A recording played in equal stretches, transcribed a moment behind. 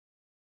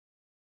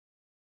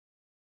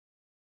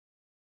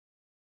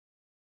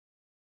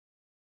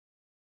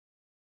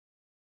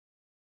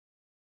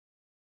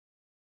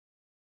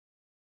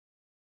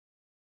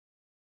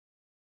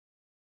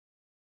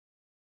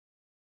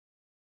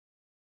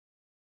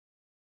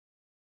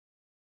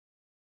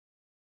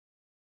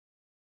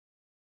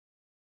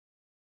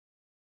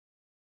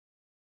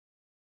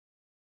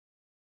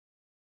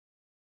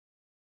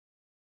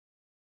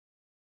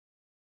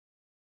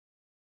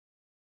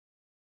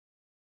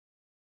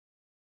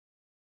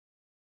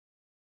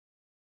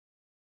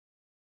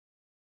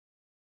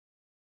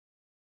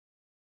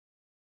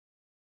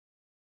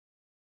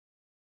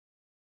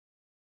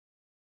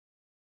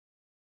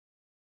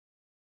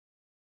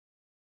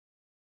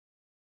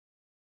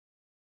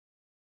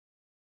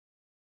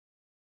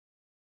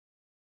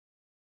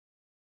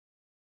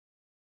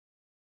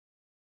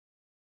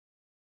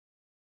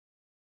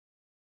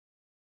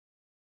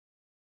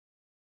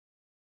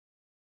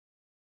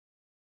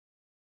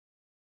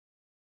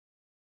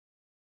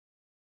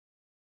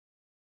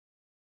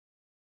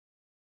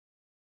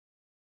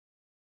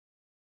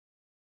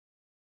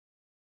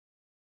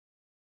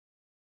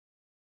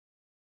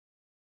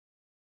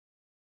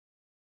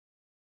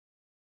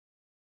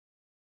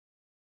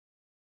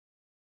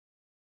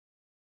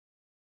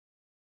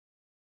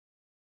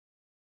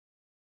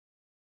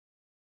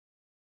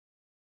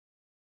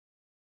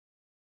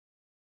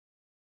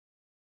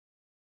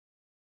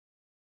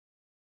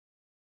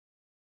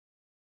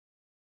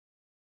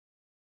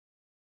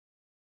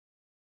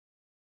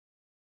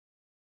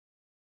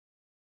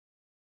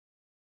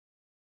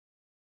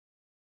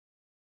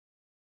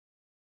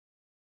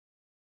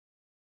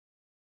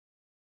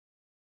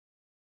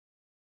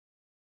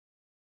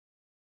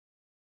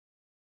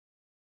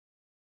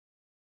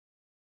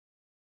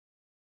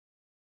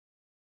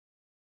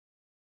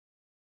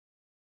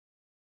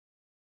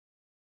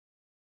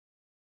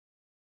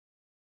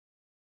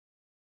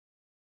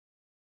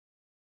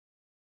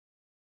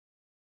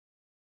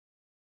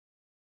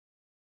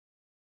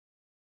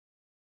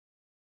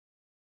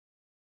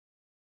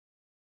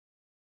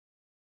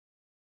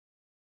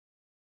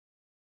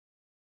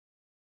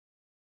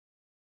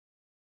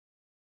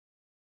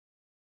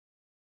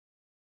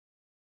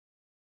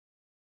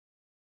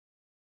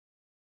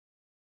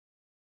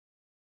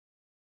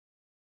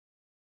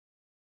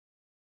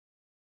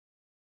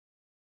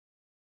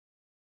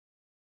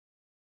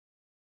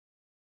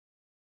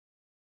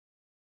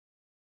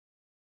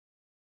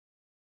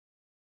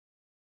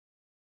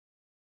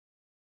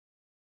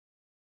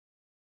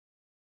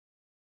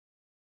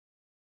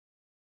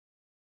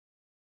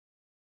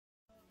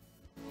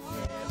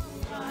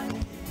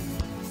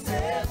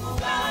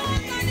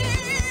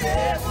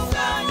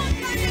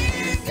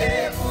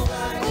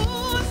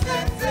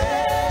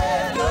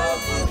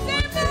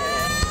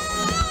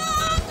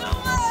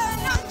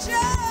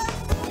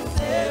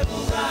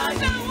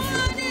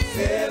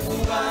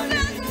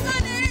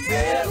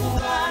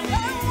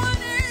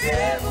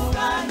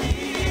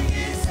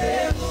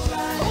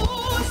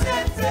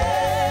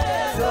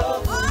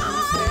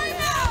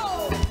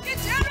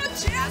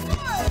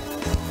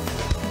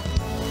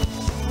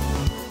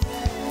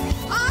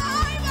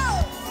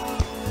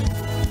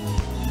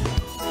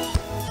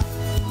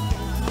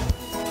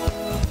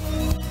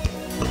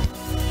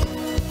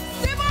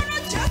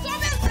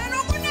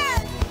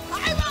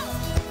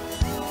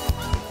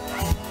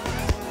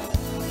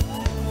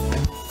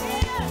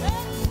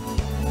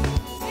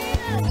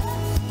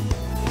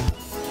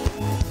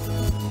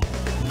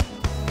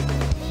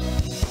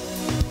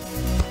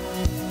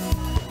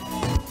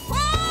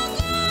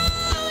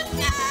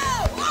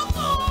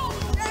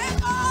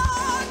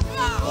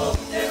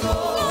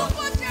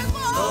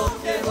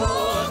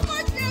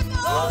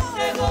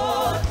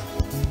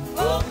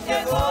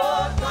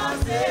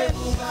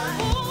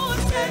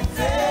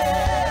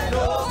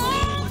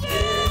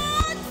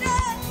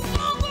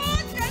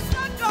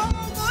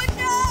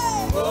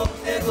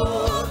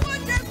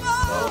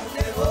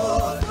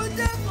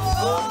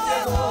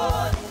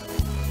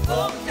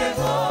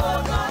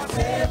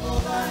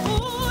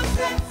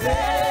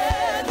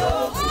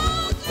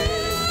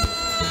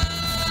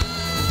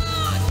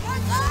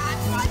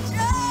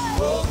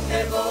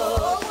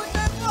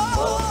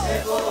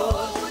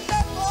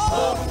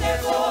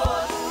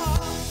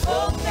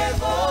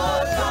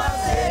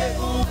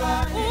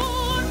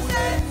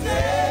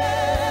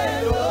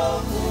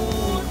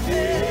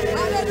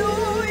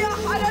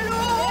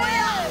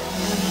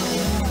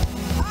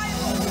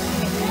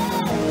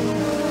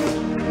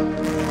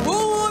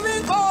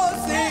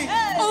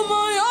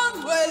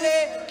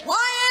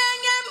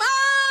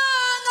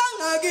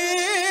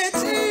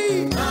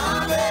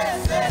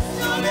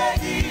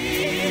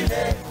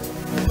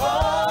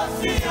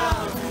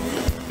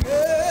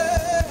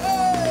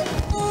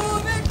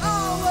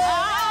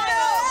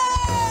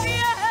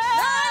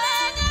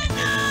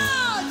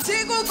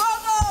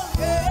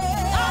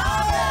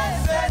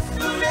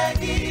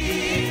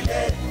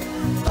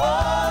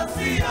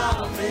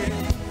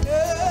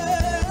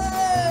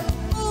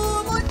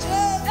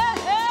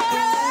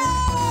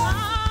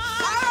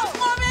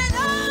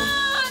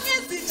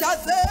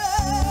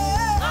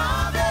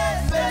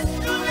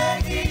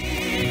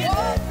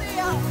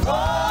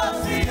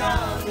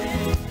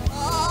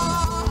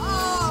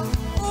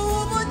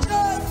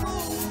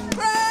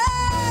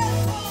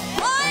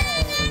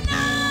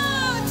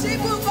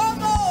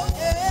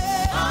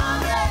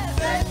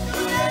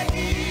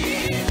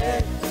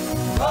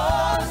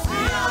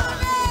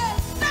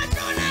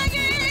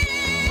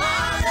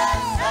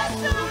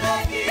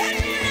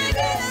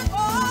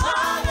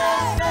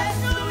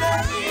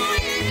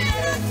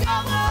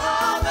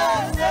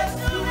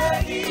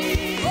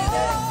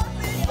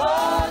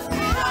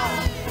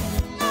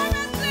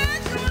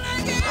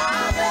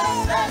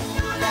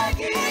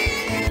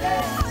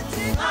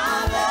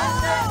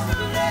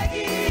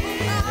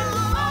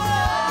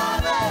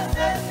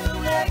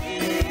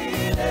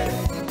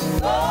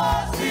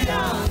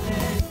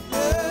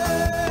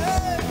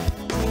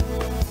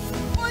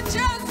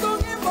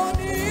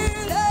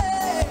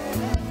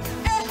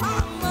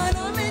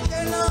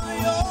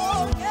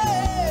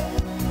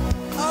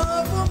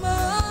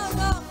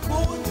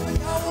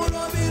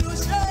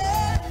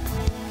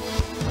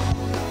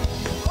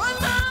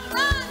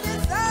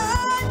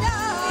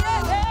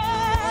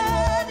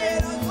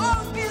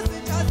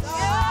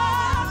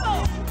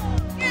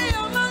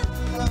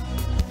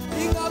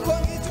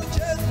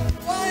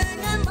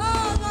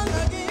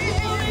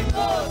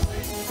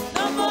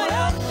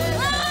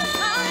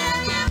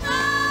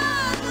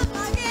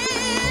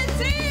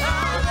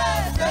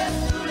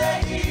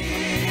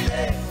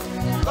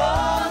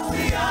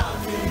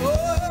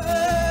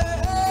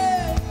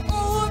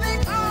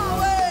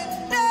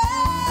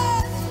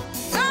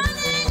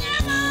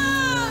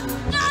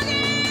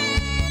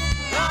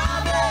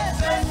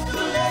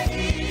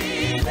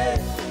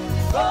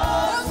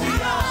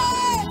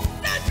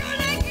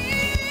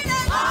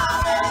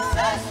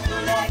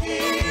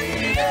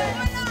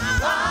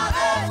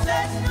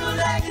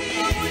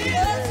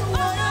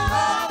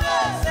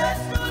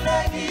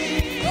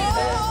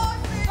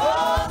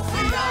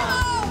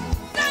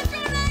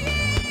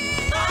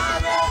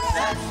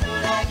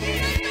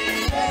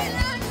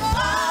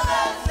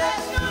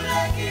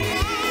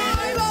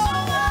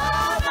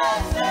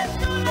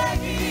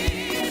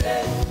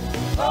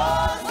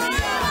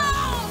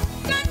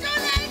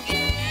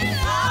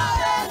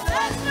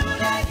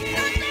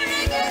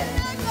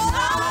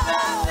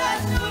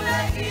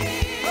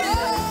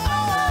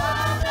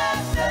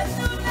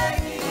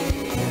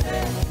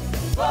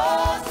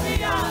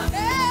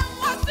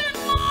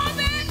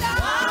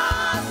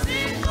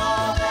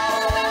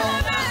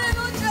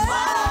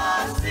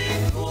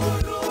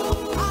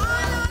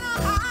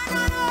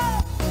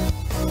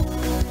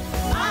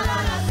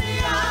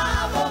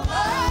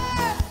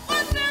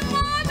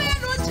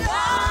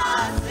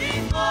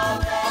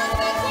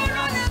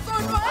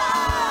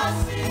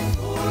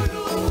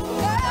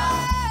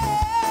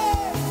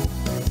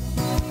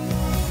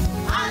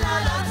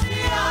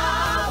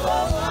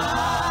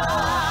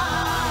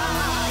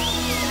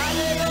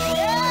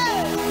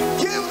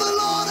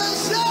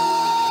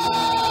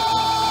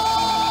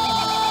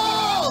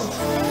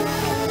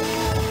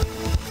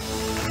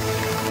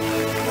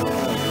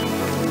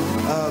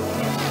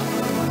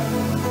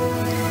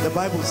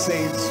The Bible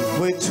says,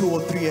 where 2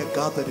 or 3 are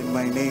gathered in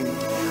my name,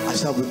 I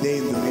shall be there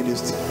in the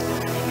midst.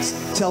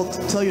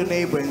 Tell your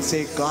neighbor and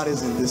say, God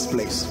is in this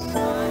place.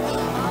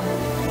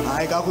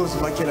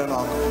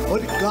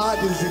 God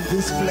is in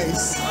this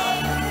place.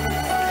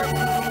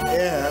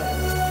 Yeah.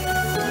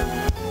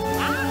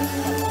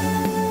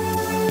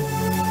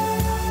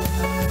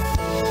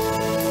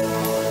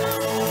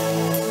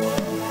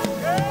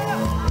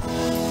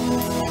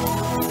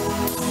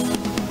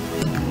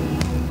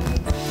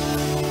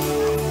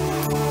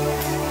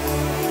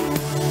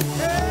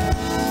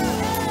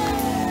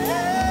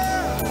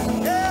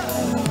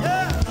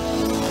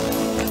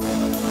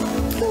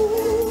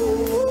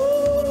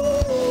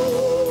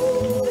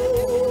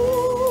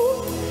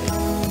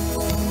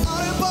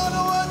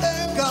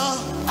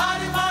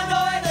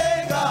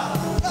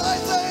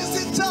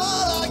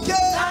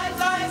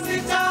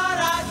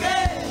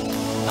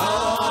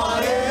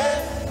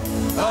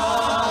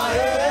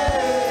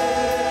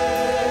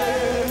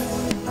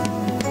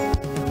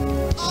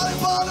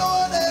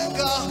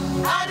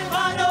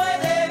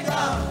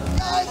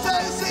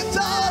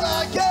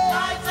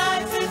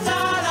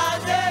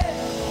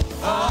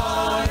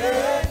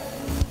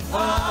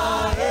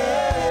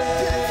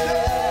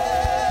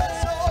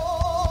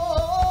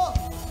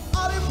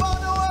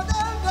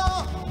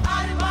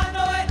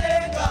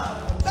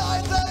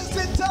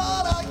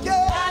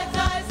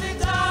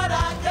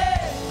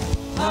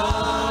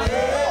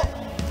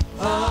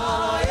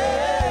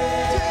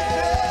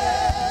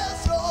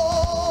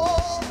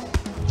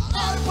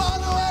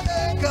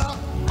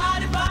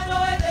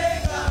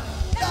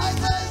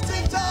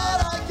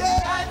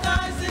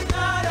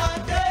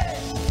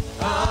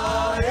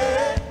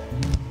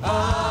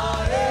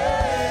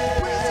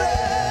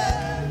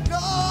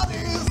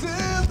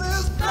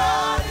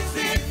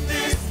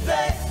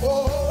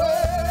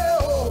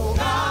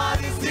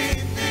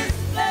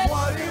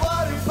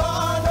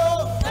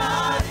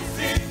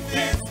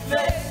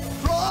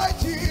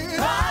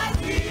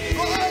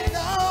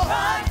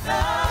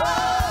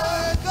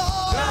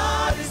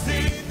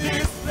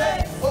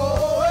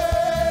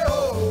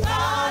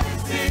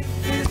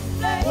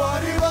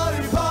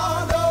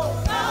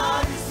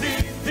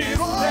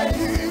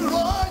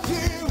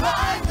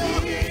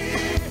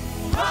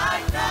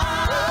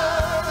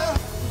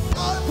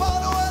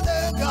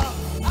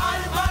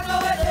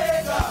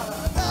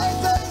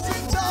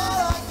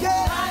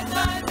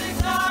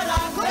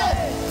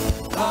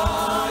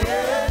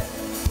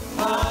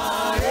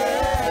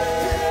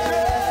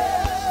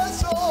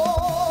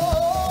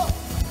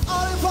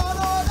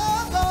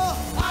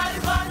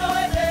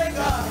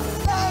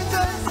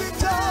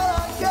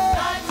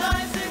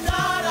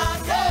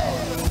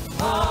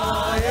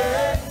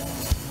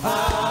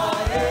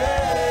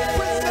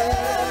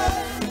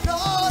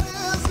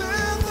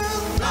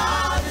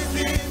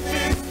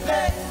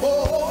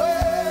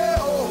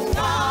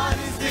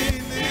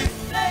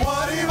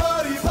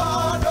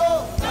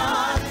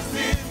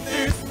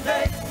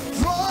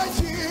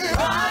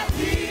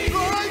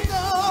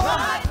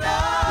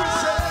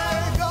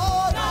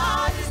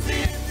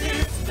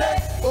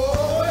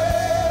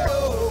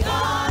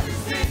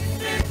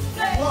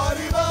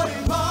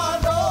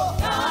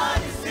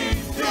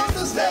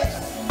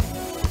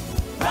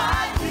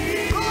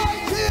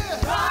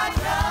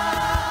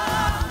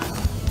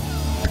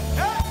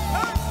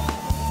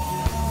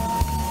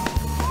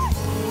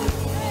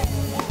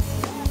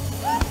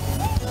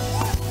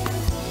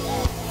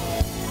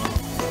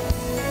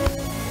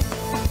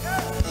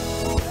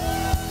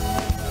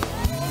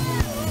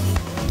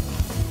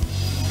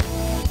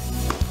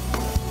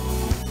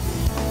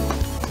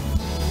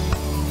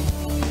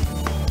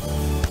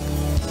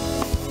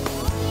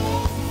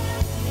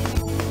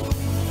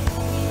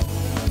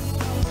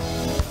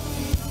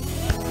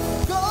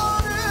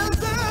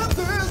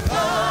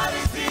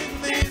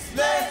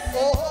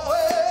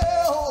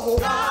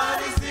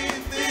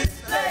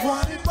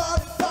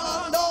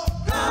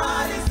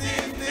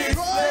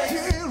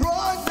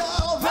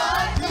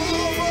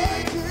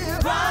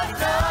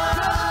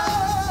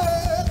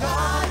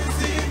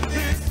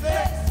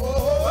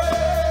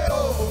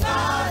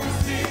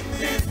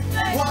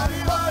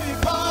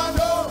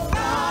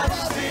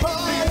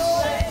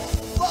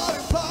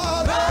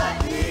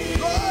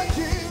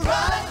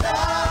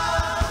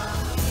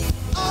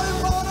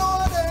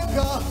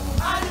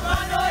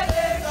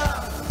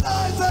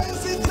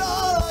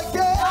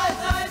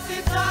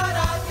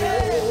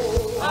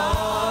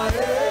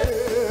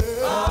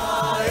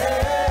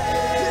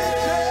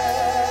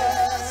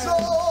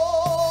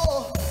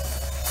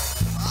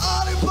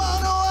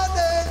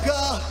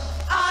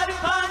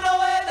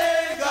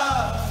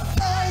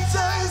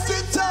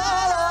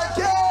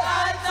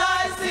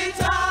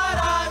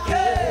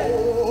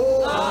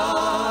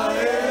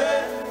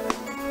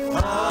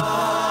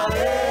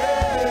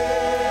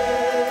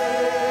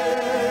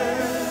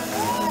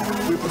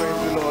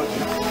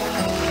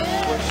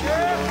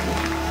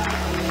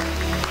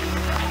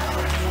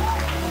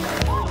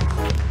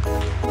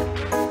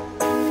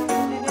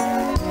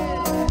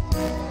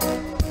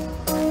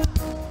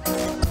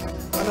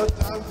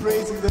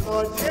 the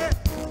Lord. Yeah,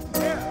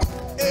 yeah,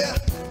 yeah,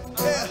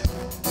 yeah.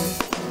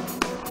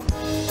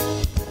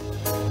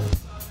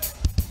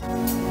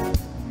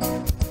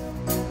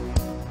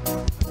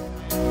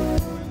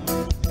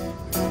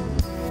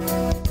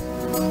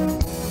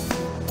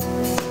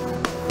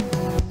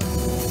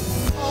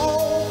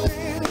 All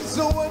things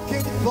are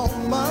working for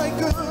my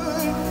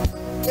good.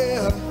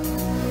 Yeah,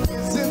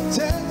 it's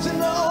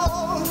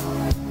intentional,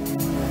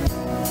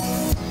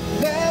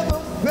 never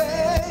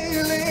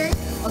failing.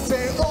 I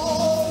say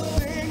all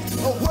things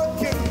are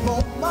working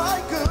for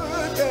my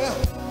good. Yeah,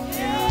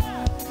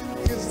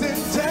 it's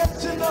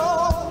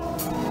intentional,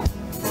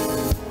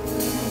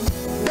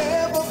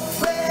 never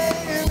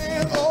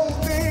failing.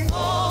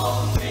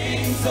 All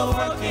things are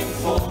working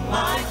for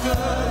my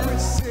good. We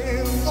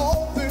sing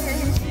all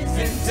things. It's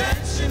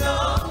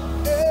intentional.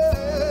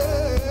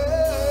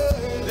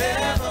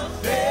 Never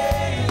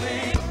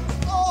failing.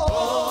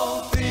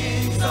 All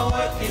things are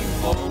working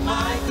for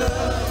my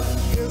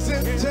good. It's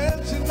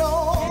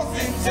intentional.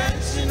 It's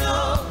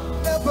intentional.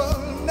 Never,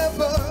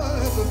 never,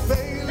 ever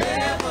failing.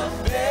 Never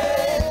failing.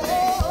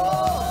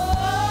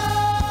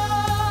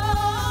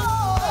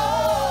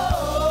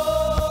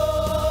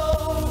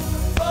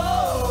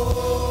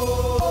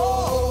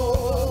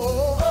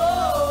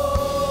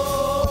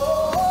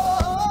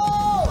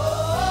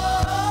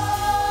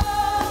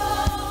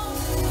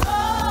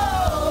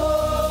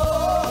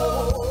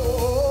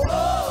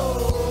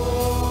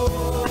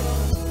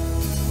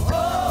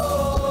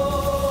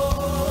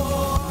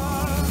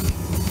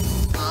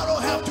 I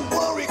don't have to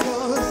worry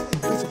 'cause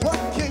it's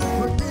working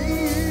for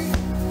me.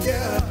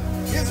 Yeah,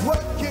 it's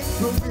working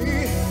for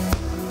me.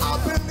 I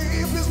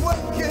believe it's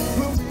working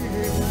for me.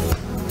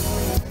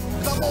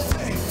 Come on,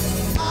 say,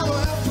 I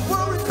don't have to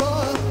worry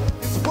 'cause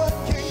it's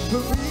working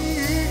for me.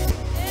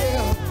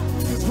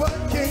 Yeah, it's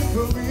working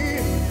for me.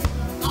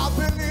 I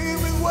believe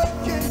it's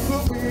working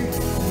for me.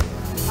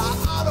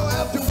 I don't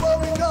have to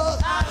worry 'cause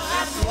I don't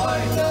have to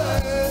worry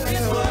 'cause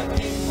it's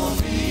working for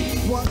me.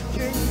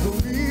 Working for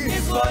me.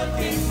 It's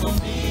working for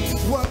me.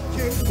 It's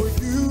working for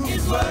you.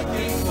 It's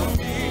working for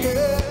me.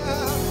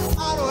 Yeah,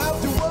 I don't have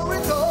to worry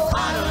 'cause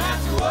I don't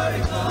have to worry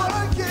 'cause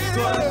it's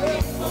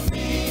working for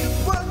me. It's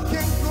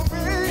working for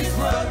me. It's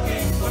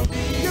working for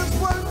me. It's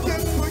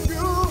working for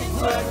you. It's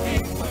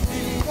working for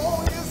me.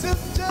 Oh, it's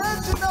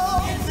intentional.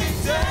 It's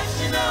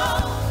intentional.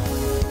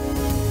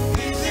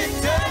 It's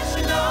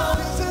intentional.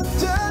 It's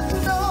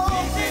intentional.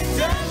 It's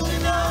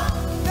intentional.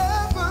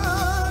 Never,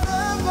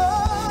 never,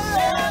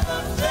 never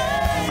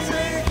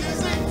failing.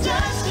 It's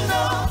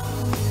intentional.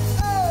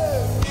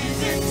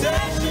 It's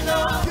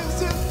intentional.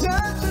 It's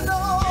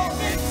intentional.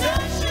 It's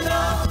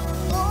intentional.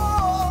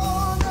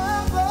 Oh,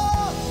 never,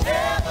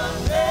 never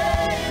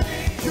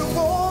failing. You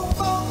move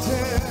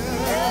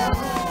mountains.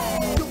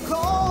 You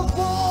cause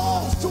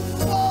walls to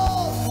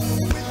fall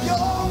with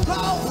your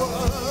power.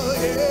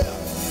 Yeah.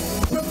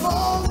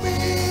 Perform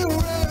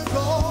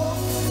miracles.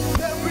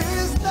 There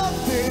is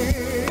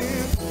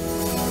nothing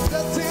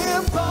that's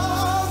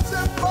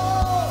impossible.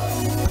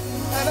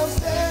 And I'm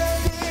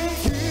standing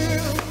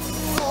here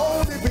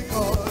only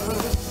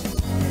because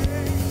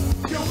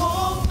you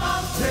move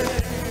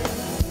mountains.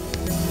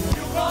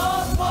 You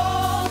cause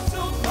walls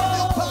to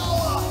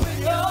fall with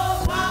your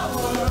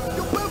power.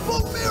 You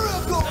perform miracles.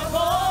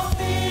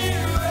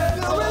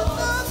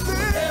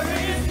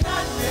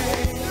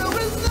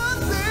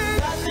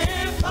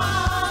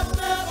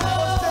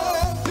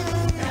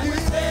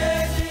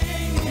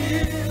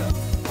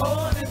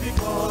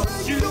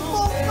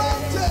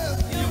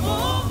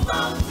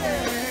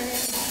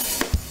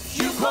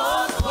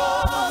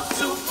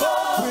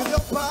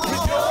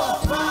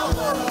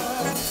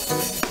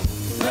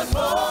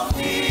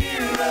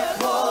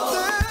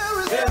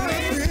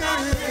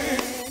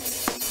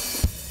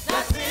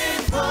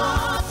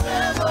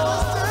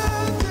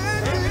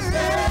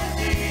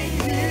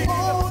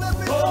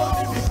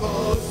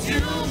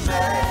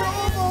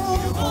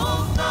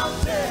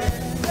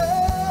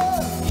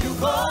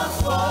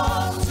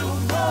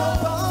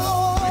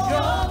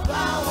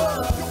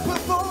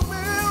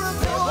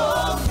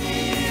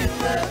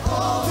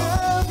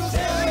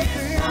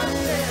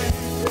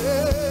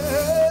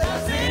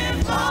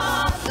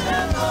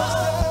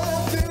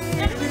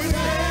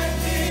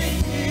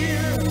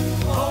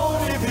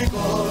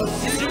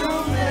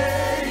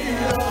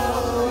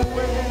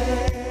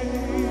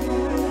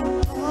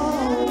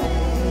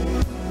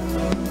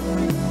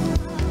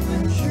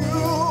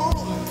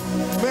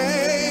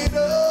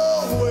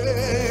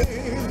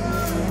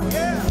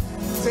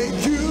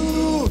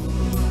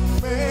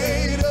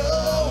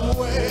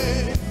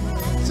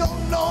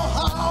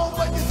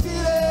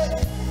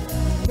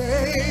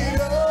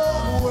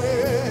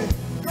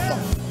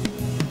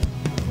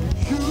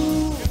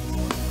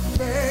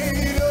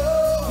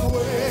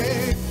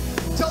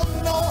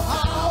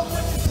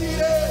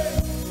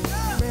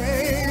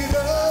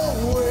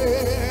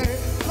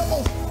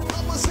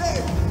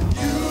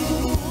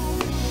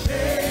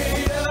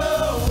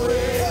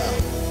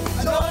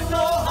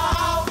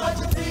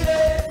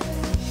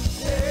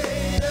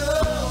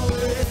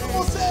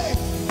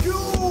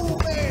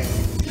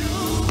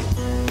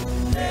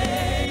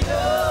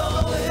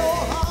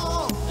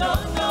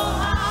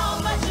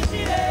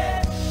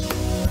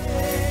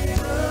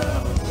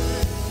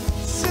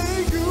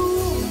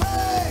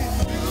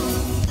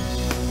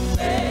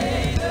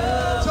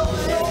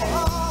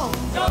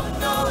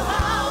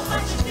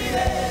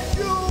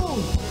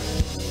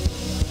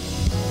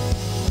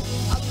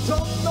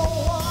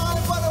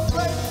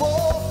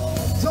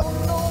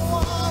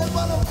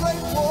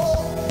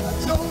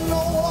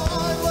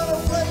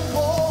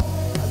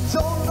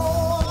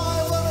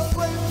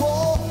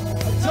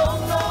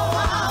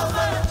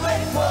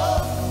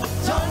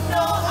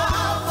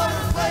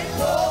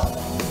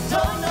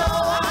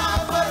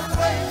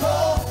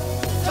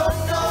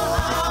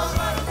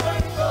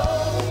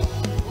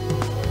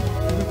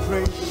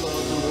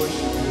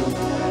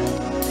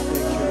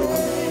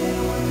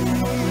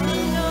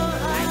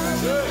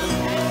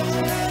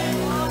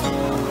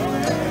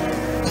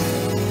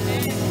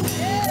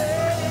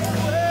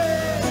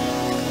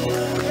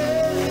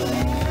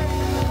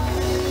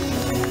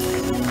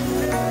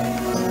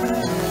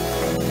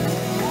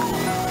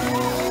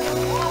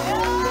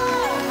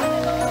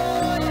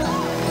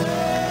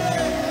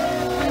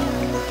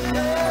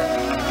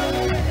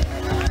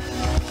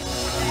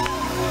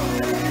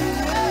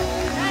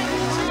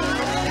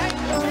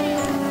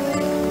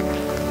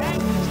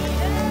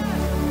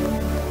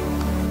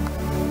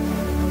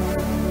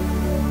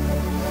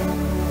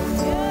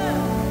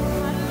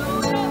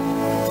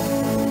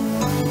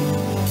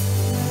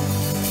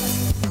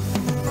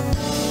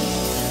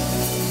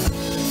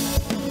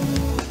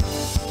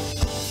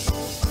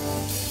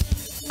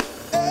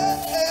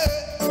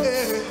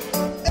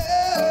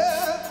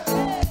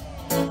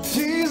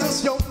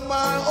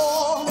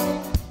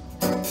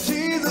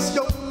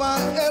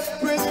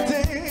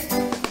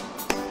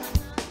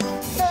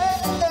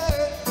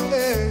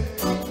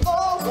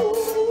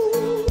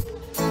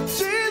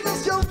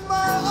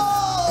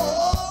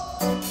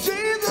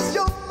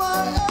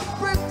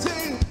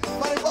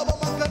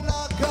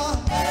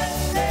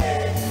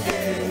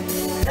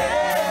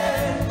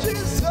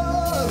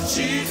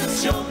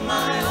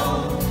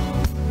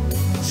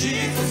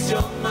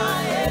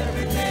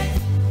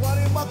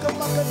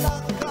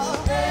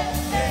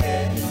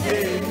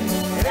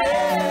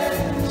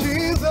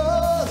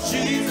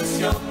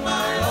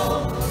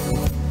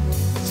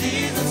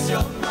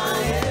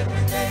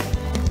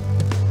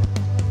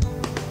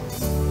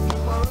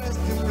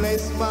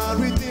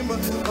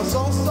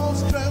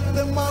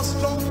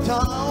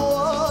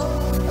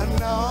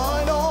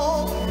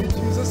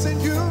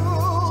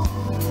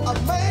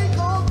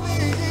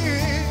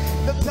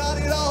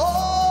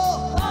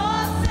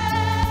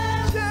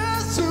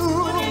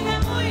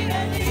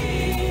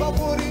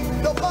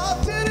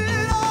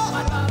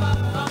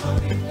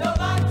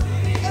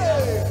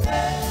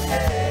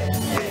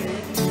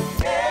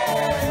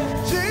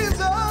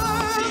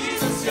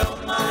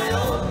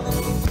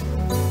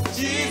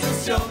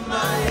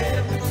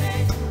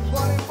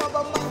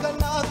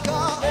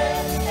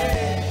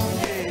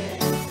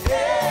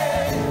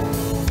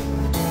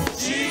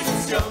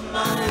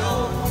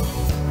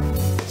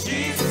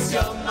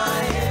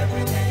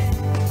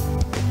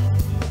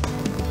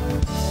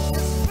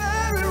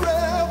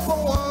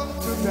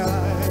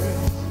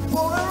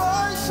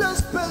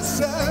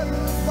 said,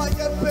 might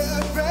get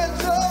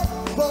peradventure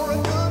for a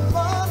good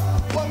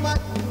man,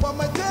 for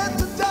my dead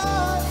to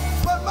die,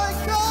 but my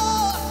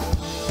God,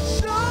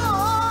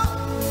 sure,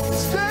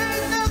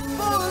 straight and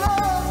full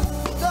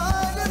of,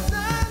 died and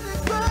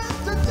standing grace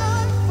to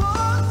die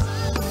for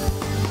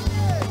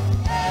sin.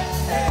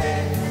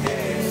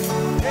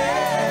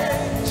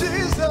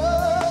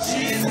 Jesus,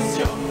 Jesus,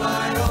 you're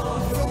my own.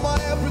 You're my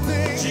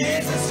everything.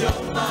 Jesus,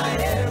 you're my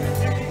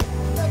everything.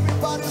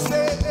 Everybody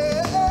say,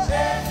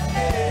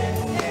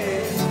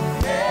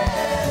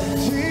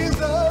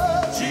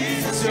 Jesus,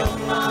 Jesus, you're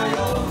my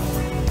own.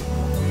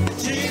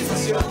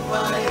 Jesus, you're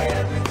my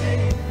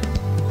everything.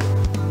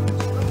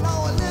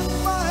 now I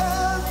lift my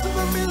hands to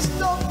the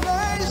midst of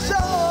nations,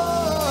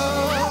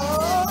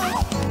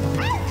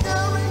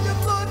 carrying your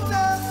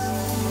goodness,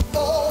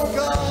 oh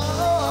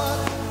God.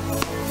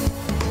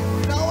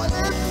 Now I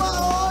lift my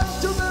heart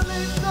to the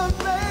midst of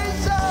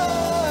nations,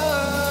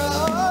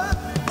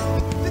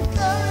 to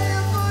carry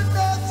your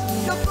goodness,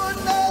 your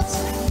goodness.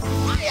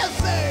 I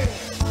say,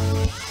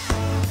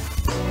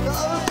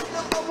 God,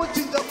 I'm a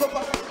ginger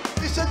papa.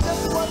 You should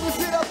just want to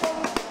sit up on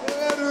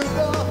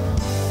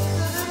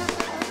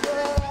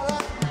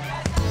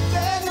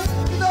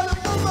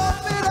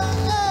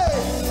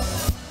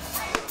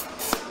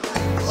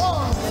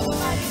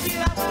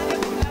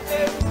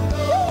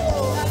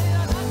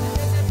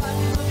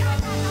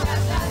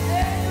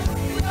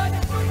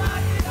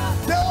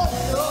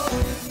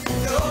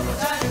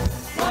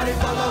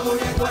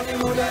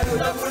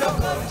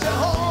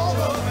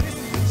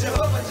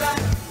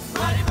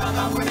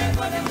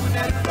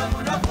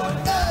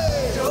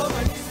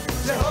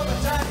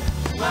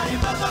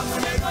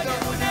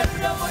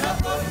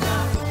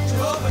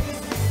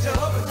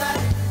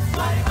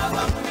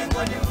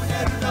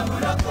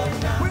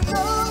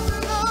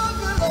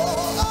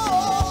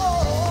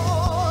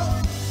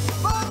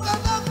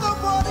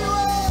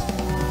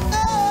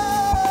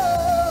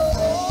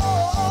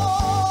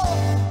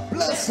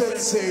Blessed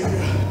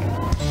Savior.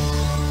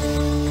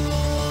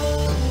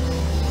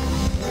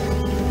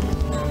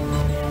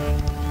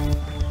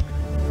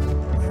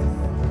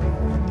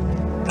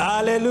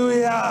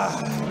 Hallelujah.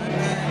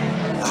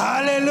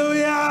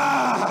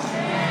 Hallelujah.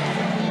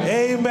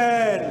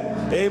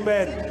 Amen.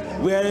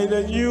 Amen. We are in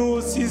a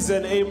new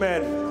season.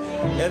 Amen.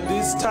 And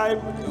this time,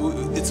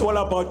 it's all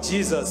about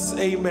Jesus.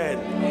 Amen.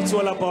 It's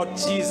all about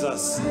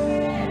Jesus.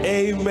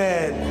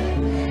 Amen.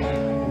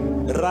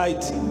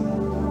 Right.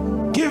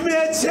 Give me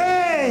a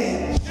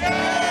J.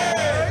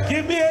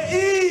 Give me an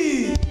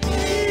E.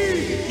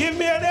 Give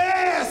me an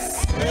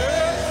S.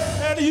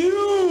 And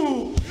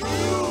you.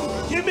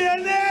 Give me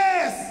an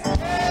S.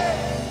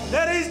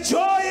 There is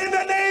joy in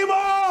the name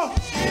of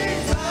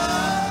Jesus.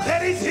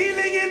 There is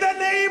healing in the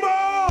name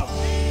of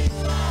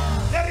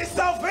Jesus. There is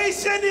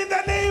salvation in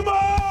the name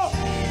of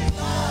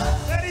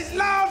Jesus. There is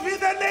love in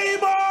the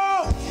name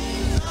of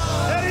Jesus.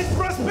 There is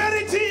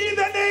prosperity in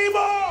the name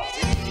of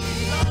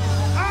Jesus.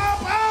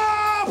 Up,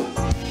 up,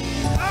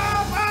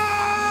 up,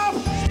 up,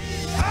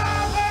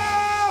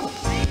 up,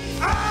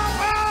 up,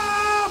 up,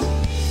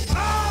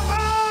 up,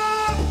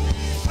 up,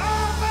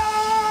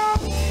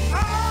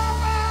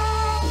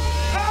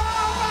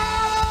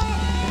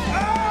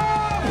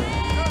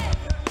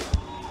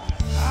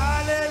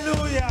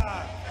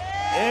 Hallelujah.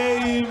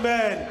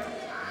 Amen.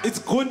 It's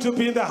good to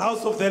be in the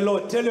house of the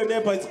Lord. Tell your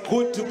neighbor it's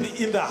good to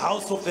be in the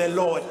house of the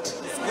Lord.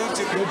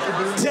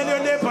 Tell your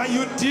neighbor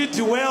you did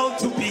well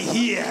to be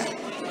here.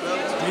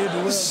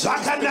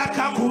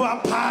 Zvakanaka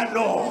kuva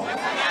pano.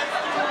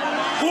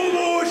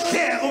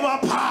 Ubuhle kuva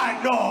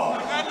pano.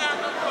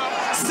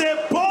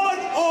 Sebon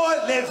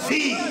o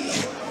Levi.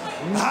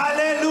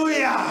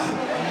 Hallelujah.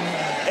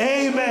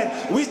 Amen.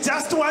 We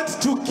just want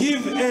to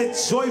give a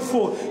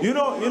joyful, you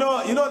know,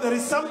 there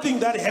is something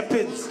that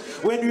happens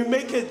when we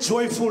make a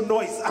joyful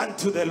noise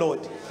unto the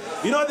Lord.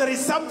 You know, there are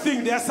some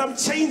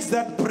chains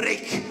that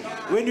break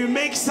when we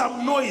make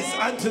some noise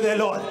unto the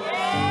Lord.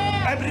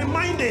 I'm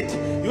reminded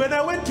when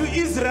I went to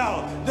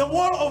Israel, the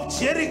wall of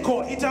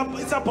Jericho, it's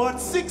about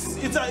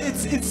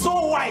it's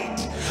so wide.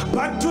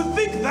 But to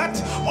think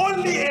that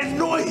only a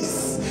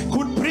noise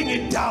could bring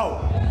it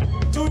down.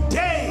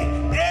 Today,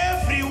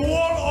 every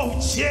wall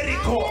of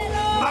Jericho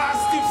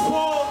must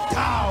fall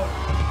down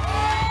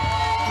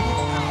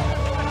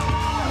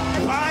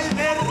by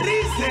the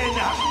reason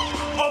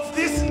of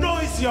this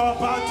noise you're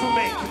about to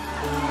make.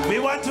 We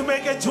want to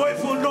make a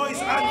joyful noise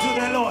unto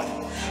the Lord.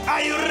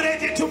 Are you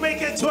ready to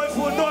make a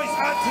joyful noise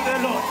unto the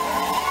Lord?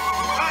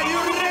 Are you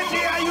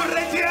ready? Are you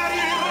ready? Are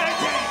you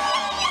ready?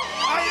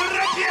 Are you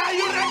ready? Are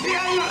you ready?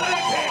 Are you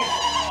ready?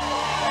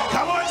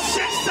 Come on,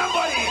 shake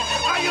somebody.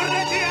 Are you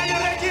ready? Are you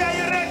ready? Are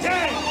you ready?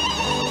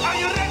 Are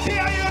you ready?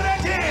 Are you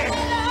ready?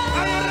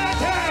 Are you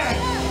ready?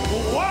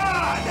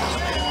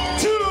 1,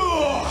 2,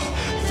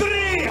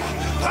 3.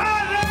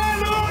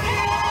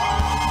 Hallelujah!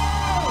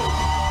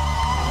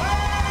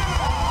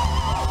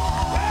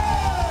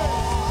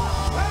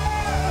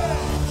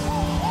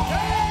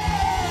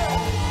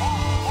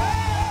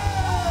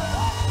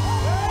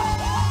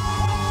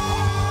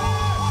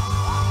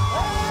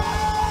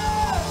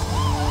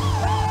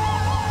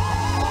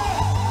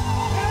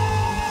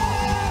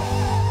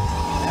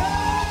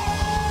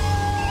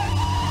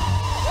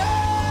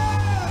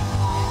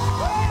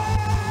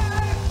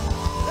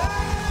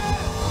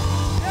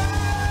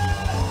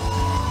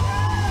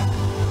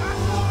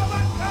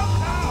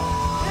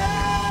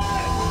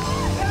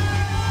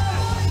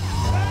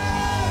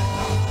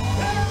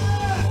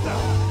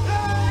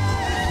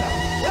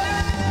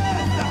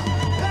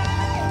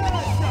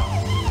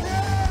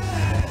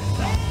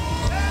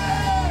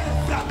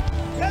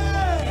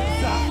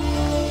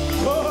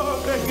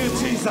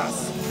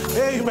 Jesus.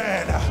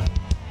 Amen.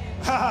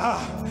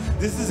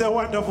 This is a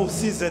wonderful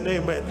season.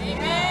 Amen.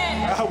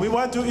 We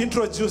want to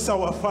introduce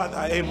our Father.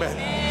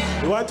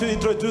 Amen. We want to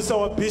introduce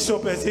our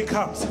Bishop as he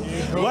comes.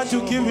 We want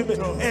to give him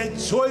a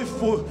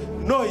joyful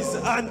noise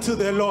unto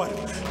the Lord.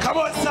 Come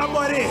on,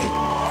 somebody.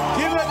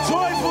 Give a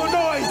joyful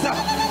noise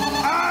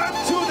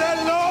unto the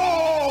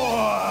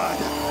Lord.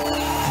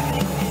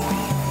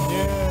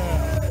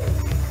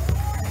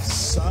 Yeah.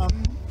 Psalm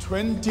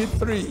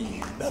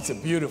 23. That's a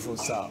beautiful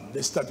psalm.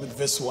 Let's start with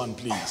verse 1,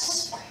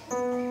 please.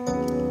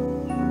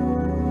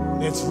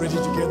 Let's read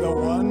it together.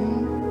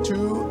 1,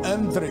 2,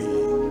 and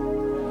 3.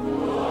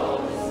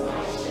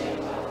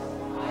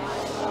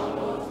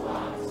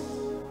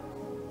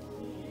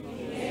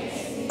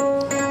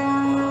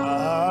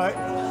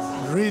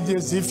 Read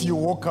as if you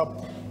woke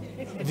up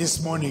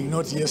this morning,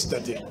 not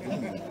yesterday.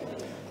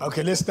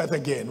 Okay, let's start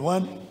again.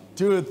 1,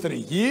 2,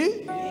 3.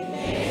 He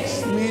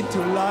leads me to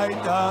lie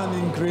down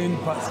in green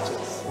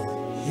pastures.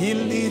 He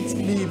leads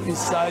me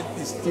beside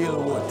the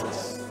still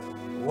waters.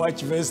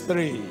 Watch verse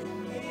 3.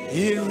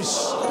 He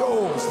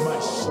restores my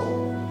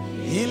soul.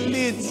 He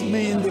leads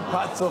me in the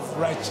paths of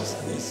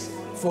righteousness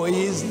for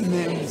his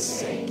name's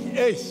sake.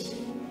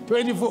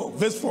 24,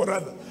 verse 4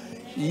 rather.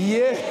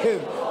 Yes,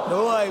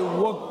 though I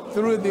walk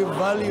through the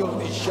valley of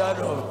the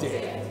shadow of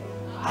death,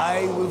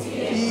 I will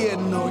fear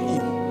no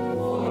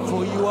evil,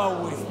 for you are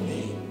with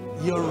me.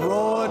 Your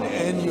rod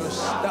and your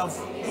staff,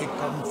 a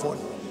comfort.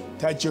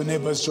 Touch your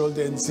neighbor's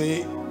shoulder and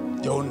say,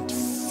 don't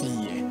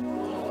fear.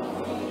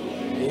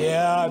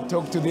 Yeah,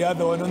 talk to the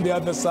other one on the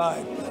other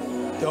side.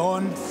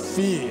 Don't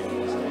fear.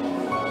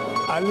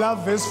 I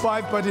love verse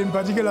 5, but in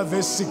particular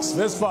verse 6.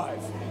 Verse 5.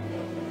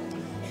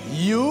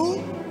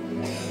 You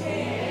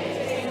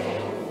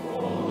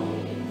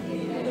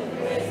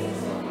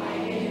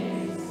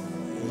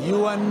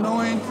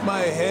anoint my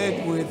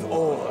head with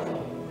oil.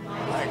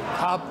 My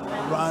cup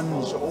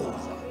runs over.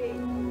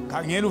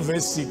 Kangelu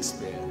verse 6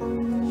 there.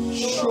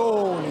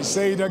 Surely,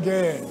 say it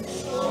again.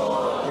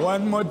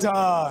 One more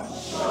time.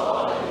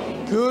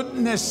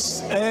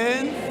 Goodness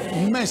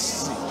and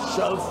mercy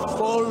shall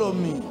follow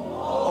me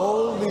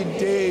all the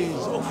days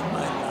of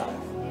my life,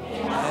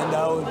 and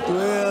I will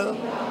dwell in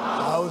the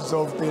house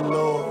of the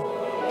Lord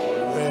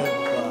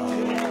forever.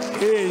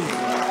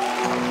 Amen.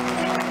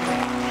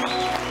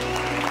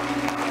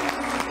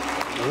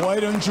 Why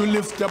don't you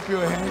lift up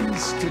your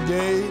hands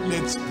today?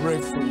 Let's pray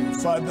for you.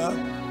 Father,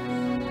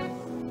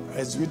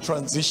 as we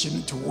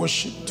transition to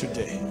worship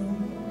today,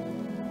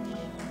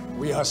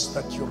 we ask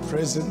that your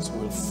presence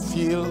will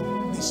fill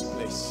this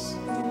place.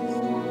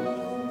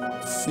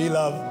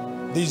 Fill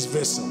these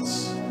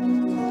vessels.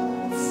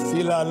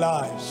 Fill our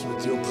lives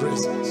with your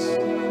presence.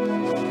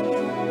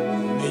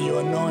 May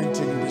your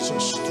anointing be so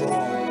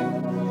strong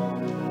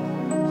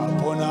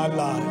upon our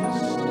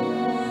lives.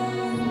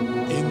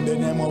 In the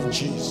name of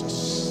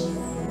Jesus.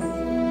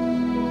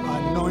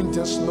 Anoint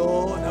us,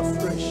 Lord,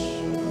 afresh.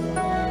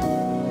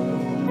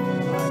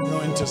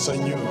 Anoint us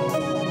anew.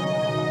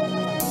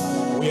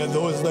 We are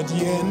those that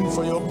yearn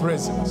for your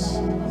presence.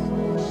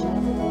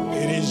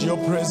 It is your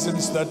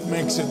presence that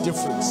makes a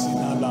difference in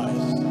our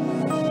lives.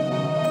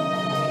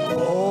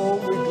 Oh,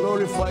 we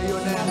glorify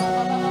your name.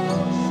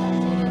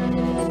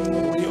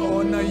 We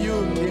honor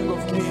you, King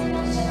of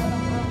Kings,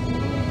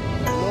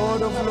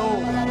 Lord of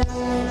Lords,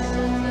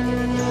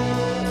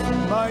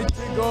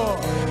 mighty God.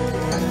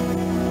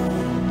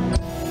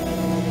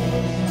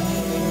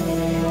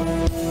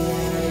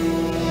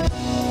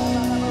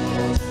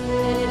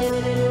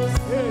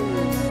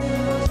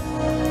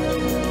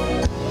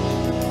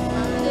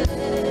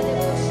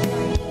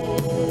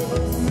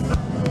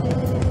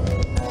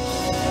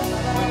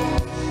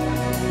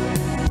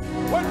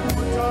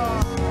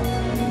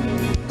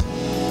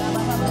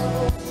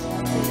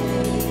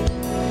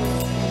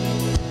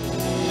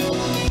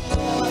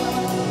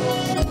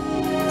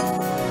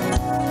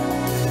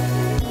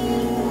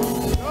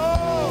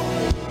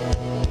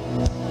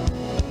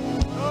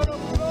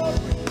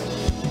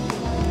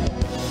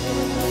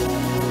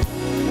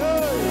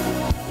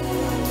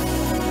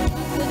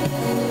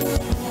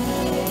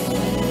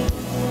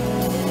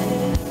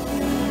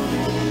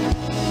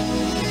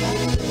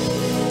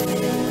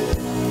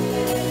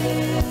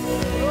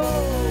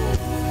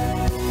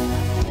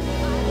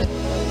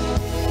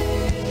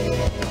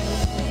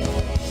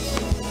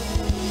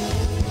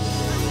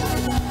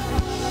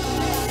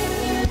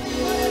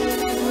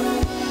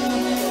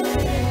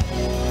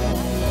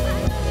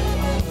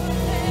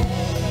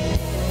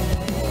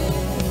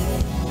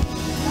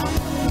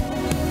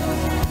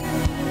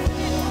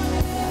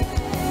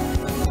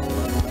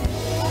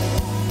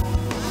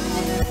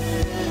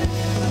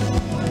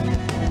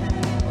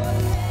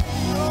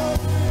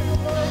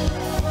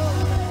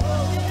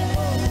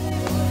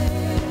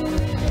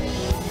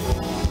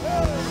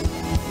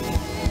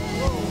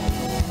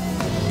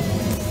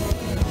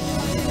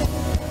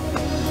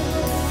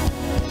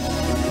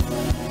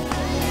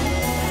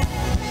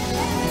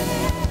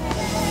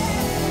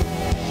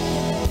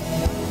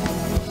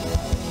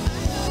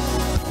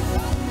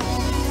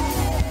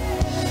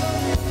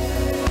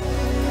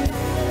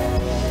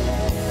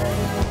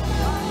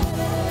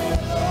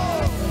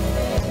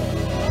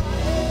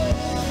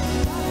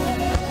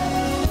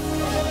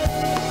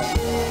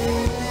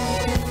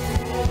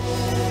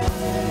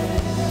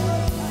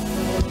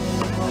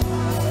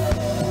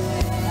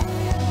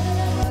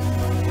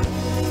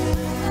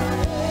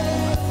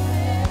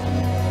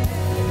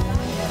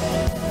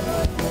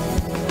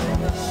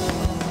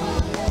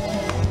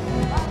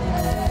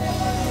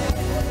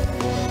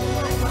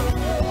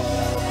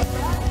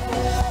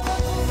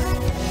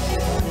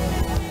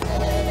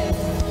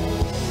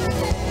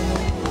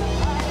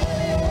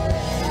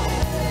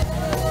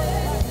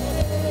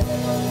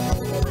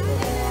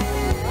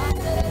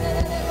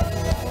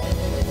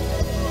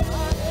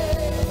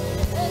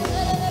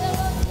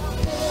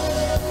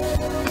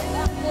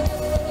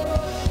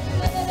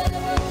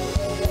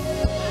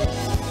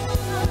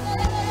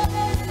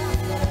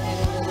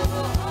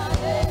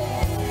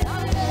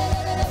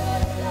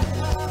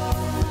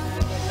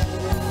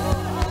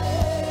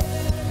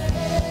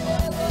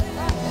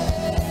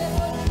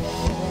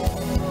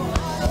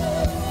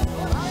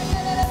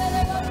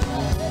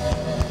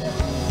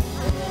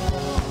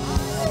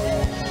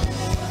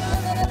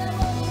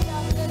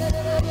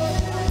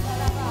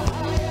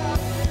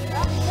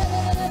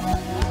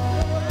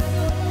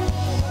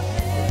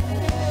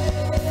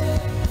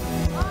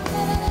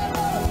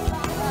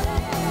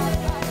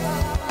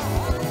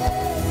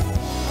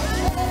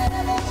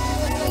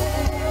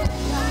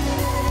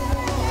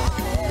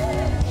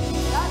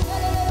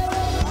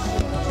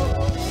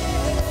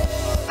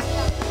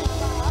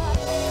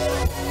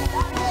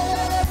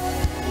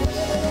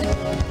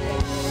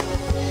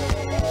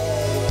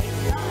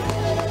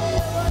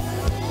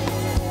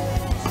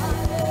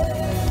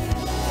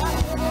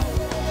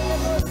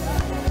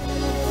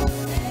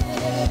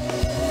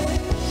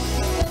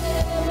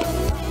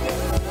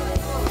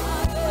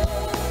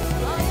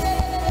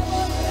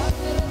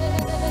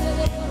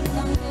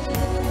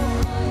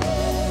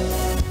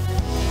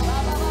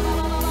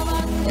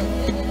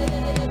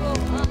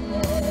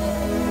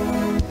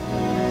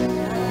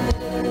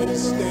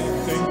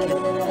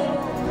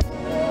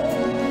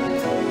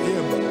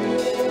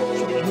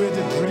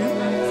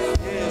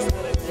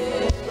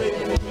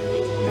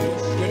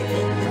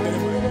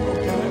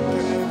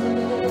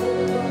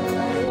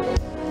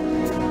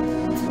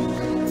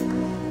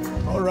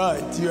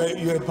 right,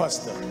 you're a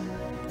pastor.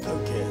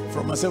 Okay,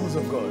 from Assemblies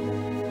of God.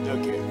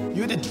 Okay,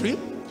 you had a dream?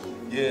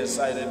 Yes,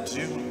 I had a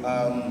dream.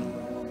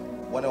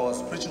 When I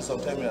was preaching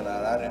sometime in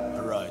Harare,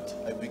 Right.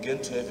 I began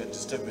to have a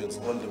disturbance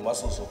on the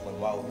muscles of my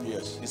mouth.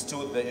 Yes. It's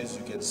still there, as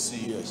you can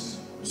see. Yes.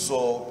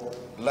 So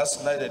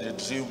last night I had a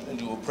dream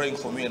and you were praying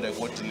for me and I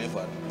got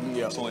delivered.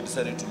 Yeah. So I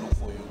decided to look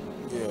for you.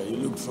 Yeah, you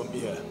look from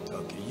here.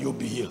 Okay, you'll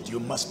be healed.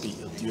 You must be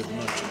healed. You have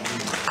not.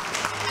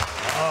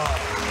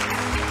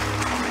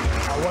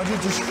 I want you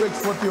to stretch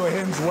forth your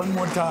hands one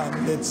more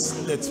time.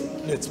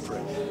 Let's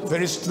pray.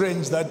 Very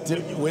strange that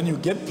when you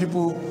get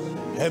people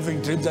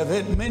having dreams, I've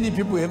had many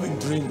people having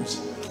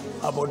dreams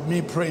about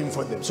me praying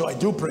for them. So I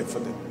do pray for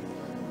them.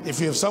 If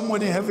you have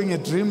somebody having a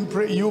dream,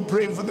 you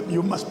pray for them.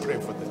 You must pray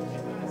for them.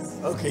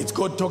 Okay, it's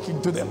God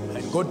talking to them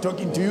and God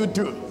talking to you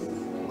too.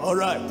 All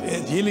right,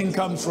 healing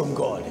comes from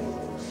God.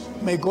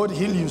 May God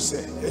heal you,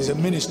 sir, as a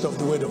minister of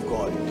the Word of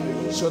God,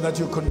 so that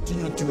you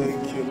continue to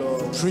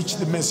preach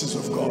the message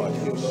of God.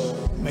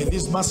 May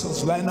these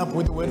muscles line up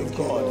with the Word of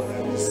God.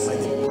 May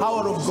the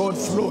power of God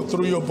flow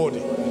through your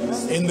body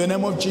in the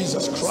name of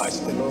Jesus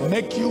Christ and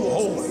make you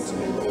whole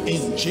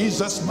in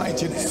Jesus'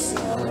 mighty name.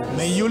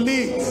 May you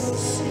live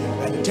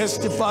and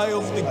testify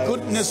of the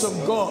goodness of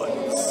God,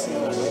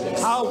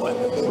 power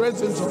and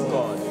presence of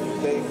God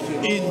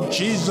in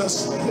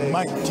Jesus'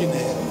 mighty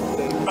name.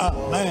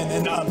 Amen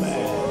and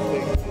amen.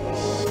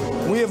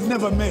 We have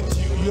never met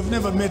you. You've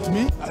never met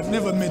me. I've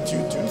never met you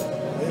too.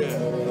 Yeah.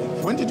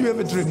 When did you have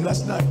a dream?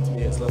 Last night?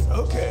 Yes, last night.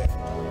 Okay.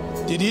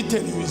 Did he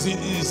tell you? Is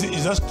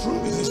that true?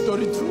 Is the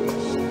story true?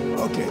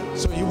 Okay.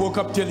 So he woke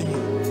up telling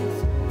you.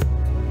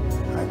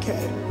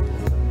 Okay.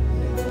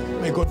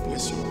 May God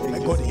bless you. May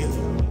God heal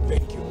you.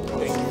 Thank you.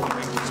 Thank you.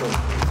 Thank you so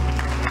much.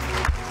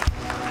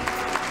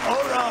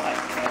 All right.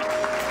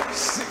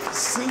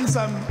 Since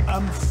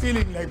I'm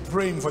feeling like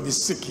praying for the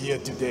sick here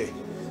today,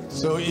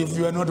 so if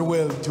you are not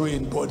well too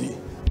in body,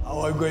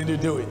 how are we going to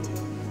do it?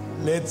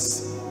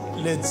 Let's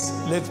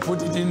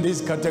put it in these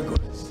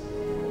categories.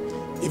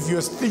 If you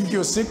think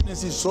your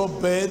sickness is so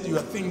bad, you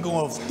are thinking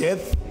of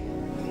death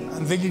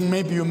and thinking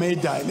maybe you may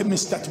die, let me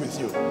start with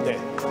you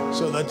there.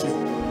 So that you,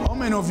 how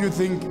many of you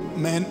think,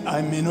 man,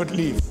 I may not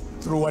live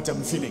through what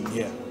I'm feeling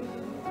here?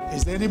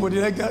 Is there anybody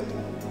like that?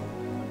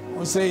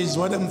 Who says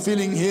what I'm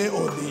feeling here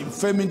or the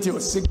infirmity or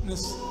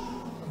sickness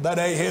that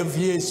I have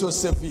here is so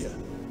severe?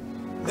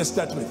 Let's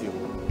start with you.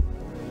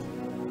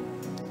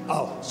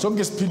 Oh, so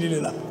just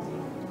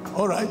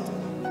all right.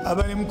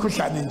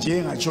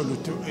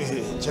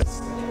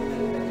 Just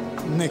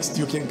next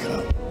you can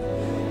come.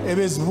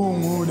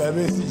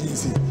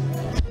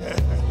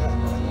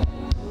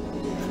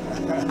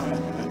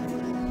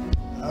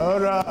 All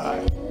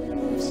right.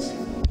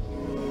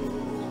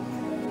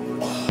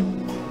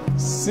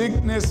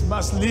 Sickness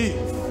must leave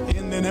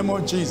in the name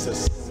of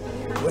Jesus.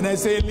 When I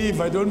say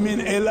leave, I don't mean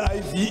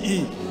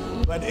L-I-V-E,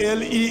 but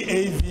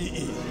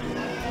L-E-A-V-E.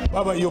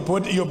 Baba, your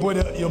body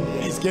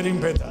is getting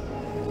better.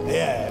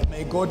 Yeah,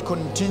 may God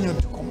continue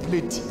to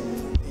complete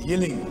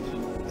healing,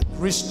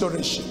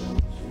 restoration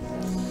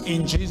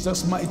in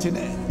Jesus' mighty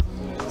name.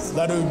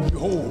 That will be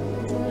whole,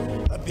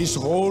 that this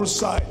whole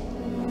side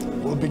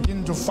will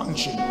begin to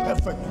function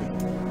perfectly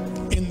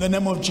in the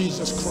name of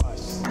Jesus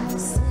Christ.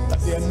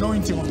 That the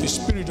anointing of the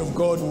Spirit of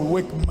God will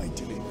work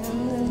mightily,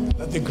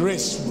 that the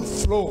grace will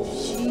flow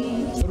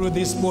through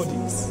this body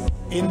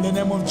in the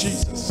name of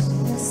Jesus,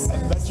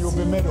 and that you'll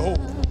be made whole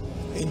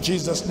in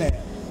Jesus' name.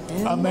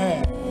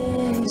 Amen.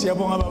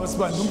 Siyabonga baba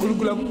sibani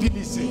uNkulunkulu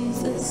akuphilise.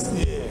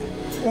 Yeah.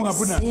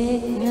 Ungafuna.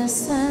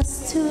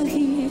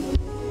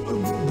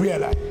 Buya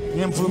la.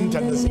 Ngiyamfuna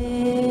umthandaze.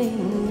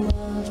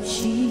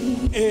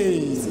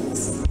 Hey.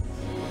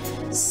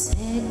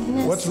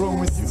 What's wrong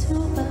with you?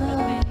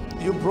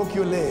 You broke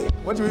your leg.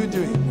 What were you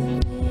doing?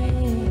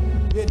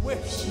 Get away.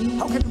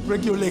 How can you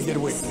break your leg that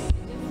way?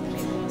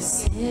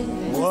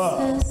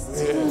 Wow.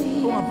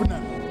 Ungafuna.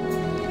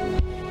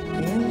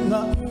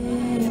 Na.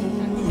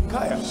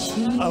 Kaya.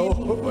 Okay.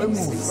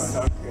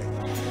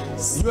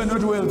 You are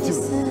not well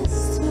too.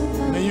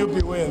 May you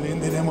be well in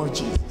the name of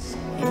Jesus.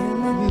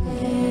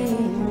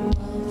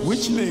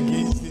 Which leg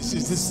is this?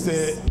 Is this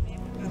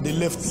the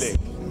left leg?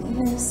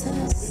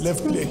 The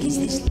left leg is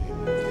this leg.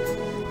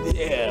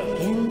 Yeah.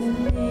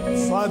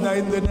 Father,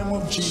 in the name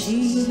of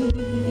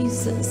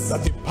Jesus,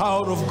 that the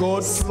power of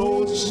God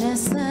flows,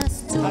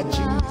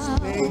 touching this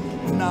leg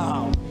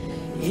now.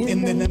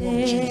 In the name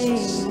of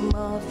Jesus,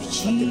 that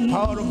the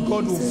power of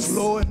God will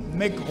flow and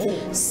make whole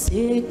this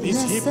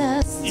hip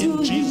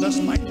in Jesus'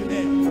 mighty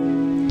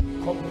name.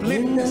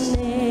 Completeness,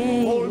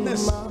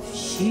 wholeness.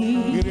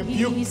 We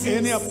rebuke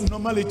any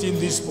abnormality in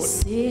this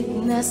body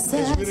as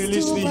we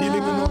release the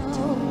healing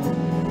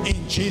anointing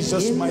in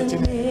Jesus' mighty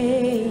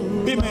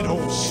name. Be made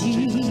whole in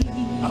Jesus'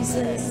 name.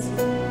 Amen.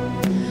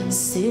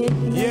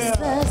 Yeah,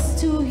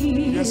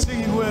 you're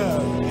singing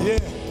well. Yeah.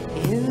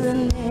 In the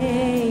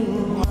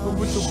name of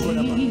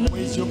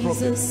Where's your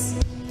problem?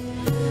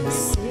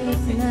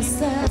 sickness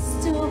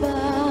has to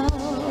bow.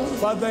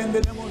 Father, in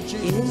the name of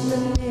Jesus,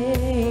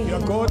 you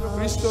are God of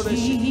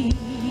restoration.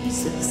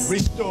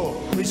 Restore,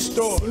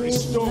 restore,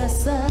 restore.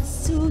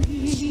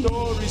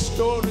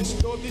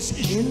 Restore this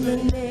issue In the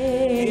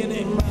name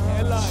in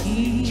her life.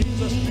 In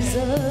Jesus' name.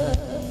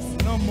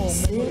 Jesus, No more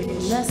memory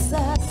loss. sickness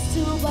has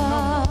to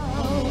bow.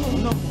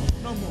 No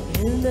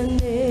more. In the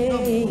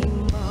name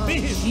of Be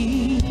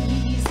healed.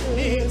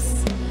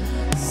 Jesus,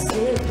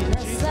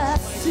 sickness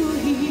has to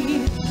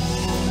heal.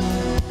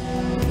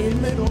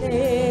 In the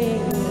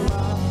name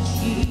of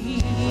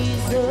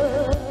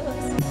Jesus,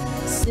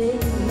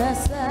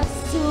 sickness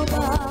has to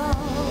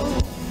bow.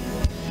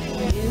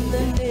 In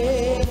the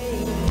name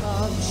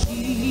of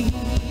Jesus,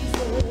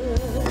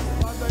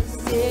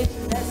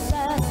 sickness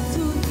has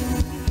to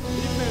heal.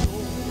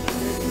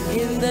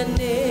 In the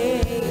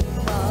name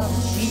of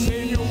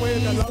Say your way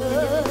and allow the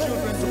little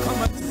children to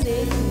come and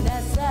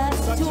sickness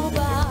has to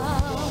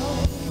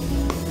bow.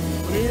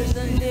 In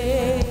the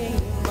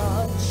name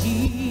of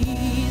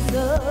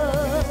Jesus,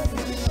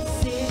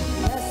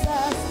 sickness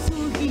has to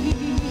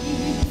heal.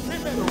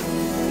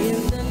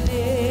 In the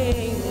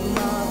name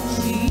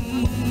of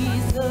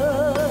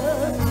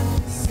Jesus,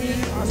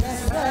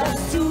 sickness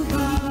has to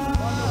heal.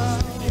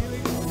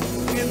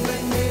 In the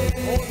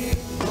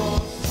name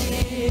of Jesus,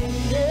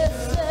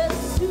 sickness has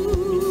to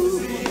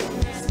leave.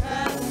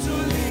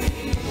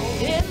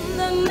 In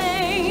the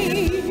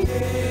name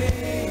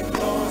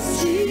of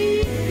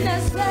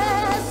sickness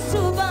has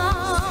to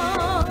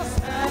bow.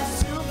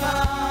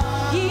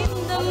 In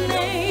the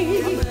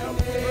name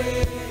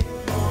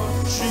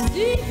of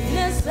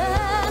sickness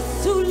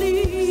has to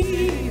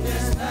leave.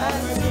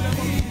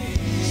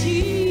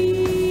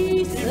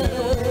 Jesus,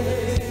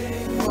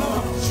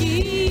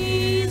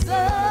 Jesus.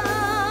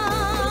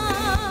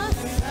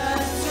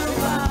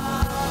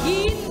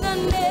 In the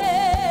name,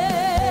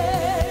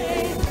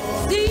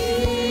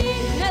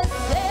 sickness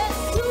has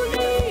to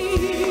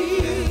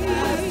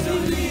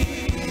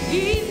leave.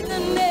 In the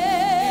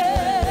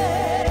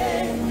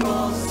name,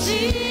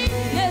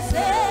 sickness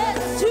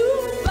has to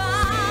bow.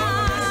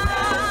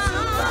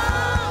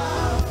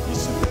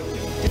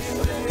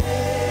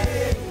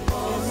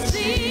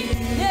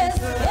 Sickness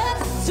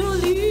has to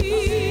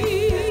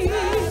leave.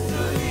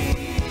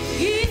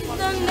 In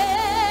the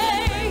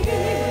name,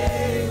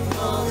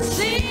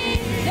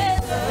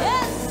 sickness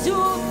has to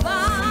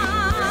bow.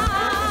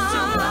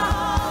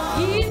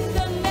 In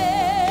the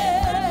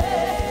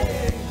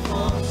name,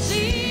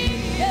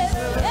 sickness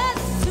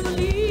has to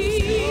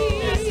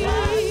leave.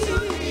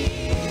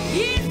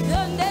 In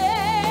the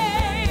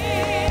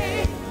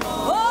name,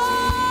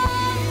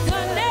 oh,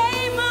 the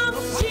name of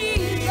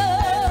Jesus.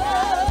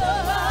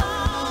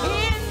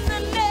 In the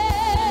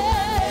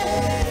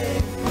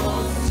name,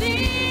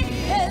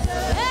 sickness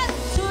has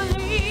to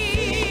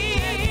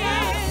leave.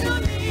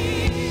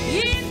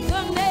 In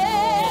the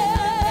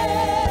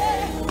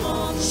name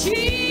of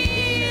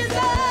Jesus,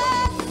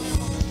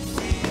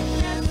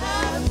 sickness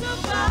has to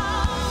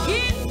bow.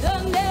 In the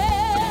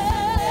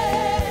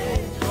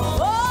name,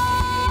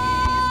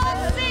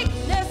 oh,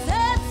 sickness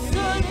has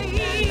to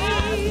leave.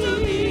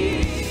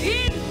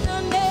 In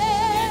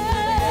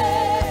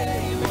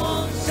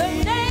the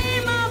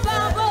name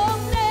above all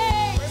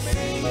names,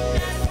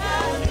 sickness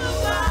has to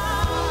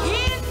bow.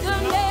 In the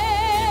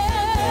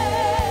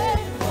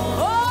name,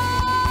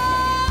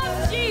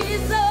 oh,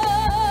 Jesus.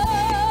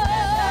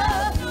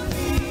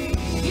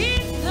 In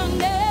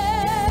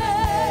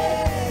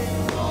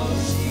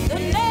the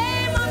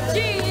name of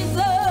Jesus.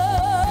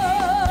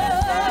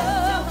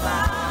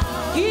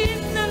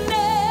 In the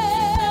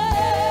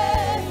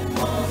name,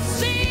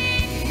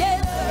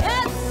 sickness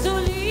has to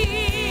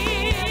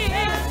leave.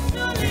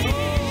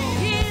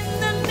 In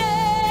the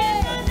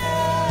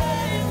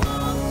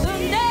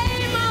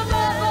name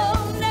above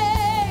all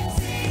names,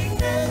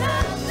 sickness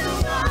has to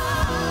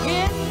bow.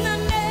 In the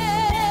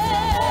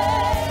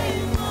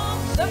name,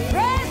 the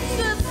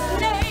precious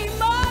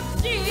name of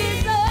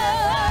Jesus.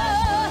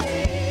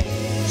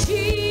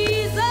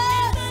 Jesus.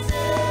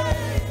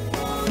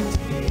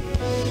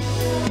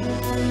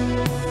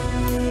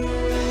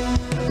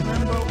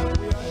 Remember,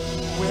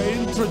 we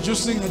are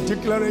introducing a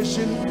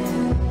declaration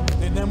in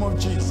the name of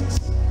Jesus.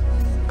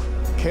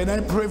 Can I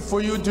pray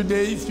for you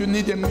today if you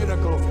need a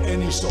miracle of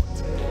any sort?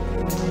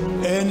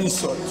 Any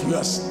sort. You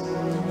are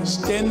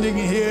standing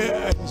here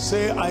and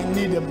say, I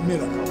need a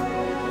miracle.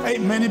 Hey,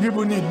 many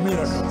people need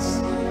miracles.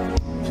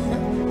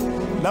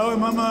 Now,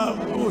 Mama,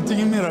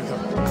 thinking miracle.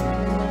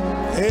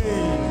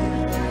 Hey,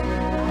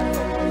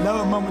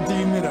 now, Mama,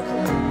 thinking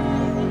miracle.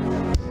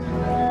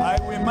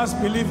 We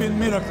must believe in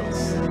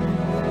miracles.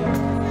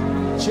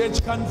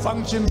 Church can't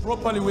function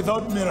properly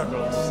without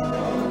miracles.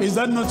 Is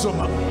that not so,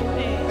 Mama?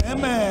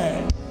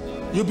 Amen.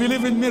 You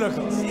believe in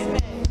miracles?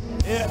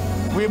 Yeah,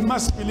 we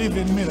must believe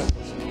in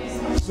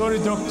miracles. Sorry,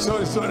 Doc.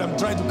 Sorry. I'm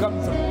trying to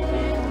come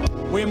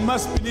through. We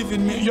must believe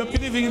in miracles. You're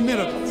believing in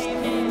miracles.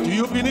 Do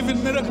you believe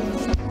in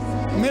miracles?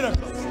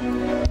 Miracles.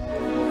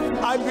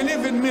 I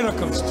believe in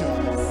miracles too.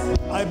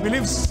 I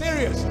believe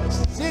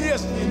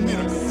seriously in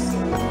miracles.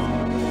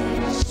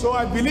 So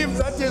I believe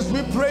that as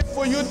we pray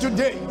for you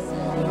today,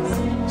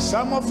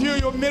 some of you,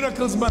 your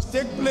miracles must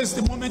take place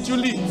the moment you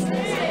leave.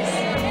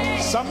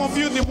 Some of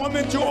you, the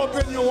moment you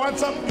open your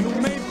WhatsApp, you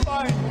may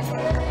find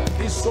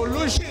the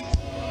solution.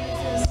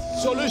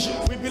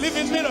 We believe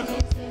in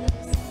miracles.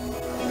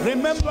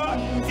 Remember,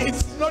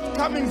 it's not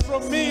coming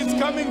from me, it's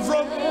coming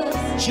from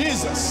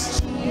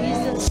Jesus.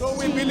 So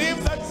we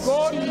believe that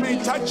God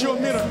may touch your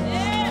miracle.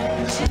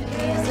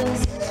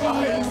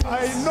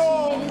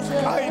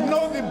 I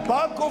know the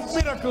bulk of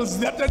miracles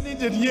that are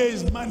needed here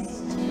is money.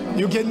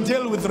 You can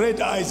tell with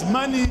red eyes.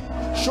 Money,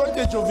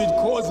 shortage of it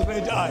causes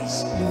red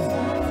eyes.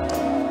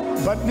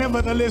 But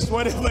nevertheless,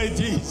 whatever it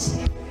is,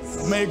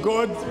 may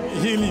God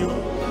heal you.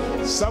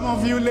 Some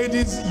of you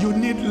ladies, you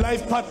need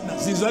life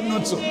partners. Is that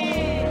not so?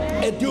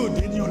 A dude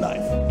in your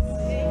life.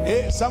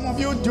 Some of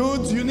you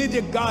dudes, you need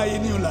a guy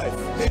in your life.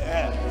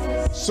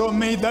 So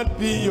may that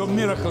be your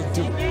miracle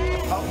too.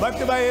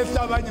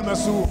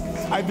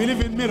 I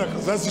believe in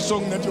miracles. That's the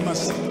song that you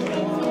must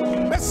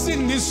sing. Let's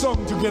sing this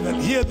song together.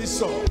 Hear this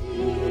song.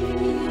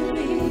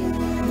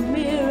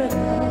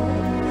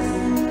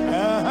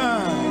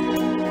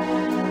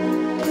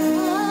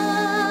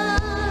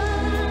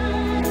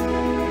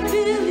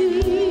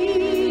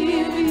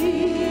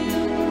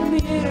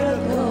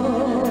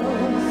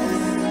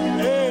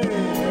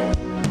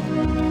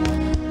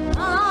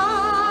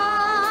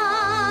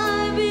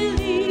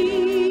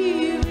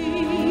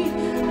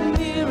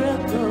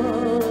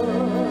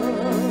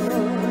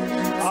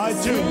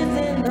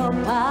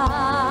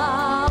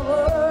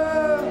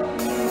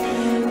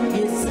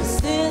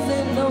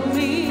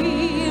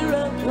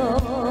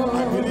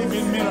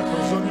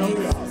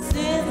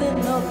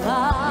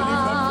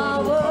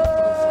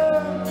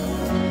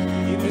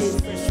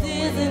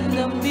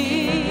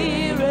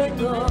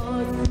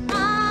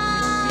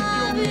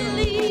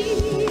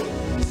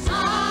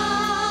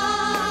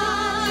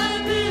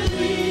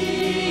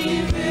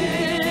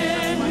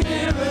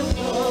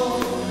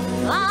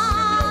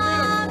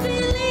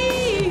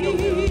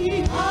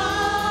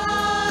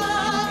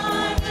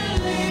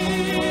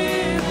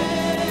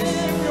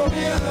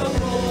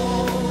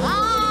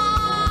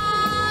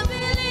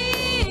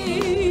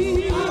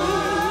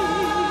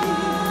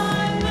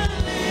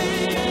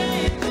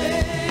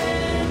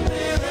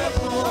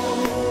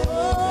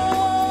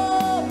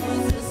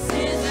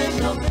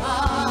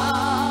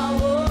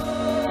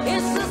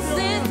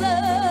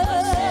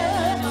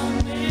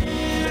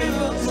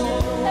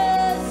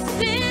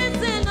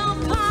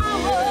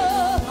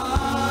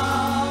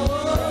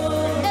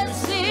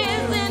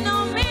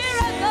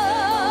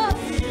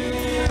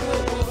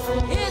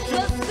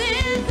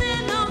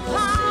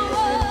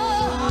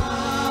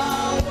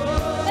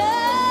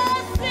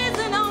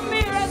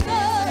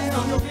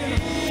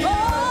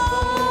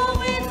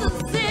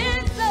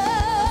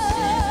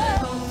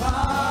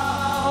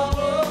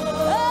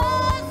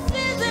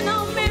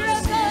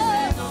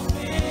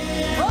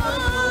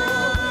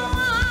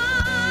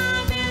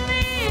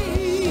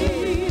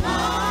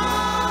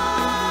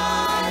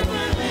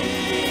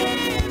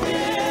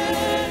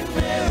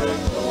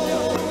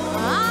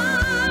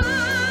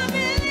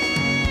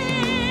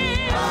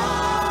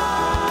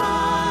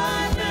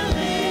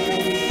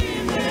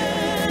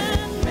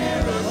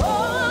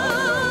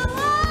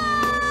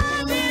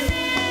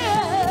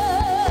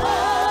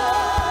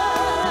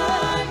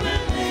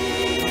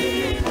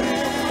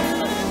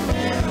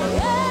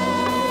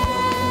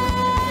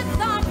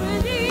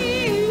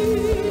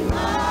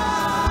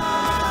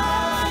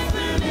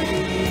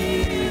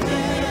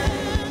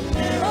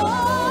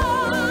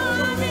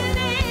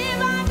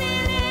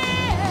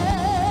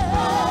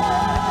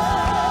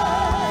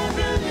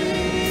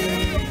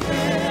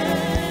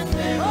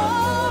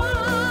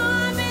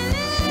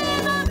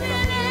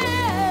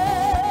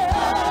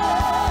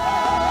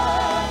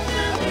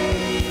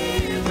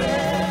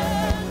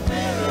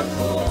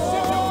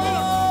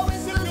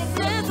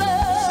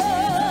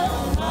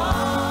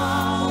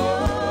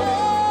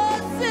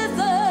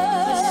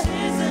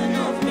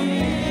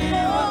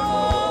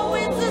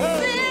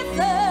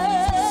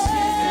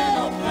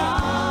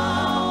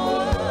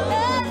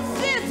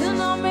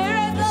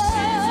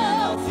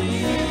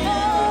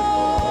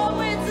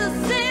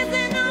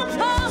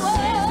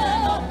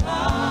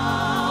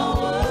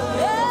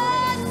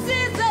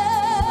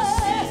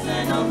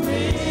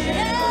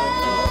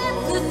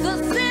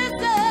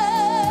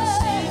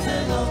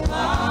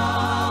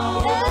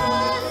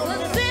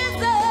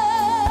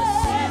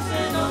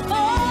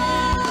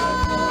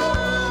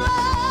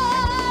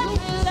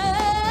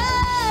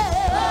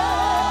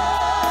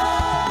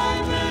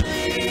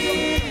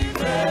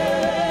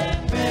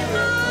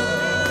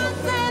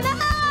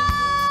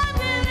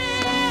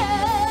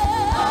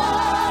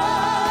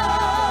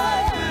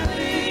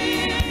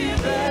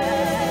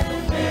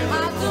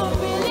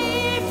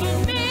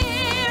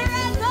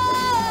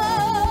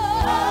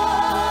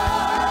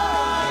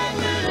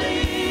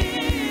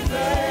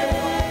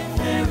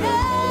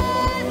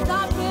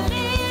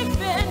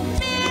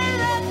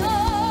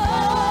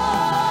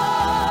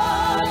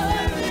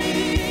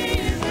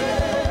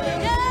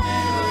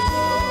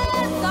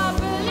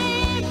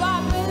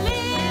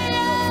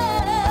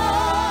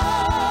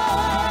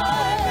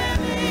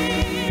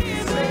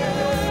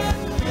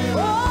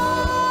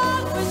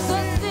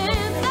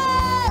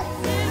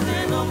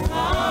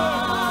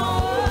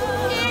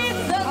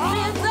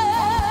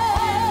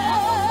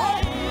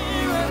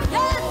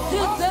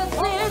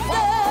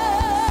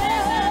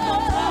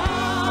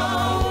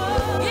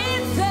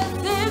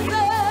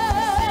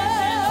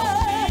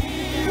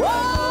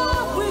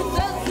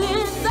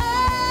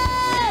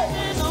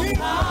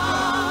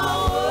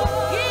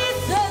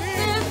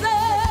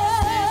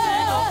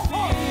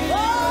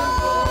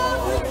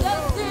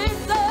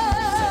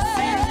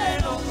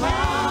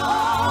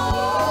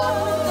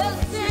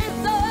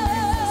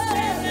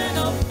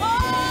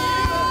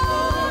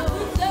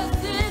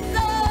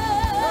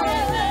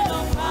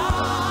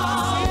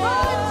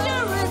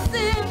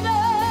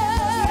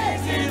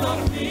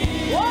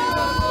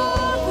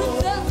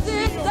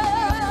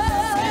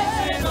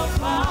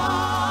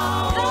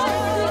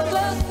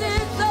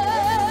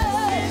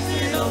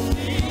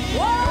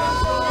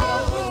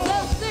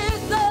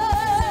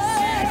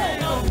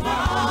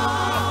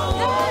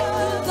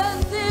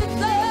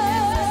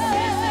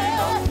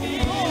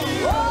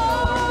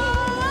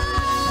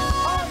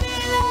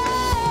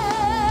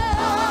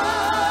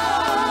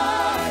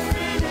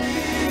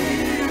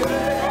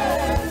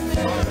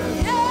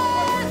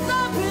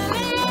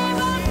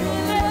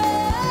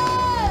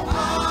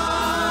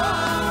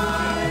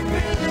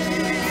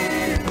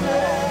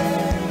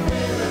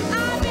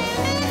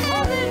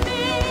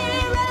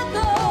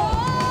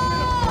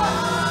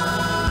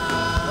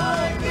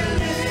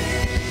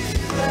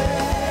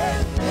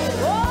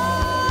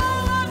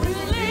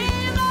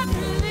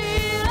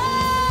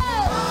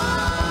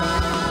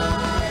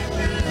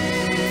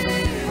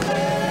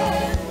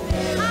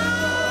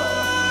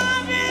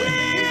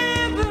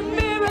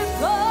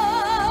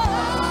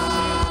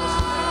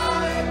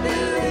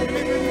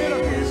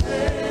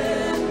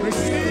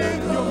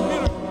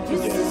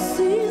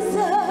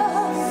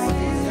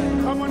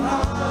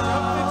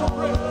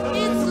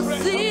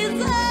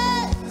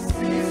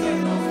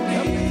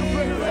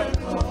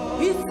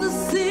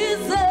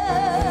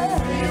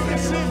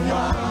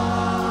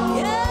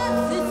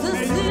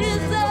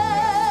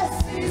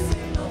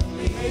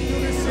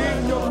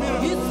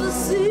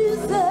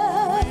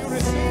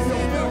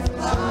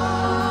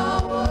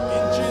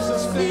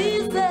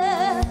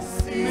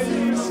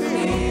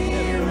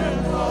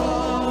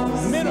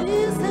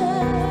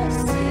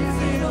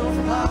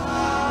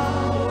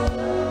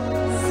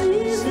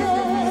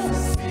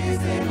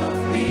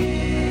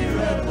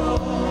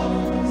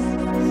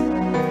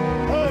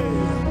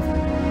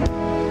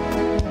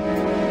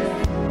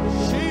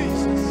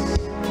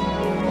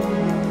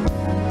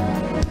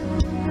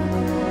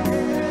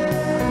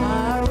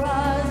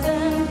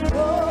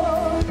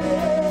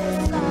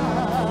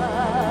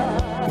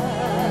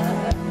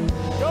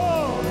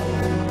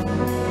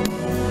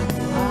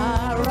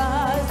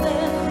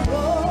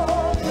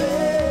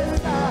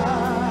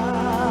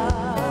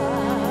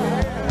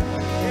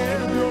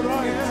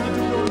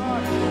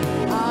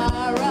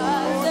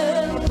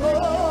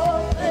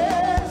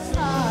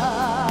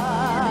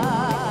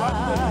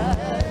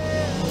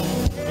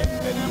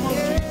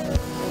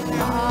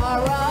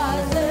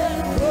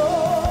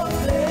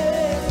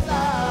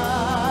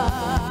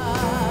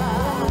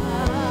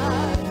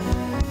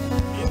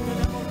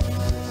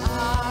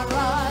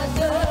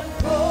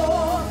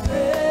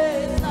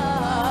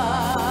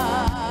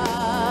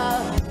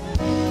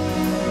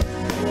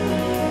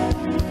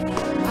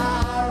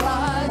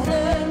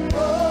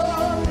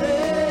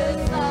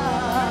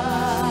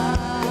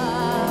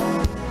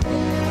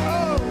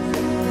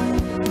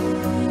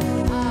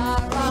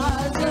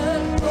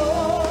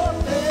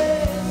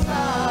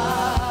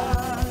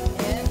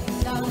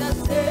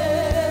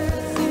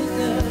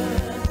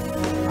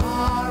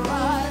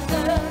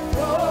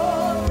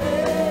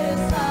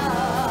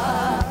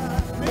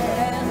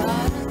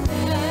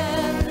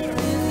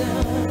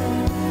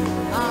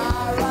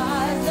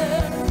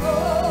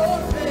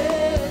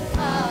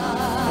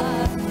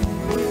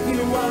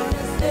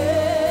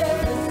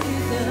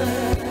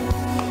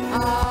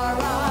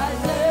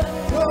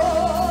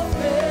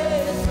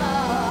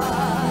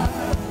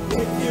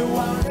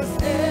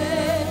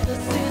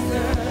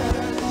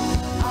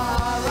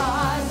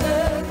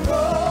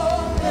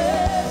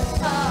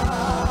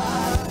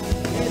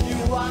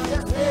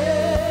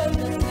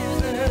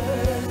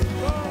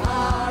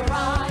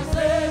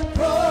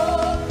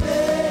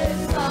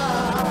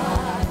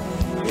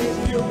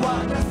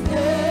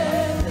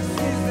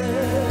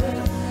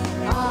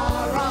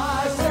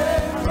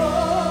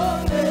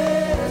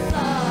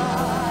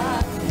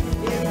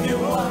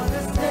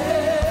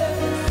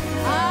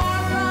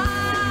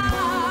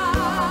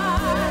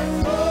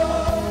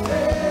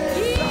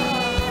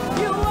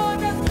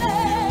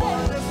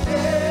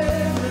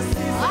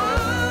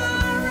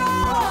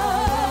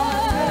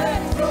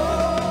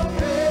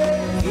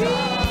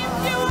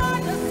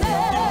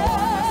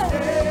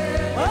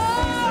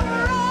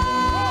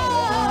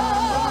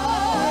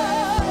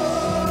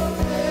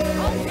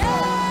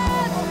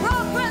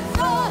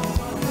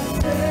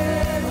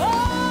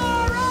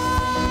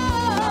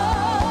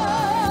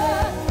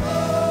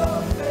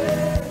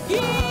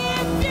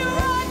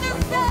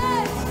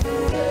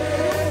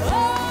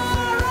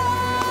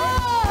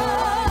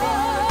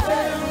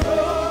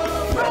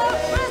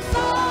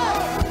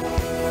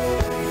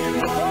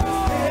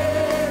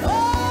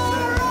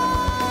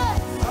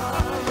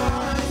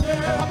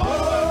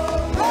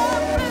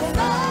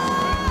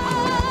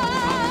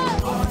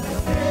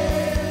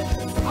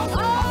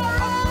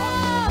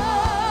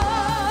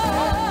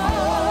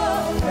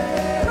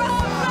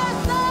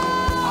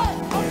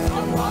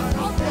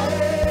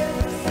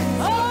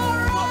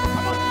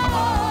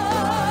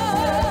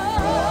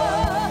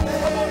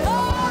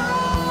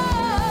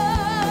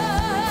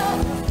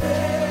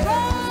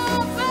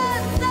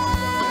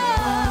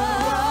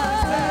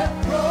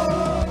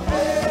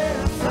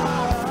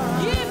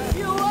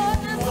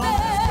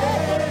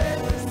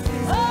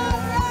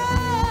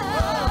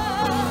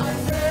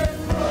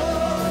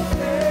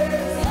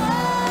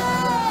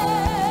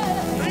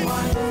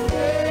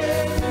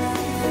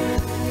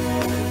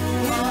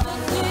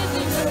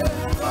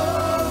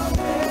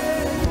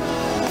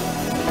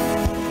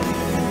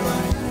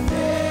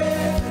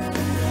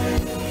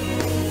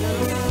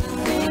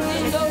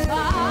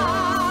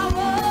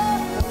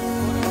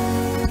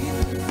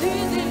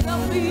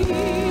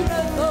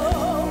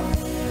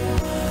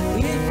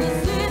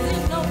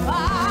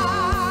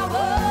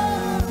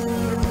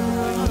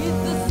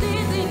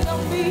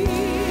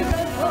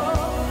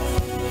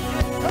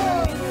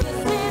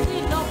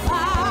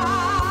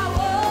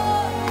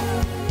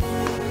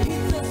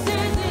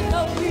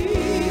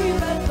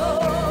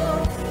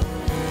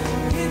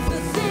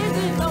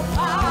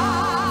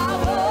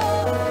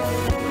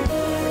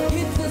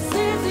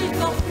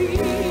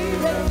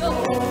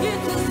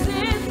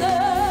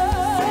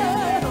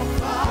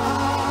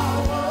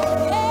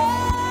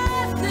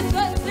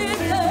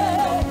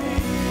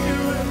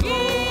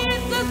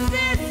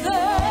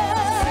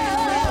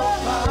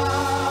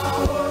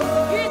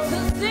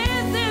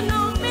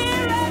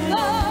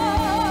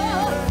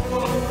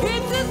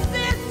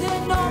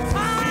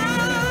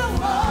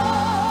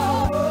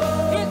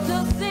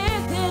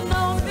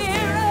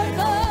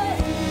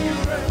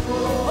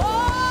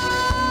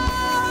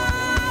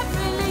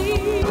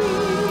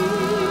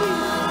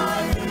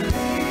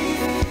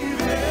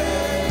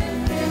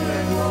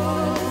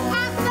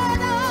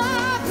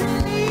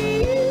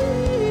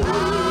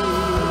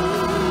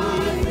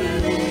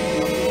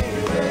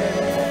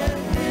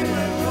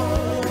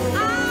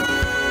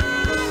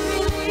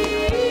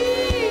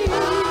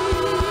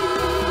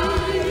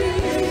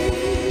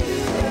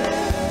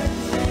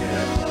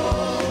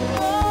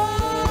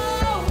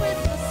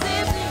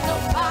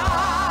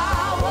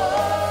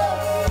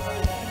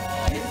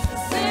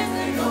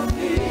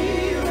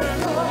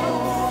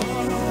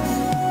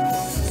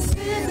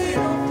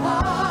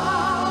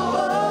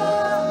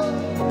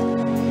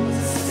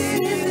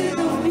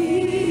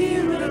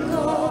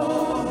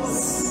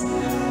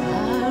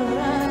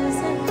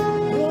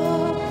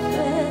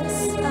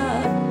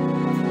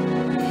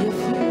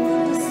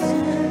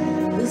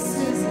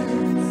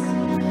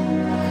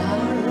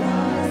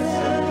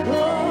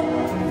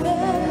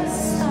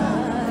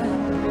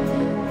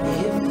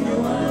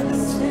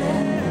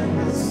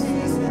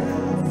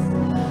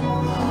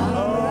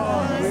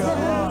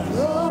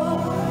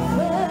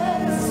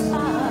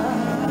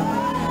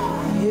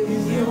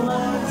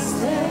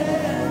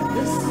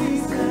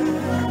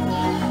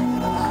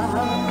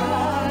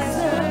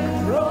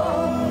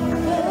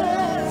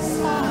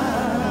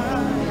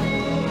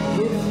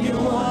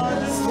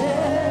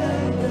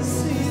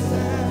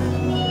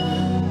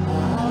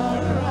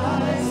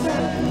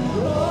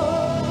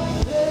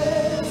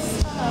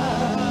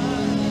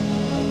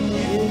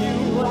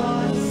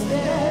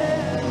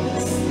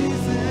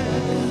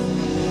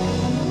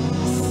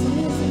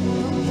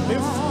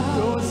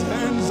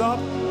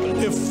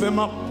 them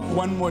up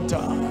one more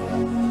time.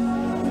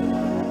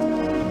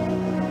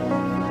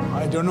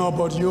 I don't know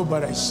about you,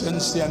 but I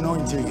sense the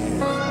anointing here.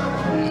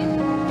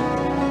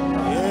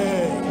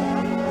 Yeah.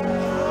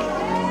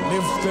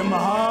 Lift them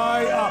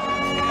high up.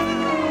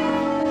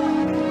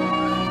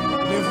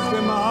 Lift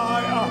them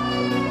high up.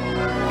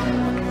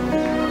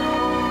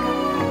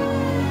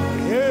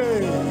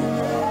 Yeah.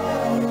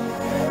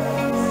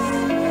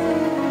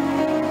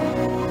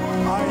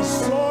 I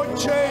saw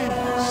chains.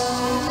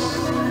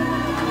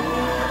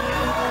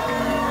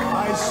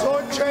 I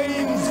saw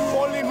chains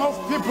falling off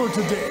people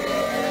today.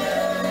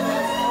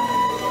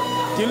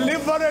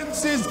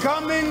 Deliverance is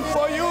coming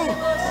for you.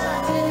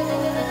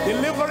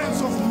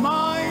 Deliverance of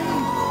mind.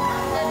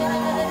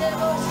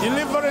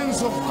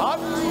 Deliverance of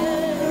heart.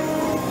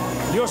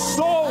 Your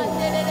soul.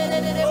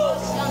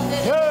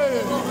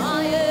 Hey.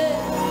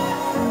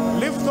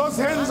 Lift those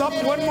hands up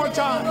one more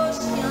time.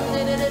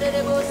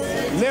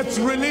 Let's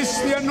release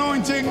the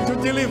anointing to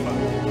deliver.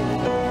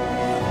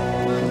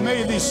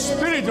 May the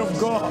Spirit of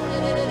God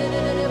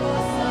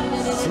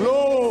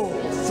flow,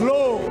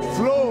 flow,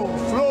 flow,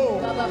 flow,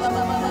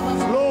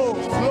 flow,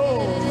 flow,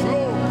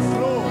 flow,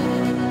 flow.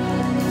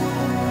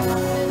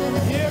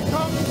 Here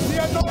comes the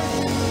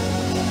anointing.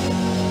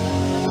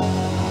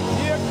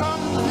 Here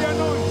comes the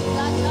anointing.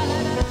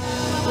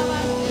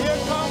 Here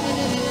comes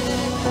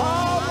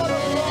power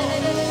of God.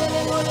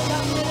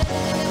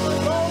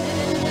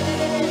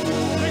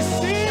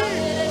 Receive,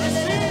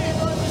 receive,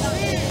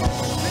 receive,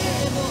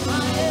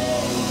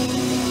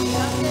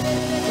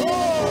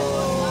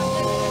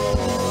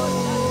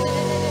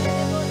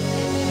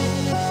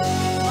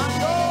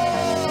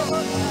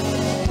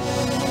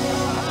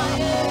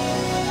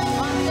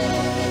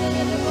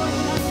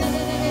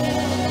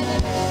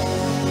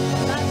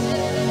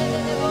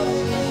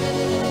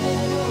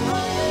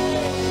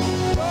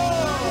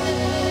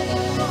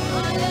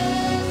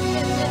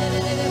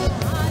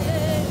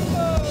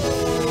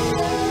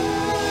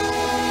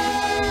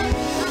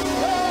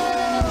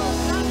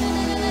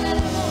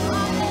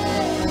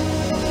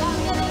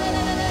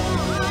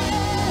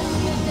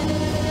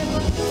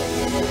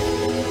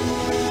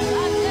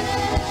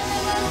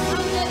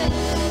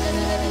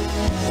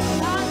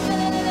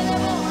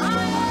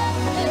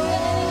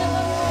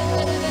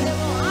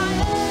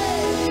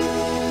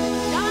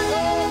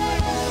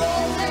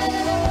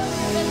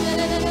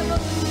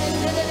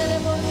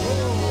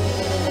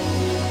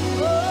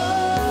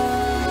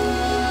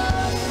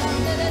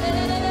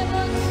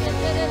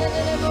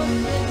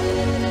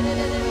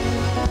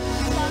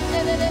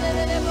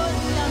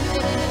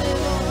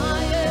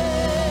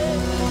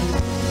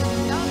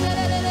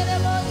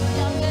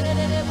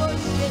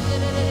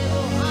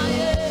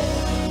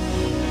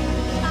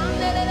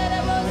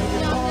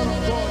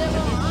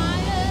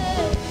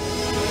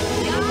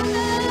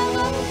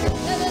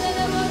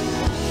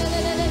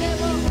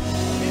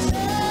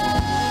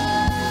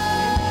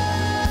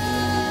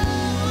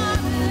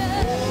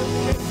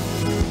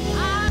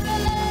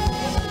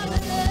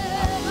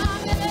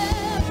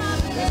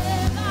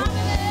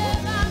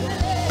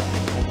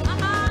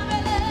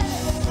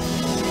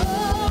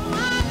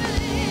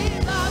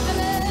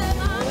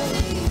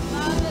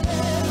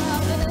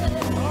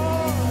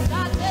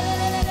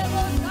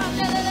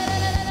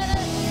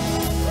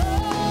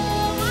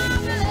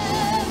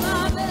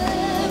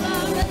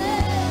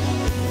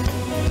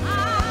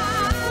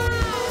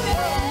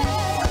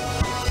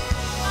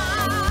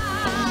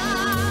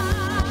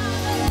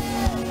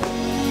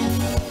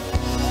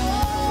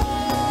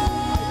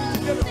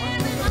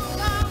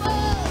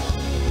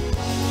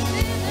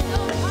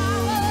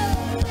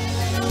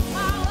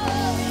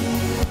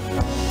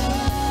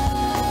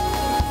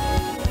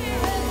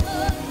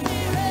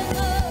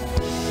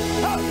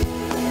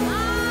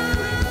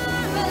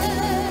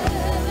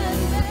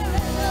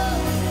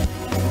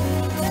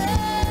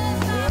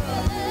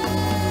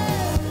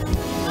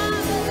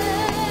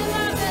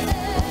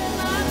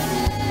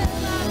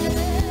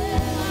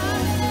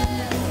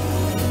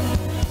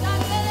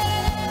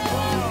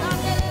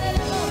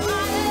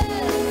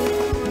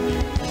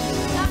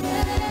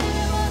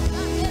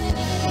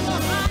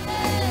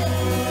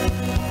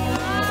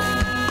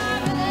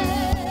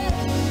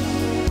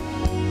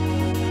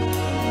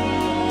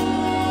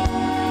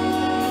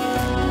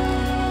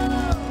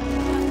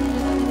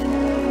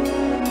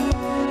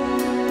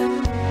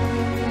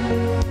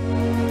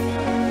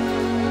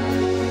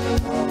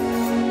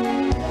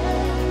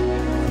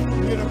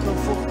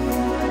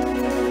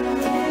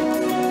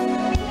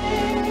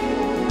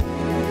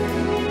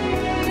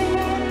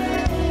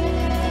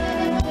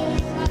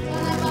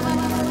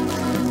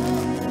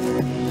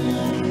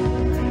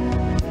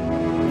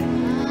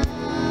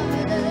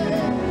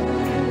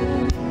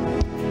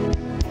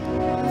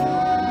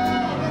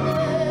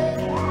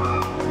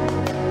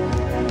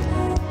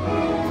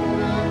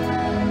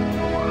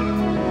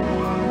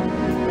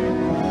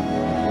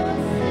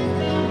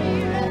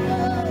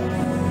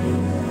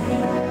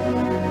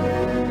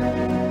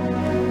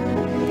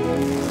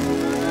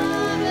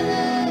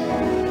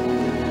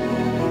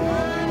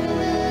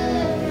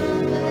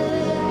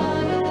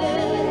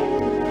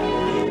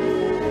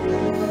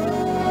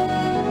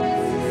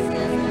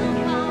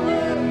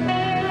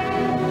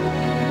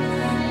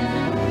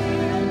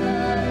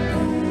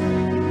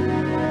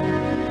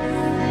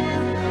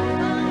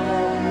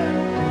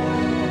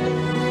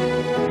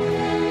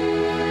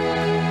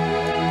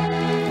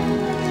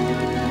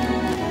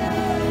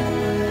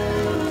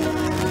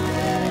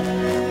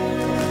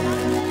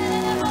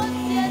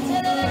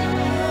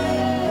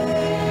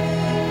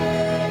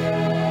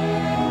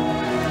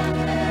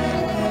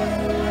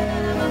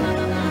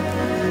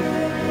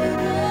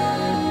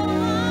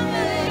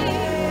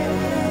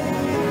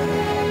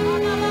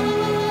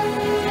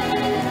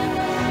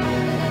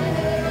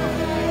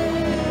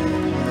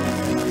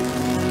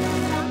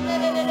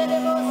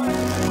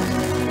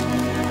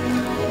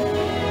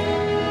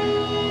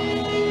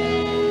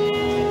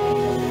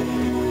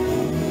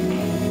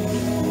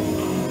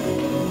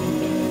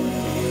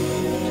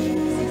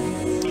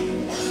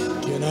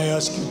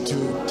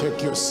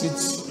 Take your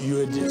seats. You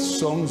had the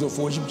songs of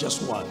worship,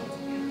 just one.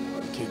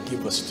 Okay,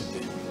 give us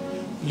today.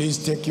 Please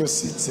take your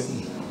seats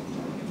and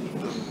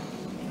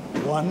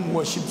one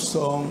worship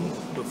song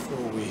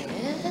before we.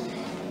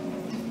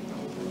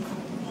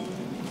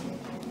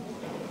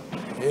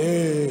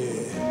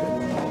 Hey.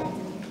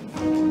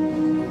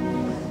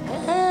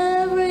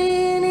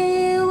 Every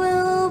knee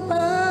will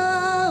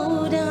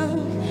bow down,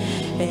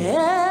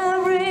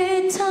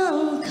 every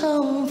tongue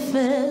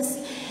confess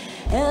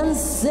and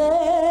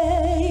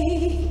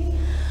say,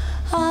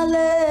 Hallelujah.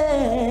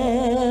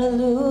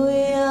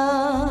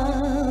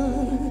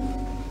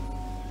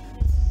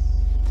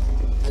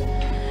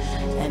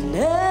 And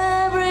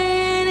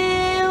every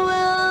knee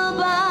will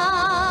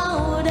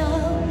bow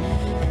down,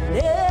 and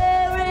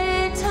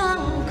every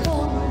tongue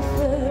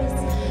confess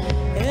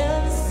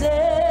and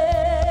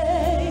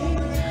say,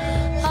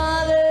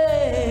 Hallelujah.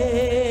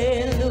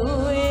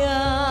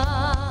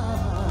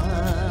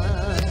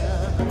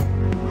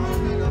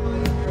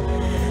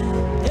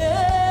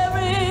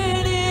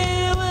 Every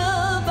knee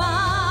will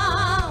bow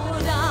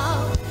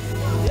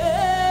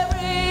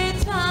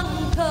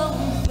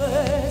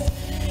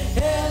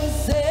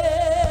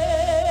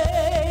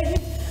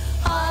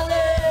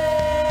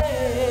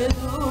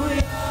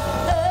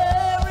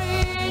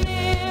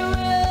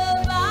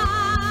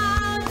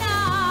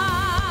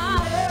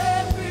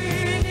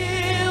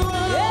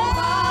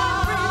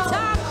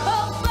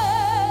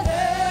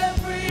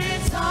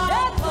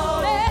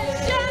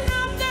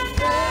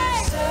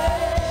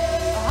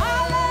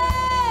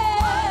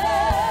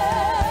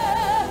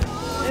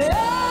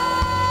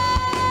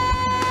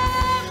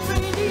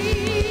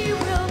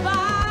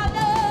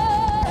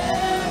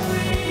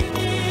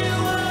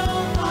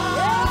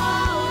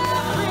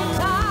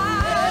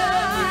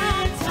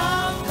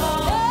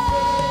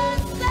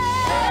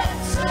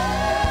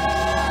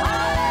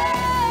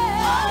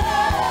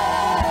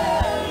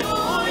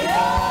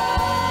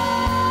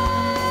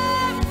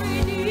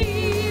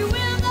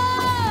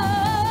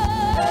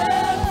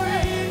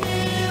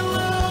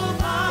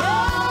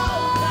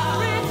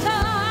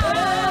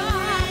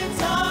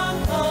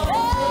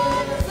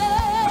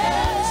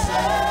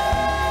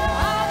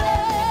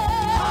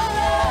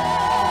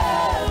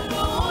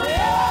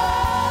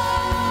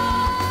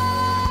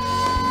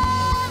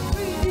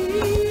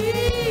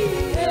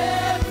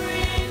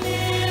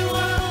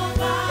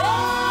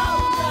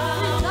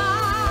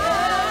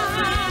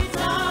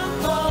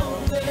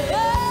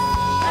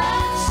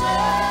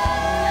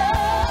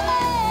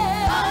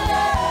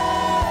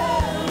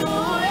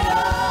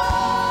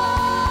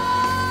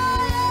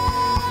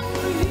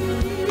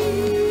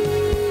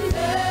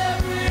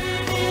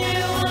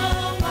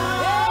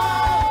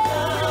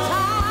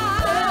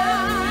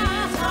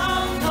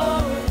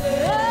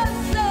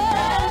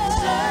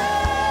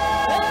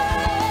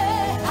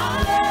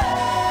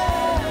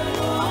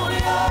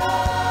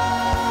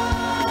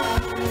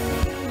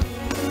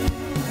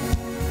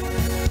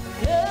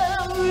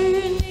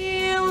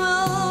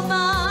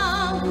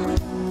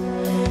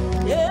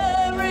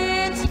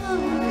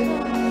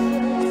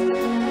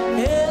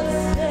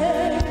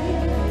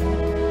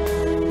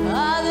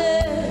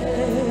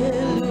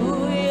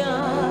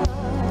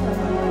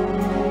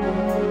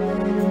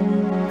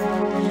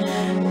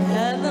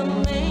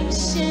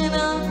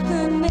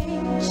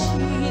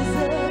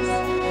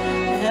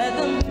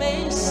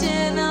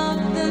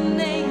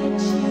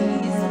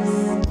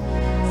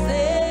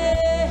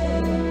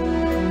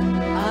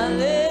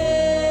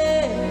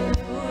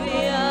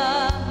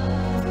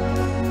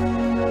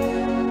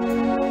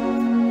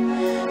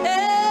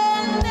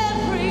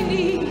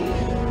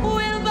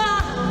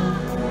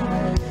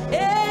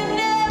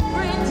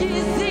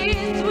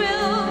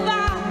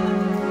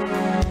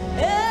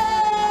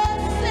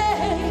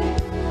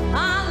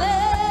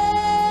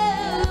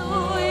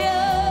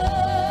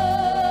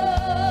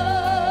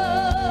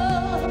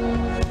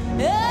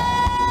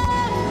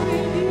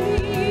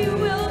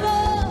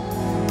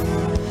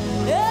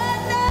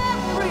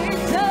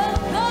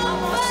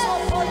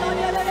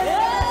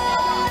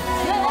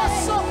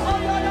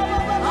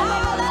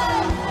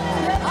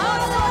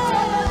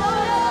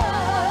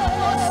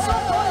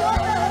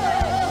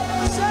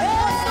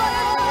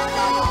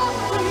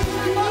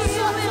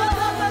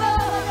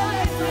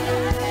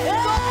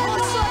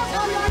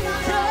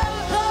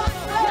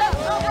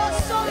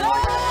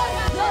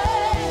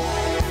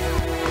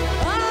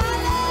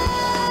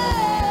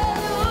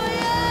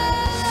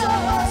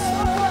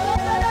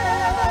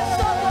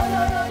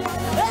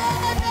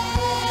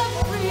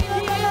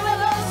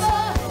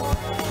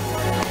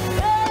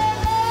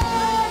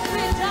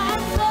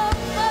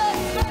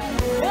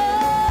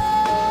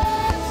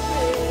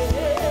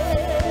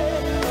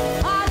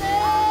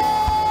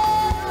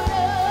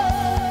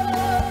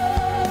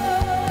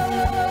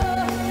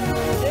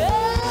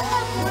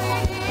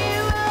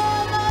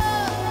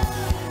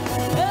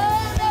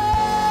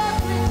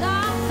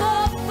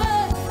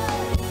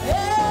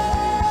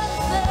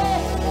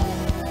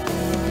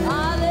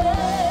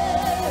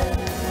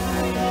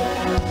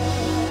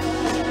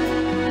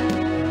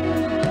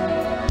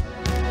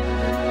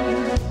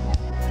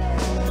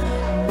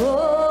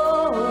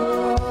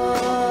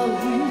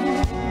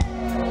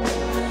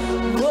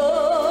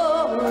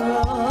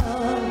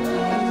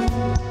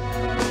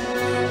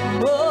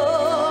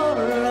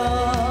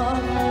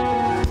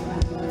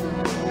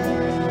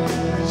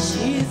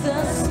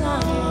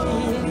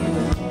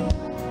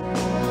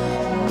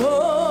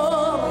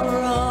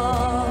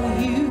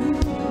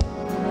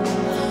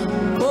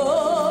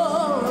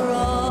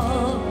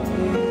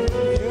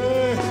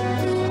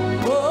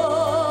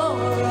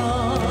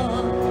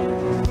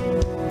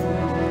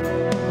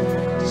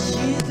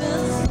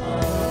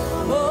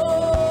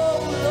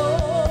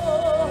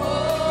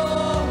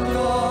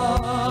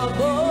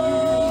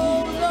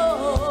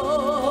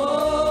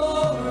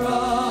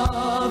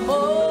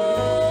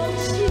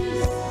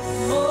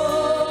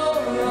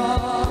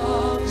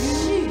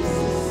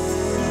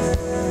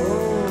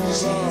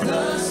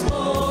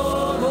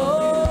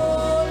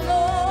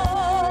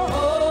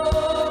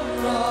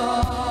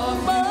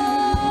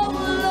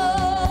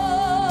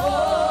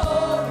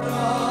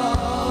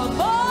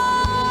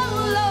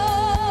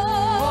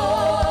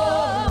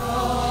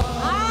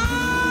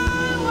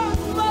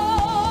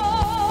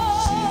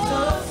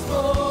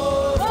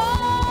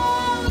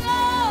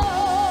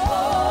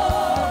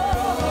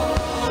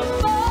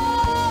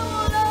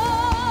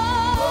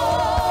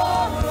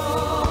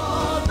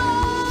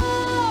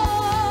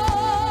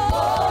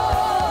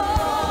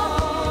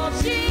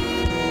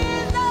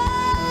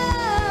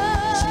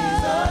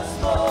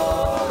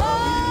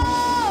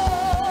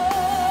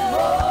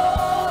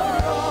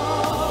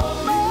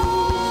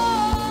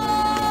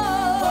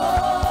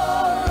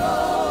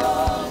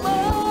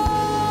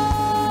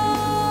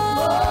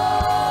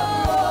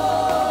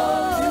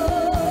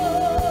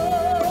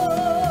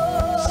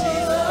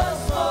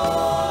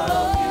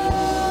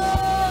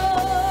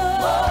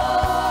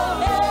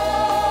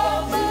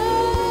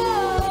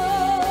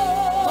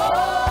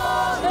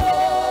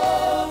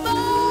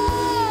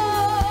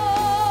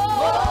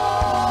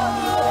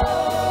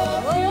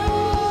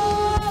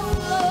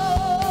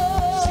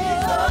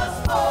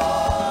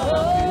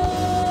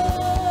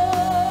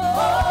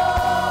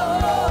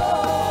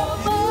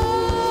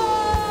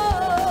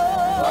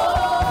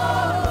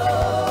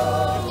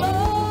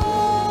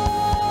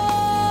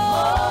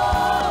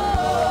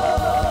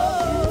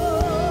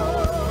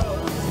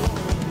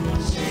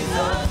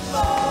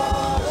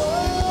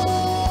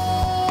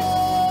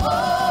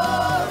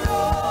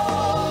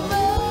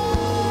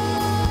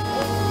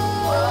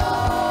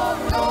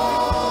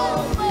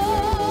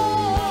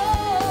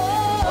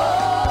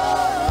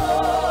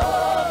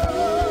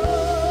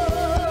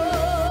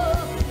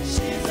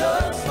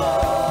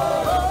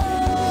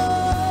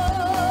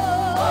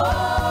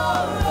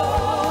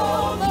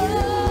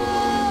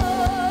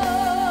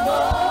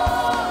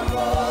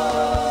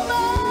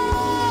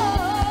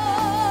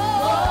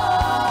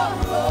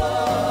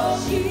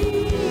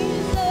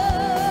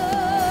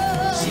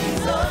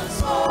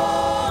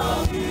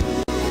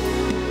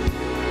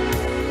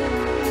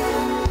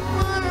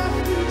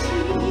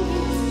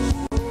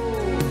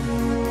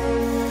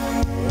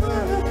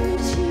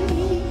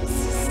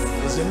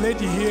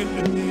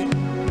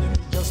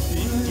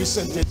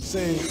visit and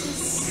say,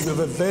 you have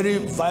a very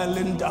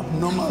violent,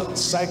 abnormal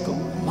cycle,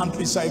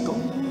 monthly cycle,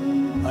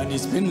 and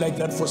it's been like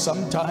that for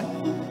some time.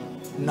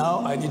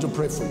 Now I need to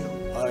pray for you.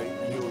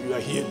 You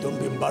are here, don't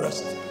be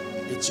embarrassed.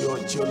 It's your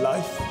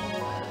life.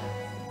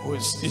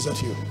 Is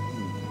that you?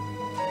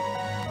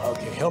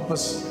 Okay, help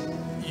us,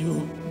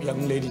 you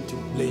young lady, to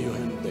lay your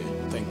hand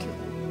there. Thank you.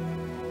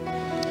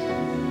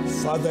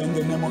 Father, in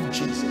the name of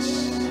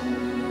Jesus,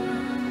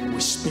 we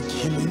speak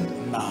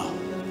healing now.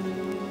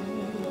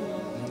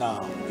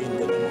 Now, in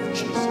the name of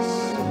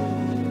Jesus,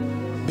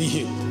 be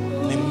healed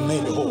and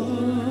made whole.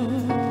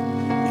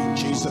 In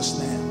Jesus'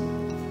 name.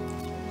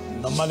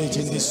 Normality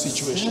in this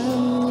situation.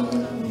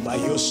 By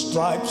your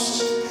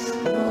stripes,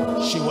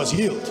 she was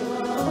healed.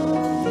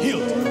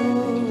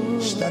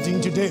 Healed. Starting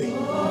today.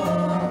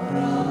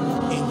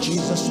 In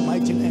Jesus'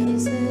 mighty name.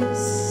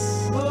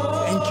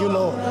 Thank you,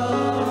 Lord.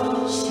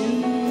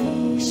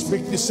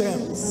 Speak the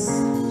same.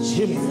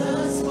 Healing.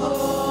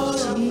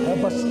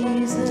 Help us.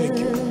 Thank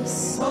you.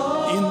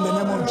 In the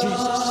name of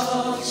Jesus.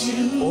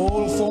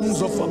 All forms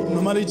of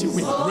abnormality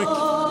we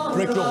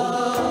break your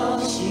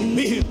hold.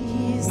 Be healed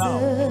now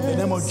in the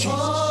name of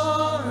Jesus.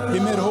 Be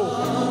made whole.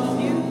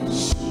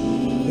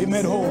 Be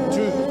made whole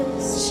too.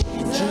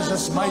 In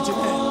Jesus' mighty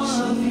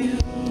name.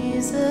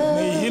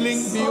 May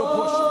healing be your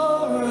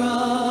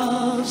portion.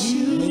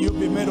 May you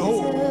be made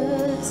whole.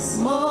 In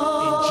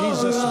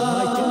Jesus'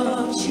 mighty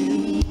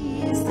name.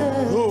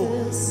 Go.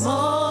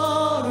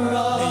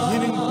 The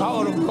healing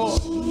power of God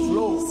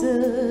flow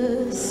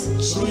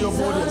through your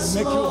body and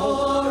make you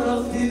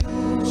whole.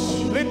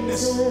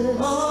 Completeness.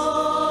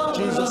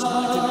 Jesus'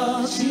 mighty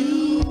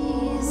name.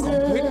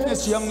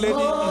 Completeness, young lady, in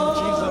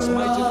Jesus'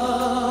 mighty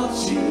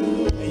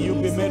name. And you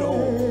be made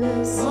whole.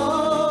 In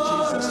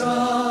Jesus'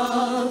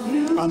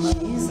 name. Amen.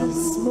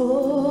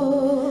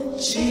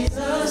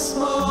 Jesus,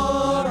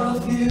 more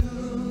of you.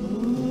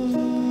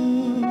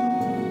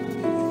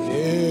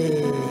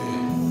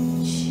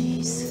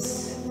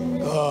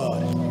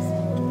 God.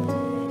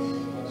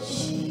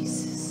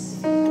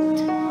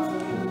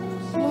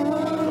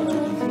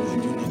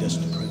 You need us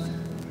to pray.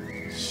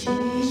 She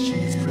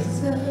needs prayer.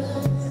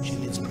 She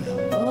needs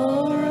prayer.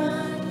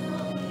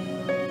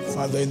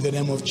 Father, in the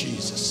name of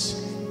Jesus,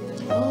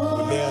 we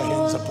lay our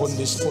hands upon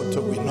this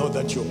photo. We know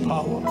that your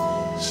power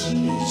is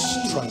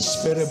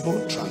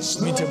transferable,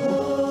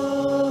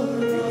 transmittable.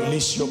 We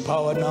release your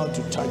power now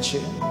to touch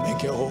her,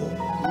 make her whole.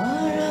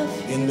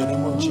 In the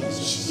name of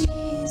Jesus.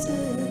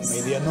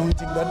 May the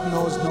anointing that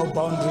knows no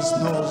boundaries,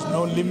 knows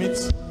no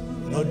limits,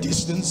 no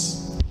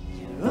distance,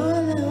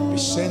 be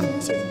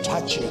sent and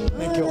touch her and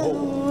make her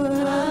whole. In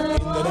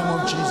the name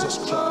of Jesus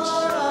Christ.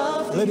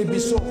 Let it be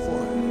so for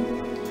her.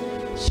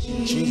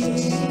 In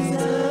Jesus'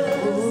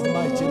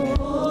 mighty name.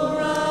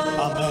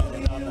 Amen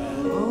and amen.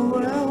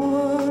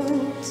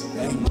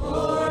 Thank you,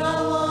 Lord. I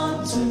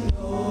want to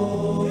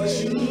know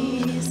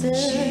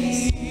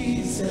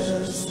Jesus,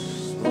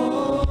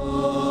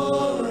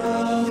 more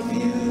of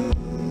you.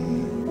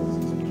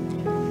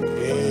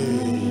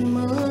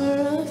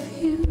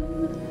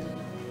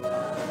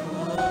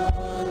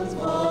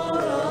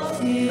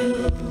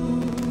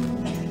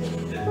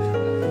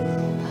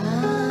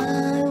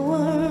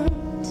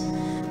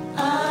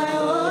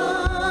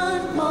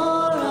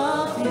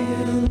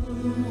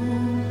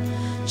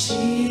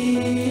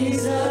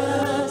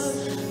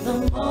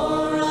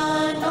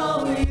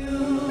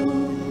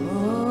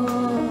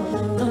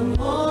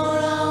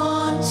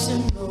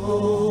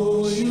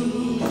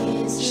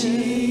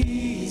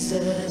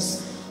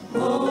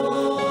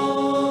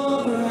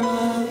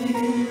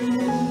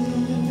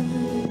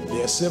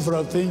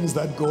 Several things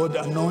that God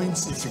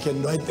anoints. If you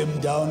can write them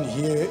down,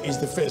 here is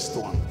the first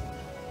one.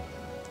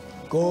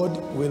 God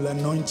will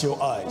anoint your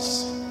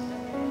eyes.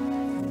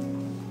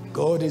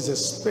 God is a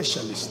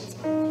specialist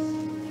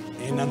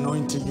in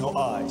anointing your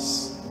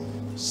eyes.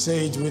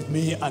 Say it with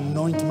me,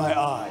 anoint my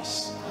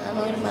eyes.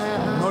 Anoint my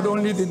eyes. Not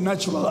only the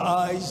natural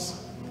eyes,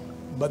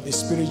 but the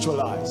spiritual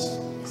eyes.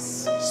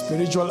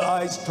 Spiritual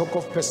eyes talk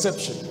of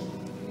perception,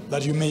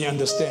 that you may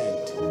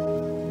understand.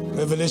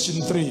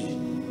 Revelation 3.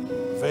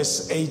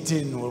 Verse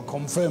 18 will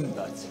confirm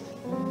that.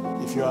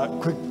 If you are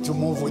quick to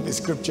move with the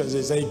scriptures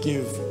as I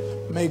give,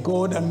 may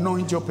God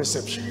anoint your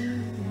perception.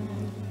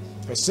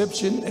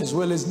 Perception as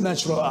well as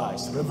natural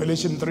eyes.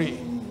 Revelation 3,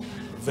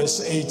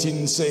 verse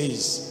 18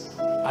 says,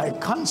 I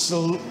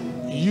counsel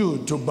you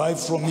to buy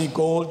from me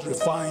gold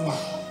refined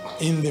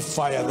in the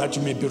fire, that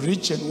you may be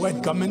rich, and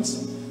white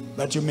garments,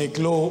 that you may be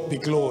clothed,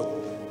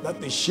 that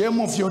the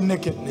shame of your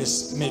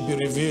nakedness may be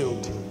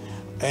revealed,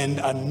 and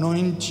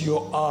anoint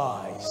your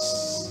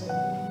eyes.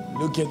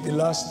 Look at the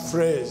last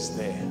phrase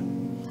there.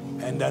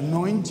 And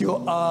anoint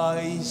your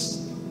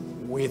eyes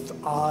with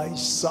eye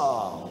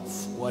salve.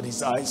 What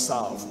is eye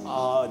salve?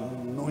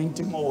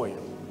 Anointing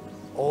oil.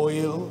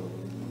 Oil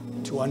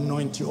to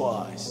anoint your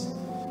eyes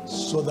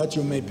so that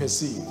you may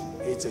perceive.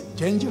 It's a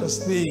dangerous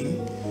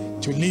thing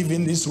to live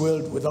in this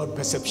world without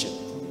perception.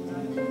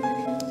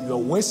 You're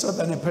worse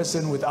than a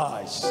person with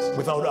eyes,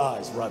 without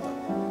eyes rather,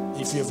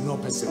 if you have no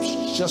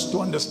perception. Just to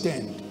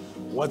understand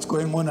what's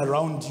going on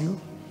around you,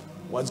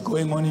 what's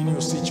going on in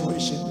your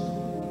situation.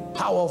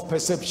 Power of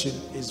perception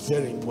is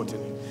very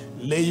important.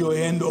 Lay your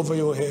hand over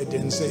your head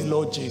and say,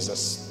 Lord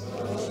Jesus,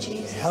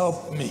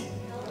 help me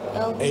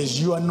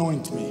as you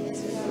anoint me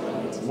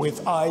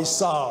with eye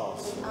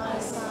salve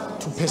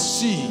to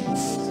perceive.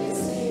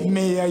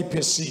 May I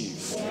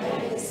perceive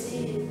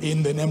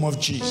in the name of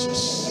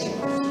Jesus.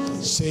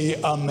 Say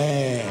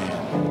amen.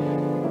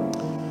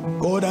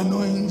 God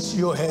anoints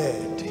your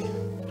head.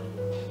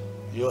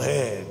 Your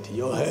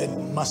head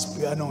must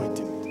be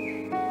anointed.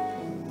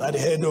 That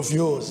head of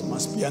yours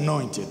must be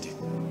anointed.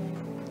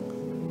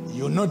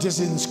 You notice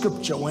in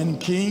scripture when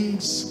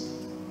kings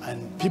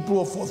and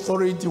people of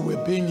authority were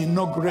being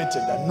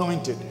inaugurated,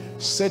 anointed,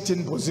 set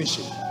in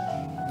position,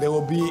 there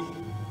will be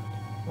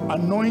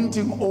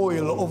anointing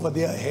oil over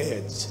their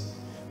heads.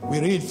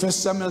 We read 1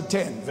 Samuel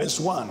 10 verse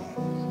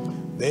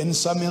 1. Then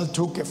Samuel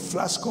took a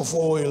flask of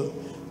oil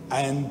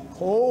and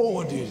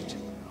poured it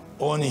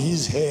on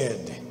his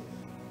head,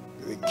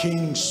 the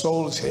King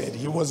Saul's head.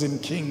 He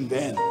wasn't king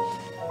then.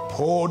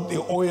 Poured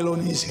the oil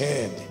on his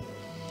head,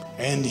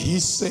 and he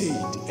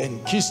said,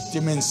 and kissed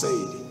him and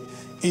said,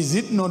 is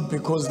it not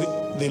because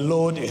the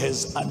Lord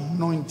has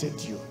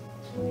anointed you?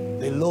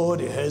 The Lord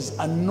has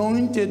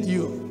anointed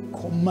you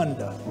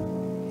commander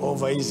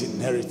over his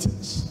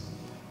inheritance.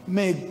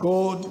 May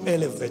God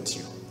elevate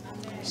you.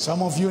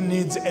 Some of you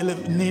need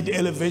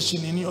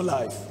elevation in your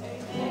life.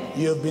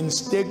 You have been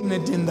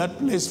stagnant in that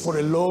place for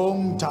a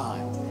long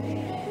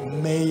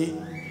time. May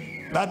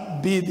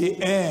that be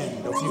the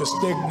end of your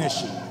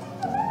stagnation.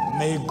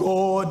 May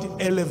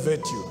God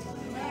elevate you.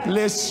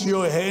 Place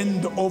your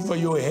hand over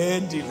your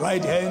head, the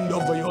right hand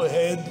over your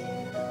head.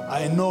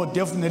 I know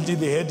definitely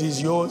the head is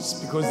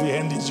yours because the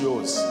hand is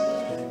yours.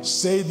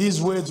 Say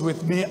these words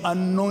with me.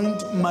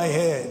 Anoint my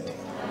head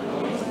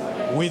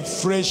with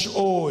fresh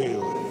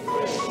oil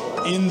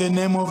in the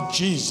name of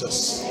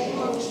Jesus.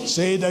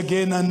 Say it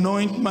again.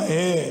 Anoint my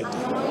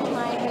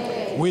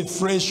head with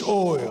fresh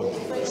oil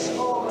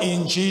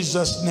in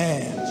Jesus'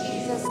 name.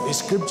 The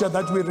scripture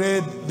that we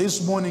read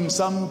this morning,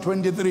 Psalm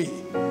 23,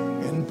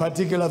 in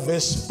particular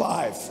verse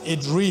 5,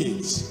 it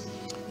reads,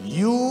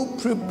 you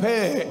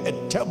prepare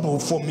a table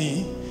for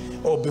me,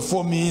 or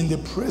before me, in the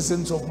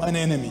presence of mine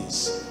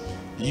enemies.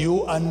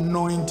 You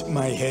anoint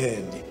my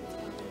head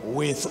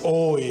with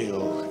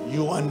oil.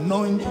 You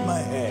anoint my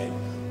head.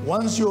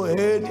 Once your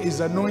head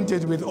is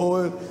anointed with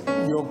oil,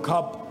 your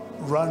cup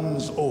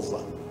runs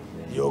over.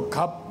 Your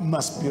cup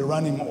must be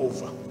running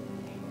over.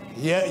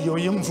 Yeah, your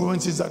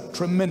influences are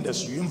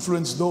tremendous. You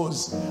influence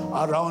those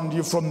around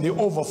you from the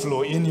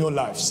overflow in your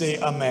life. Say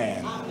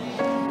amen.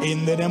 Amen.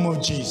 In the name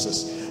of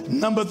Jesus.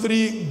 Number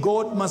 3,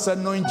 God must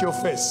anoint your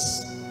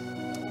face.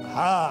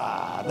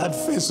 That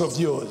face of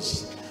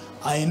yours.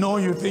 I know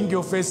you think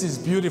your face is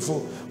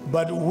beautiful,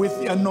 but with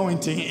the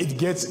anointing, it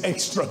gets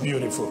extra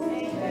beautiful.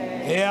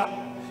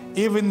 Yeah,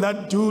 even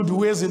that dude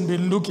who hasn't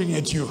been looking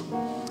at you,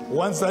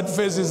 once that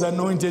face is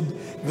anointed,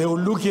 they will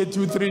look at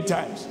you 3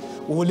 times.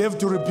 We'll have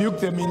to rebuke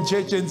them in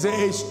church and say,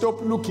 hey,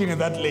 stop looking at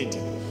that lady.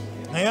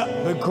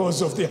 Yeah,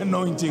 because of the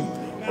anointing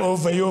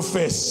over your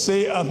face.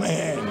 Say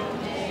amen.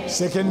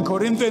 2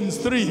 Corinthians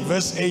 3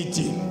 verse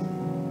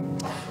 18.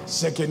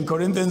 2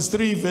 Corinthians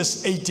 3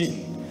 verse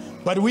 18.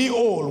 But we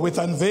all with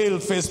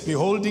unveiled face,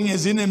 beholding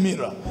as in a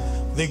mirror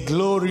the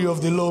glory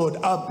of the Lord,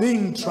 are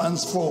being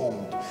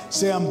transformed.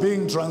 Say, I'm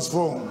being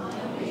transformed.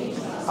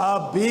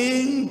 Are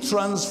being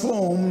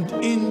transformed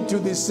into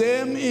the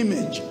same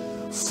image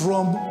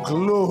from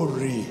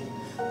glory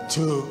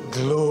to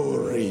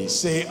glory.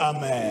 Say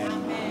amen.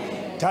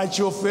 Amen. Touch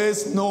your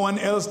face. No one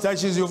else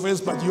touches your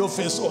face but your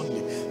face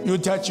only. You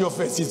touch your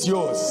face, it's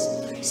yours.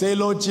 Say,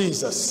 Lord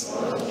Jesus,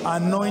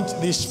 anoint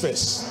this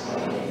face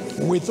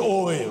with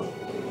oil.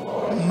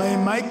 May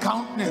my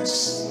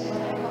countenance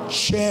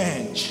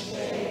change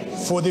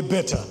for the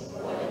better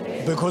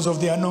because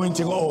of the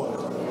anointing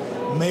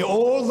oil. May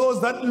all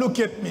those that look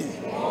at me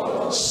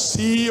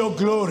see your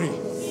glory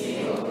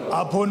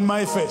upon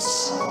my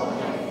face,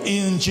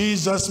 in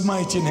Jesus'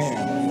 mighty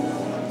name.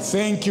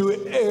 Thank you.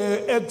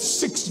 Acts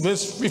 6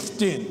 verse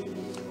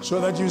 15, so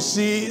that you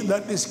see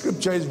that the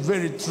scripture is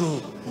very true,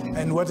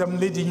 and what I'm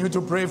leading you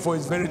to pray for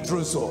is very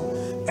true.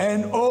 So,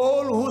 and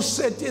all who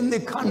sat in the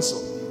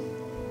council,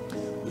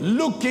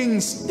 looking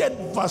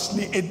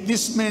steadfastly at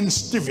this man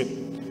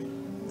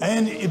Stephen,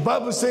 and the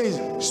Bible says,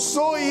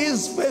 saw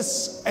his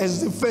face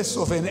as the face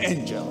of an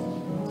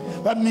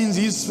angel. That means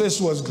his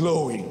face was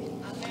glowing.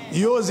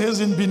 Yours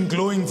hasn't been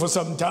glowing for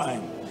some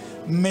time.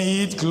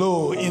 May it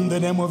glow in the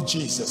name of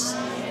Jesus.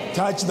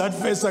 Touch that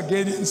face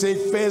again and say,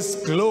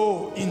 face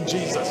glow in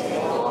Jesus.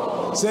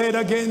 Say it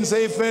again,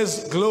 say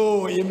face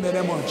glow in the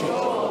name of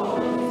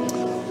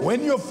Jesus.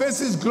 When your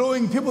face is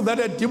glowing, people that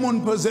are demon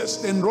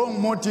possessed and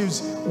wrong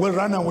motives will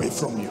run away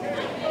from you.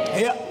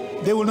 Yeah,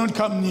 they will not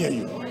come near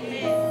you.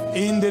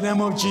 In the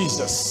name of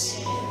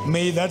Jesus,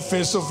 may that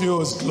face of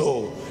yours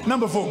glow.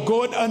 Number 4,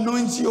 God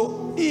anoints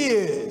your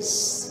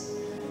ears.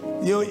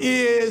 Your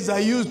ears are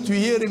used to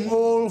hearing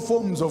all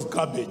forms of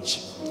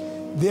garbage.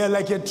 They are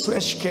like a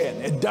trash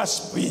can, a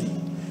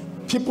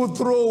dustbin. People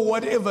throw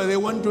whatever they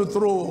want to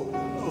throw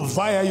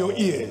via your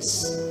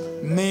ears.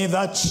 May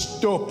that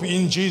stop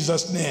in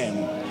Jesus'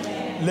 name.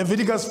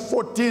 Leviticus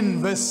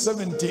 14 verse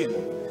 17.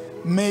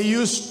 May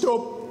you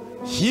stop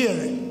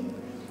hearing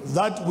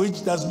that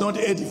which does not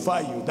edify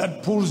you,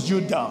 that pulls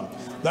you down,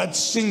 that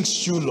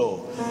sinks you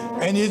low.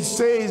 And it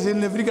says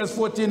in Leviticus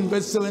 14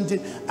 verse 17,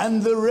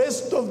 and the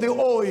rest of the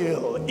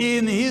oil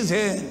in his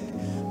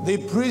hand the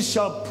priest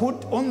shall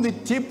put on the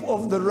tip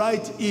of the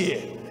right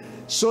ear,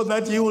 so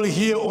that he will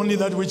hear only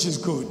that which is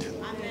good.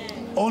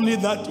 Amen. Only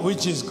that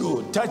which is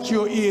good. Touch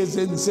your ears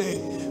and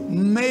say,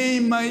 may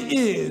my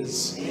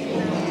ears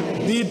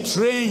be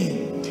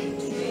trained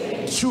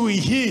to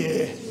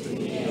hear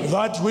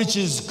that which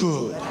is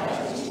good.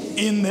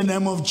 In the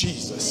name of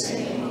Jesus.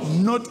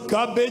 Not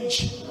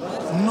garbage,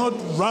 not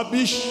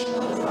rubbish,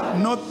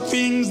 not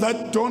things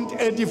that don't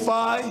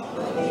edify,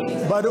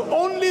 but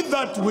only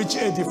that which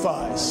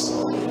edifies.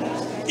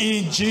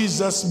 In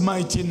Jesus'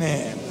 mighty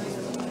name.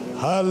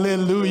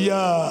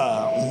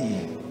 Hallelujah.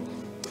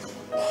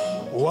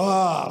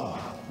 Wow.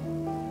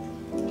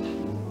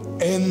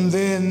 And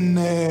then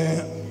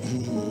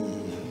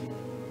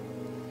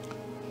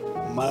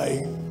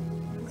my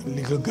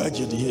little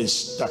gadget here is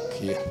stuck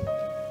here.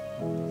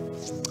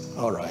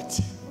 All right.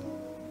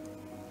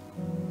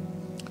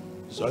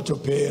 So to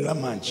pay a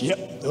manch.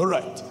 Yep. All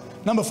right.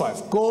 Number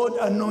 5. God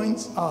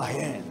anoints our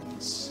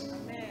hands.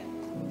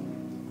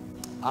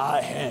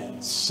 Our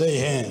hands. Say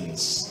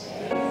hands.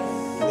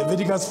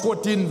 Leviticus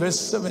 14 verse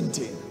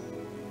 17.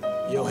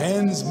 Your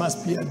hands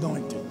must be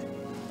anointed.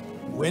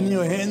 When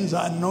your hands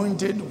are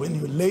anointed, when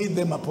you lay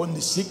them upon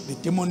the sick, the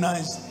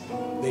demonized,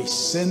 they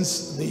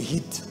sense the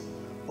heat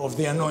of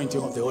the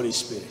anointing of the Holy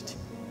Spirit.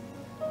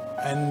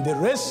 And the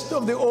rest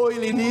of the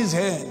oil in his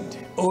hand,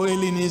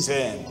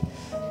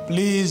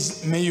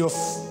 please may your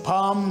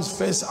palms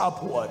face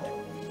upward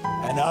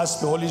and ask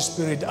the Holy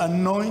Spirit,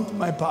 anoint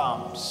my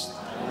palms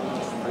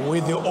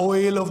with the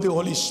oil of the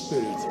Holy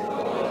Spirit,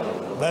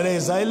 that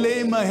as I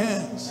lay my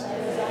hands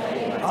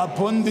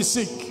upon the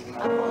sick,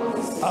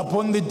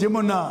 upon the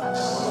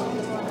demonized,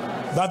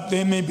 that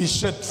they may be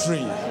set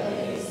free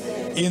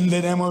in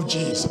the name of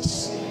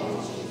Jesus.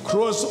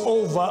 Cross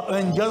over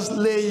and just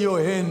lay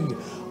your hand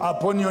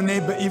upon your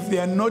neighbor. If they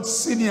are not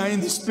senior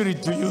in the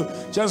spirit to you,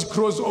 just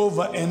cross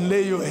over and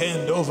lay your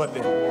hand over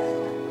them,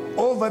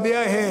 over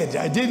their head.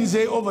 I didn't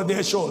say over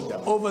their shoulder,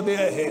 over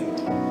their head,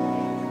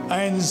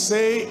 and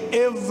say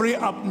every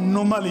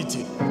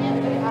abnormality.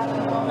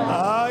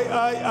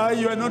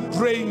 You are not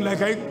praying like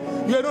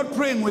you are not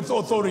praying with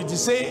authority.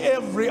 Say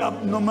every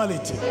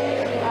abnormality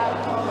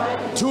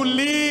to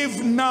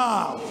leave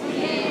now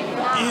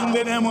in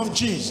the name of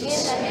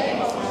Jesus.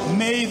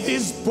 May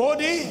this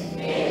body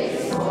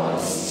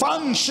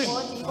function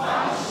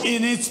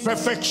in its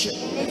perfection.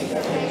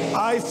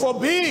 I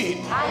forbid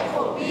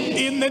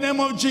in the name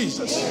of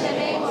Jesus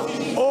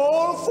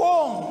all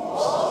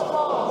forms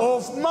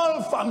of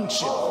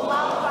malfunction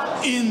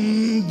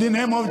in the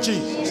name of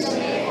Jesus.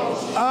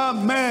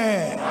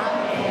 Amen.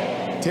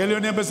 Tell your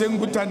neighbor, say,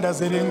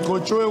 ngikuthandazele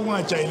ngcotshiwe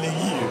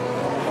ungajayelekiyo.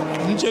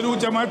 Ngitshela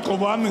ukuthi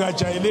amagqobo ami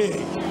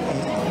ngajayeleki.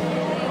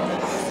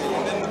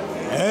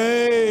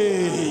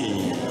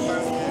 Hey.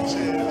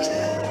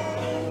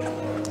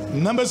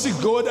 Number 6,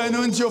 God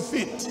anoints your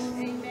feet.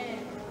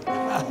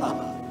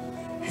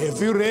 Have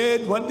you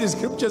read what the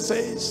scripture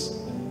says?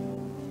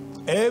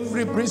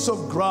 Every piece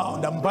of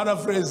ground, I'm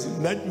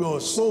paraphrasing, that your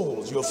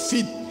soles, your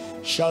feet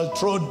shall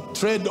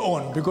tread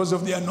on because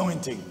of the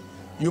anointing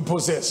you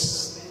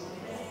possess.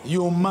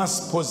 You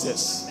must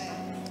possess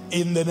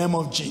in the name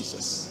of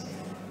Jesus.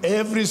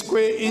 Every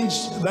square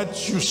inch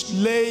that you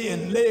lay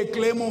a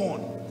claim on,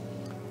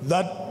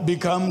 that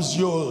becomes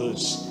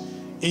yours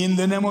in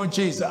the name of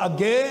Jesus.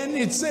 Again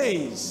it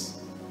says,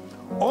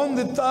 on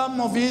the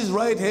thumb of his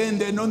right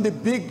hand and on the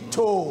big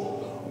toe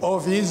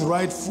of his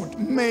right foot,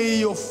 may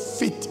your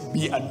feet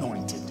be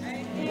anointed.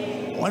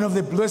 One of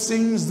the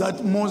blessings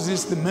that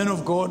Moses, the man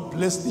of God,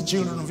 blessed the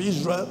children of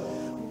Israel,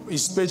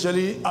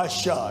 especially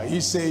Asher,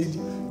 he said,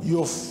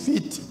 your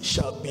feet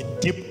shall be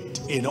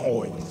dipped in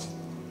oil.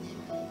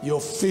 Your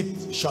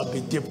feet shall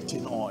be dipped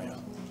in oil.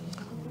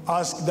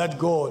 Ask that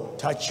God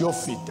touch your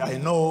feet. I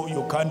know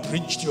you can't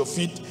reach to your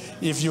feet.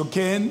 If you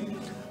can,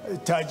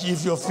 touch.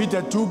 If your feet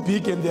are too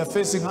big and they're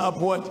facing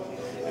upward,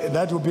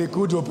 that will be a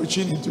good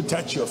opportunity to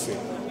touch your feet.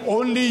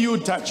 Only you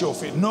touch your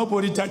feet.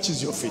 Nobody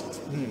touches your feet.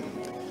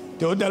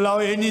 Don't allow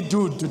any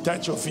dude to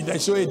touch your feet. I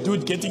saw a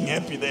dude getting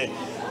happy there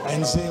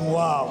and saying,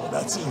 wow,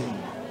 that's him.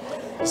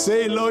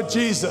 Say, Lord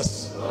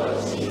Jesus,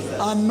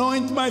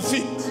 anoint my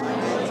feet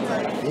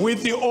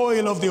with the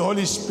oil of the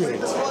Holy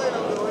Spirit.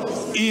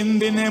 In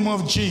the name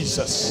of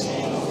Jesus.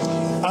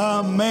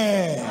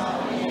 Amen.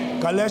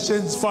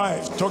 Galatians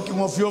 5, talking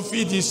of your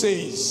feet, he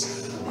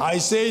says, I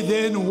say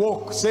then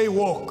walk. Say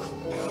walk.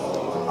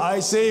 I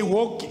say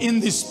walk in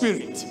the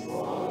Spirit.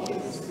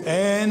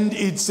 And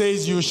it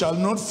says you shall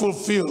not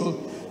fulfill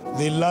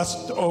the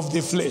lust of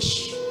the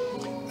flesh.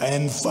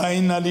 And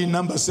finally,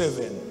 number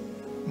 7,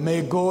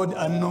 may God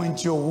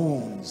anoint your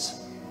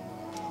wounds.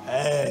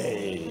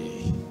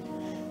 Hey.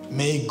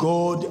 May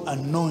God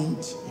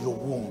anoint your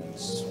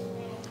wounds.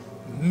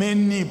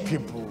 Many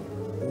people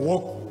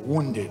walk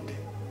wounded.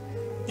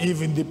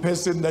 Even the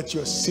person that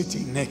you're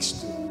sitting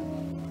next to,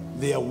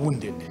 they are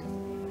wounded.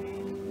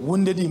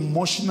 Wounded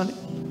emotionally,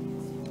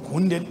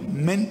 wounded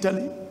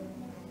mentally,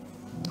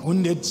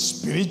 wounded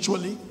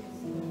spiritually.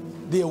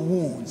 They are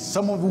wounds.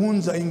 Some of the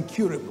wounds are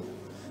incurable.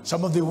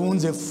 Some of the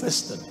wounds are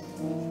festered.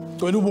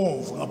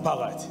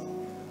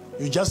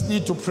 You just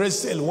need to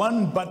press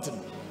one button.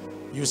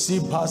 You see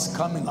pus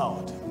coming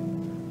out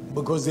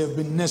because they've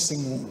been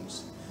nursing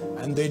wounds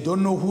and they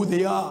don't know who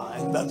they are,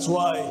 and that's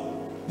why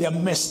they are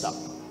messed up,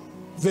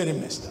 very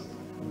messed up.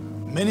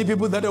 Many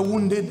people that are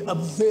wounded are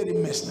very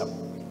messed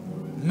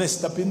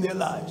up in their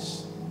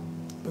lives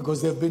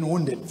because they've been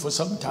wounded for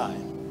some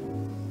time.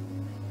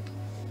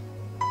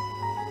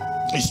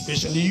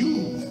 Especially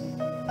you,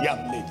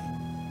 young lady,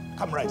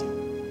 come right here.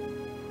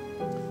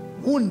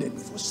 Wounded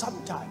for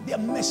some time, they are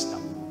messed up.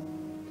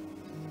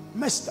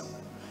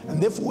 And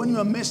therefore when you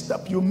are messed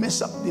up, you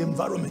mess up the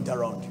environment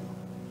around you.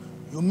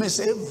 You mess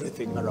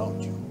everything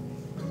around you.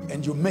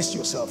 And you mess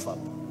yourself up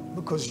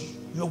because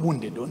you're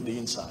wounded on the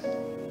inside.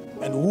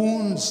 And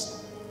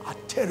wounds are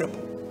terrible.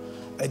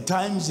 At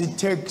times it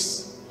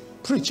takes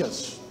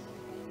preachers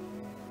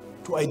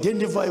to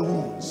identify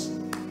wounds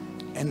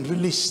and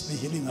release the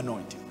healing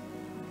anointing.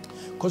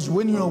 Because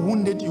when you are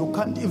wounded, you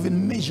can't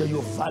even measure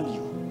your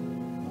value.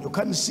 You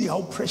can't see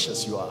how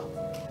precious you are.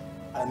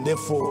 And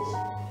therefore,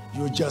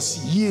 you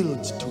just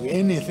yield to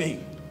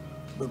anything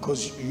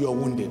because you are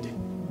wounded.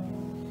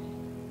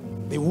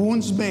 The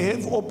wounds may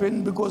have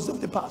opened because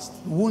of the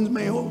past. The wounds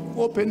may have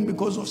opened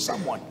because of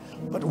someone.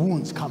 But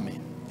wounds come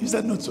in. Is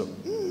that not so?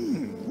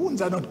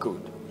 Wounds are not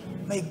good.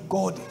 May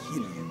God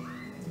heal you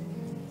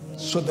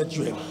so that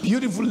you're a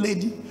beautiful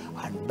lady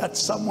and that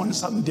someone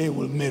someday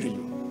will marry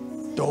you.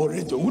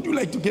 Would you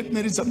like to get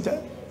married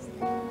sometime?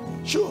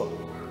 Sure,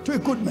 to a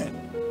good man.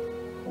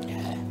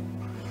 Yeah.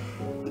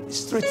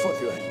 Stretch forth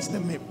your hands.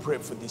 Let me pray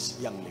for this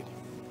young lady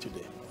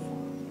today.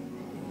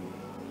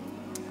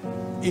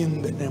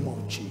 In the name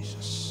of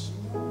Jesus,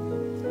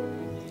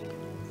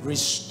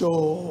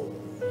 restore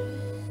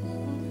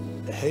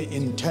her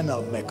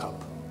internal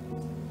makeup.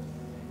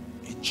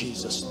 In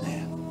Jesus'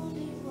 name,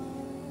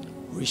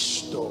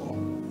 restore.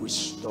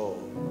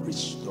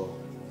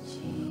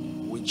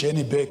 We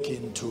journey back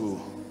into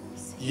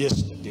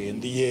yesterday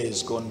and the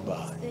years gone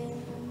by.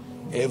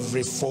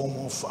 Every form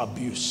of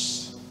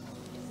abuse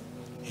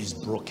is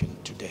broken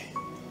today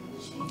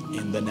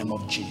in the name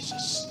of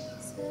Jesus.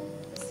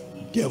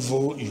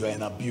 Devil, you are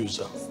an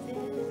abuser.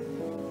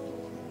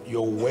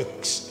 Your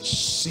works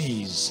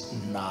cease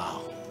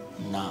now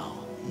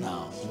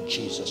in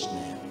Jesus'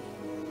 name.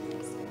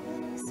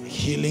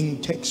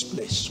 Healing takes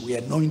place. We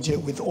anoint her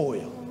with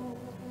oil.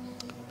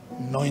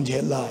 Anoint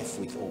her life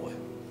with oil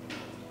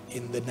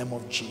in the name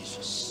of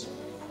Jesus.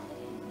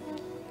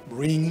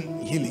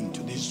 Bring healing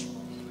to these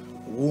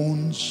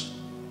wounds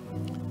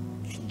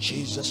in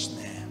Jesus'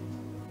 name.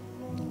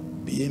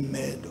 Be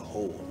made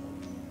whole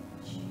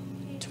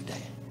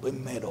today. Be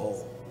made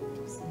whole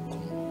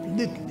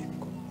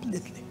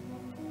completely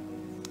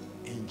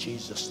in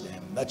Jesus'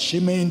 name, that she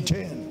may in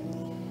turn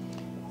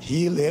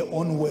heal her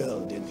own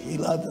world and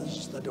heal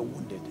others that are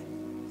wounded.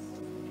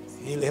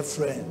 Heal her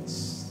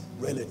friends,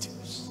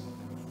 relatives,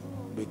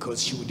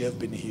 because she would have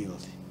been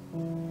healed.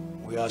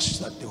 We ask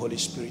that the Holy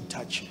Spirit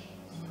touch her.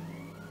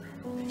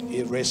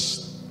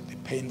 Erase the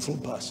painful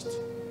past.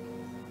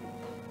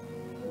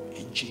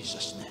 In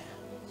Jesus' name.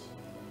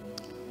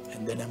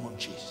 In the name of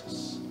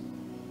Jesus.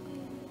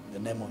 In the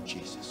name of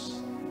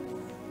Jesus.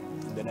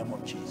 In the name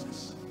of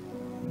Jesus.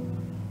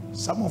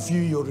 Some of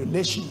you, your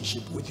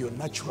relationship with your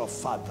natural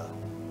father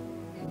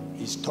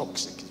is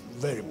toxic,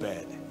 very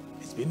bad.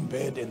 It's been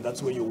bad, and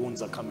that's where your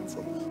wounds are coming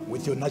from,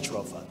 with your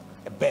natural father.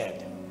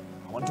 Bad.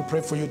 I want to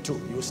pray for you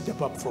too. You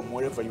step up from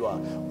wherever you are,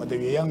 whether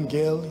you're a young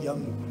girl,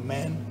 young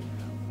man,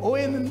 or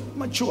a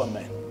mature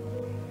man.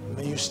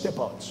 May you step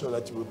out so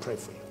that we will pray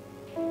for you.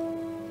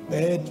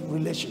 Bad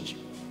relationship.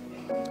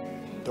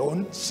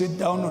 Don't sit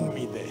down on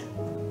me there.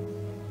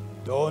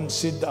 Don't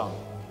sit down.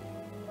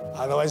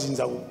 Otherwise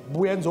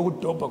ngizabuya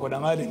ngizokudobha khona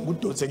ngale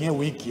ngikudotse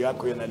ngewig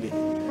yakho yona le.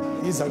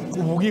 Iza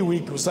kubuka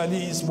iwig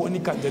usali isibona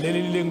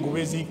ikhandelele lengubo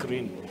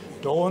ezigreen.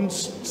 Don't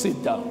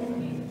sit down.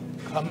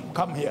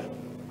 Come here.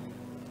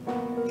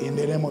 In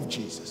the name of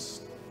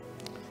Jesus.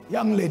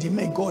 Young lady,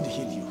 may God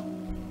heal you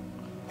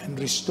and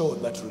restore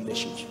that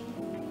relationship.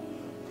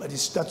 But it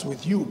starts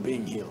with you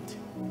being healed.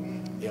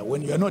 Yeah,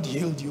 when you are not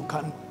healed, you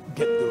can't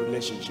get the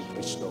relationship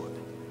restored.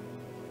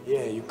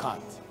 Yeah, you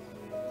can't.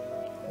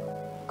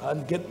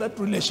 Can't get that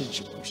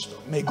relationship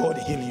restored. May God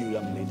heal you,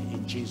 young lady,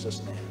 in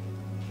Jesus' name.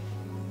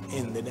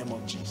 In the name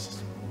of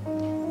Jesus.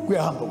 May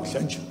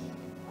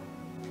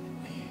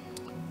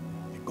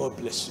God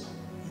bless you.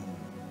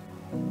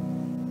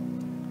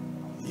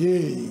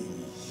 Yay.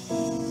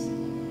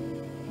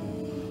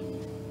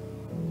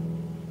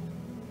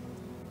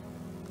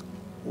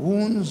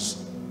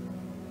 Wounds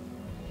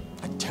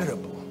are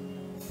terrible.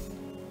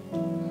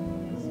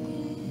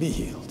 Be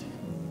healed.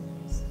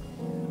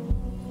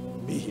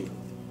 Be healed.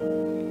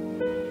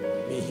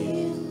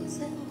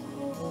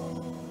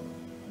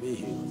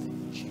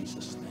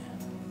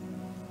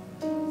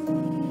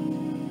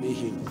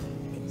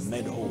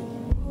 made whole.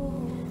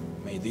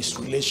 May this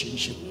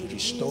relationship be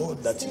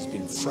restored that has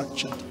been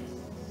fractured.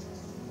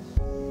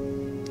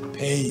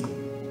 Pain,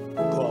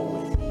 go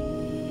away.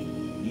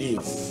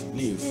 Live,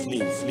 live,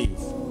 live, live.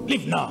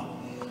 Live now.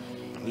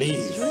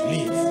 Live,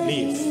 live,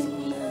 live.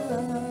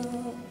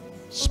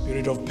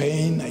 Spirit of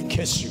pain, I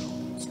curse you.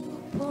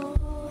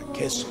 I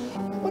curse you. I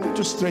want you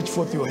to stretch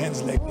forth your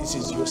hands like this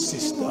is your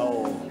sister.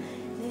 Oh,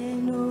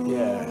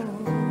 yeah.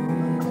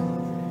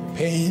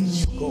 Pain,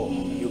 you go,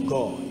 you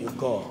go, you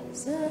go,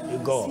 you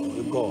go,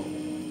 you go.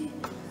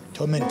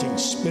 Tormenting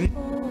spirit,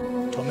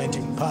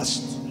 tormenting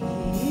past.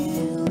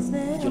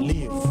 You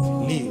live,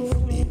 live,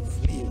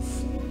 live, live.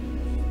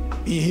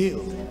 Be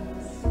healed.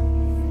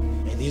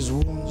 May these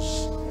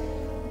wounds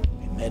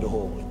be made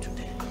whole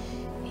today.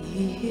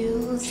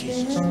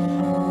 Jesus.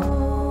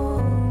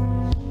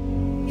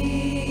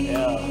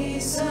 Yeah.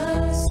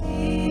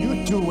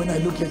 You too, when I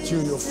look at you,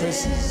 your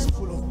face is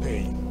full of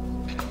pain.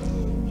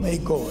 May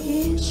God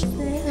restore.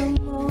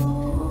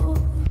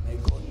 May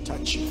God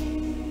touch you.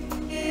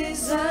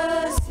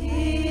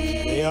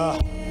 Yeah.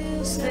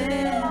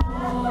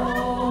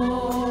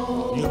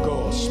 You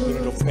go,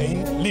 spirit of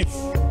pain, live.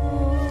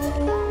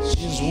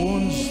 These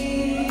wounds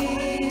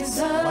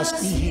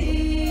must be healed.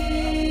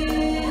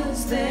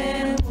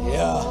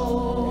 Yeah.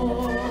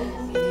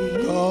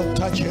 God,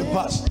 touch her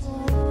past.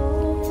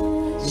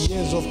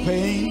 Years of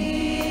pain.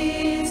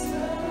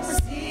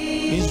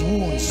 These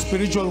wounds,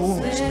 spiritual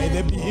wounds, may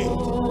they be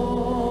healed.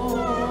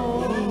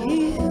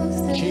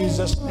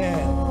 Jesus'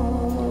 name.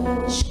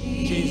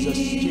 Jesus,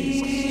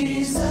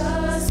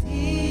 Jesus, Jesus.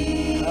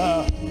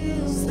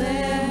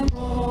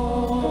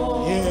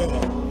 Yeah.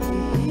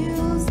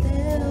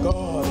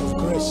 God of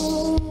grace.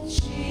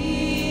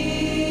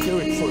 Do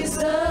it for us.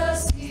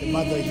 The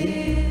mother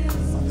here.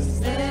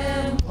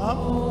 Mom,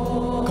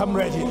 come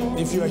right here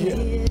if you are here.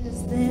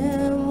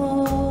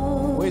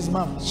 Where's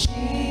mom?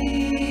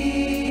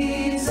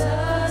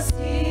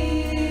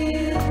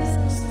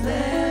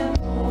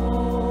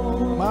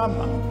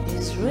 Mama.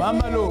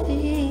 Mama Lo.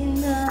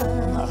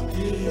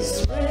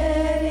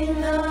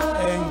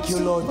 Thank you,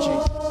 Lord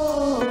Jesus.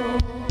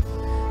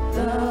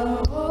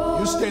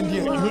 You stand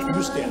here.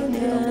 You stand.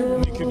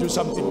 Make you do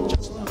something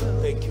just now.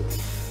 Thank you.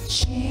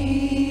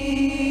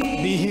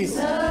 Be healed.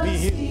 Be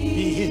healed.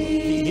 Be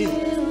healed. Be healed.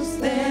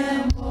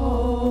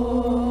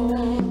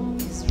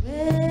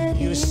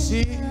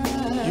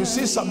 You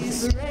see something.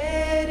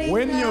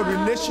 When your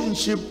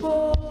relationship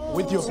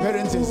with your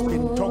parents has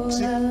been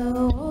toxic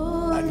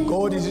and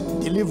God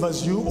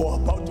delivers you or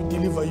about to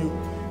deliver you,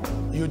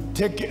 you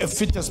take a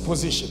fetus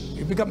position.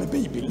 You become a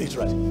baby,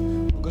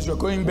 literally, because you're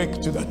going back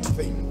to that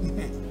thing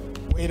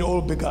where it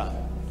all began.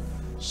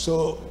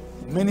 So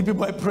many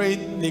people I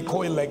prayed, they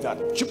call it like that.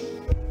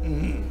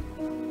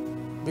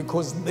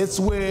 Because that's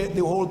where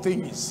the whole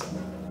thing is.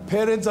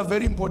 Parents are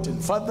very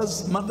important.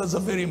 Fathers, mothers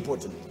are very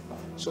important.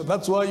 So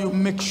that's why you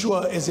make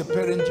sure as a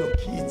parent your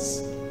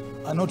kids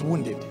are not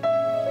wounded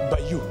by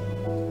you.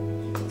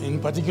 In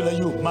particular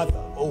you,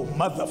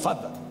 mother,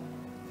 father,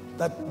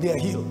 that they are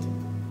healed.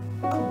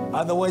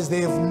 Otherwise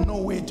they have no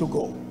way to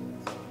go.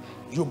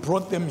 You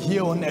brought them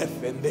here on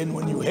earth, and then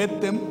when you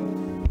hurt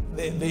them,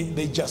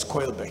 they just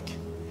coil back.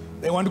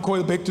 They want to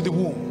coil back to the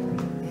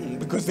womb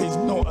because there is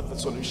no other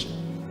solution.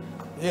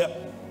 Yeah.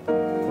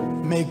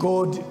 May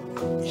God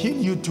heal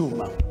you too,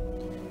 ma'am.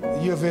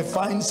 You have a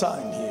fine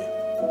son here.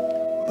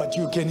 But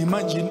you can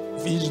imagine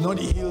if he's not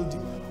healed,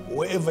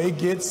 wherever he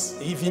gets,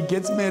 if he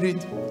gets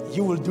married, he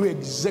will do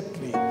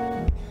exactly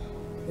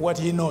what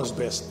he knows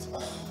best.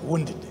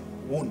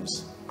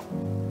 Wounds.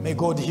 May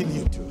God heal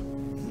you too.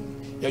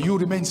 Yeah, you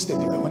remain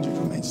standing. I want you to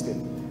remain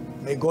standing.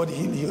 May God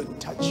heal you and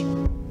touch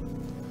you.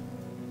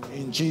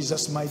 In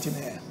Jesus' mighty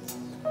name.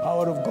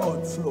 Power of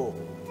God flow.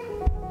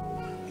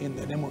 In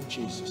the name of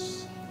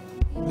Jesus.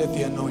 Let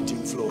the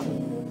anointing flow.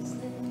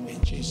 In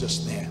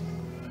Jesus' name.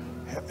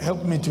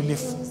 Help me to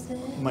lift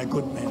my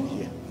good man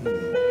here.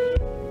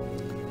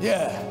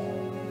 Yeah.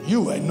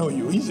 You, I know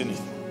you, isn't it?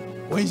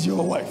 Where's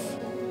your wife?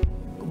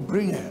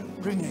 Bring her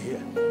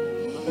here.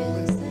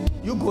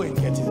 You go and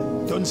get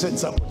it. Don't send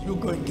somebody. You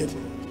go and get it.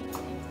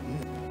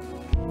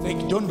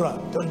 Thank you. Don't run.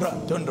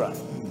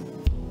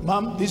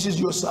 Mom, this is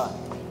your son.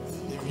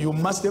 You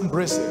must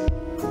embrace it.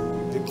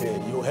 Okay,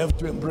 you have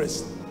to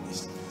embrace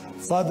this.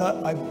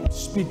 Father, I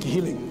speak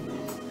healing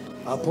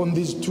upon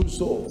these two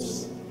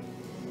souls.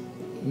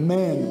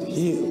 Mend,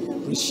 heal,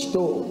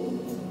 restore.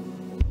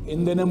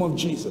 In the name of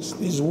Jesus,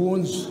 these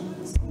wounds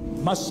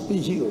must be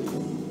healed.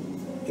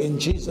 In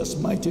Jesus'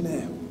 mighty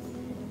name.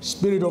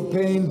 Spirit of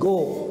pain,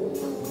 go.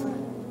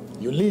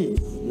 You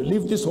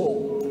leave this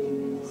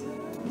home.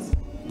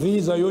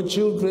 These are your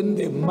children,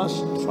 they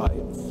must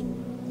triumph.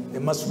 They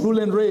must rule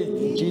and reign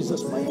in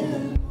Jesus' mighty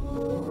name.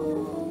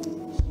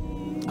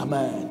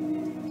 Amen.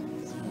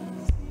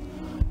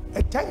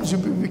 At times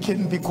we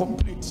can be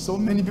complete. So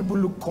many people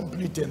look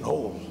complete and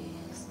whole.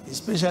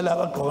 Especially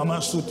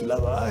our suit,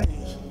 our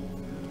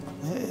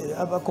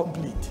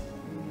complete.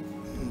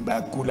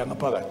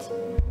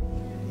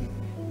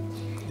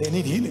 They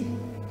need healing.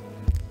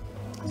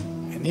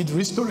 They need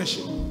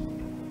restoration.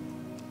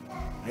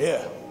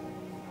 Yeah.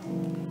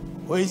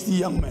 Where is the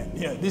young man?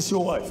 Yeah, this is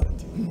your wife.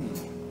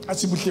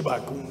 Asibuhle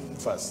bakho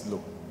mfasi lo.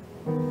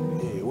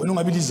 Wena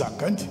ungabili izakha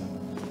kanti?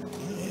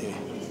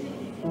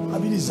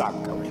 Abili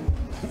izakha wena.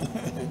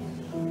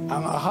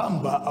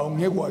 Angahamba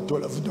awungeke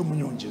wathola futhi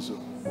omunye nje so.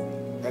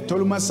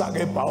 Ngathola umasaka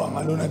ebhawa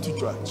ngalona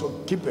thutshwa. So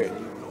keep it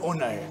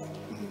on air.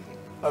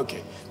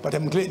 Okay, but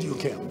I'm glad you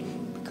came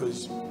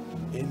because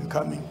in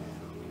coming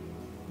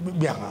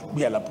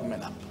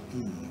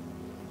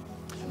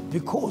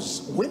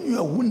because when you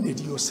are wounded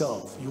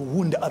yourself, you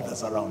wound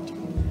others around you,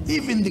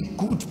 even the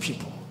good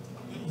people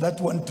that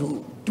want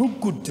to do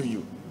good to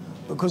you,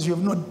 because you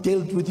have not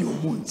dealt with your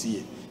wounds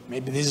here.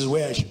 Maybe this is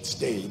where I should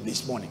stay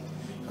this morning.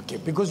 Okay,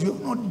 because you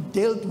have not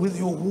dealt with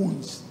your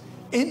wounds.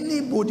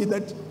 Anybody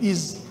that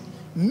is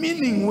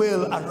meaning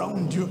well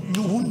around you,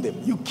 you wound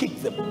them, you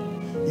kick them.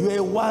 You are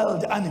a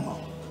wild animal.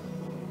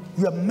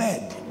 You are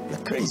mad, you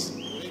are crazy.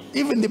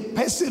 Even the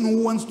person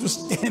who wants to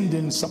stand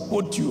and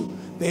support you,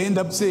 they end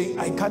up saying,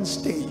 I can't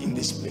stay in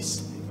this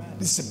place.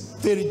 This is a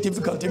very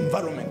difficult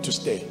environment to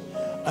stay.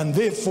 And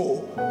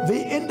therefore,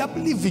 they end up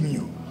leaving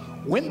you.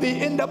 When they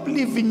end up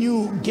leaving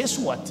you, guess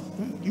what?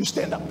 You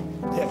stand up.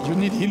 Yeah, you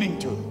need healing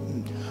too.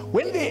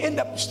 When they end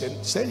up,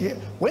 stand here.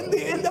 When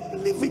they end up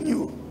leaving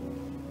you,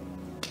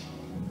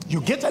 you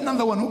get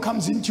another one who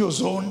comes into your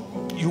zone,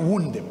 you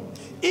wound them.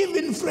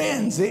 Even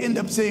friends, they end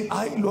up saying,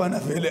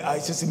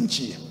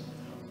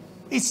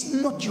 it's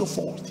not your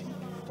fault.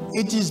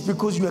 It is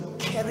because you are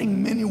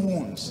carrying many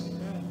wounds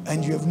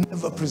and you have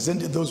never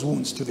presented those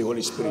wounds to the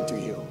Holy Spirit to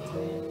heal.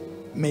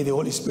 May the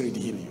Holy Spirit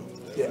heal you.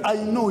 Yeah, I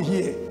know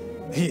here,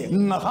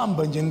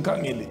 ngahamba nje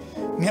ngikangele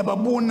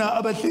ngiyababona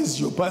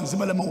abahleziyo phansi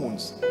balama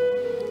wounds.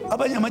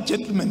 Abanye ama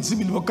gentlemen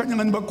sibili bakhanya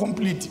ngani ba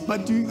complete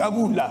but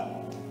akula.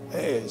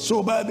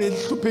 So babe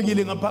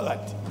hluphekile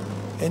ngaphakathi.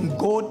 And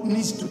God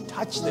needs to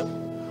touch them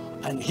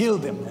and heal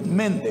them and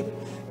mend them.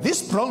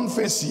 This brown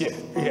face here,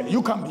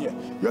 you come here.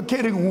 You're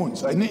carrying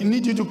wounds. I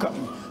need you to come.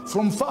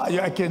 From far,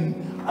 I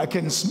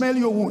can smell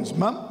your wounds.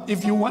 Ma'am,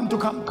 if you want to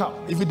come, come.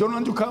 If you don't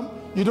want to come,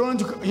 you don't want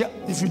to come. Yeah,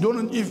 if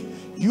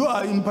you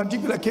are in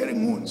particular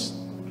carrying wounds.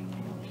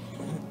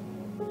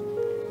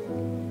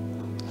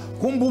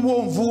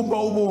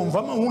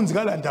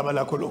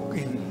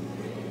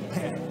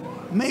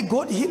 May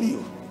God heal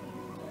you.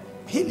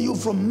 Heal you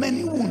from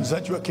many wounds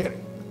that you are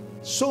carrying.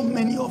 So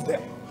many of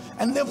them.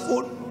 And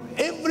therefore,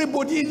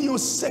 everybody in your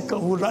circle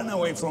will run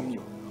away from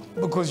you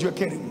because you're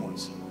carrying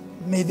wounds.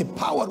 May the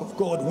power of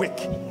God work.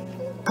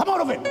 Come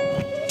out of it.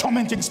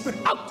 Tormenting spirit.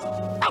 Out.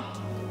 Out.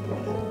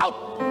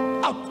 Out.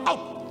 Out. Out.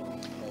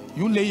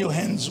 You lay your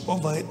hands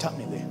over her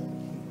tummy there.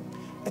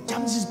 At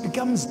times it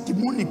becomes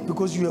demonic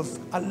because you have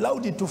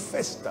allowed it to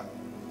fester.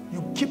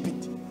 You keep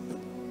it. You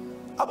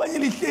are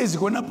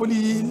not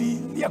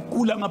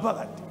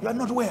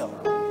well.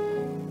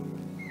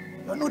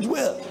 You are not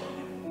well.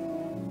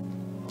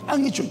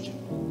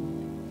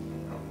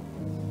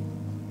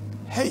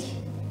 Hey,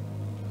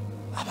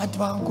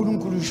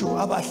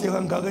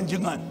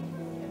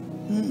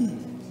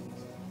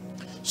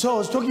 so I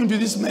was talking to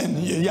this man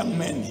here, young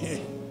man here.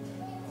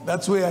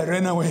 That's where I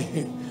ran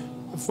away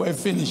before I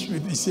finished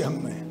with this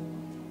young man.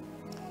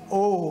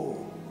 Oh,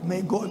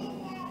 may God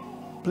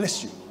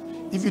bless you.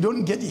 If you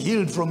don't get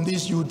healed from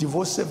this, you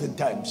divorce 7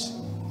 times.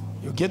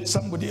 You get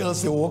somebody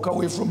else, they walk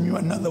away from you,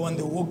 another one,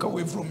 they walk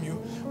away from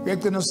you.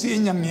 And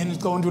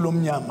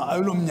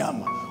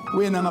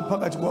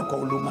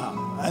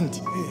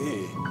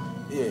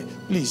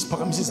please,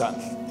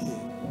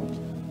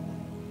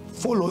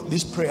 follow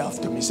this prayer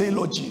after me. Say,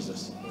 Lord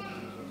Jesus,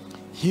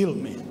 heal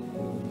me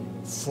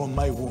from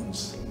my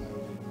wounds.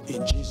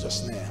 In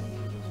Jesus' name.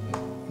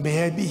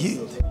 May I be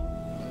healed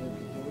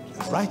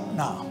right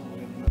now.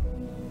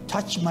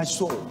 Touch my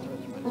soul.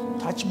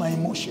 Touch my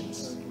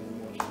emotions.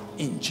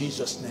 In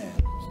Jesus' name.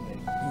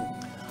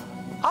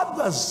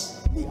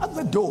 Others, the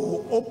other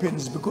door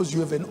opens because you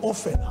have an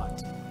orphan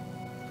heart.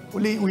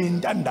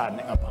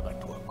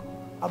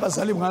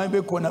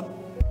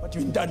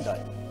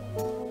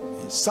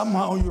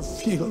 Somehow you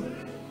feel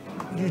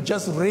you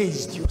just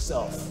raised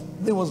yourself.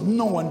 There was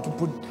no one to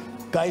put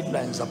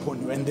guidelines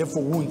upon you, and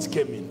therefore wounds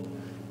came in.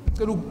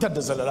 You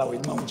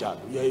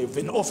have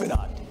an orphan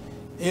heart.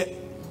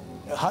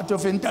 A heart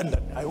of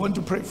intendant. I want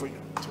to pray for you.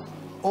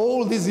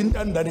 All these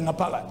intendant in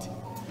apagat.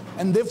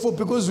 And therefore,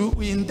 because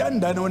we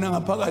intendant on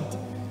apagat,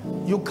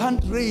 you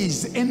can't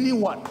raise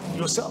anyone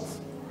yourself.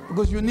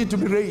 Because you need to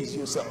be raised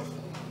yourself.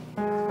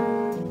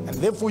 And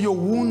therefore your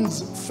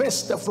wounds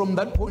fester from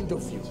that point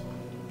of view.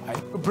 I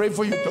pray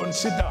for you. Don't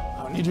sit down.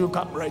 I need you to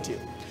come right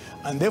here.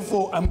 And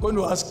therefore I'm going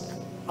to ask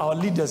our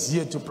leaders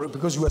here to pray,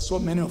 because we are so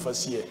many of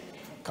us here.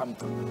 Come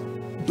through.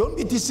 Don't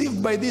be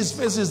deceived by these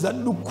faces that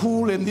look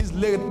cool and these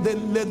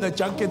leather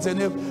jackets and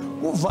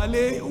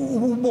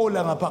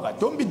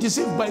don't be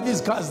deceived by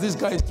these cars these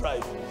guys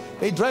drive.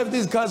 They drive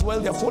these cars while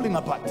they're falling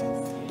apart.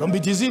 Don't be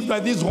deceived by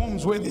these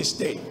homes where they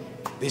stay.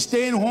 They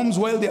stay in homes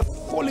while they're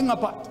falling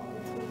apart.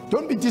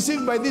 Don't be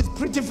deceived by these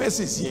pretty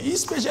faces here,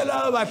 especially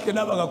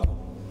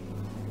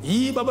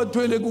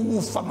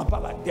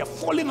they're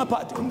falling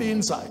apart on the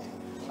inside.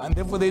 And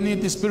therefore they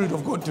need the Spirit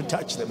of God to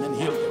touch them and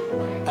heal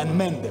them and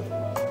mend them.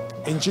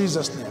 In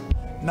Jesus' name.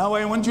 Now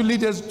I want you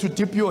leaders to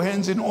dip your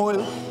hands in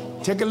oil.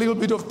 Take a little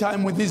bit of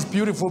time with these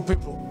beautiful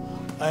people.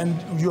 And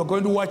you are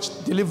going to watch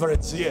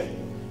deliverance here.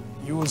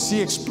 You will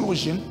see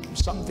explosion,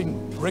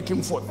 something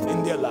breaking forth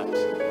in their lives.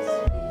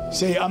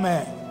 Say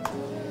amen.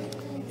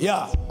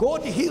 Yeah,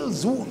 God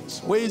heals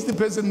wounds. Where is the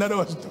person that I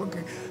was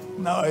talking?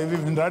 Now I've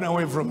even run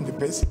away from the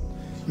person.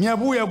 You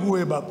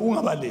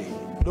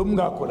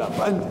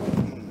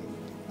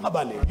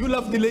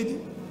love the lady?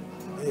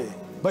 Yeah.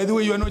 By the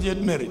way, you are not yet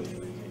married.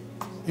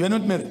 You are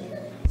not married.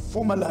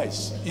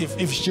 Formalize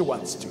if she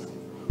wants to.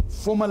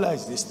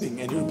 Formalize this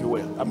thing and you'll be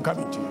well. I'm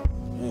coming to you.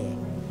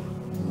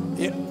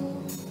 Yeah.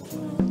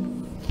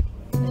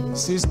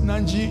 Sis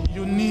Nanji,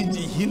 you need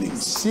healing,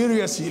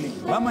 serious healing.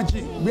 Mama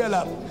G, be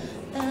up.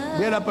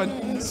 Be up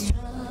and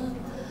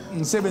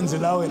seven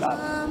zilawe la.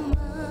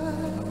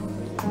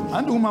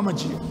 And Mama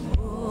G,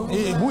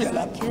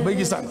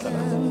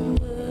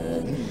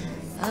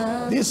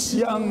 this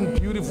young,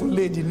 beautiful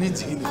lady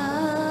needs healing.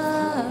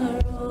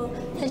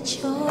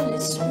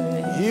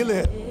 Heal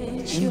her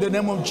in the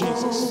name of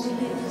Jesus.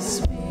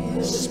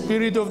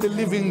 Spirit of the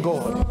living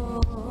God,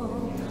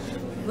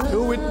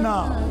 do it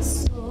now.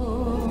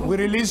 We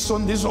release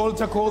on this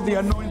altar called the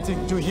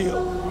anointing to heal.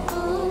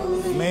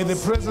 May the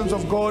presence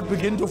of God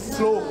begin to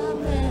flow,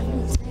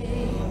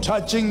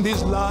 touching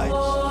these lives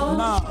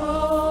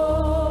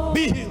now.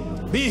 Be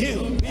healed, be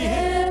healed, be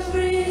healed.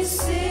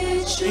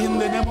 In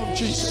the name of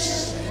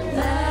Jesus.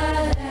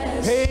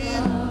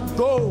 Pain,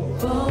 go,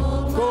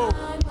 go,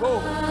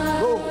 go,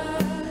 go.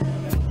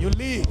 You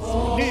leave,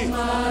 leave,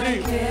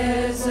 leave.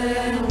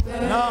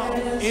 Now,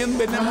 in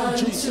the name of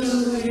Jesus.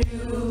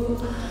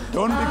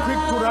 Don't be quick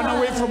to run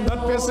away from that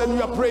person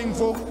you are praying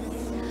for.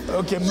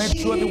 Okay, make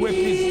sure the work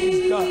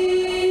is done.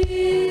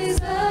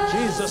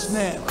 Jesus'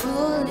 name.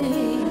 Thank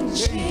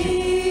you.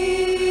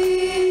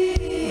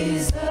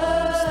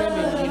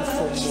 Standing in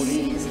for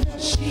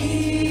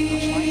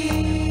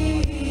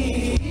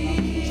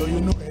so you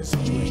know her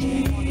situation.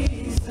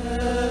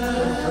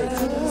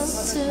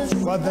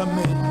 Father,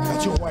 may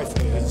that your wife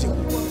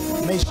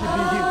may she be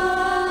healed.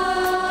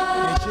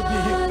 May she be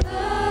healed.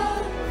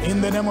 In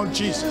the name of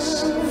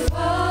Jesus.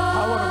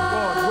 Power of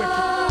God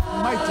working.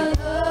 Mighty.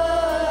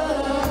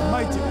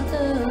 Mighty.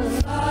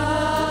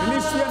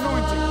 Release the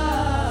anointing.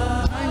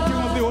 Anointing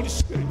of the Holy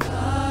Spirit.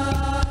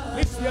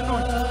 Release the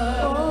anointing.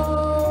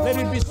 Let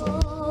it be so.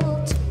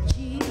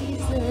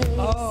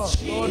 Oh,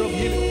 God of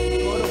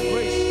healing. God of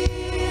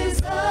grace.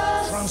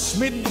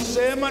 Transmit the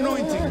same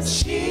anointing.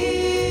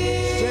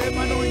 Same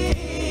anointing.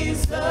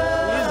 His wife.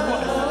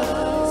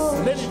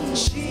 Let it flow.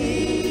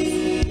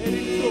 Let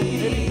it flow.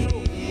 Let it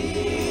flow.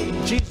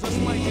 Jesus'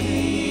 mighty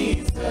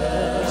name.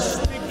 We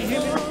speak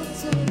healing.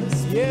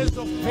 Years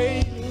of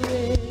pain.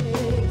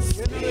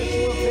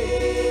 Generation of pain.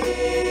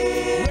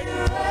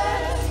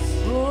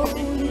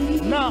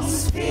 Now, in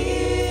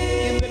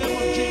the name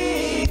of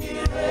Jesus.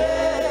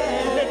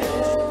 Let it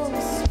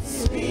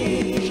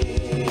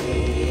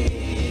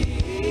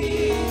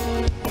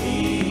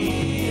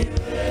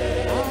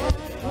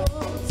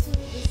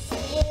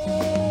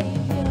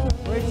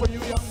pray for you,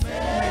 young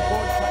man. May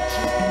God touch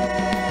you.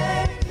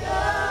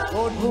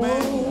 God,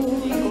 man.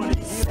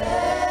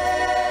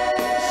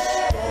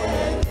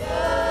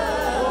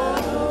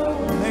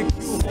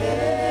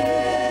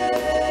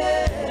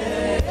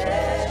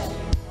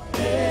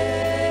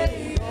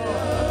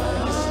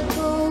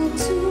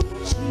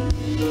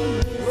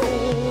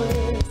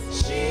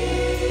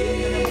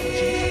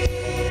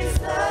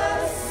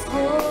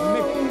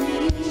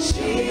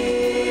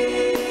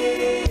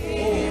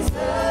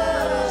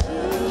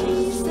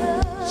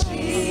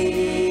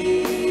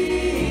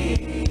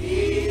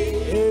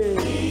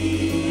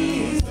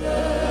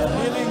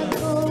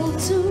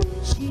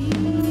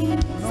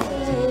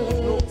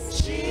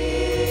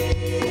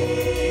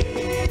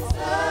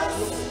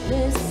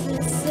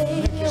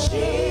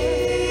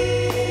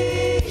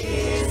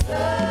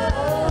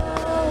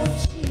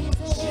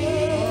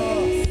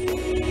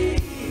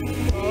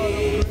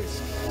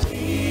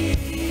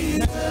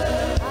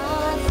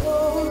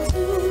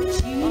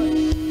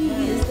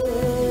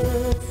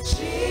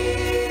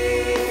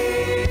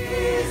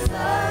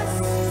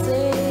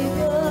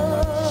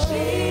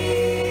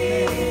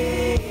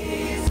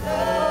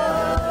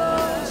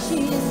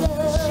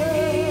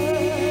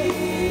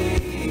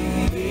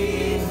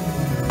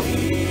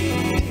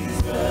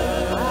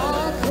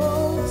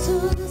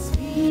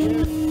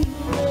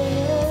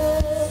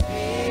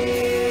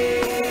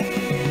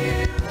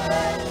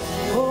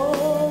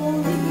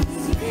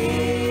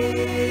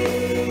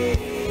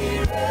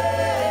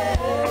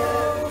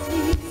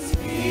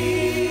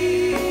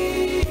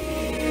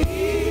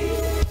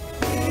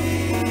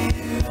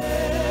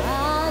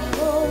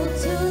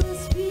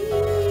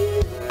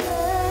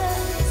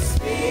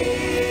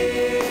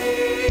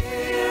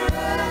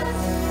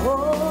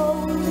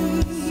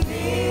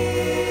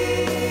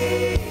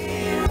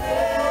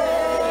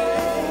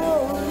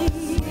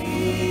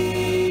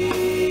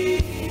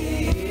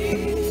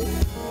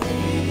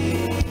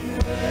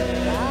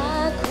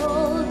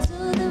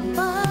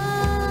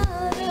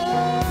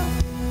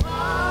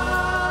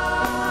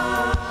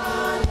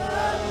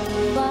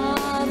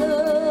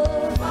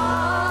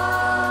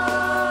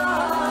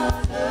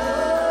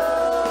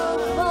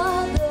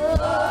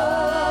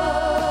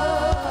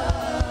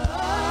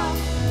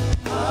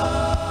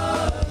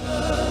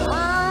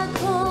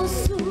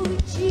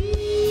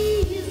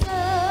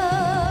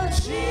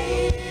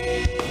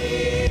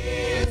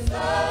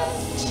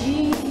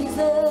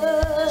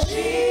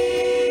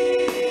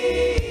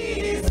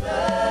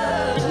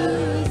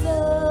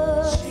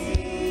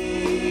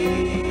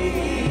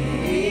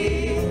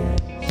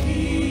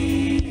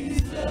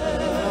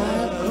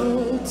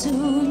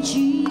 to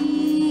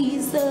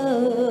Jesus.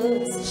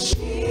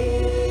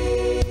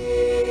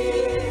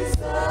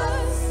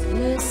 Jesus,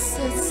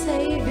 blessed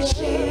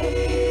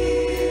Savior.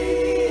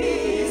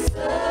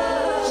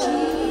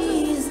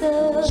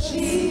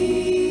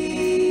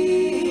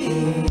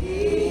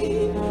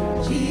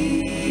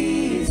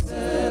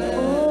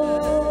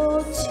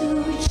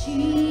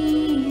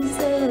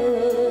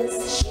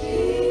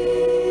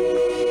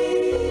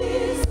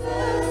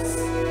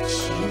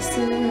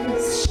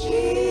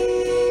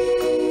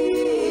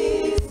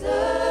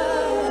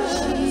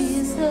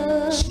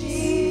 Jesus,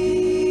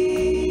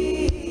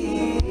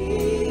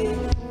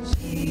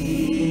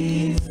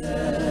 Jesus,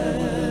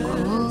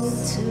 oh,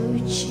 to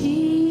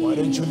Jesus. Why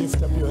don't you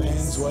lift up your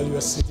hands while you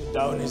are seated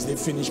down as they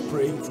finish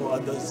praying for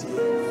others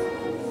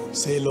here?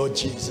 Say, Lord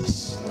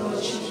Jesus.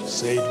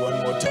 Say it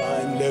one more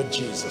time, Lord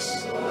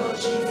Jesus.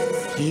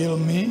 Heal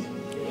me.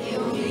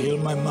 Heal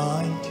my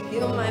mind.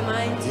 Heal my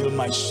mind. Heal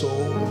my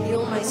soul.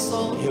 Heal my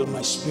soul. Heal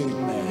my spirit,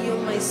 man.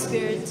 Heal my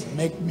spirit.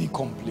 Make me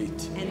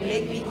complete And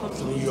make me through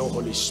complete your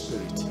Holy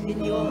Spirit.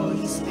 in your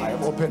Holy I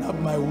Spirit. open up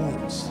my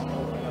wounds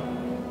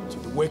to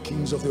the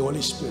workings of the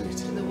Holy Spirit.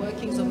 The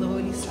workings of the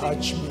Holy Spirit.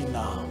 Touch me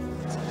now.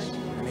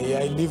 May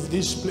I leave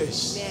this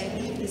place May I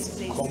leave this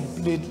place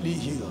completely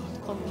healed,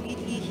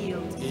 completely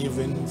healed.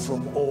 even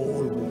from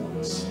all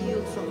wounds.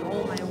 Healed from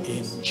all my wounds.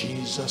 In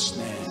Jesus'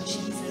 In name,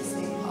 Jesus'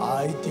 name.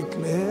 I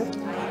declare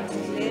I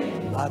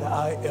declare that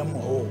I am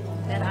whole.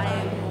 that I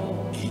am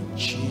whole. In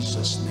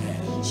Jesus'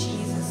 name. In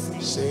Jesus'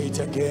 name. Say it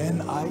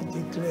again. I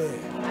declare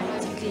I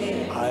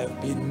declare I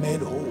have been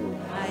made whole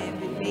I have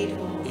been made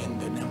whole. in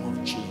the name of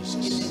In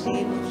Jesus. the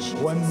name of Jesus.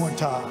 One more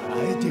time.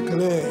 I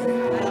declare I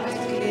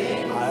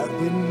declare I have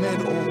been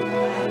made whole I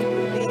have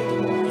been made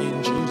whole.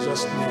 in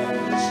Jesus' name.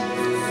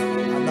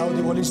 Allow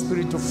the Holy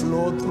Spirit to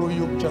flow through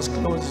you. Just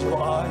close your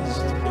eyes.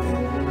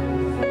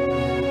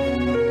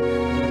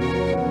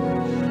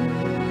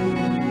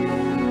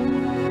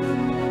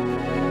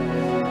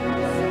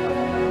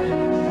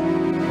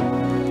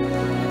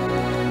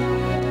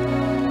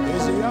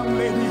 There's a young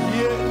lady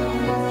here.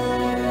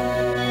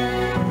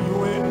 You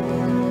were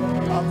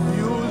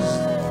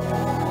abused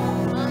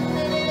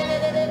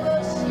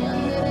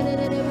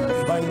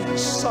by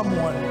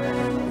someone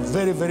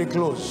very, very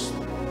close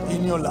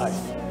in your life,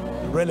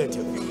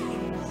 relative.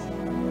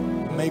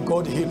 May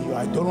God heal you.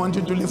 I don't want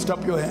you to lift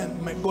up your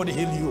hand. May God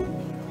heal you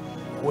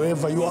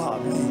wherever you are.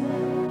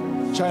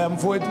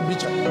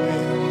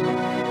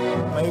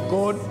 May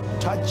God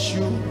touch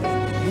you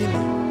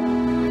and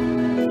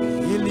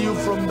heal you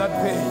from that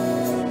pain.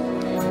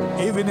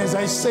 Even as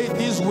I say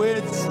these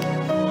words,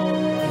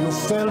 you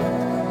felt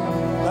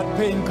that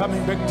pain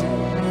coming back to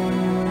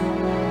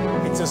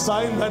you. It's a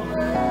sign that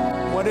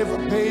whatever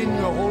pain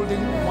you're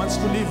holding wants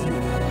to leave you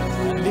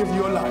and live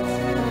your life.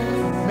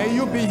 May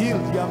you be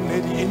healed, young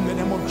lady, in the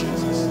name of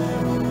Jesus.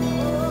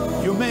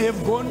 You may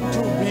have gone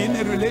to be in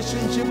a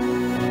relationship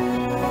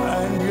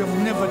and you have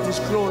never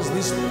disclosed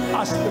this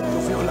aspect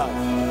of your life.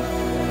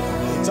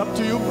 It's up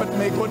to you, but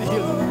may God heal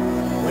you.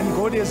 When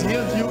God has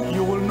healed you,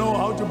 you will know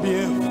how to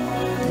behave.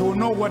 You will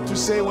know what to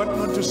say, what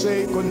not to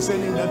say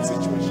concerning that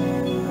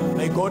situation.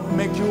 May God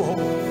make you whole.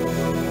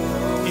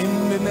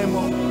 In the name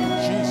of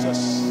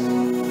Jesus.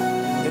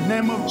 In the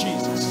name of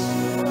Jesus.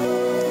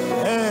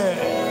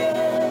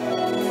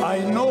 I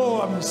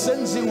know I'm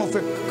sensing of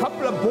a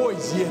couple of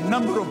boys here, a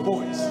number of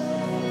boys.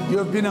 You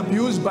have been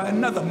abused by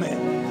another man.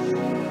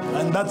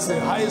 And that's the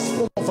highest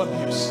form of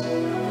abuse.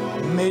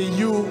 May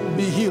you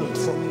be healed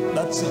from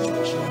that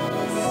situation.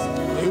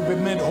 May you be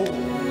made whole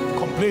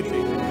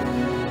completely.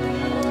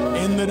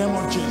 In the name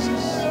of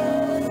Jesus.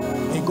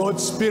 May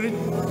God's Spirit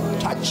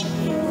touch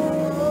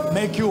you,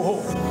 make you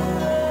whole.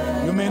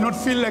 You may not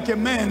feel like a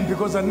man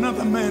because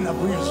another man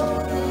abused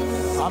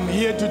you. I'm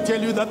here to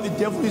tell you that the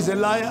devil is a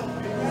liar.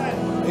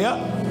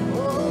 Yeah.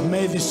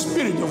 May the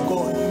Spirit of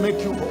God make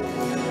you whole.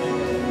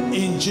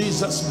 In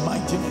Jesus'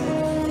 mighty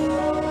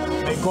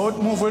name. May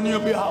God move on your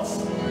behalf.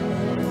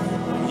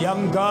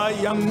 Young guy,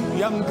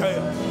 young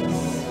girl.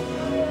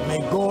 May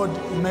God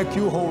make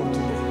you whole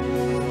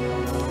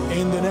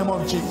today. In the name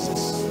of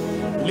Jesus.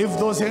 Lift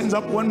those hands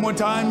up one more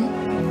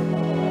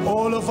time.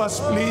 All of us,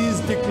 please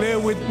declare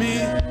with me.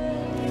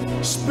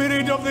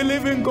 Spirit of the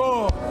living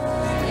God.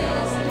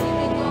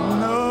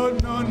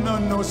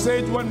 No. Say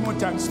it one more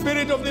time.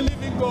 Spirit of the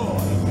living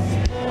God.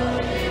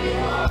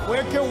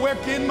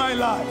 Work in my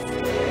life.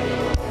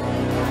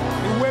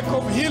 The work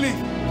of healing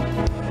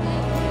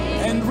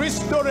and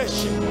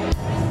restoration.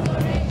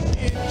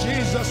 In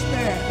Jesus'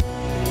 name.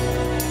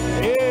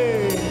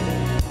 Hey.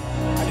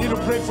 I need to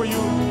pray for you,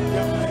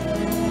 young man.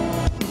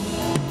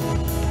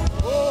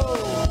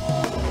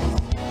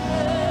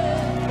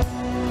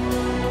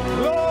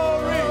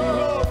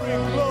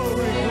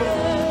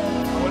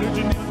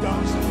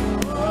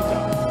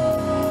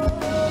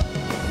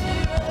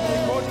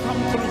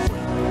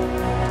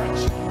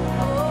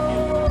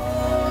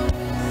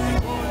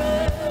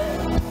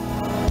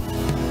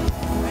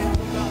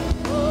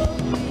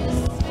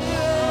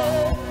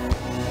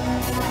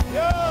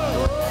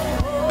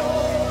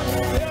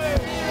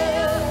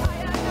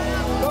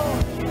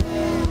 Lord.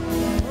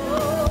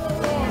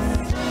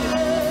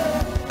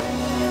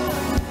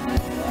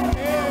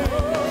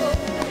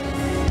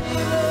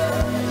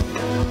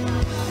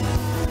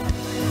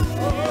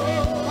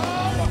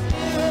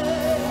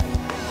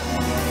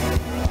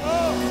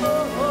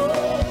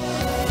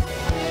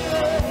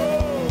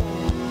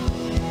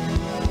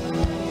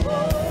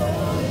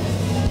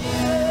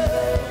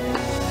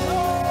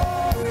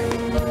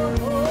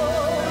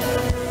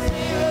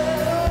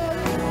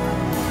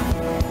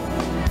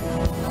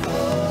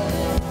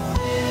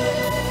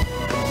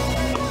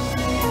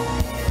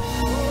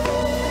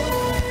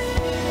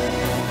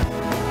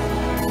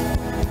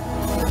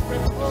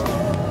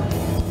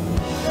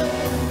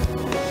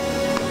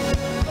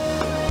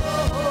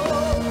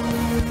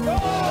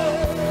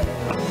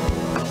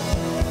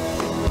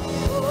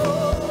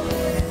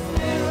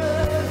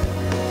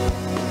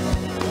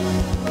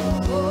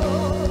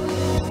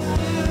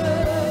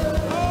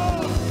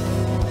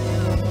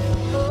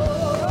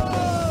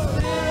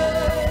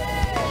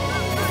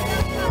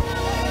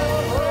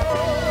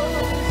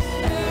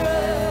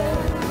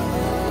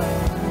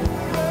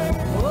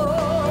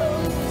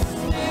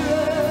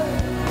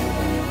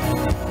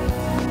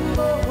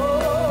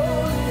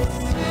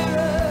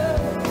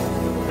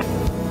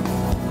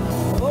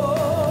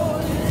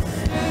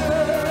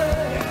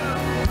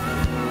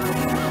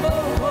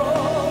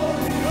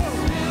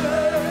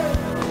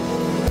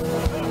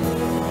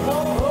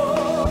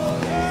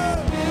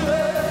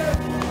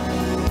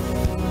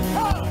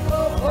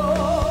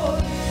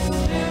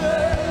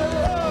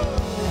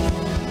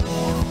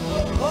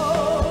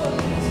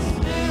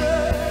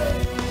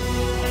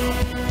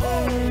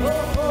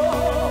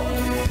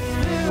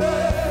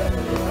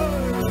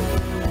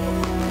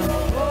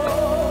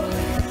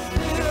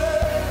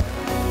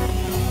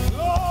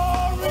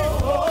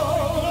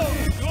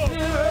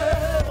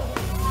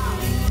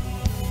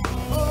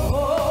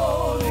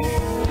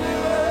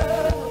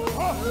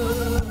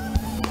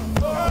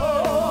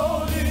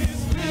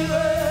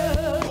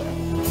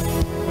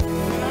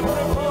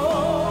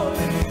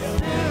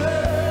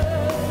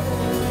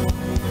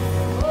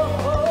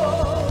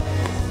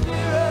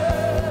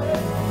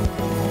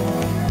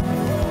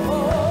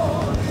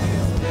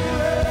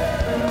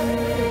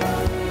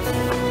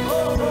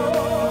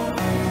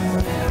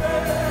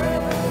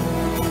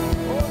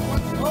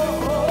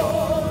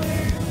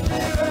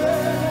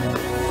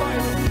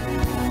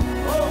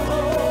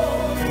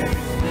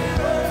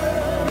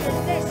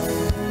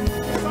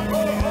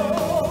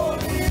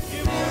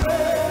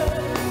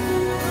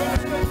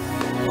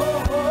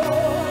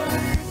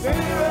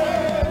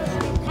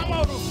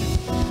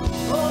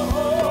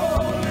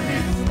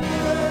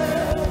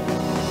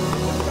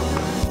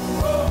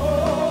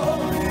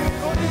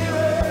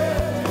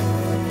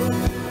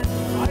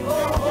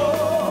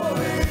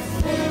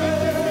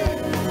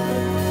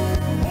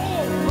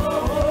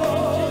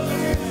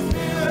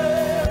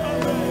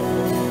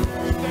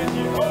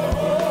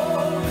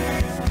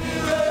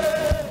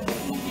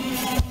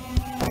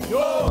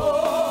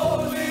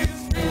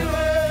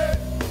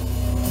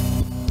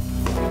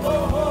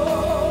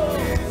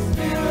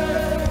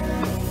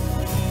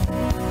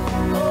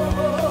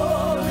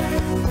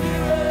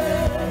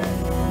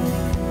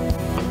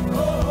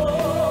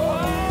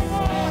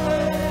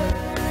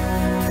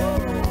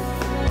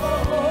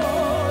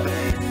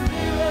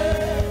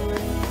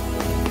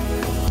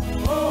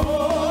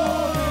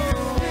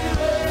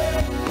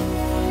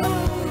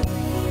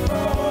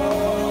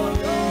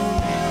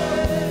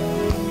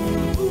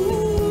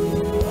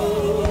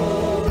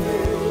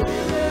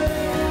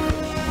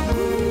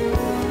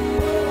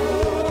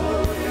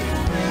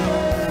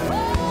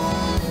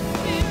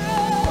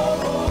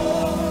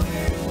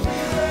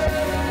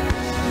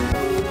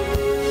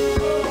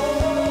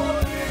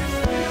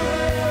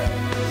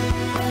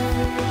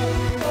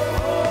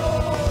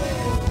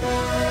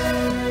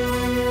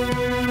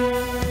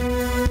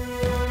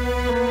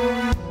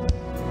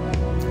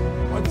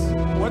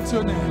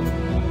 What's your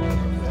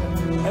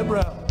name?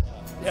 Abraham.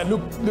 Yeah,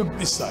 look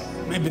this side.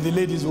 Maybe the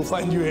ladies will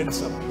find you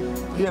handsome.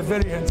 You're a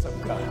very handsome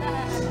guy.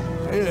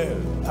 Yeah,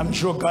 I'm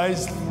sure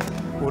guys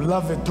will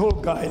love a tall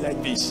guy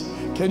like this.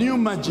 Can you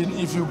imagine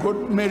if you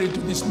got married to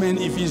this man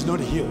if he's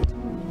not healed?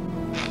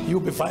 He'll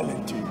be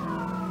violent to you.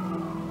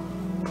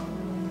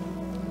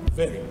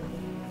 Very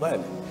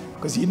violent.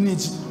 Because he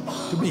needs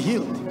to be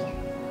healed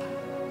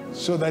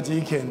so that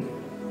he can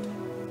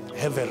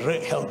have a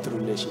healthy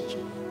relationship.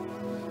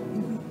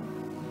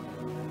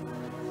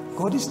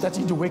 God is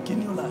starting to work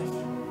in your life.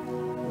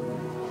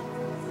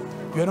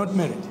 You are not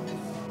married.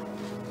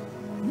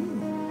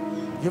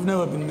 You've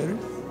never been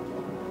married.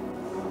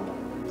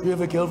 Do you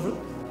have a girlfriend?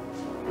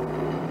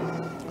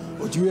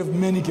 Or do you have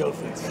many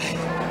girlfriends?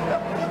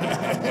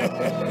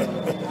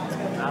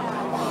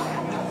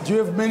 Do you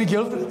have many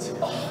girlfriends?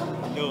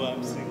 No,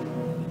 I'm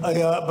single.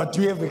 Yeah, but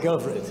do you have a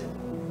girlfriend?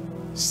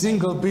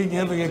 Single being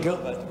having a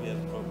girlfriend? But we have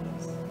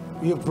problems.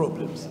 We have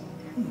problems.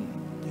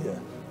 Yeah.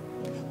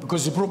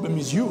 Because the problem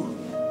is you.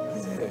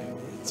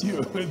 It's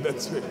you.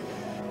 That's right.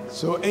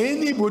 So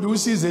anybody who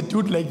sees a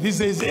dude like this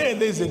says, hey,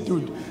 there's a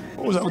dude.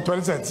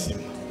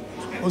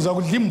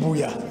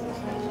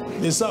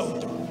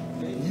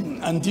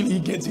 Until he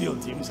gets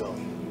healed himself.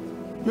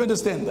 You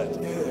understand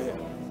that?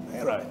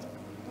 Yeah. Right.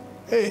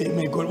 Hey,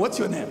 may God, what's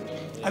your name?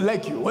 I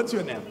like you. What's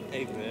your name?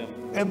 Abraham.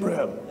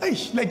 Abraham. Hey,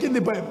 like in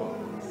the Bible.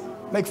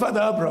 Like Father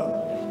Abraham.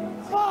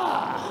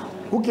 Ah,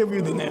 who gave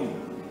you the name?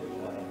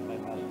 My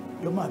mother.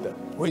 Your mother.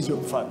 Where is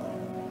your father?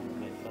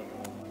 My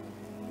father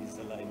is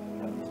alive,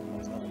 but my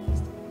mother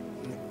passed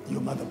away.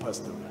 Your mother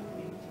passed away.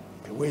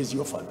 Okay, where is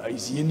your father?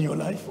 Is he in your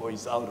life or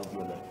is out of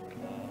your life?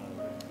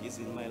 He's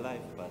in my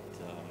life, but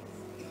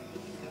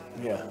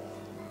Yeah.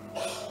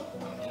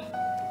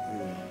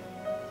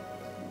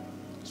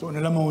 So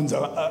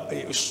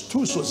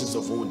two sources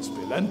of wounds,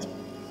 and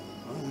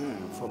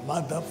from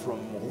mother, from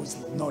who's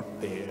not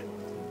there,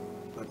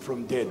 but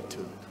from dead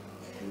too.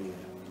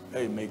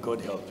 Hey, may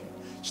God help you.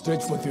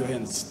 Stretch forth your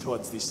hands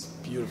towards this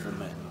beautiful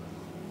man.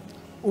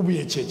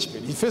 Ubuye church,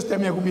 man. The first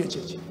time you go to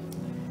church.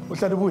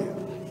 Uhlala ubuye.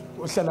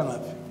 Uhlala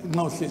ngaphi?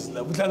 Nxa uhlezi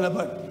la. Uhlala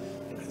lapha.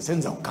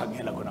 Senza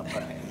ukukhangela khona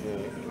phana.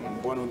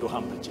 Ngibona umuntu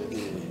uhamba nje.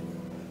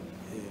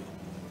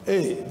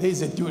 Hey,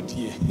 there's a dude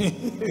here.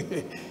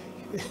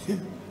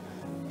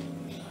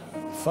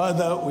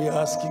 Father, we are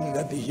asking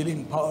that the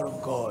healing power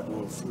of God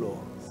will flow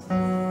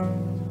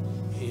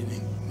in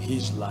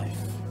his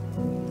life.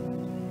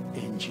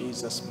 In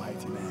Jesus'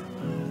 mighty name.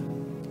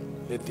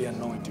 Let the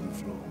anointing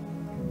flow.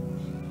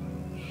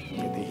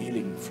 Let the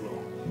healing flow.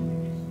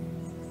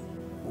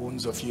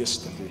 Wounds of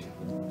yesterday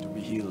to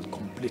be healed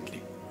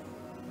completely.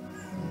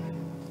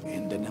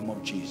 In the name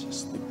of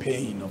Jesus. The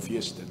pain of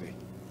yesterday.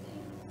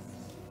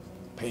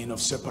 Pain of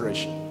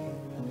separation.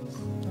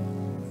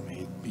 May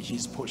it be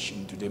his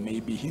portion today. May he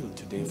be healed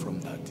today from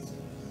that.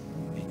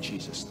 In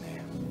Jesus'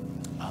 name.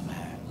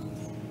 Amen.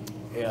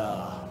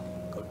 Yeah.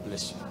 God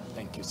bless you.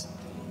 Thank you, sir.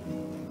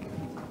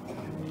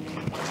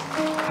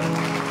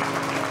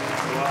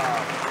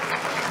 Wow.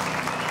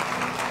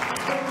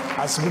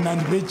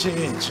 Asibunandi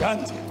bechechi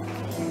anti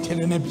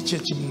telene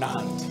bechechi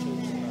mnandi.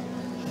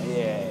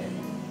 Yeah.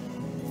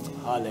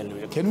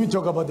 Hallelujah. Can we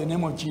talk about the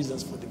name of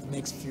Jesus for the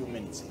next few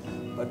minutes?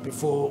 But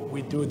before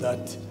we do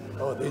that,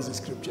 there's a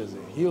scripture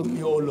there. Heal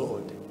me, O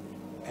Lord,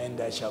 and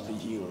I shall be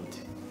healed.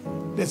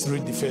 Let's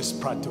read the first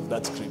part of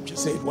that scripture.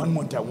 Say it one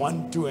more time.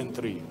 1, 2, and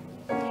 3.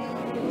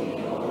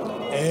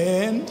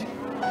 And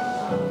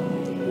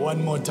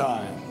one more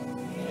time.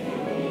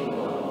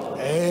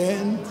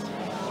 And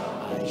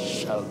I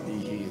shall be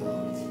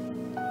healed.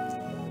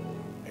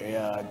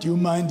 Yeah. Do you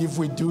mind if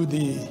we do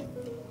the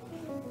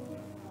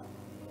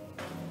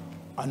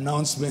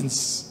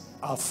announcements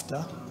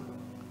after?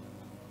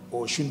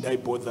 Or shouldn't I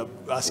bother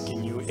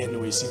asking you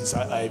anyway, since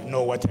I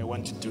know what I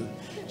want to do?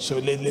 So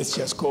let's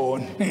just go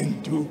on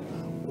and do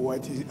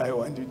what I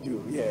want to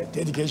do. Yeah,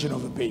 dedication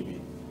of a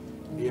baby.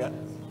 Yeah.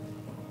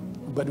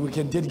 But we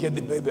can dedicate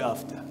the baby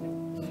after.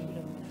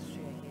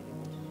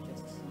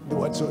 The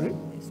what, sorry?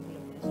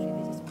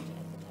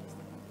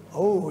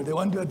 Oh, they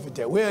want to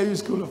advertise. Where are you,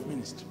 School of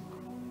Ministry?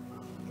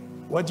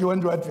 What do you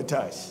want to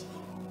advertise?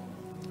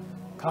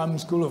 Come,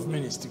 School of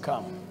Ministry,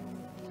 come.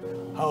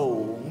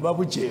 How?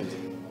 Babu jail.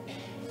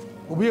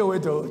 Ubiye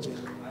wetu oje.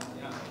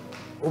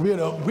 Ubiye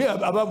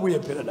ababuye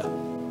pelada.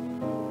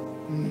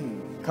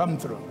 Come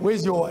through.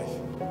 Where's your wife?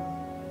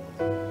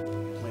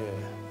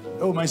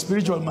 Yeah. Oh, my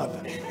spiritual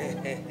mother.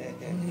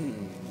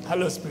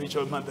 Hello,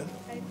 spiritual mother.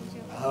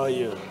 How are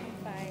you?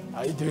 Fine.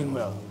 Are you doing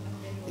well?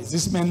 Is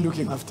this man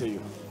looking after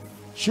you?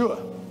 Sure.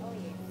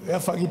 My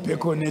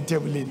favorite.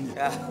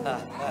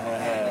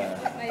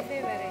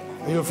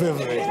 Your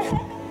favorite.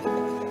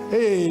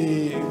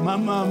 Hey,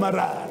 Mama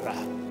Marara.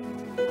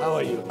 How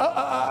are you?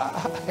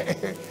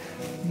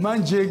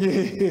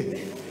 Manjege.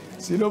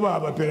 Silo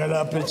baba phela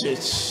lapha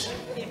church.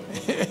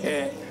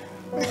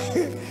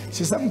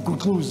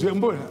 Sisamguxuzi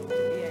uyambona?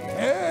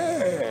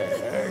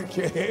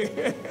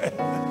 Okay.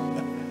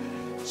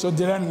 So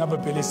delani ngapha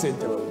phela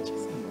center.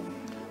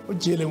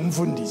 Ujele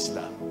umfundisi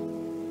la.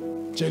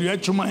 ujele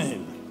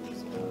uyachumayela.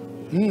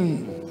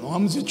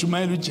 Ngamzi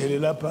chumayela ujele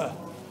lapha.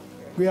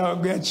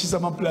 Kuyachisa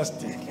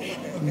ama-plastic.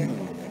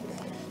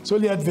 So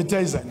le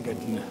advertise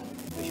ngathina.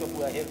 Bishop,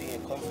 we are having a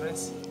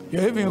conference.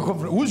 You're having a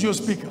conference. Who's your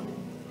speaker?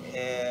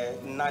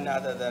 None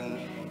other than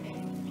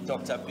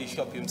Dr.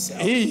 Bishop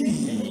himself.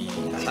 Hey.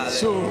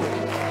 So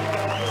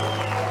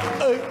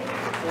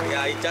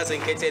yeah, it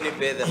doesn't get any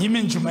better. him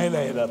and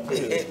Chumayela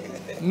lapha.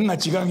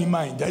 Ngachikanga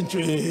mind. Thank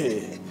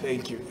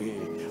you.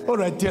 All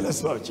right, tell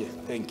us about you.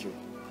 Thank you.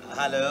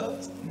 Hello.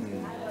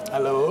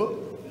 Hello.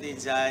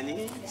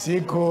 Linjani.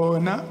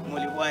 Sikhona.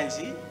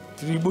 Mulibwanji.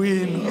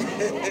 Tribune.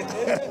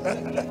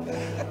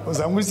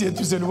 Uzangusi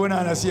yethu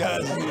selibonana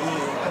siyazi.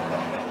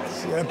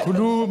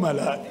 Siyakhuluma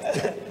la.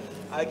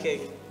 Okay,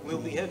 we'll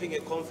be having a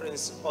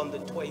conference on the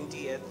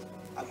 20th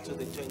up to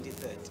the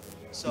 23rd.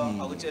 So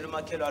I will tell you,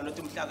 Makelo,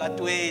 ukuthi mhla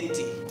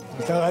 20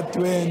 Mhla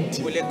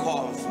 20 kule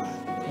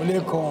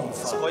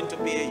conference. It's going to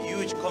be a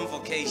huge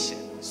convocation.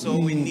 So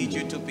we need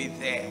you to be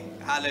there.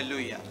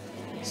 Hallelujah.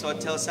 So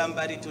tell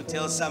somebody to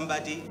tell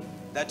somebody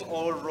that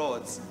all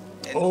roads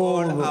and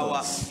all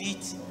our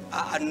feet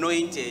are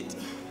anointed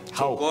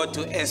to go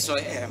to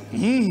SOM.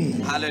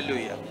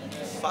 Hallelujah.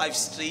 5th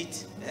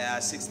Street,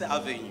 6th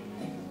Avenue.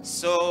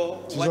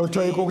 So what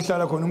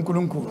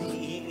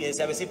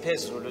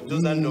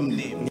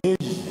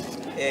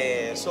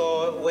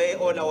so where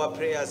all our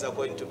prayers are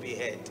going to be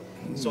heard.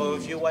 So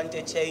if you want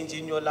a change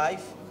in your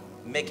life,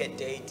 make a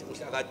date,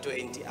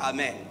 20.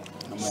 Amen.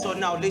 So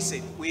now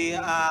listen, we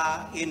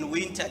are in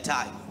winter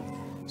time.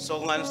 So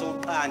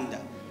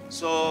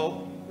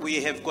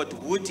we have got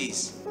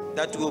hoodies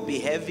that we'll be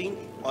having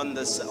on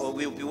the,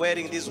 we'll be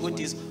wearing these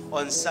hoodies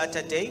on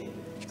Saturday,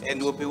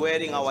 and we'll be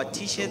wearing our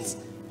t-shirts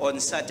on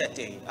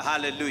Saturday.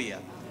 Hallelujah.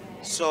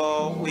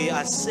 So we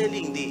are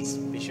selling these,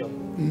 Bishop.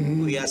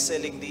 We are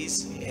selling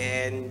these,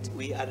 and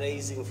we are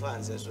raising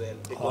funds as well,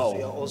 because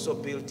we are also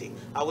building.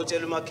 I will tell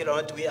you,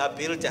 Makelo, we are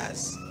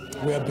builders.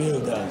 We are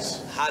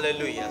builders.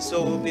 Hallelujah.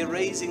 So we'll be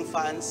raising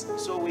funds.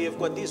 So we have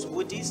got these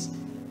hoodies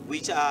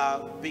which are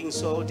being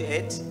sold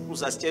at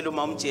Usastelo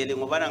Mamchele.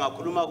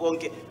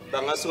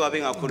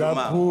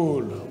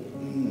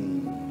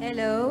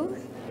 Hello.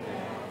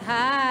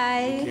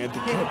 Hi. Get the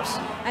caps.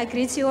 I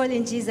greet you all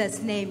in Jesus'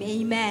 name.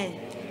 Amen.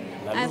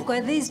 I've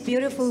got these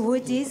beautiful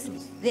hoodies.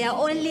 They are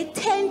only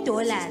 $10.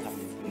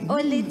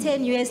 Only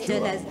 $10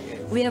 US.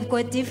 We have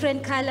got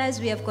different colors.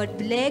 We have got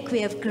black,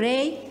 we have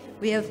gray,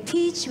 we have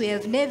peach, we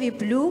have navy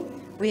blue,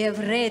 we have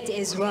red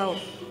as well.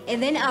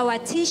 And then our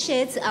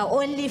t-shirts are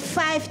only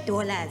 $5.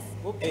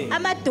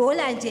 I'm a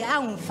dollar nje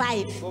angu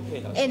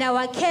 5. And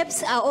our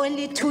caps are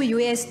only $2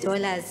 US.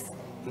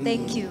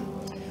 Thank you.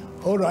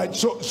 All right,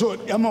 so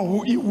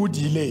wood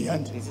delay,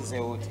 and This is a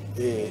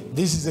hoodie.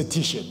 this is a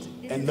t-shirt,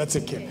 and that's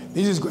a cap.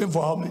 This is going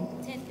for how many?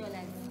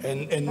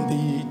 $10. And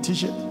the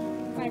t-shirt,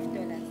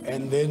 $5.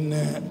 and then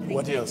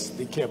what else?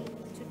 The cap,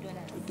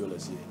 $2.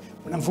 Yeah.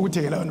 When I'm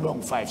taking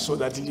about 5, so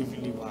that it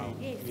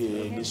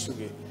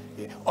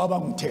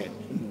about 10.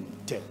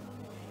 10.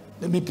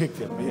 Let me pick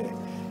them. Yeah.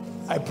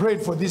 I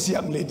prayed for this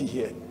young lady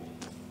here.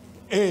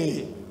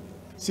 Hey,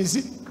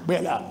 Sisi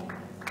Bella.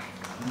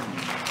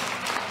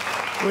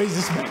 Where is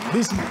this man?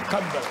 This man,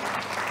 come back.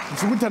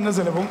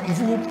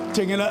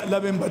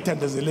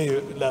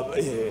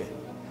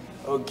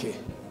 Okay.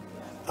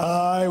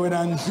 When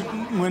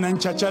I'm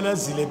chachala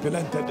zile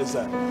pelanta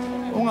desa.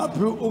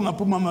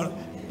 Ungapu mama,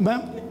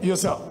 ma'am,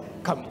 yourself,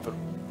 come through.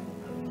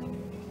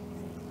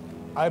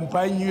 I'm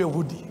buying you a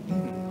hoodie.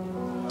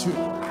 2.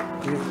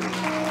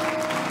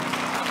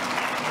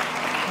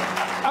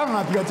 I'm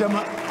happy at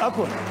Jama.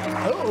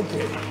 Oh,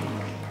 okay.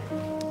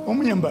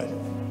 Umunyambari.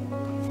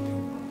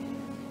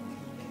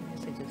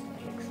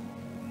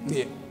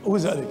 Yeah.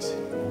 Who's Alex?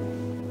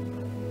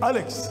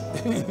 Alex.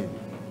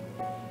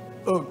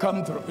 Oh,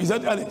 come through. Is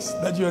that Alex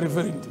that you are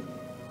referring to?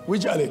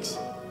 Which Alex?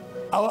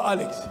 Our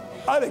Alex.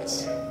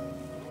 Alex.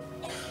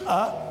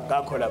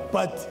 Gakola.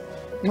 But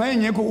my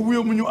nyeko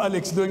ubuyo munyu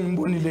Alex doing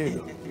mboni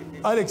lelo.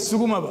 Alex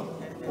sugumaba.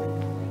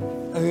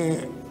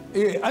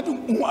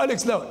 Atu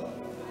Alex lawa.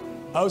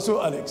 Also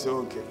Alex.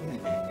 Okay.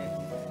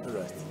 All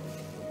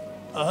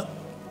right.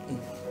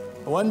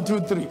 1, 2,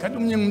 3. Kati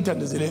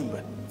mnyemutanda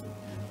zilemba.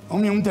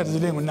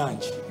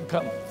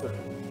 Come through.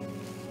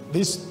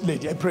 This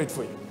lady, I prayed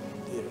for you.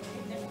 Yeah.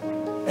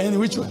 And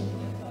which one?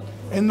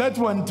 And that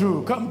one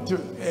too. Come to.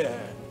 Yeah.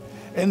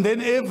 And then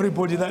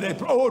everybody that I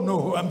oh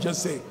no, I'm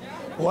just saying.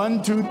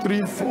 1, 2,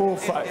 3, 4,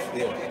 5.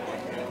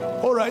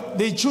 Yeah. All right,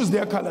 they choose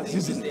their colors,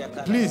 isn't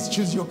it? Please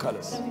choose your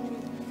colors.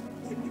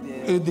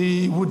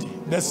 The woody,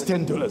 that's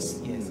 $10.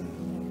 Yes.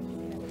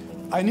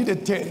 I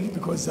needed 10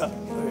 because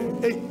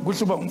hey,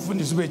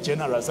 umfundisi ube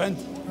generous, and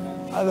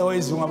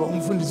otherwise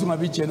umfundisi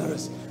be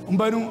generous.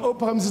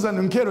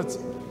 Carrots.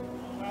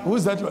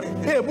 Who's that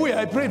one? Hey, boy,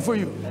 I prayed for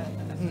you.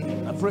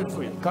 I prayed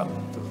for you. Come.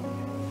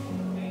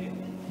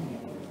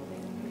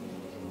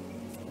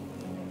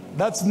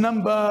 That's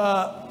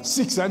number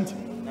 6, auntie.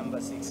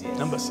 Number 6, yes.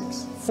 Number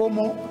 6. 4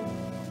 more.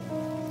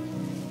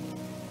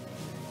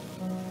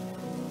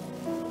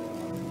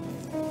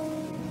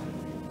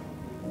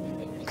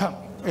 Come.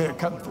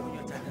 Come through.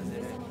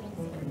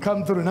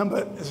 Come through.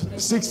 Number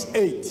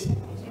 6-8.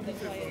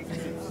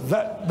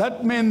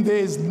 That man there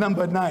is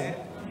number 9,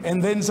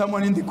 and then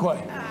someone in the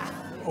choir.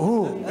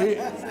 Who?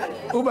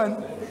 Uban.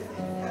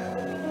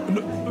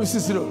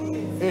 Cicero.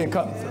 Hey,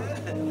 come through.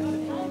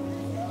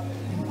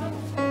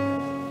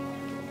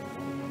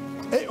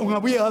 Hey,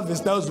 ungabuye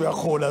harvest house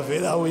uyakhola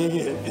vela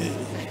awuyeke.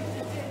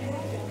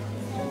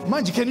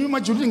 Manje can you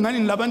imagine ukuthi ngani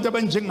labantu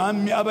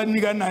abanjengami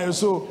abanikanayo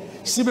so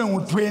sibe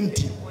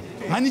ngu20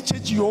 ngani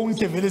ichurch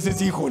yonke vele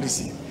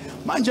sesiyiholisile.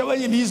 Manje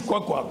abanye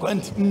lizigwagwagwa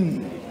anti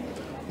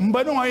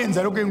mbani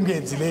ongayenza lokho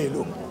engiyenzileyo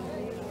lo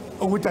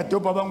ukuthi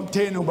adoba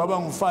abangu10 ubaba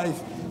ngu5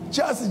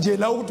 just nje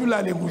la ukuthi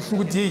ulale kuhle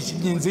ukuthi hey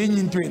nyenze enye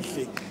into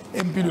enhle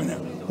empilweni.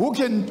 Who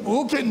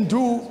can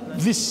do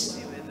this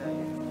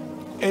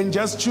and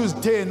just choose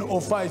 10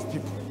 or 5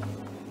 people?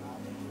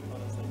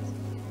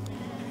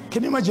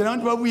 Can you imagine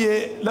abantu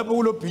babuye lapho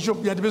kulo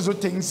bishop yathi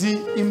bezothengisa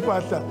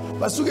impahla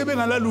basuke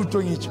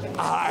bengalalutho ngitsho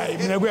hayi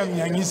mina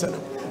kuyanginyanyisa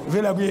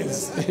vela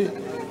kuyezi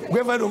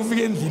kweva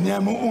lokufika endlini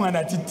yami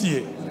unganathi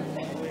tiye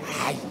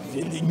hayi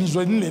vele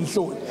ngizwe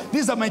nilenhloni.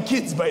 These are my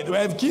kids, by the way.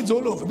 I have kids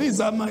all over. These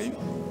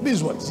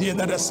ones here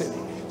that are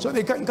selling. So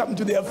they can come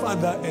to their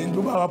father and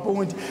do our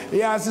point.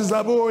 Yes,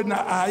 never.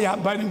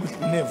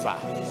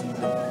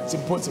 It's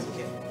impossible.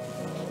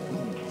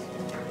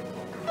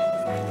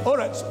 All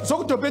right.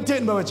 So to pay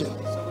 10, Baba Chen.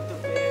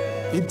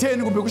 In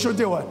 10, you should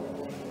take one.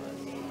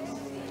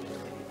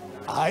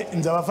 I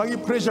in the fangi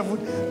pressure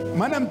food.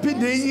 Man, I'm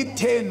paying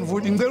 10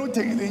 food. In the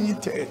take any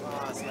 10.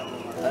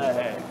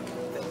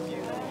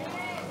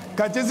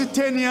 Katesi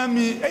 10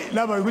 yami. Hey,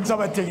 lava you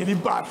saba take any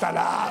pasta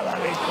la.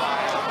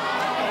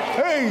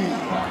 Hey,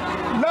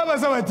 lava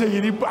saba take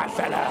any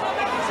pasta la.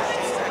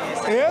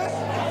 Eh?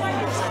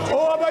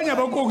 Oh, abanya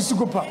bako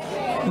kusukopa.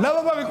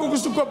 Lava bako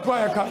kusukopa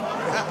ya ka.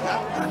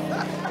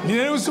 Ni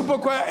nene usupo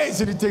kwa hey,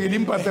 sili take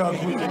any pasta wa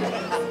kule.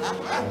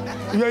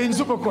 You are in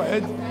super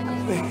quiet.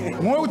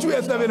 Mwa uchu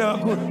ya sabe na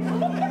wakule.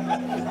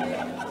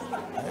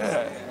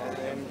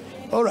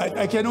 All right,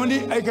 I can only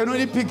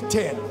pick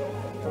 10.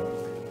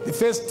 The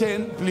first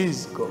 10,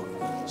 please go.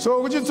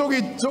 So would you talk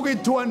it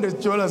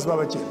 $200,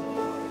 Baba Chen?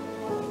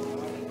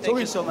 Thank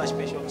you so much,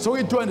 Bishop. So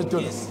it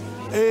 $200. Yes.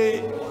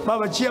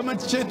 Baba Chairman,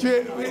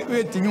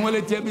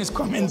 we tell me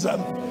comments up.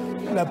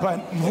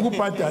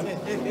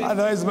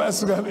 Otherwise,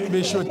 Basuga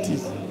be short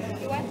teeth.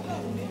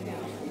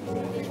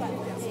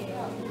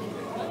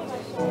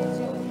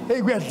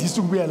 Hey, we are this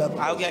to be a lap.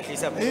 I'll get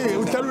this up. Hey,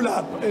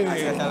 Utalula.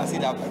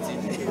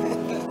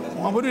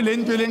 I'm going to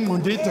learn to learn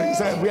Monday.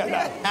 We are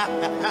like,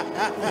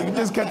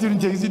 just cutting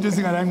things into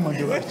sing along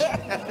Monday.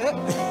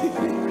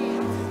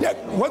 Yeah,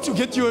 once you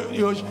get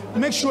your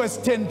make sure it's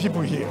 10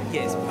 people here.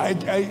 Yes.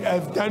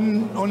 I've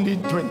done only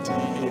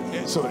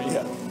 20. Sorry,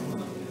 yeah.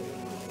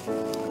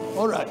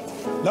 All right.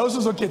 That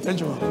was okay,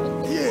 thank you.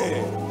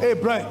 Yeah. Hey,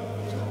 Brian,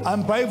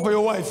 I'm buying for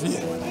your wife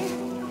here.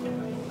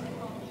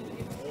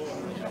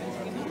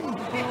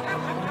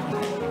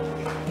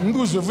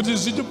 Bishop,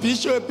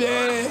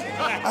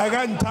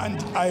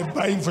 I'm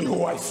buying for your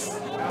wife.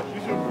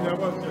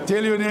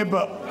 Tell your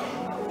neighbor,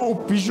 oh,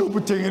 Bishop,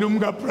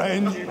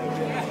 Brian,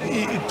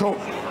 talk.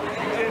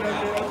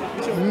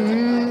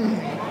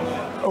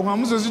 Oh,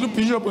 I'm supposed to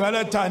Bishop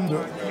Galatando.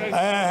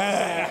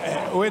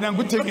 When I'm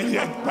going to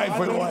buy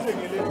for your wife.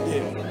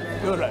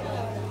 Yeah, all right.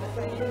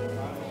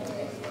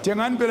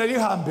 Tengan Belly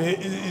Hambe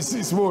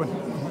is one.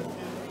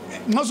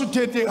 Not to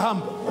take the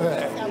hump.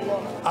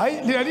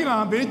 I really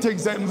am very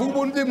takes that. Who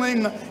won't be my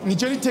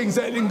Nicheli takes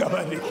that in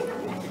Gabali.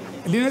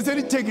 Lina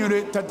said, take your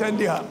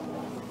Tatandia.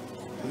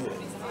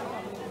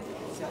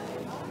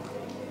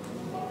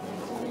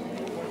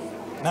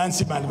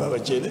 Nancy Malbaba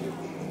Jade.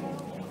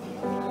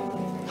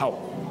 How?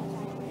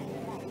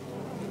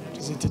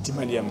 Is it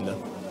Timaliam?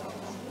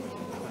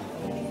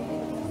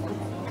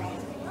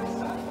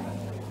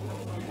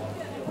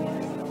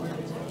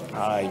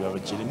 Ay, Baba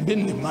Jade,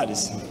 been the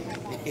Madison.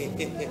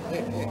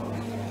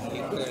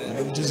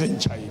 Just in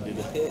China.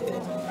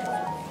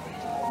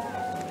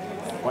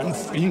 One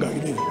finger,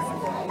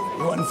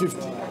 150.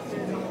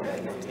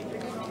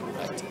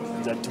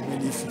 That too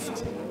many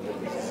 50.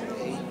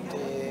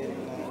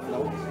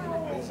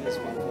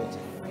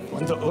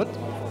 What?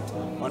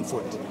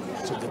 140.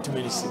 So the too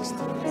many 60.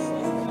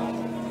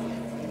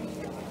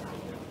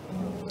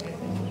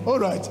 All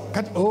right.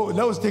 Oh,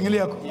 that was taking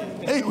a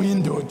hey,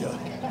 window.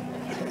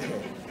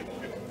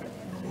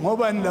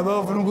 Mobile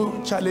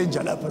laba challenge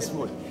ala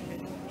passport.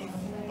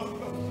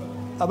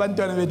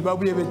 Abantwana bethu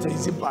babuye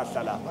bethengisa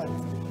impahla lapha.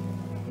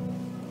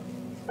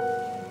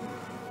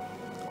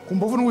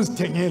 Kumbe ufuna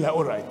ukuzithengela,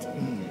 all right.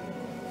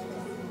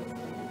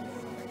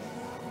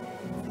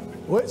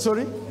 Wait,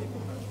 sorry?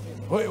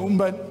 Wait,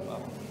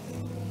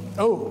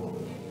 oh,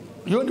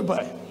 you want to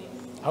buy?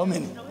 How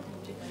many?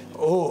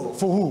 Oh,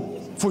 for who?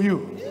 For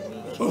you.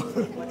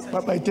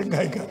 Papa, I think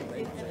I got.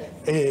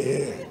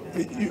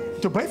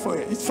 To buy for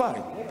it, it's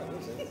fine.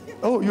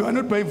 Oh, you are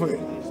not paying for it?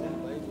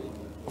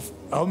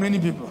 How many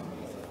people?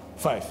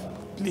 5.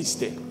 Please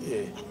stay.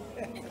 Yeah.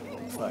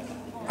 5.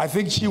 I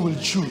think she will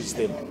choose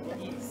them.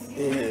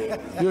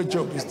 Your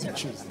job is to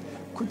choose.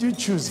 Could you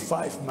choose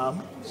 5,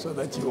 ma'am, so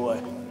that your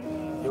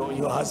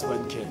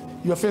husband can?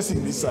 You are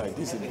facing this side,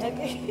 isn't it?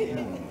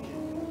 Okay.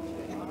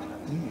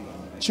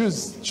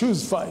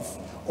 Choose 5,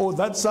 or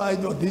that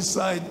side, or this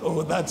side,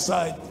 or that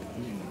side.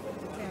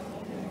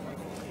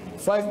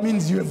 5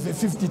 means you have a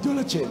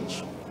 $50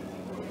 change.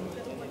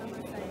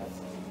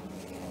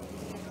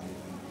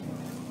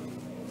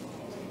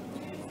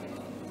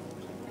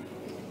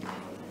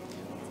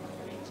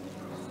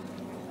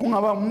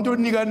 Ungaba umuntu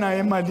onika naye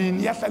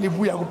emalini yahlala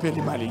ibuya kuphela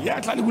imali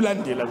yahlala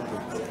ikulandela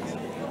kuphela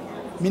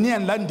mina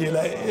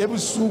iyangilandela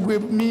ebusuku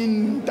emini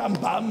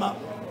ntambama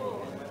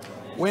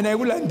wena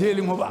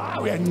ikulandeli ngoba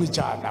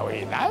uyancitshana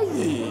wena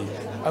hayi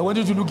I want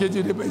you to look at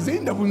it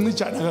izindaba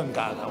uncitshana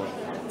kangaka wena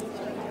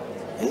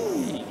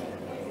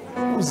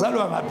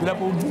uzalwa ngaphi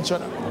lapho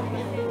uncitshana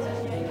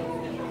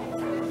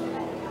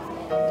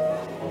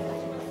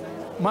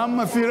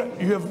Mama Fira,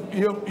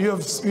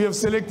 you have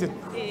selected.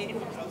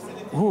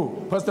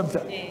 Who? Pastor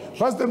Mta.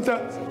 Pastor Mta.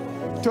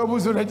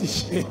 Tobuzo already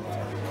shit.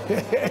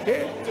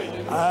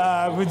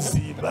 Good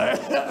see.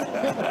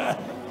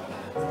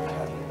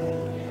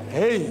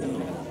 Hey.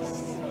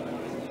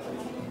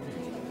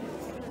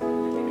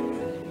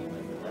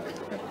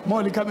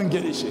 Molly, come and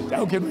get a shit.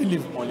 How can we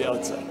leave Molly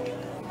outside?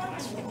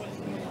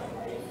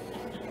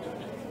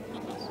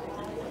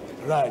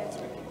 Right.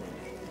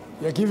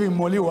 You're giving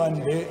Molly one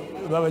day,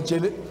 Baba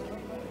Chele.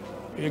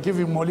 You're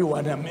giving Molly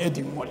one, I'm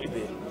adding Molly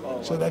there.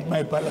 So that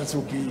my balance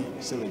will be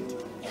 70.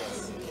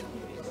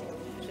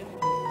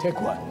 Take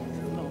one.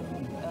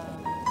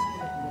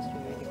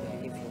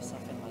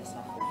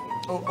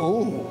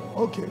 Oh,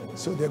 okay.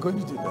 So they're going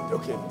to do that.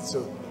 Okay.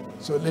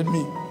 So let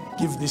me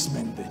give this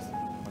man then.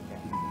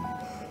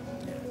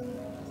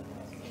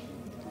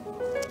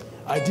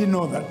 I didn't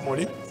know that,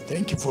 Molly.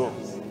 Thank you for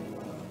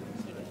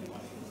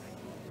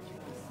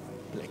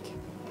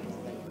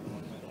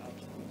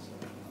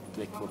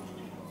Black for me.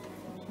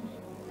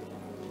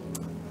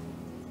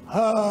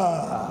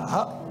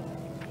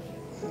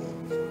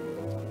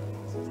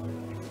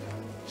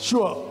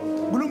 Sure.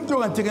 Kumuntu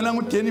ongathekela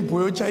uDeni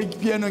Boy ochaya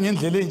ipiano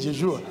ngendlela enje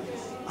sure.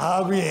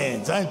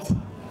 Akuyenza anti.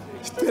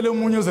 Sicela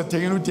umunye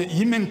ozathengela uDeni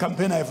yimi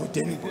engicampaign ayo for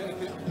Deni Boy.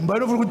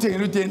 Mbalo ufuna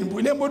ukuthengela uDeni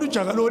Boy. Le mbodo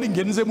ujaka lo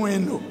lingenise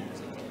emoyeni lo.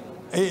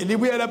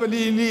 Libuya lapha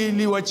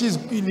li watch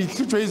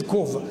lihlutshwa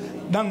izikhova.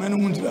 Nangani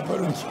umuntu lapha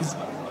lonkiza.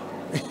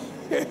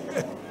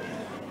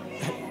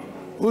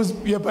 Who's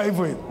your pay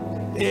for it?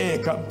 Yeah,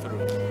 come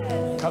through.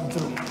 Come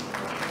through.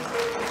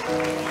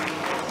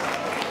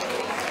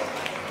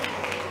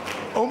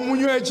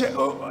 Omunye eche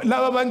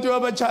laba abantu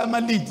abachaya ama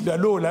lead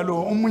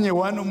lalo omunye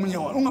one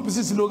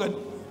ungaphisisi lo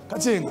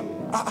kathenga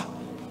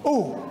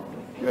oh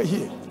you're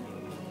here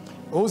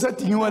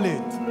usadinga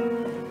wallet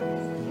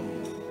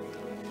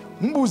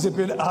mbuze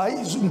phela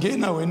hayi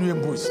ngena wena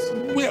uyembuzi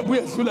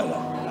buya hlula la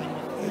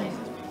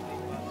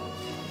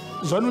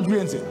zwana uthi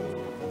uyenze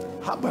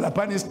hamba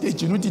lapha ne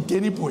stage uthi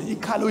Deni Boy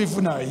ikhala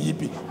uyifunayo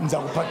yipi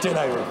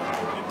ngizakuphathela yona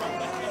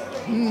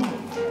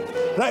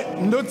right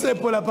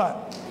ndotsepo lapha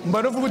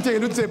mbalo ufuna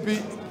ukuthengela uTsephi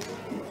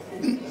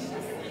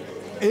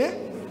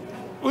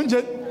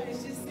unje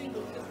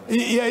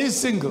yeah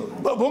is single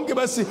bonke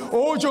basi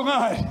otsho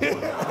ngayo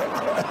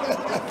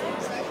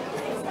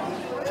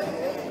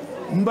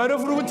mbalo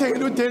ufuna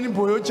ukuthengela uDeni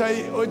Boy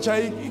ochaya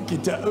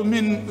igita I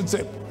mean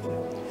uTsephi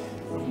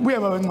buya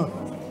baba ncwa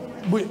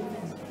buya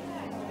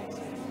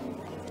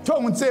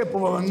thonga uTsephi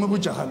baba ncwa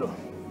kujaha lo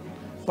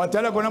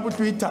bhadala khona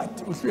ukuthi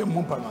uyithathe uhluye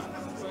mumpa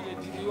ngana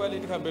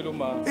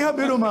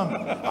ihambela umama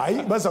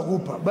hayi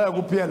bazakupha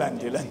bayakuphiya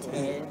landela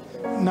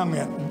nangu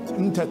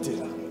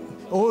ngithathela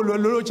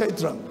lo chai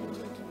drum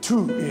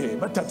 2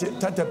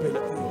 bathatha phela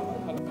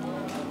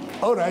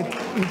all right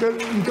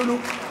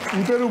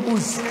ngicela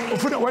ubuzi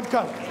ufuna what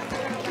color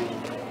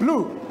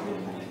blue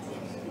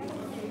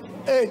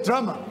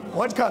drama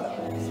what color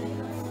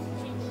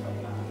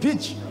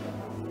peach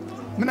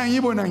mina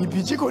ngiyibona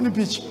ngipeach ikhona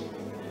ipeach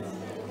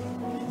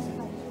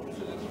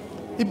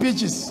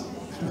ipeaches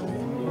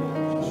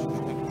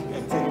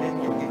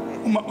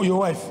your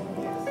wife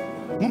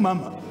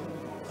umama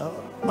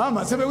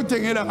mama sebe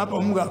uthengela ngapha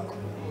umkakho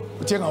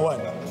uthenga 1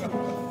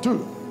 2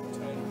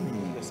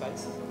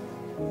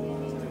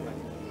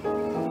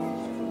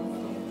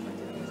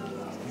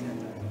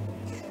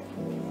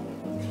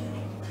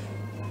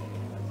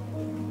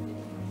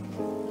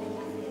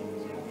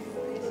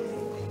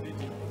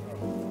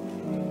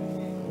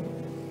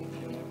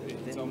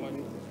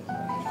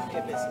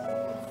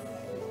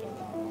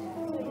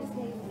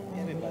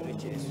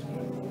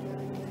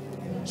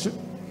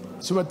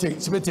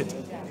 Subete.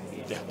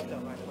 Yeah.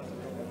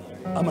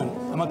 I'm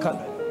a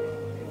color.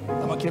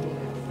 I'm a kid.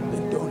 They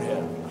don't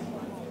have.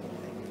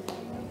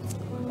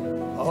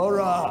 All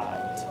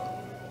right.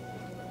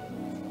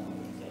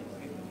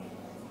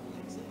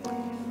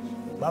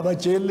 Baba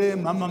Chele,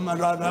 Mama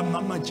Marara,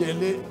 Mama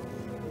Chele.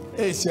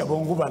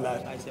 Siyabonga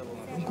ukubalala.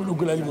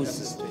 uNkulunkulu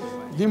alibusi.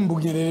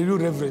 Limbukele lu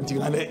reverend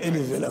ngale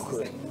elivela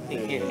khona.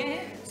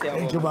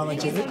 Thank you Mama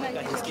Chele.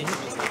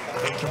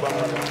 Thank you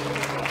Mama.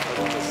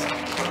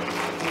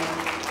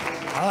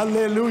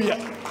 Hallelujah.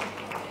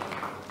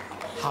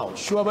 How?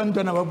 Sure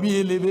abantwana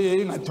babuyele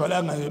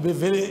bengathwalanga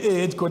bevele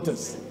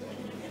headquarters.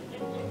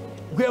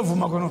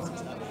 Kuyavuma khona.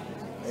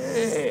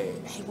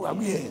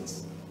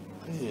 Akuyenzi.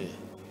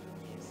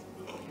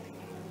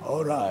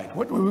 All right.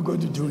 What were we going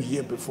to do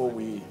here before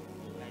we?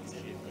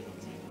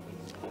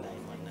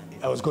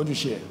 I was going to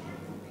share.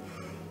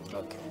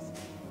 Okay.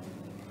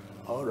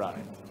 All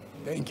right.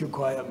 Thank you,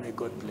 choir. May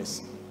God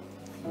bless you.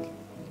 Thank you.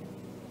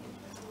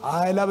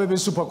 I love a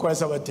super choir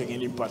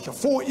sabathengile impahla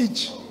for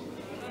each.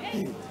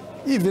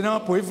 Even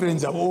our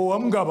boyfriends are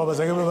amngaba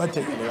bazake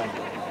bebathengile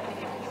kanti.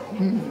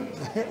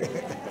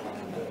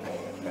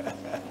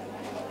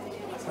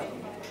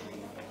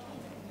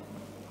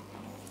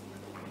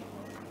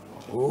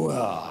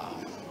 Wow.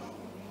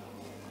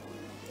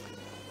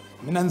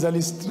 Mina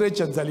ngizali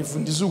stretch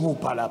ngizalifundisa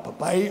ukupha lapha.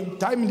 By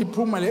time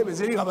liphuma lebe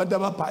selingabantu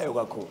abaphayo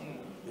kakhulu.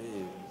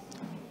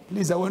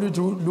 Please, I want you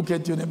to look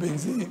at your neighbor and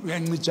say,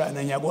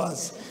 uyancitshana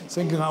ngiyakwazi.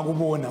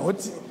 Sengingakubona.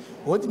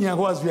 What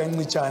ngiyakwazi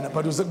uyancitshana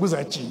but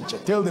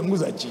kuzachinja. Tell them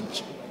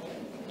kuzachinja.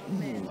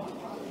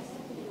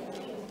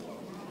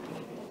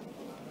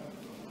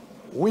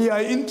 We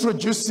are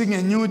introducing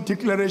a new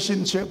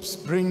declaration. Chaps,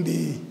 bring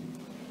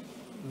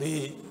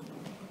the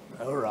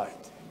all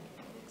right.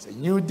 It's a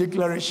new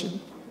declaration.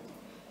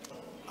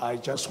 I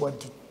just want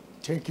to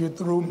take you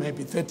through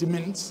maybe 30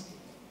 minutes.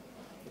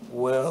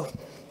 Well,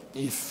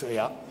 if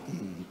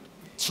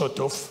sort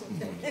of.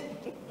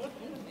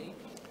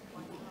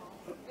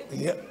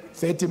 Yeah,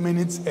 30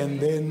 minutes and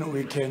then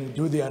we can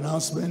do the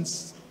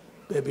announcements,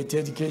 baby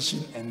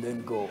dedication, and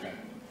then go home.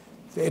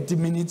 30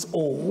 minutes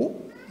or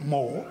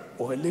more,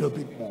 or a little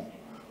bit more.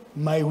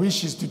 My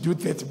wish is to do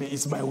 30 minutes.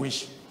 It's my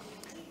wish.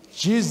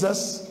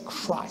 Jesus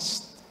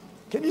Christ.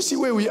 Can you see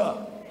where we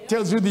are?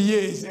 Tells you the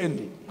year is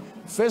ending.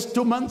 First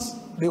 2 months,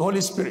 the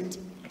Holy Spirit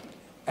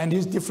and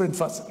his different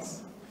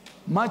facets.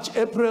 March,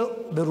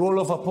 April, the role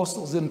of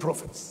apostles and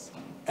prophets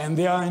and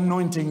their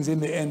anointings in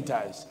the end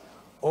times.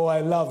 Oh,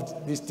 I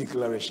loved this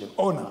declaration.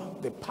 Honor,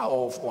 the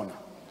power of honor.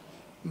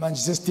 Man,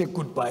 just take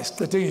goodbye.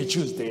 Starting a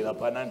Tuesday,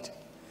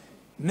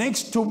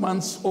 next 2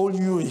 months, all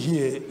you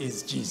hear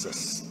is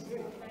Jesus.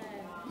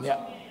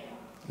 Yeah.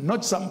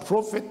 Not some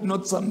prophet,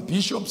 not some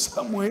bishop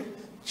somewhere,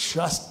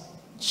 just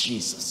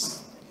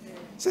Jesus.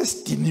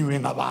 Says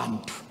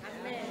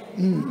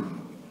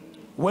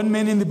one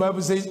man in the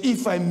Bible says,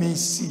 if I may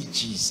see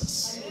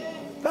Jesus.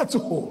 That's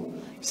all.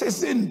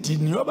 Says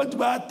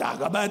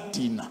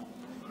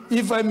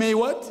if I may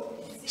what?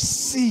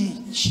 See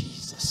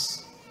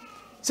Jesus.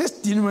 Says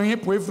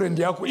boyfriend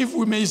if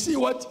we may see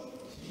what?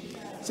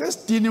 Says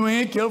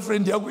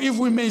girlfriend if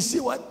we may see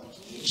what?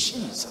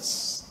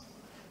 Jesus.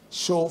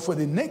 So for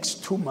the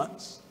next 2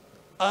 months,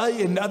 I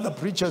and other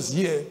preachers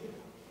here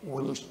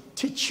will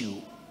teach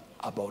you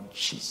about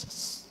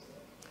Jesus.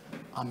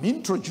 I'm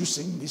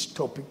introducing this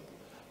topic.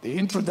 The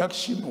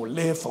introduction will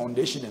lay a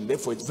foundation, and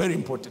therefore it's very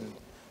important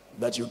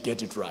that you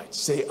get it right.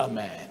 Say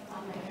amen.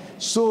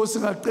 So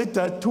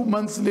singaqeda 2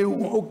 months le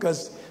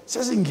August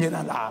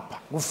sesingena lapha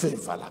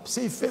kufeva lapha.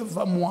 Say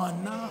favor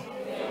mwana.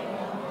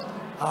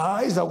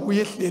 Iza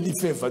kuyehleli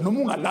ifeva noma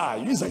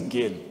ungalayo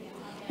izangena.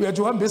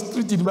 Uyathi uhamba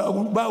eStreetini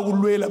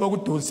bayakulwela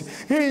bakudonsi.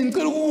 Hey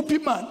ngicela ukuphi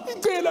imali?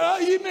 Ngicela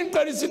yimi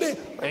engiqalisile.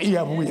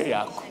 Iyabuya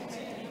yakho.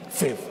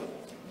 Favor.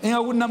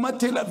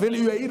 Engakunamathela vele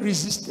you are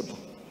irresistible.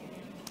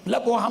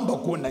 Lapho uhamba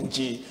khona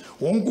nje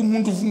wonke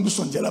umuntu ufuna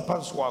ukusondela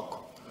phansi kwakho.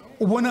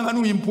 Ubona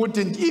ngani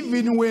uimportant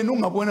even wena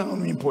ungabona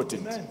ngani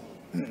uimportant.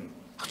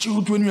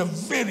 Actually when you are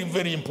very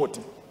very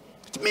important.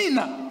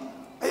 Mina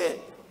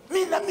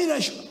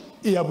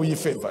iyabuya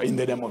ifavor in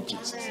the name of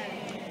Jesus.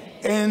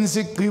 And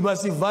sigqiba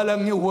sivala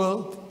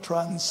nge-wealth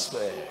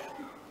transfer.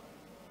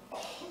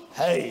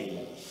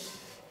 Hey,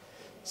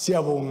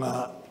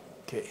 siyabonga.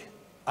 Okay,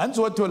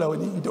 anzothola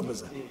wena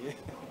intombazana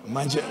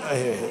manje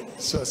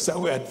so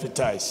we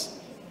advertise.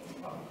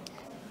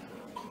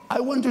 I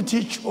want to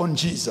teach on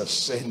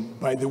Jesus, and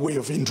by the way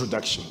of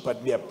introduction,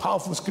 but there are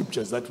powerful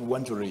scriptures that we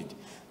want to read.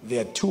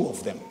 There are 2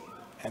 of them,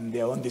 and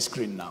they are on the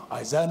screen now.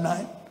 Isaiah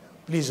 9,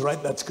 please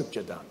write that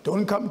scripture down.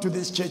 Don't come to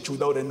this church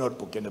without a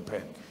notebook and a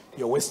pen.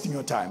 You're wasting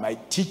your time. I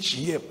teach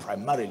here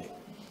primarily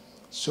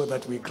so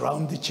that we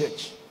ground the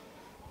church,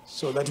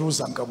 so that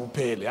uzanka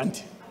buphele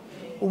anti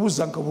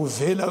ubuzanka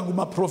buvela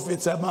kuma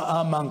prophets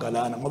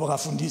amangalana ngoba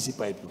ngafundisa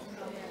iBhayibheli.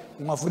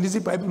 Ungafundisa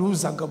iBhayibheli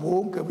uzanka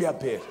bonke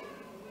buyaphela.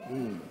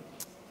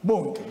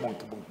 Bonke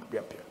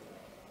buyaphela.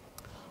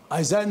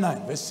 Isaiah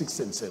 9 verse 6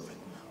 and 7.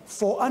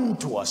 For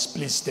unto us,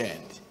 please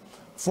stand.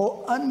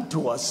 For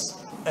unto us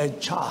a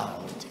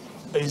child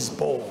is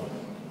born.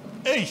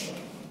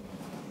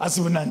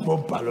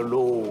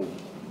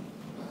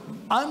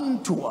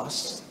 Unto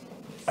us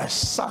a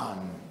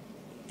son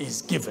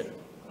is given,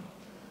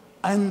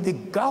 and the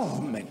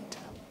government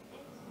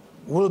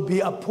will be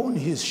upon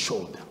his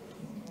shoulder.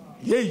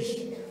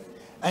 Yea,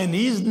 and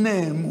his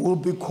name will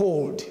be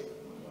called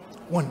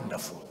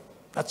Wonderful.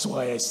 That's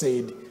why I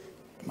said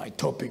my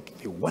topic,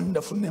 the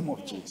wonderful name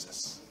of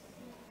Jesus.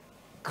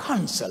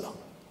 Counselor,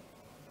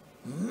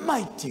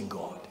 mighty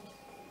God,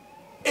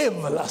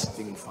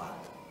 everlasting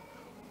Father,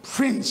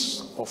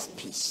 Prince of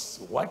Peace.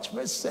 Watch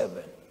verse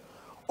 7.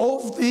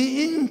 Of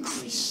the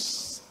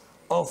increase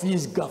of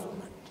his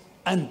government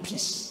and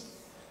peace,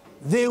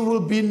 there will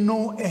be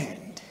no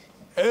end.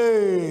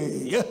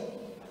 Hey,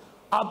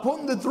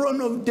 upon the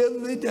throne of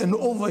David and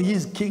over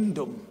his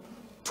kingdom,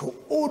 to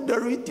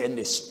order it and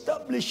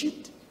establish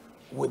it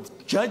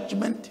with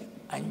judgment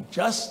and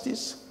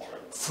justice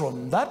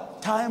from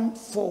that time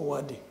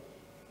forward,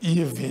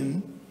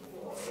 even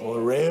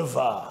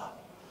forever.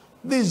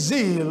 The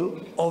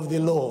zeal of the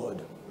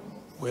Lord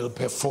will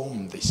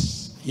perform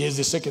this. Here's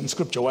the second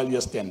scripture while you're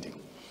standing.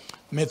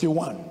 Matthew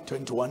 1,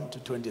 21 to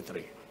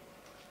 23.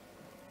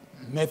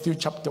 Matthew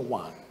chapter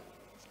 1,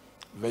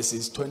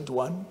 verses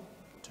 21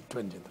 to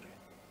 23.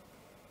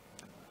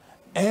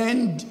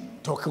 And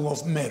talking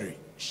of Mary,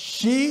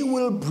 she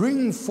will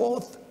bring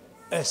forth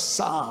a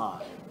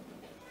son,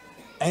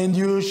 and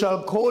you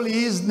shall call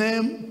his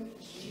name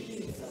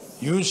Jesus.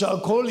 You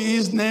shall call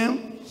his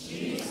name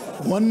Jesus.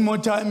 One more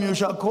time, you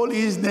shall call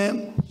his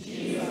name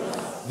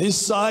Jesus.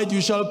 This side,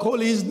 you shall call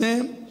his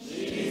name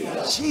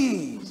Jesus.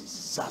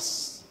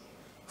 Jesus.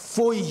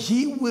 For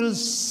he will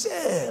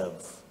save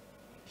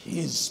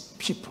his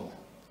people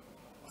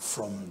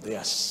from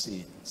their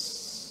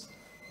sins.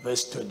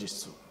 Verse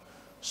 22.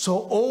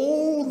 So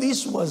all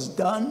this was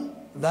done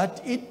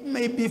that it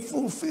may be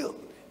fulfilled,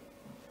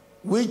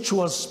 which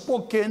was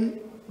spoken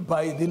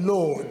by the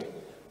Lord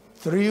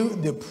through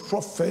the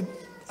prophet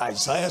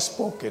Isaiah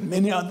spoke, and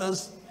many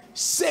others,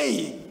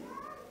 saying,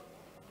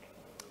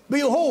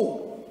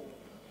 behold,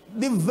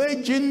 the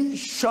virgin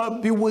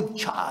shall be with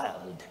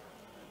child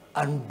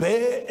and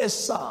bear a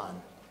son,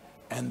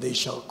 and they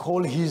shall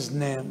call his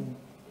name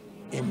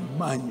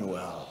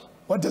Emmanuel.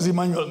 What does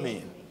Emmanuel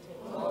mean?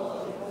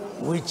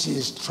 Which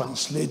is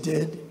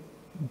translated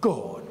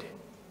God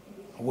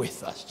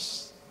with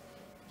us.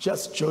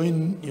 Just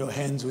join your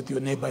hands with your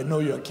neighbor. I know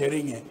you're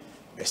carrying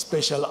a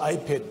special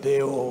iPad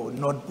there or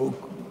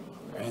notebook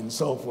and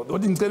so forth.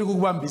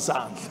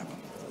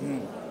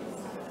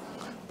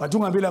 But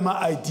ungabe lama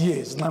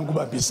ideas nxa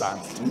ngikubamba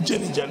isandla.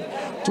 Ngitshela njalo,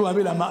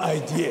 ungabe lama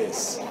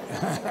ideas.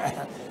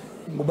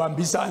 Ngubamba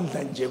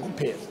isandla nje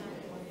kuphela.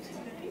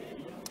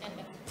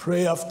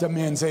 Pray after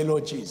me and say,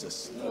 Lord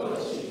Jesus,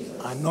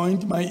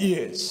 anoint my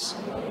ears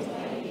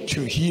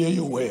to hear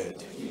your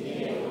word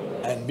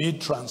and be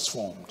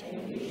transformed.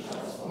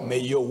 May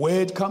your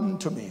word come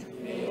to me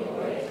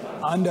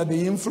under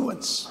the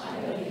influence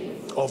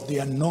of the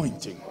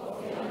anointing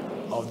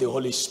of the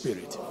Holy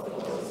Spirit.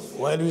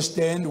 While we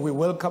stand, we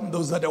welcome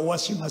those that are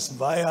watching us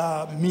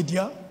via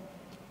media.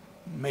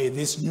 May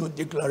this new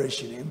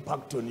declaration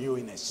impact on you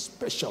in a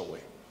special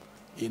way,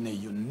 in a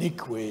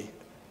unique way,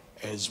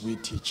 as we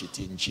teach it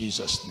in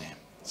Jesus' name.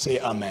 Say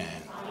amen.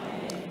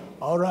 Amen.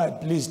 All right,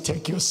 please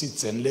take your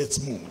seats and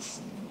let's move.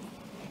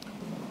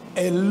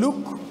 A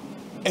look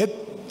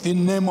at the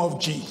name of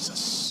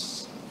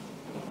Jesus.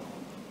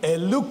 A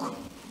look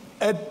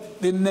at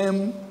the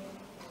name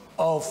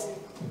of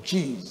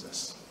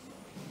Jesus.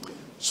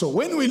 So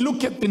when we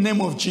look at the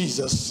name of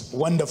Jesus,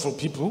 wonderful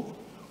people,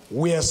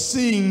 we are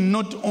seeing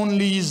not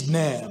only his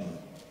name,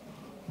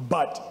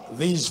 but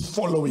these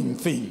following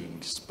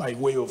things by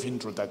way of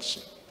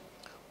introduction.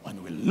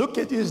 When we look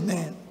at his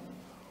name,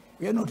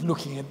 we are not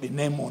looking at the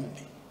name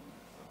only,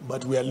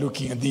 but we are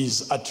looking at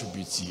these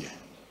attributes here.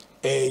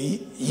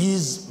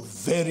 His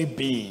very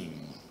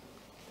being.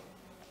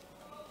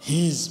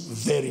 His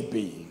very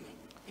being.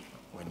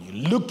 When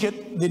you look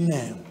at the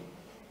name,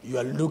 you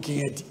are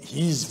looking at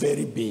his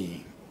very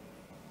being.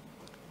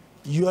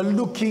 You are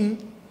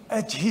looking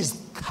at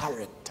his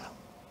character.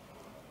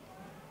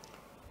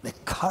 The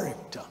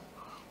character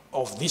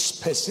of this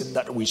person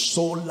that we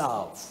so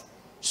love,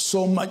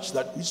 so much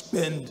that we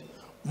spend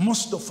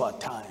most of our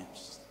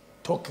times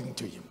talking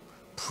to him,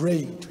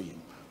 praying to him,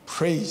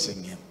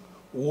 praising him,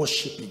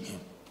 worshiping him.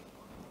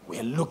 We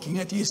are looking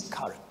at his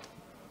character.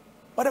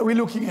 What are we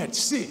looking at?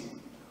 See,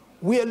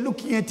 we are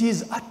looking at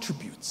his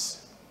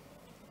attributes.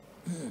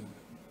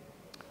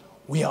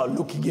 We are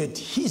looking at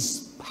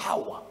his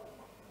power.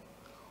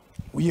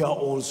 We are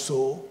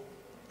also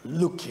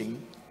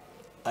looking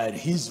at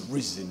his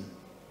reason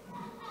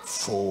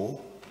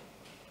for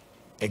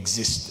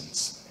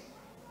existence.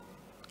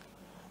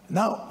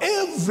 Now,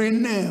 every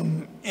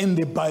name in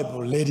the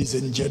Bible, ladies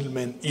and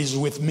gentlemen, is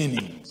with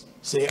meaning.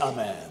 Say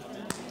amen.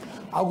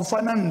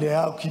 Akufana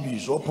ndeyakho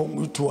ibizo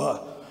ophonga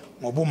uthiwa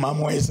ngoba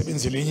umama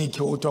wayesebenzile enye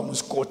ikhe uthiwa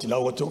nguScott la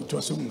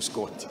uthiwa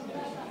singuScott.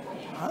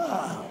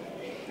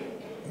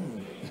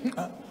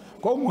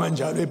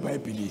 Konganjalo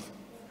eBhayibhelini.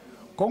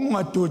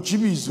 Kongadotshi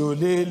ibizo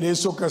le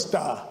soccer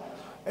star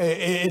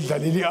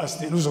edlalela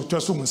iArsenal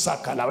uzokuthiwa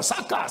singusaka la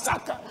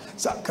saka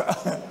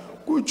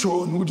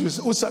kuJohn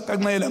ukuthi usaka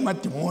nxela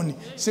amadimoni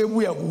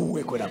sebuya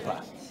kuwe khona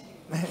pha.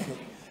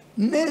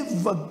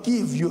 Never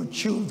give your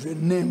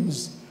children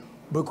names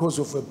because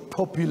of a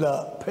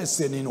popular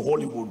person in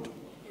Hollywood.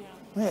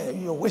 Yeah,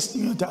 you're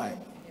wasting your time.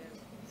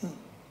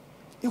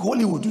 In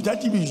Hollywood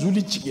uthatha ibizo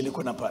ulijikele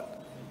khona pha.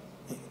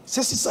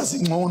 Sesisazi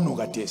ngcono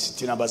kade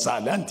thina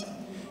bazali anti.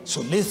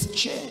 So let's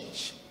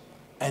change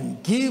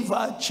and give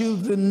our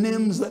children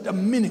names that are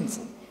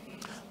meaningful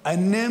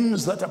and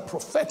names that are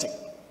prophetic.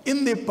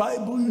 In the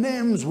Bible,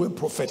 names were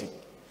prophetic.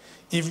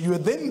 If you are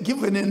then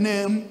given a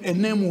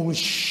name will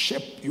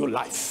shape your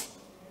life.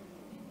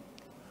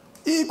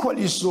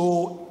 Equally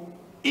so,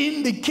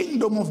 in the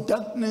kingdom of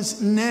darkness,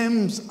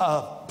 names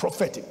are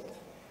prophetic.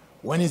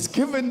 When it's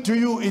given to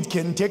you, it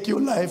can take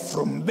your life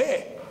from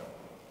there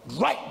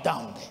right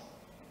down there,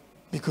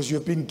 because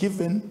you've been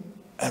given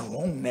a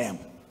wrong name.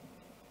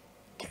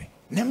 Okay.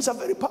 Names are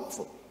very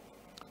powerful.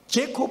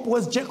 Jacob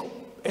was Jacob,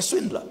 a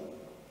swindler, a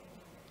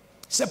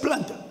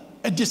supplanter,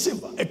 a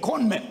deceiver, a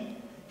con man.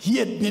 He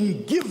had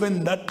been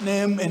given that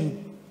name,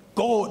 and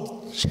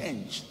God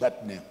changed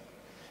that name.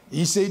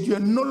 He said, you are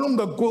no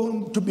longer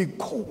going to be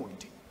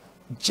called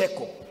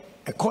Jacob,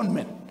 a con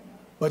man,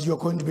 but you are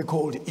going to be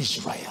called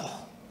Israel.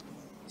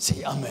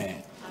 Say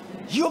amen.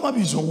 You are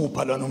mabizo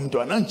uphala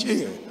nomntwana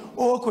nje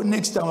oko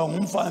next time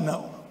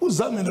ngumfana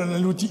uzamelana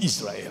luthi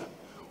Israel.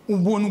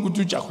 Ubona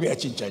ukuthi ujaha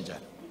uyatshintsha njani.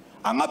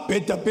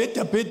 Angabheda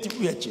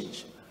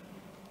uyatshintsha.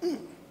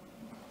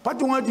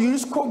 But ungathi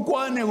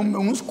isikhonkwane kumbe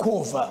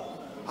ngusikhova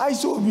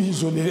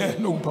ayisobizo le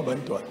lokupha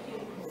abantwana.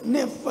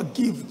 Never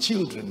give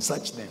children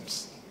such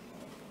names,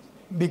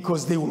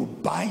 because they will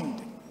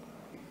bind.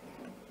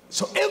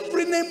 So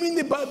every name in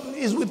the Bible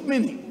is with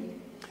meaning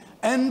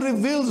and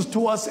reveals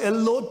to us a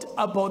lot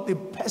about the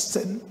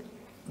person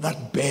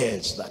that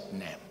bears that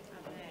name.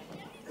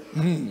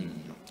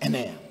 A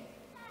name.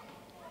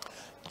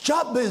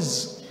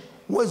 Jabez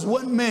was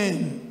one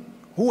man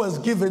who was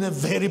given a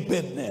very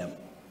bad name.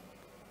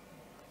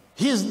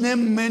 His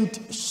name meant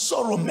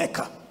sorrow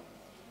maker.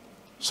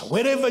 So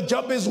wherever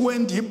Jabez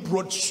went, he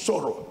brought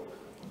sorrow.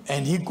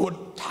 And he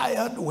got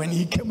tired when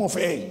he came of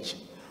age.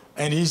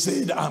 And he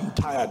said, I'm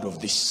tired of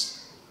this.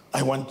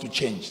 I want to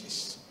change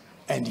this.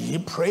 And he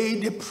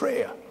prayed a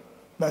prayer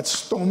that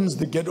storms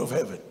the gate of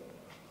heaven.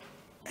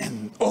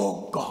 And,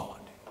 oh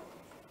God,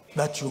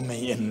 that you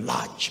may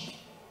enlarge me.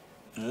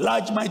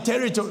 Enlarge my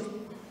territory.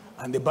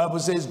 And the Bible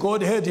says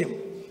God heard him.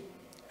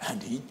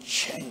 And he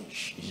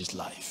changed his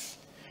life.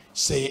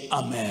 Say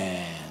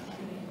amen.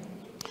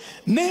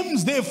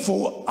 Names,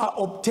 therefore, are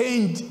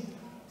obtained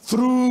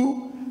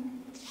through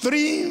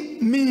three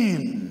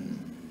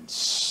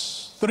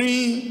means.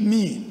 Three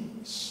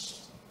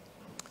means.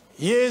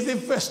 Here's the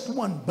first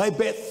one, by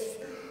birth.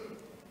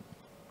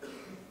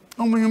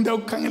 And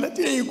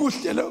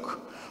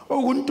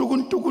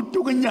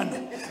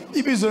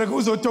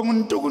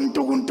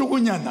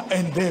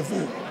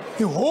therefore,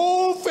 the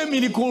whole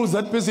family calls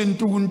that person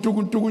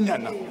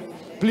Tugunyana.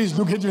 Please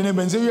look at your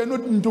neighbor and say, you are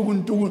not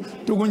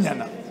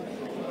Tugunyana.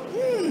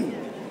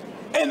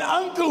 An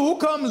uncle who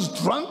comes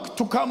drunk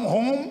to come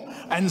home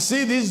and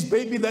see this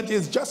baby that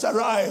has just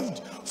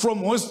arrived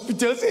from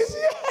hospital says,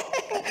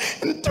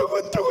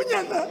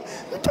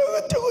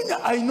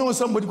 I know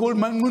somebody called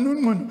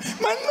Mangunungun.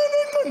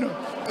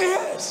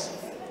 Yes.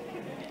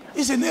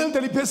 He's an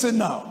elderly person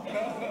now.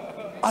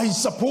 I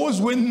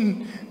suppose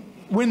when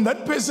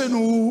that person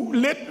who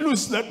let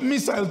loose that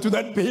missile to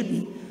that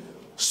baby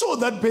saw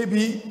that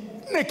baby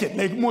naked,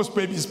 like most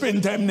babies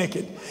spend time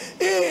naked.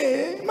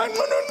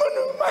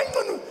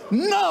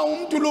 Now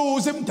umtulo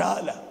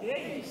usemdala.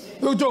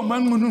 Ujo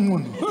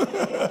mangununu.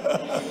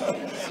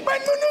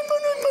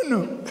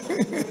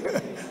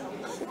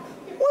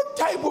 What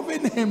type of a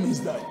name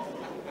is that?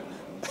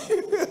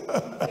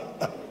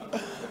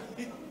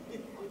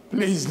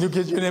 Please look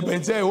at your neighbor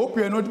and say, I hope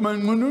you are not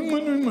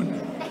mangununu.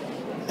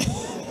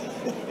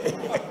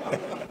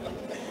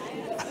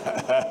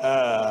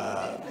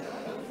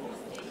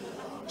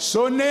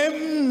 So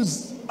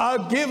names are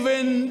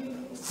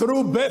given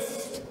through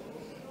birth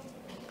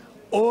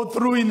or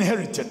through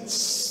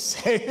inheritance,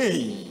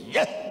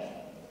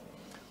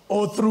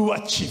 or through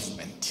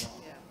achievement.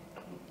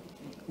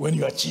 When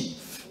you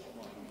achieve,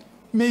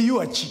 may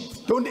you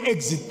achieve. Don't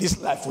exit this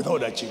life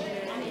without achieving.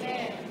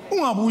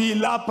 Ungabuyi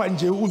lapha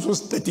nje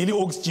uzositedela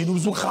oxygen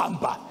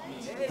uzuhamba.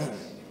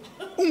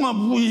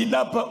 Ungabuyi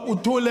lapha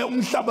uthole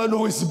umhlaba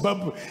lo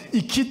weZimbabwe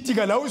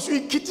ikhitika la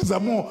usuyikhitiza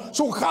more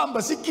so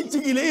uhamba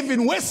sikhitikile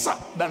even worse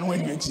than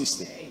when you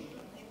existed.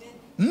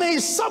 May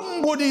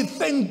somebody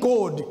thank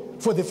God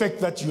for the fact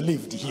that you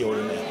lived here on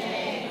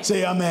earth.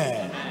 Say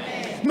amen.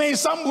 May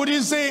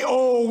somebody say,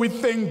 oh, we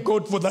thank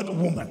God for that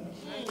woman.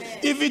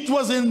 If it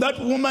wasn't that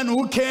woman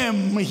who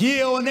came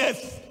here on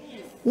earth,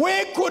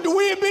 where could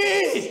we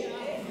be?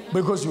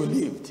 Because you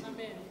lived.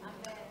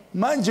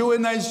 Manje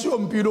when I saw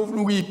mpilo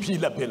ufuna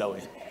ukuyiphila phela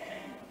wena.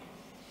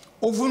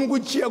 Ufuna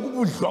ukuchiya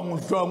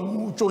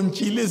kubudlwangu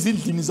utshontshile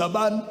ezindlini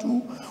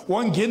zabantu,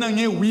 wangena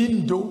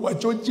ngewindow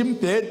watshontsha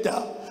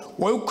imbheda,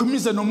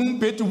 wayokhumisa noma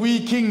umbheda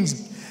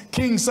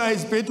king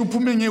size bed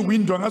uphume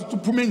ngewindow ngathi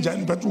uphume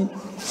njani but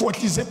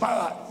ufohlise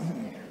phakathi.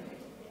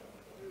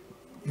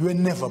 You were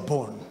never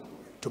born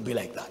to be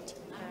like that.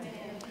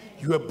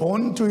 You were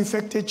born to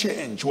effect a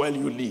change while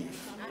you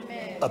live.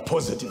 A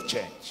positive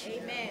change.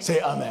 Amen. Say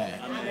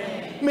amen.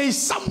 Amen. May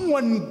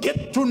someone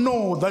get to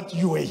know that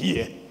you were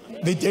here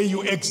the day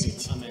you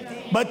exit. Amen.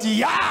 But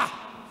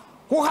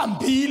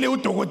uhambile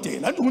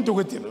udokotela anti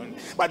ungudokotela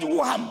but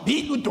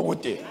uhambile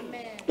udokotela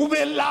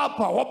ube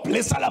lapha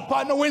wablessa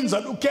laphana wenza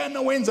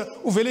lokhana wenza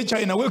uvele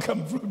China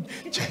welcome from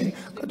China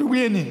kanti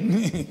ubuye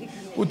nini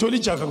uthola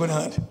ijaga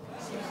khona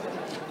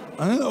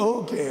ngale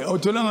okay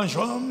awutholanga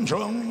shwam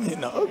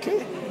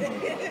okay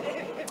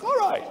all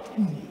right.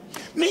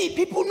 May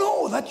people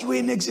know that you were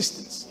in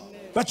existence,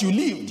 that you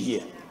lived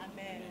here.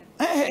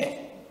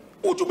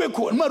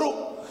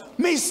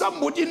 May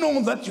somebody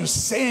know that you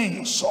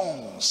sang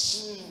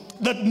songs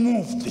that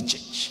moved the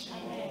church.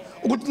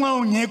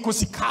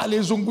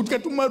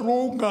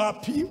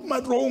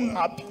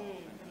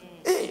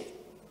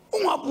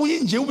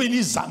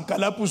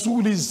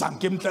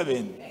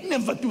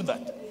 Never do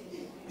that.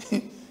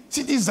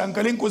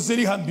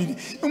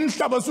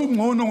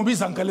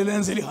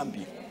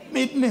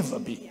 May it never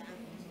be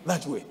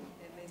that way.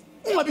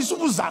 Ungabi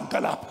subuzanka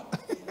lapha.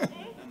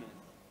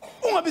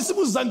 Ungabi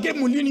subuzanka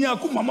emulini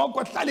yakho mama wakho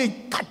ahlale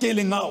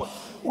ekhathele ngawe.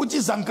 Uthi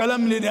izanka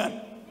lami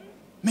leliyana.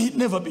 May it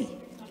never be.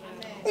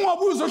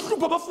 Ungabi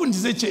uzohlupha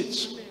abafundisi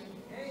e-church.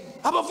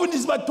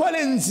 Abafundisi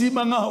bathwale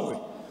nzima ngawe.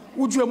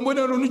 Uthi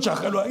uyambona lona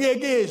ujaha lo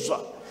akekezwa.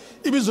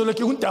 Ibizo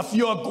lakhe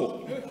uNdafiyoko.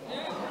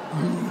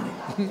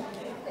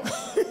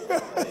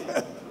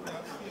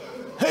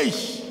 Hey.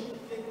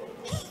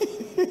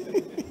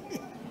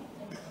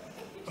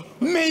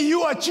 May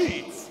you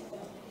achieve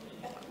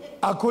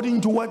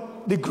according to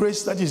what the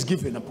grace that is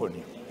given upon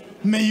you.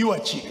 May you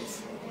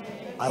achieve.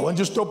 I want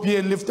to stop here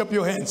and lift up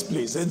your hands,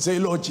 please, and say,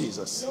 Lord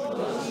Jesus,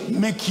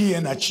 make me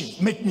an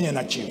achieve. Make me an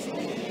achieve.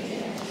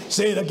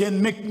 Say it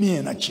again, make me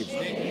an achieve.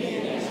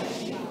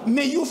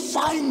 May you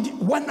find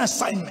one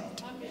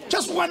assignment,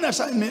 just one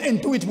assignment,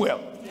 and do it well.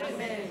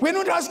 We're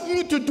not asking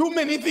you to do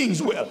many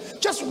things well,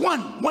 just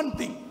one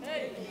thing.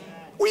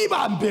 We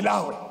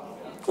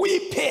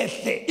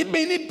it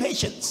may need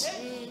patience.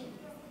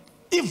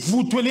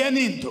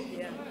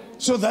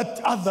 So that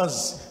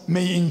others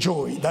may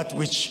enjoy that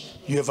which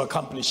you have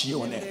accomplished here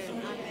on earth.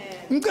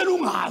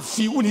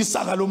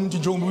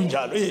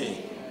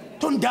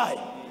 Don't die.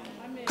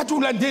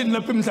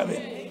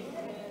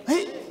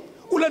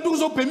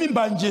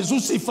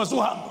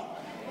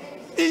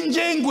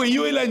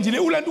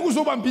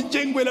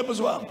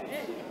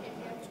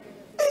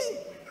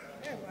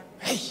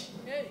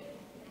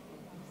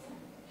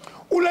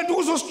 Ulanda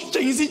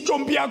ukuzositshengisa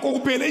intombi yakho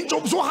kuphela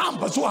intombi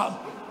sohamba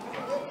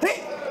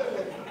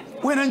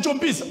wena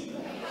ntombisa.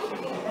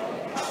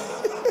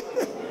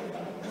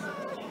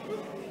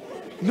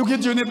 Look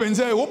at your neighbor and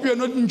say, I hope you're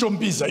not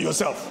ntombisa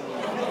yourself.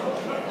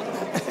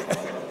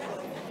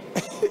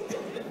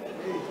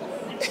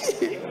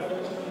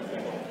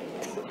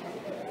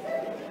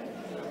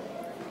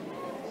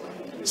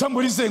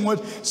 Somebody saying what?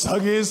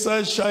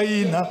 Sagesa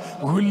shaina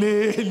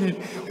guleli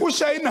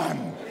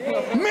ushainan.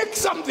 Make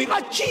something,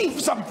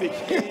 achieve something.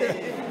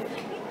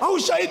 How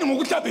shine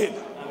ngokuhlabela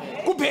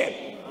kuphela.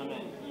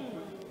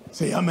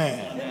 Say amen.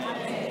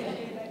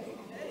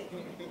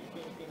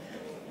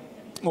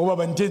 Ngoba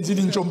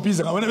bantenzile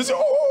intshompisa ngabona bese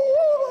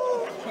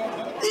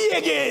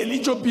iyekele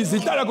intshompisa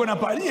ihlala khona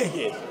phala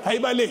iyekele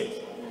hayibaleki.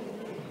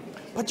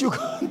 But you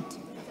can't.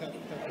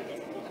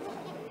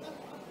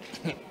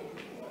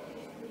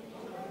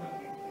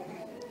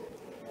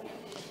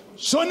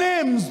 So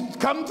names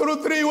come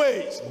through three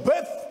ways: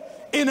 birth,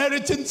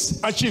 inheritance,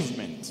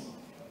 achievement.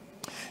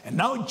 And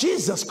now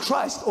Jesus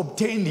Christ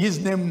obtained his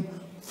name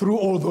through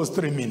all those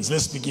three means.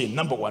 Let's begin.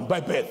 Number one,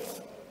 by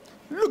birth.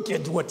 Look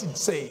at what it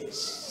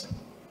says.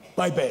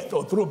 By birth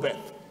or through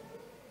birth.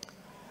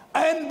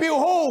 And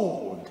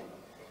behold,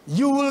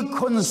 you will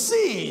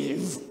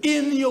conceive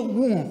in your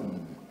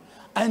womb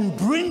and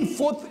bring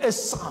forth a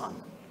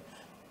son,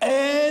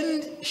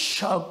 and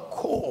shall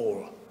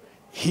call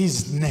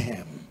his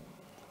name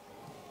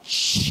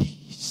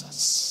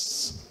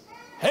Jesus.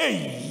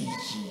 Hey,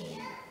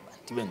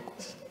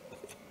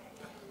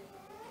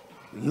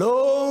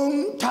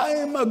 long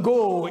time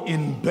ago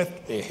in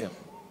Bethlehem,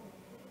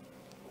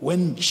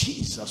 when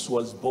Jesus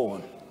was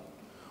born,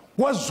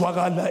 was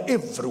wagala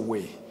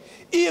everywhere.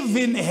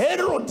 Even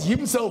Herod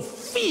himself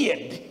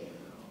feared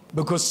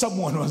because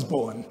someone was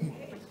born.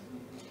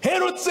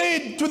 Herod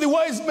said to the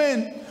wise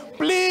men,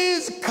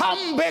 please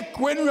come back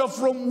when we are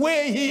from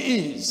where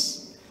he is.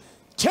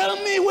 Tell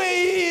me where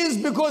he is,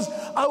 because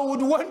I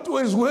would want to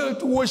as well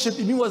to worship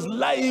him. He was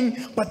lying,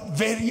 but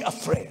very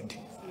afraid.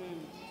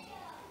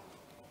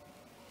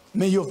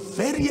 May your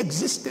very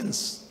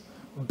existence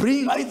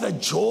bring either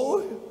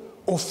joy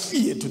or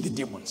fear to the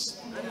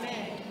demons.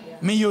 Amen.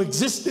 May your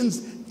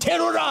existence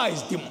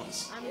terrorize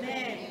demons.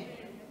 Amen.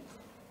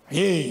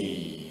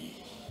 Yay.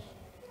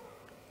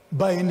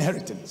 By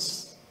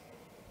inheritance.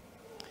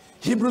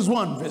 Hebrews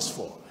 1 verse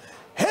 4.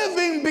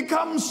 Having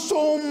become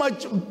so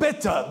much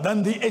better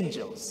than the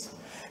angels,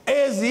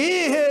 as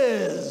he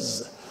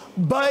has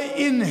by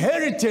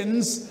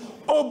inheritance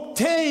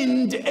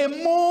obtained a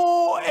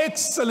more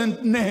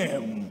excellent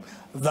name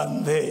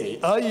than they.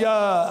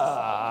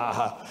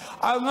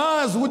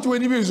 Angazi ukuthi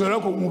wena ibizo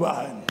lakho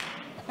ngubani.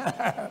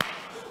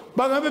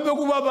 Bangabe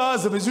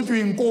bekubabaza besithi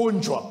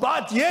uyinkonjwa,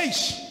 but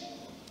yes,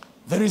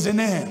 there is a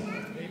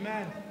name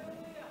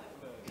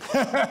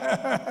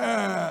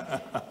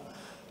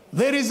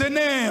There is a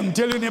name.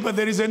 Tell your neighbor,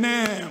 there is a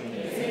name.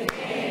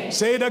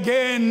 Say it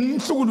again.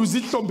 There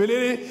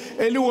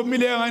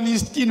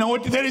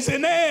is a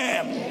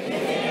name.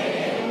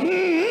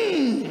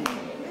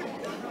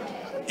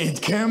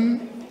 It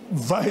came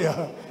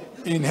via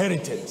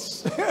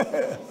inheritance.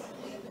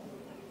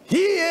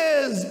 He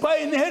has, by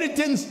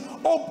inheritance,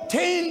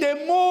 obtained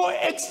a more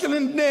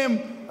excellent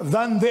name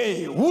than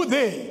they. Who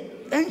they?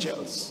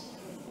 Angels.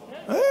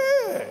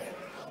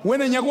 When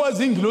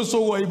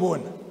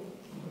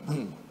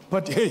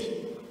but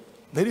hey,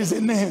 there is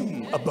a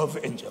name above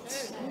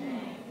angels.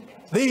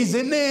 There is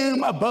a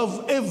name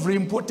above every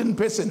important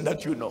person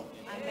that you know.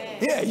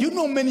 Yeah, you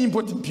know many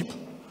important people.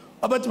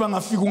 But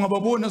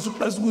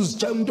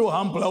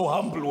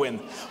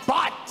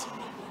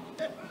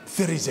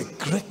there is a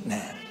great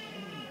name.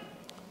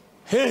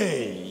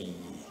 Hey.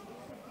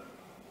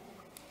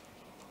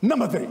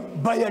 Number 3,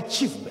 by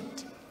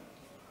achievement.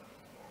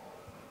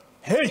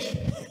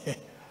 Hey.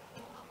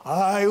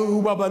 Hayi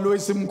ubaba lo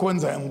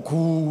esimkhonza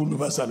mkhulu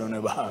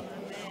basalone bami.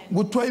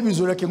 Kuthiwa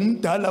ibizo lakhe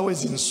ngumdala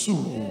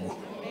wezinsuku.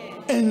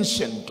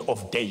 Ancient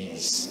of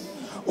days.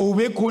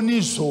 Ubekhona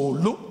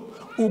izolo,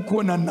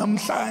 ukhona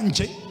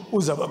namhlanje,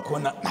 uzaba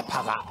khona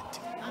naphakade.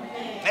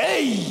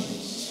 Hey!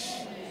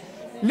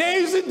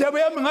 Leyo indaba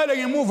yami ngale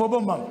ngemuva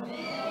bomama.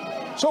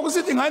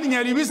 Sokusithi ngani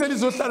ngiyalibisa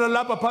lizohlala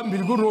lapha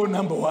phambili ku row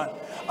number 1.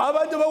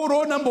 Abantu ba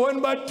row number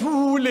 1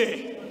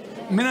 bathule.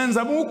 Mina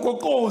nizama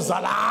ukugoqoza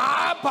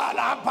lapha.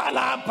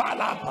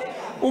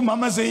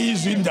 Umama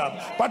seyizwa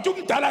indaba, but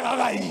umdala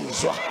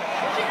akakayizwa.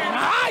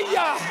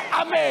 Haya,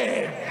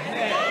 amen.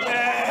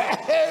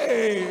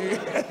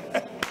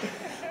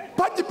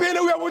 But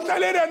phela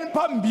uyabuhlalela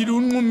phambili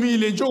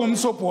unqumile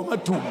njengomsobho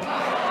wamathumba.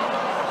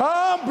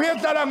 Hamba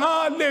uyehlala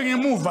ngale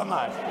ngemuva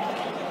ngale.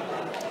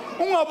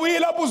 Ungabuye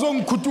lapho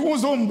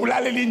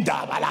uzombulalela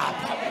indaba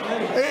lapha.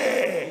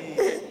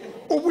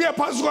 Ubuya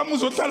phansi kwami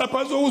uzohlala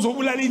phansi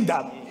uzobulala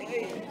indaba.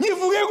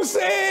 Ngivuke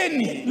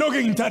kuseni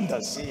lokho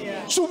ngithandaza.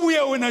 Subuye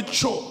wena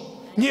cho.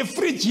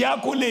 Ngefridge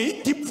yakho le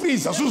deep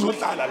freezer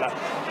suzohlala la.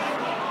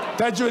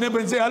 Thathu wena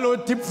benze hello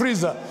deep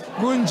freezer.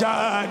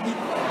 Kunjani?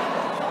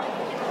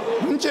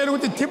 Ngitshela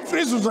ukuthi deep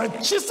freezer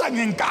uzachisa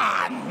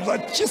ngenkani,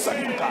 uzachisa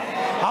ngenkani.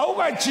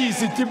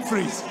 Awukachisi deep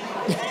freezer.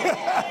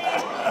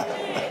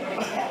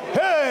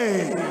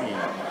 Hey.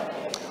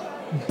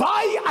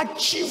 By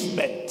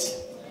achievement.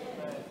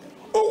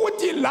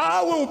 Ukuthi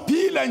lawe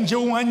uphila nje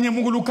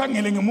unganyemukula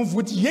ukhangele ngemuva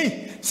ukuthi hey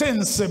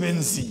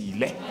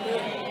senisebenzile.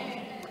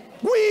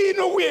 Kuyini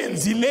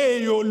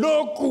okuyenzileyo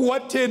lokhu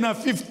wathena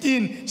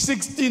 15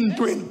 16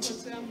 20.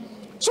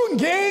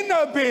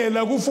 Sungena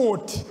phela ku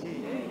 40.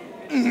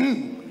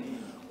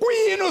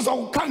 Kuyini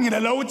uzokukhangela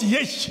la uthi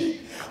yes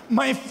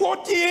my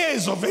 40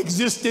 years of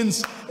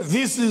existence,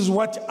 this is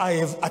what I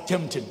have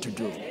attempted to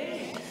do.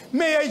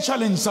 May I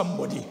challenge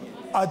somebody?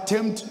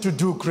 Attempt to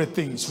do great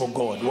things for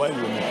God while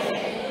you live.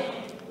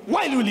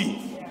 While you live.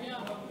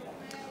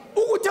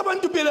 Ukuthi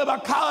abantu phela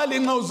bakhale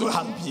nxa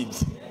uzohambile.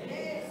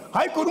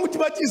 Hayi khona ukuthi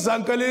bathi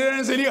izanka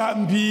leli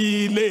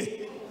selihambile.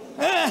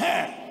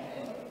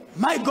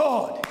 My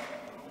God.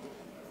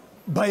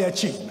 By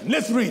achievement.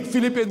 Let's read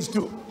Philippians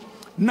 2,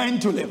 9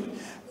 to 11.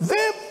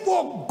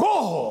 Therefore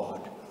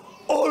God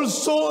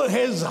also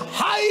has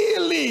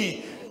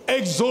highly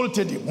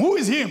exalted him. Who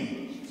is him?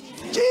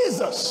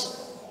 Jesus.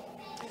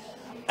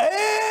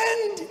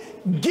 And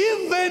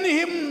given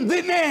him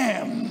the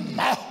name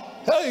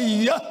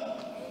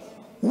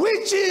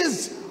which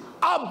is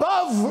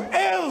above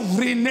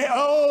every name.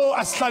 Oh,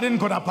 Asladin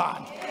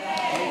Konapan.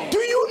 Do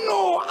you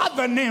know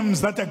other names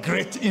that are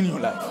great in your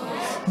life?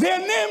 There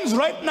are names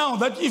right now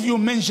that if you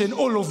mention,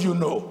 all of you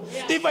know.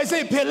 If I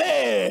say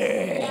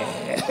Pele,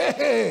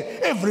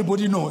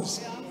 everybody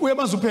knows. We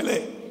must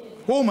Pele.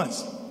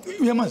 Womas.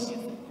 We must.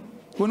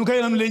 When you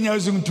can't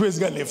using two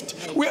left.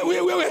 We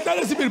are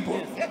talented people.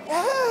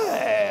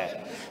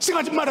 Sing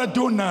at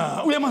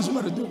Maradona. We must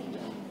Maradona.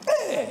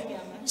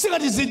 Sing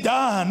at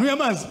Zidane. We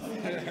must.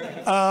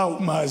 Ah,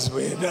 must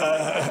wait.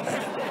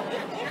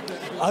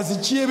 As a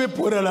chiebe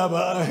pura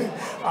laba,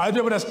 I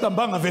don't understand.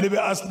 Bang available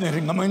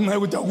asking. I'm going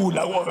to go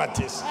la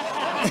wagatis.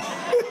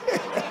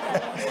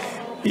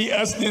 He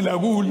asked me la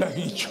gula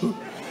hichu.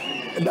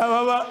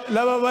 Lava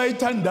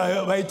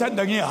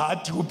vaitanda nge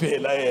heart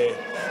upela.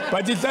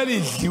 But it's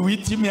only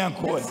with me and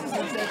call.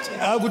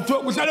 I would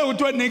talk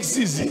with next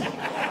season.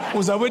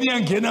 Was a wedding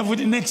again for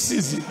the next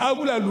season. I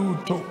will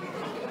allude to.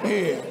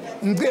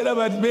 Instead of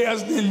at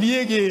bears the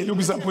league,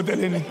 looks up with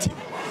anything.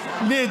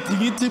 Let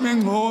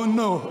him go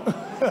no.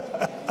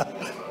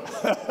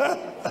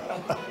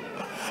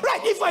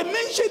 Right, if I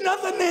mention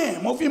another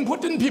name of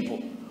important people,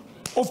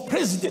 of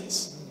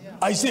presidents,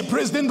 I say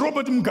President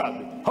Robert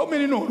Mugabe. How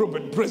many know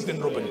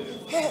President Robert?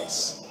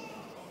 Yes.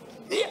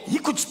 Yeah, he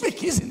could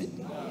speak, isn't it?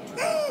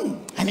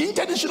 An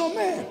international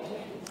man,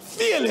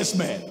 fearless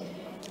man.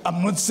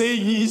 I'm not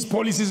saying his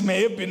policies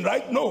may have been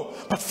right, no,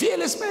 but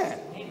fearless man.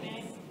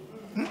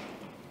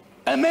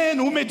 A man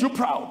who made you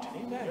proud.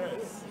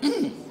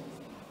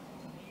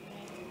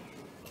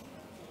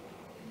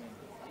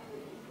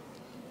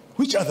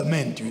 Which other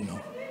men do you know?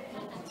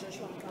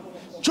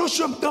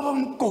 Joshua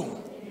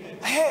Mtabamko.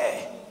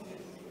 Hey,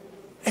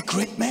 a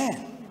great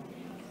man.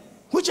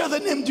 Which other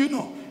name do you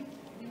know?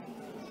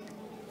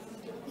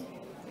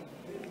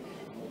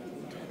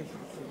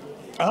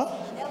 Huh?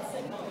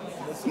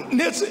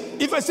 Nelson.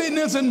 If I say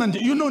Nelson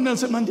Mandela, you know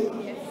Nelson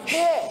Mandela?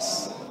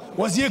 Yes.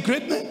 Was he a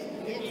great man?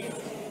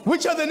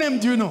 Which other name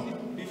do you know?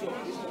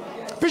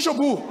 Bishop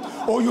who?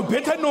 Oh, you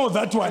better know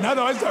that one.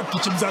 Otherwise, I'll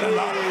teach him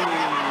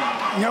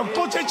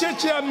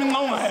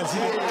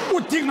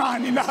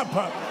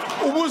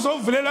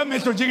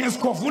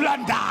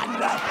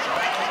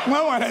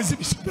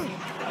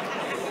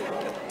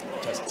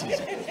Just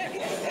teasing.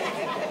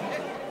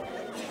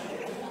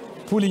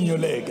 Pulling your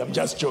leg. I'm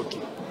just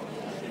joking.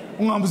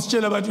 I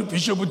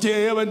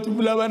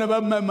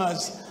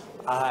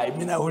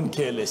mean, I won't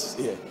care less.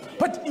 Yeah.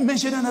 But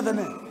mention another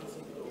name.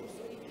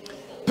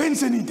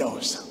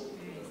 Pensenidos.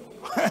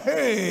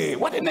 Hey,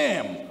 what a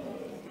name.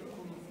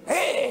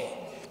 Hey,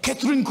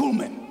 Catherine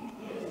Kuhlman,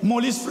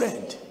 Molly's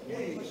friend.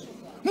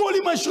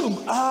 Molly Mashum.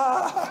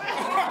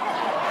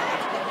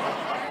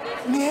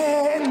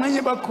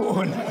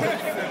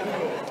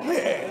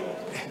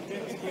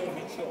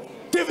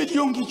 David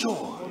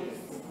Yongicho.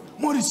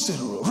 Maurice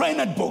Seruro.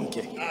 Reinhard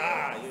Bonke.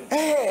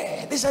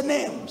 Hey, these are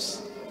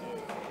names.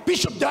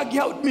 Bishop Doug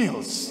Yout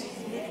Mills.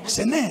 That's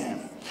a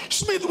name.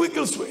 Smith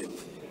Wigglesworth.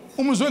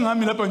 You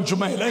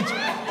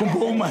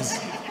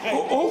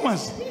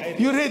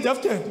read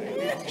after?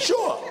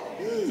 Sure.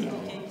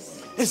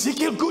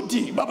 Ezekiel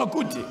Kuti, Baba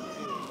Kuti.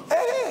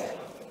 Hey,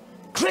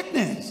 great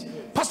names.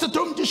 Pastor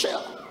Tom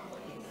Tishel.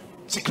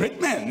 He's a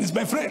great man. He's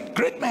my friend.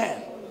 Great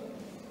man.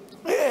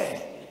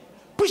 Hey,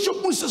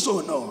 Bishop Musa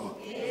Sono.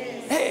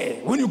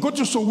 Hey, when you go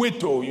to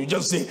Soweto, you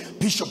just say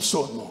Bishop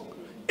Sono.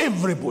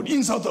 Everybody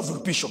in South Africa,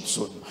 Bishop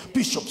Sono,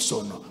 Bishop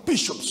Sono,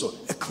 Bishop Sono.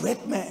 A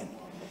great man.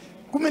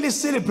 Kumele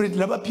celebrate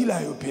laba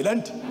philayo phela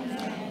nti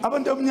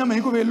abantu abanyama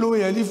yiko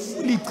beloya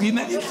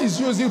ligcina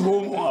inhliziyo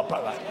zirongo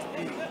ngaphakathi.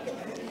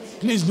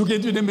 Please look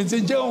at them and say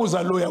njengoba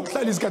uzaloya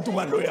ukuhlala isikhathi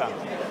ungaloya.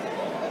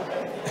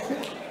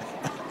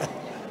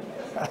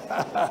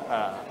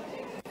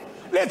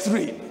 Let's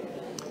read.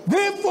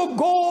 Therefore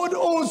God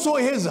also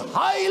has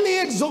highly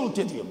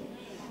exalted him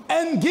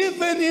and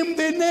given him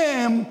the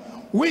name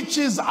which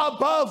is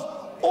above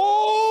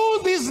all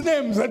these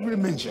names that we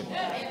mentioned.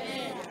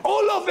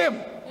 All of them.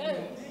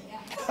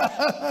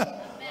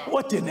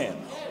 What a name.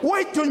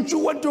 Why don't you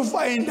want to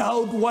find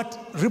out what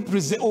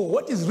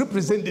is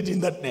represented in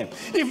that name?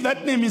 If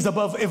that name is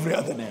above every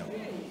other name.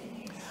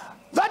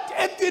 That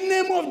at the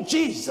name of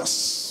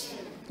Jesus,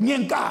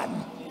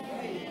 Nyenkan.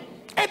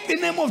 At the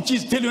name of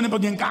Jesus, tell your neighbor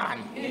Nyenkan.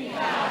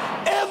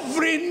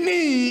 Every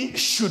knee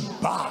should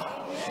bow.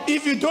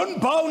 If you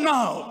don't bow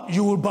now,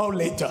 you will bow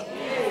later.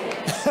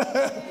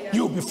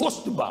 You will be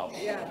forced to bow.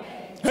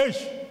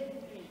 Hey.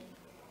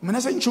 Mina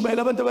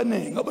sengishubayela abantu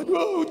abaningi abantu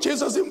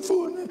uJesu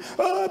simfuna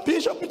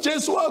bishop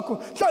uJesu wakho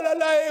hlala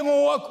la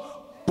engowakho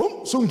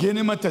boom sungena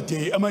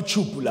emathathe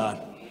amachubu lana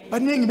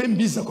baningi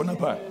bembiza khona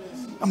pha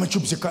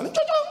amachubu sekhala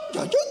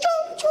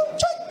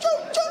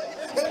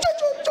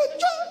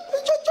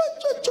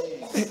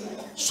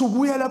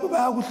subuya lapho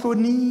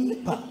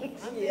bayakuhlonipha.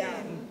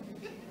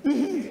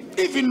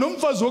 Even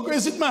nomfazi wakho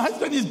esithi my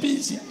husband is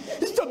busy.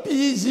 He's so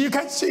busy, you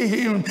can't see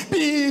him.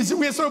 Busy,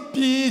 we're so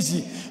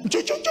busy.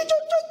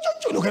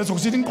 Look at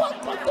succeeding.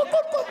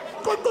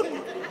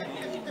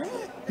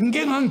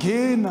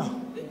 Ngengangena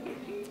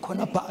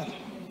khona pha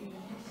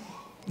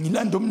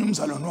ngilanda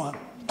umnumzalwane wami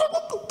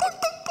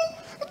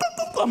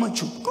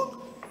amajuku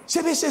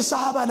sebese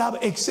saba laba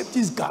except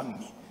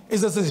izigami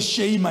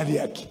ezaseshiya imali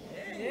yakhe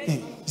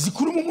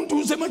zikhuluma umuntu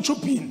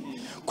usemachopini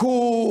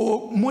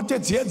ko moto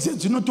dzedze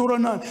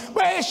dzinotorana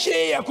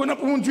bayashiya khona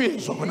umuntu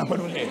yezwa khona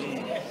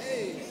balolele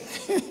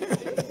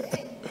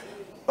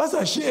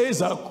basashiya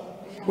ezakho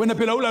wena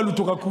phela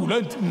ulalutho kakhulu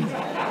anti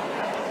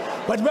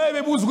but baye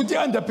bebuza ukuthi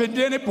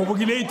andaphendene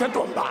ebhobokile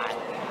ithathwa mbani.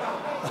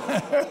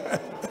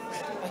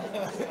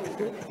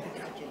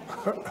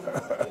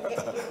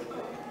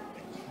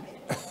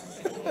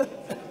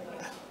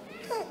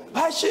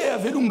 Share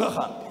vele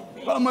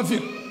ungahambi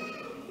bamafika.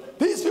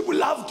 These people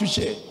love to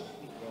share.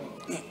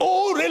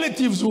 All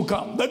relatives will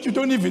come that you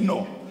don't even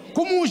know.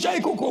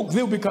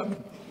 They'll be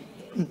coming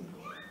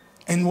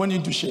and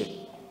wanting to share.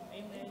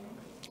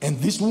 And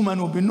this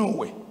woman will be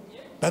nowhere.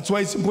 That's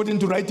why it's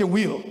important to write a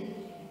will.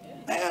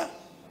 Yeah.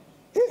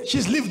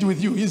 She's lived with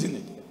you, isn't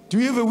it? Do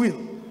you have a will?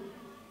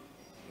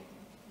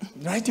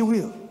 Write a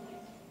will.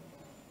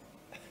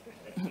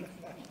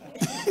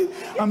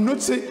 I'm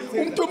not saying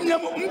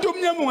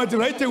umntu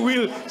write a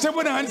will.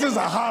 Someone answers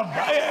a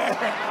hamba.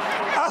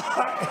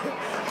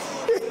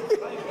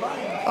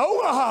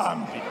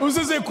 Awuhambi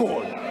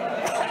usesekhona.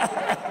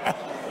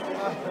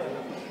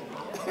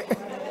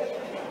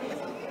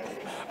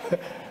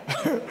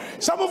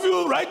 Some of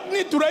you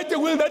need to write a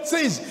will that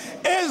says,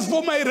 as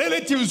for my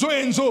relatives so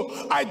and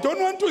so, I don't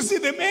want to see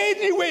them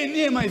anywhere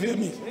near my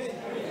family.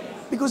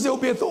 Because there will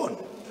be a thorn.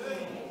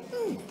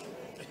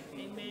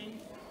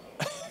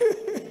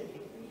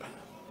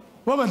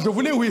 Mama,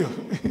 will.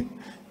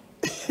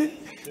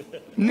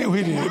 Ne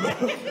wheel.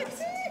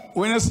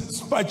 When a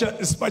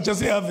spacha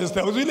say harvest,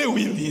 I was really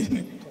wheel.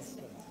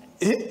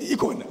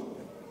 Ikona.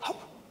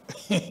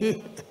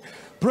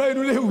 Pride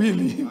ule wheel.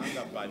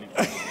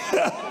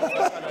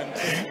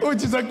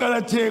 Uthi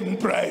sakala thenga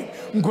pride.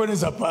 Ngikhona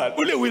zaphala.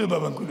 Ule wheel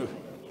baba nkulu.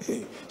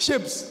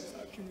 Ships.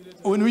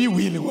 When we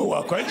wheel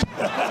ngowakho.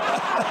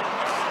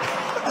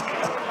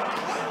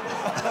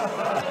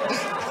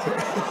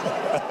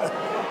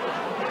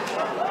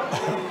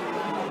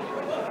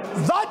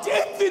 That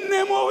in the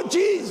name of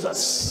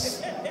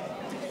Jesus,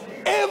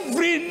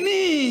 every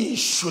knee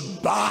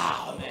should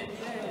bow.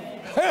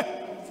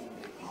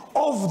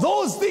 Of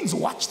those things,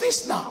 watch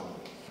this now.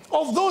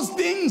 Of those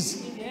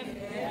things,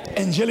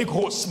 angelic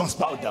hosts must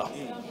bow down.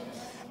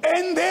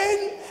 And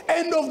then,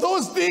 and of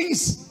those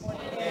things,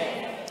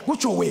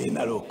 which way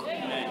now look?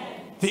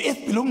 The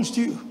earth belongs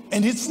to you,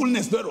 and its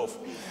fullness thereof.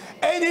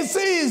 And it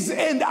says,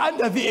 and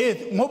under the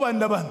earth,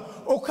 ngobandaban,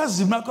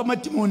 okazima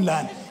kamatimun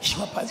land.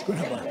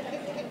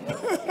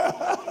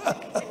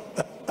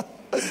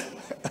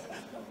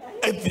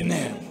 At the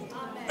name.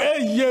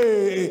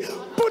 Hey, yeah.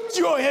 Put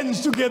your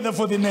hands together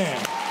for the name.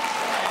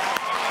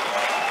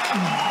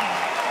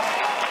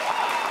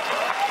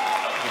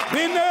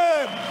 The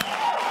name.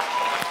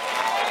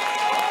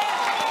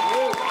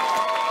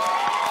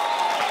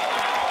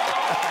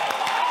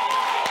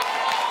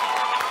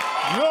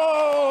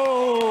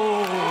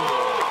 Yo.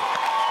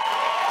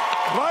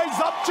 Rise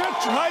up,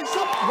 church. Rise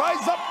up,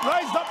 rise up,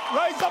 rise up,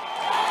 rise up.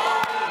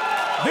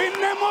 The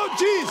name of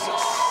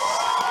Jesus.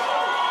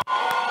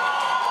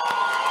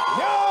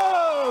 Yo.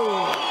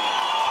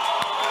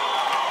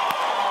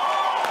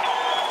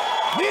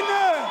 The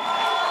name.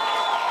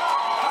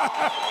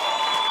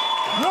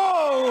 No.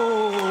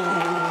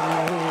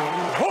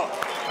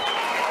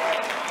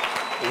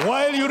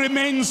 While you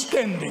remain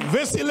standing,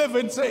 verse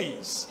 11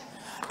 says,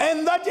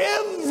 and that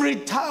every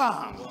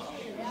tongue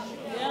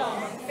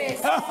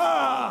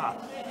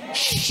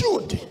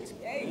should,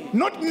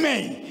 not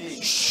may,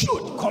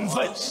 should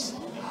confess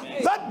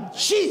that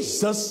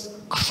Jesus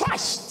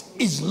Christ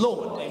is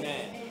Lord,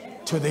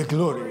 to the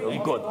glory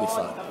of God the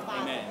Father.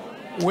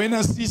 When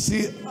I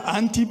see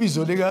auntie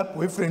bizoleka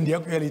boyfriend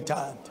yakho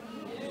yalithanda,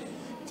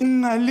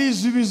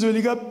 ingalizwi ibizo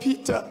lika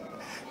Peter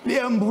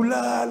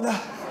liyambulala.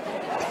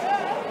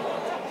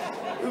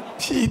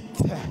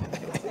 Peter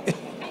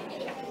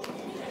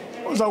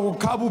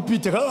uzakukhaba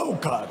uPeter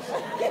akawukhabi.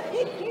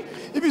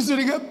 Ibizo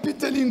lika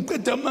Peter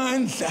lingiqeda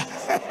amandla.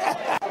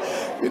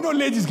 You know,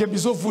 ladies can be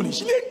so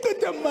foolish.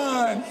 Lingiqeda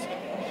amandla.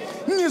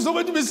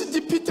 Ngizobathi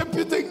besithi Peter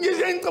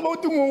ngiyacabanga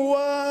ukuthi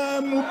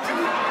ngowami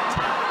uPeter.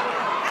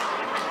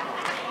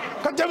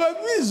 Kanti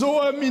akabizo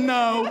wami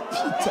nawo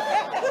Peter.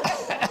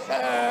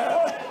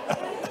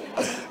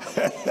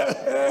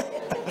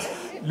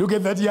 Look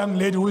at that young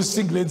lady who is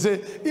single and say,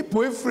 "I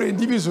boyfriend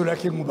ibizo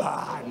lakhe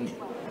ngubani?"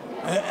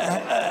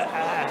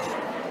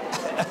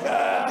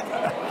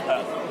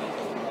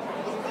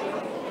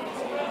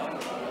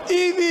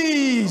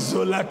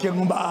 Ibizo lakhe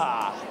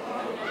ngubani?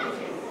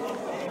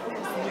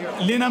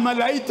 Lina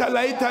malaita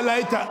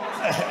laita.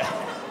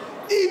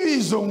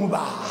 Ibizo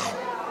ngubani?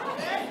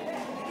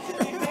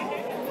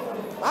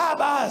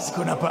 Abazi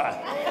khona pha.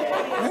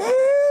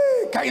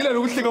 Khangela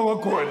lokuhleka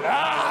kwakhona.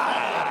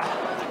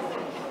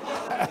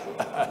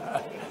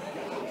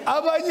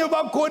 Abanye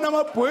bakhona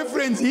ama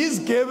boyfriends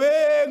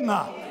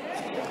izgebenga.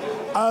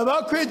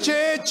 Abakho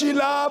echechi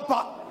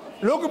lapha.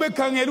 Lokhu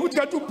bekhangela ukuthi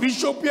kathi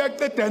uBishop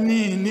uyaqeda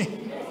nini.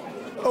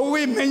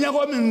 Okuyimenya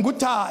kwami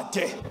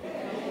ngikuthathe.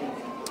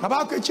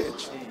 Abakho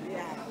echechi.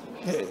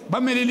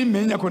 Bamelele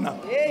imenya khona.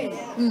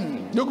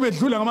 Lokhu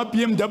bedlula ngama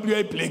BMW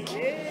ayiblack.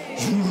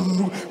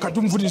 Kathi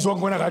umfundisi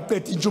wangona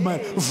akaqeda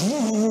intshumayelo.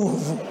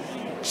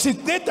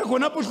 Sithetha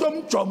khona apho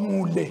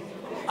hlomjwamule.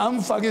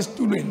 Amfake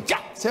esitulweni.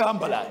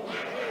 Sehamba la.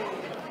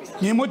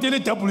 Ngimotele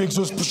double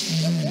exhaust.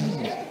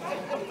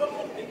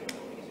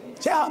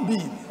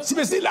 Sehambile.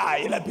 Sibe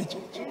silaye lapha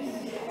echechi.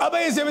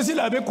 Abayese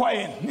besilaye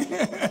bekhwayeni.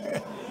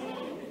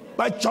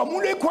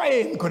 Bajamule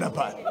ekhwayeni khona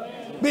pha.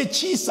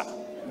 Bechisa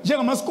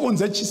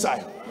njengamaskonzi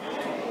achisayo.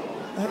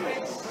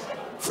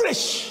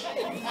 Fresh.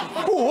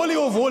 Holy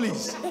of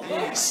holies.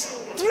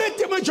 Straight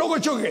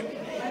emachokochokeni.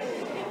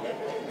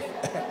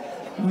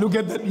 Look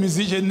at that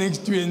musician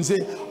next to you and say,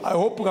 I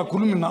hope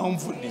kakhulumi ngawo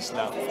umfundisi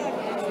lapha.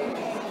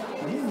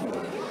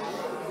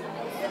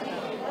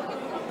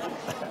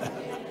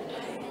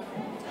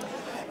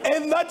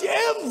 And that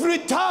every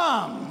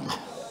tongue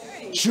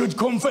should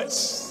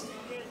confess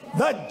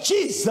that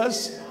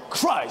Jesus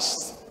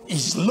Christ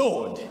is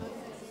Lord.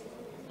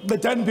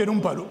 Betani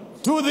perumpalo.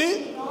 To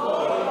the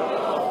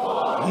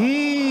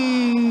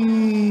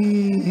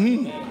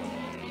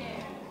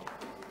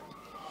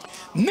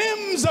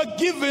names are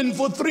given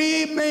for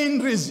three main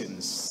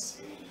reasons.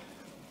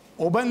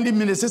 Obanli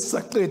minese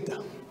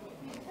saqeda.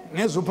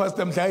 Ngezo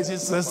pastor mhlawisi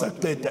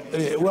sisaqeda.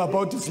 We're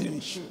about to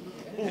finish.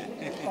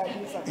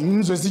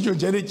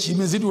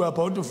 We're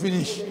about to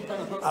finish.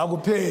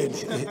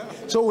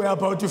 So we're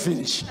about to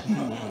finish.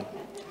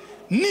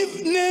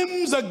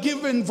 Names are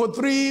given for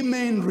three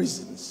main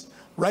reasons.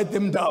 Write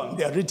them down.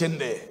 They are written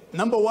there.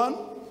 Number 1,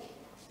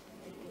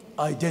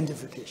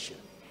 identification.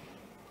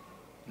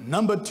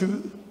 Number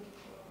 2,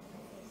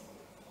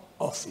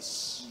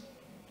 office.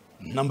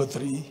 Number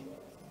 3,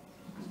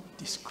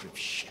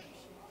 description.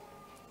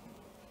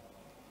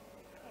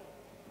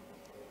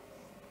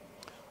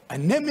 A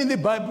name in the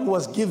Bible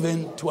was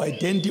given to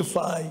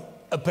identify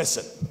a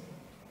person.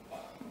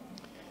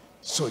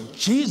 So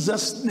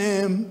Jesus'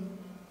 name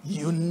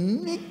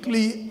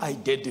uniquely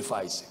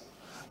identifies him.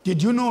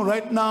 Did you know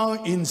right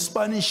now in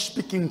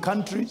Spanish-speaking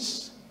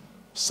countries,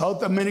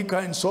 South America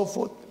and so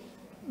forth,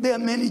 there are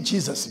many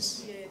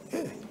Jesuses.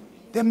 Yeah,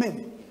 there are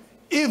many.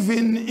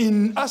 Even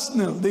in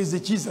Arsenal, there is a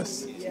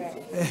Jesus. Yeah.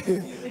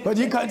 But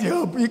he can't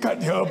help, he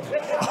can't help.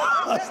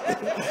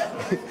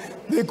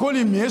 They call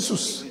him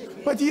Jesus,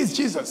 but he is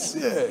Jesus.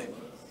 Yeah.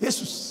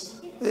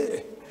 Jesus.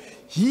 Yeah.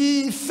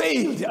 He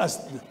failed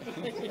Arsenal.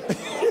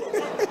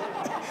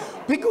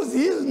 Because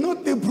he is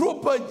not the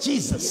proper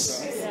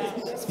Jesus.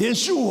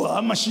 Yeshua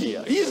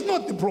HaMashiach. He is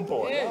not the proper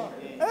one.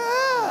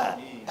 Ah.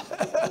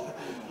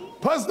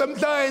 Pastor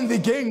Mta and the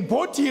gang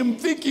bought him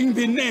thinking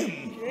the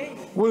name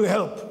will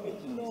help.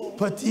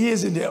 But he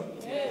isn't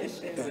helped.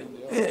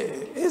 He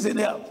isn't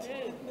helped.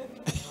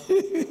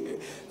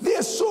 There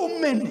are so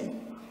many.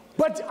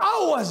 But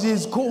ours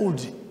is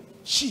called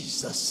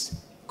Jesus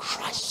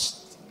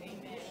Christ,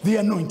 the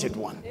Anointed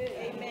One.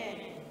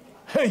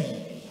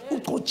 Hey,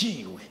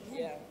 ukojiwe.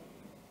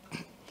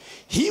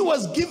 He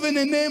was given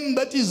a name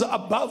that is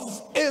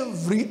above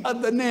every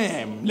other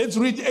name. Let's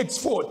read Acts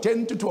 4,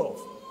 10 to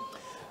 12.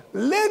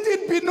 Let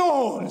it be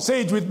known.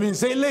 Say it with me.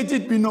 Say, let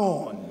it be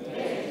known.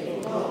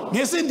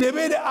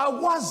 Ngesindebele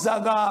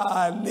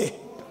akwazakale.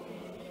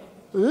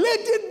 Let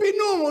it be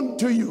known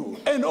to you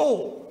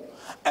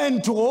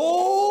and to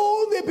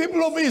all the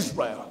people of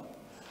Israel,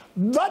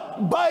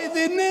 that by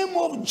the name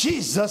of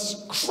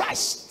Jesus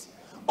Christ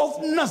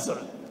of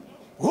Nazareth,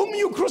 whom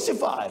you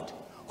crucified,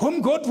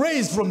 whom God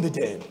raised from the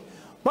dead,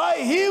 by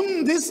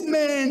him this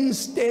man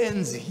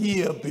stands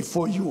here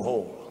before you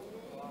whole.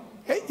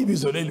 Hey,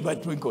 ibizoleli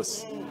bathu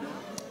inkosi.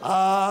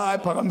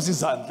 Phakamisa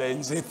izandla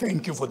and say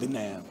thank you for the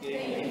name.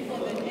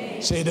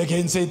 Say it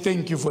again, say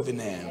thank you for the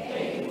name.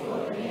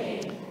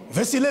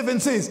 Verse 11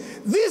 says,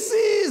 this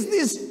is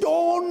the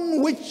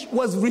stone which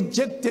was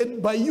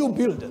rejected by you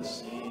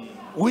builders,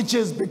 which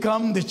has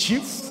become the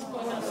chief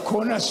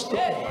cornerstone.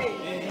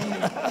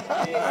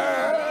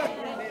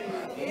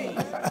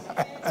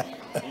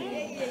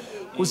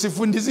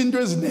 Usifundisa into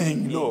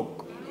eziningi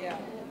lokho.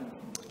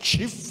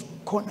 Chief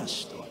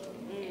cornerstone.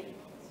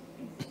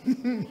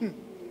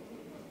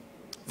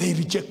 They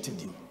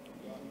rejected him.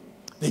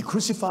 They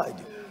crucified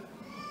him.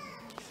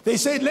 They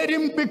said, let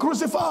him be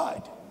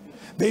crucified.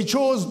 They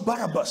chose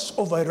Barabbas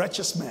over a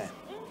righteous man.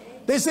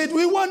 They said,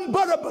 we want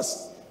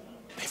Barabbas.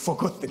 They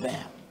forgot the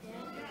name.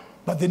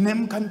 But the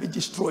name can be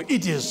destroyed.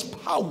 It is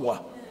power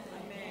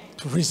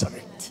to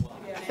resurrect.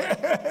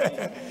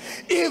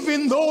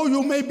 Even though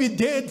you may be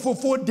dead for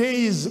 4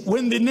 days,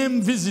 when the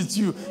name visits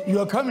you, you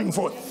are coming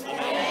forth.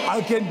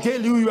 I can tell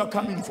you, you are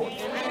coming forth.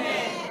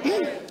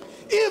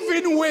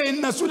 Even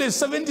when Nasule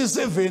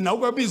 77,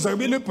 awukabiza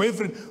kubele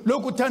boyfriend,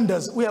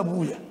 lokuthandaza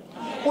uyabuya.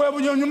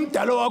 Uyabuya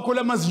umdalo wakho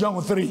lamazinja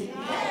ngo3.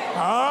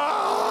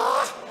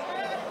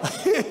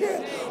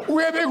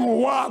 Uyabe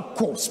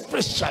ngowakho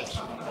special.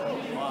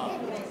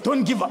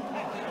 Don't give up.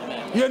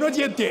 You are not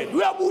yet dead.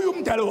 Uyabuya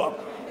umdalo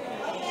wakho.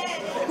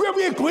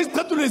 Uyabuya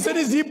kwesicathulo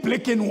senizi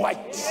black and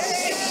white.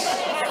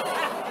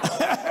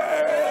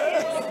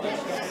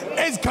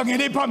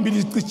 Ezikhangele phambili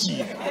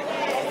izicitshile.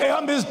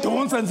 Ehamba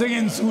ezidonsa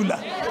njengensula.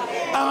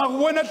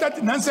 Angakubona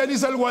tathi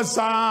nansiyanisa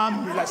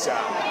likwasami la sha.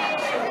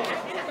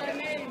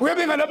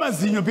 Uyabe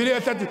ngalamazinyo phela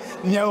yathi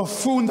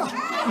ngiyafunda.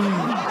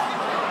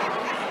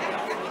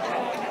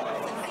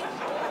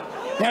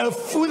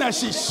 Ngiyafuna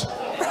shish.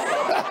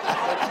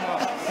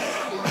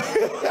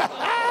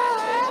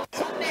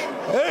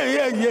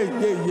 Hey.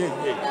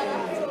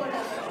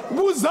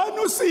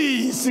 Buzana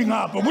usisi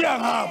ngapha, buya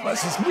ngapha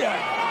sisi buya.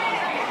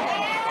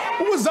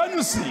 Ubuzana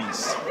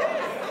usisi.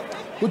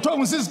 Uthiwa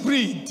ngusisi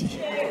Breed.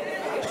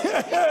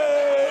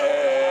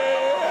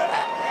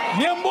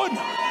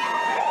 Ngiyambona.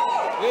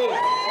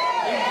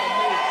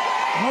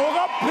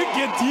 Ngoka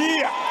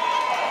brigadier.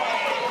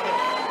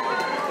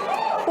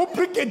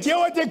 Ubrigadier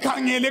wathi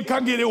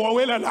khangele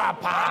wawela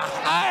lapha.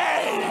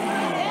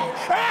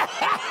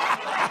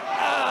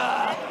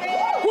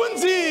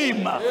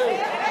 Kunzima.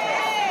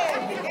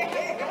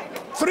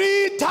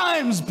 3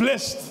 times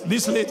blessed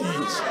this lady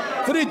is.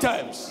 3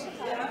 times.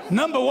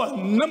 Number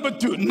 1, number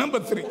 2, number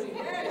 3.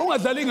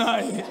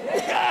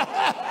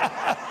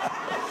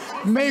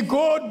 May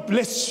God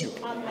bless you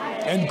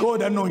and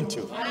God anoint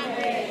you.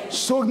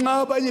 So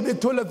now by the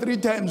 3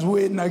 times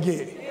when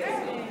again.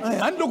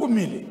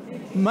 Andokumile.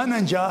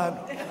 Mananjalo.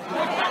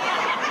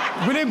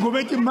 Vile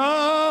ngometi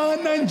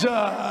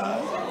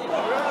mananjalo.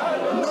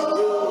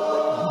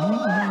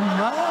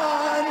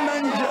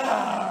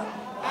 Mananjalo.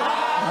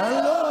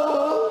 Hello.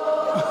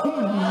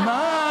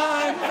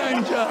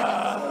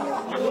 Mananjalo.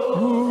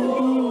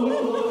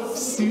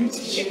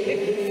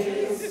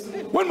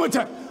 One more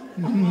time.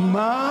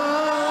 Mananja.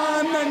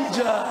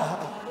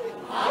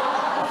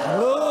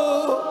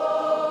 Oh.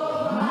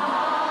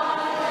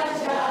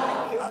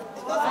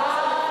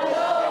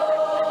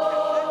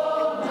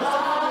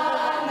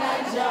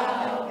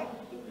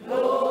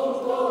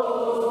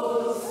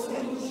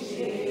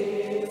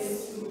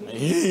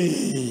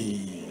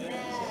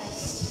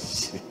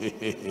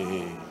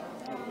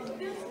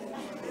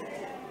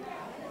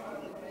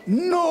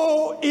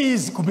 No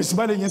is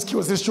Noro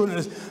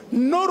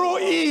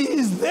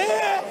is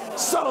their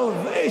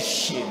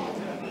salvation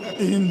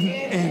in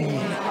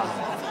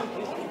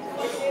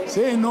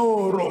say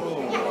Noro.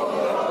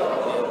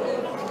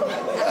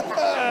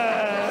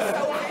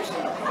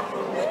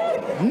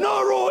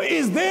 Noro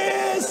is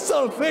their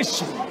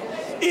salvation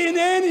in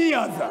any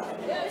other,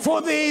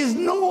 for there is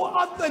no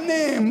other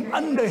name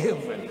under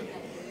heaven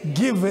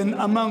given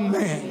among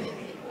men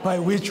by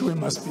which we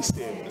must be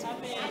saved.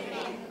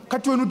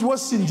 Kati wenu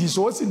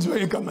tuwasindiso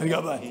ngegama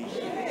likabani.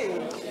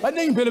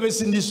 Banengi phela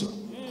besindiso.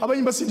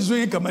 Abanye basindiswe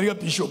ngegama lika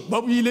bishop.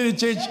 Babuyile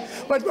church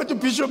bathi bathi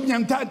bishop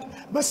Nyathi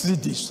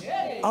basindiswa.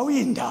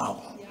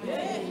 Awuyindawo.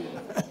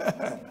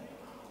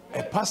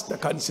 A pastor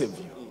can save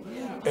you.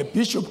 A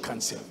bishop can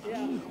save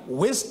you.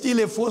 Where still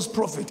a false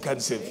prophet can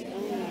save you.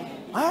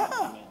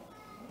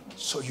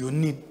 So you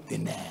need the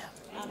name.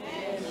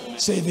 Amen.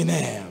 Say the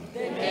name.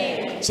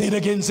 Say it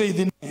again, say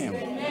the name.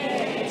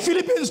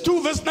 Philippians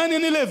 2 verse 9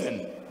 and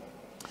 11.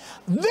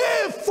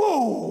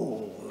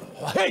 Therefore,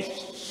 hey,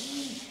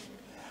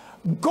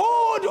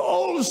 God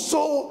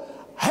also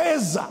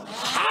has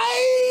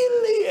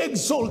highly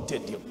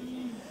exalted him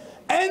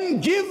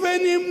and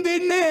given him the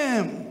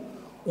name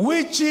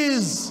which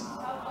is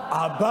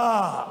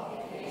above.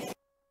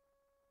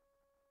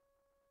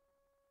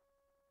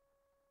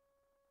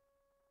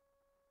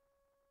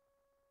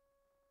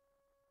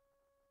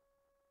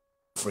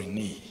 Every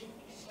knee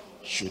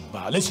should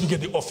bow. Let's look at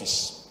the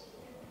office.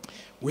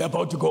 We're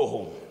about to go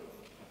home.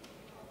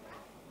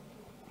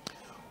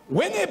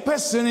 When a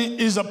person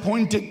is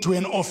appointed to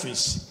an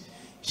office,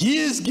 he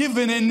is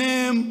given a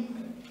name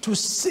to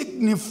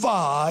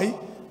signify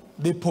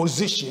the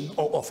position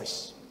or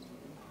office.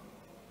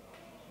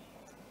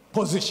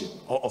 Position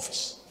or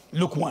office.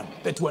 Luke 1,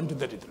 31 to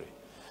 33.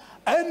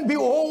 And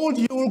behold,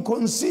 you will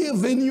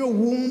conceive in your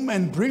womb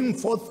and bring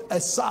forth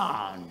a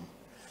son,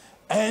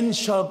 and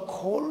shall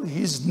call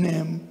his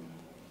name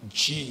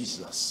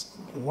Jesus.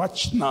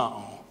 Watch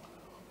now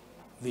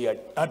the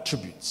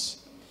attributes.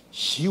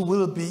 He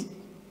will be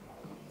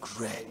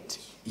great.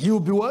 He will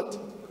be what?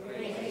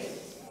 Great.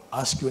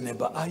 Ask your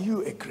neighbor, are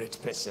you a great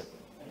person?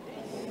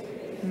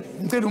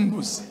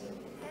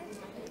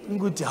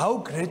 How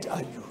great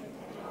are you?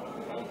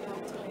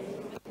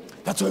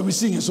 That's why we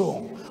sing a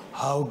song.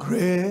 How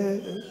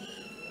great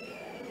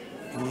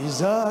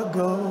is our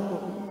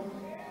God?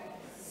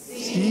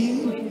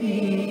 Sing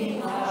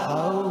me,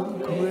 how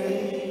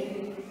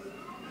great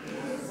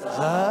is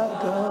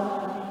our God?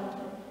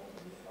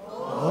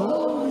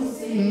 Oh,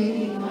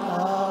 sing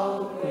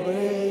how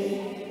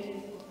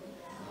great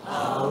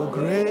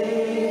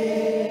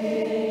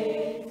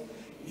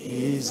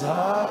is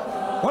our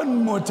God.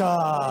 One more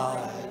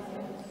time.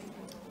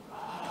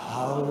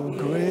 How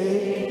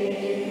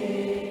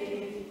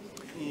great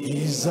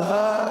is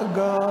our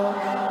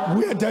God?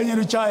 We are Daniel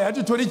Uchai. I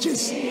do 20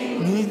 chis.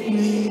 Meet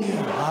me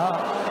how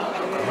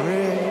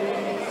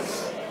great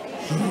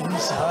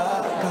is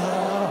our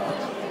God.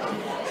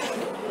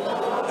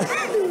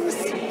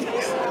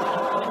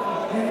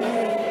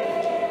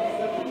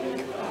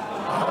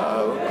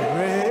 How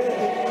great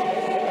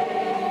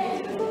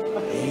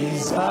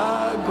is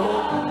our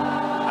God.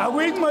 I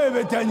wait my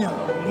Betania.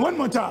 One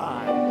more time.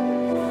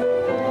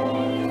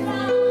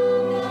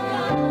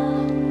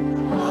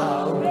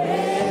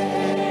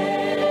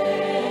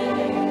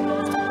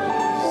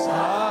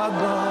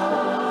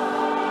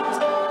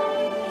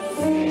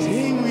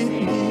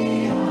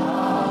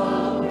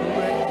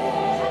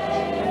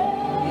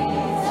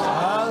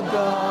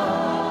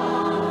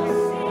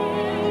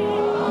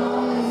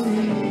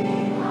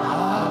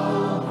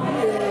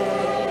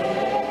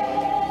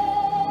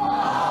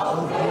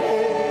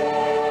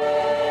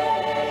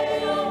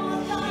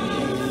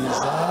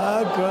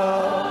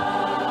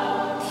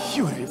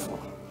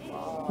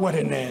 What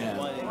a name.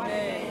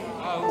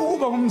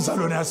 Uba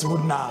umzalwane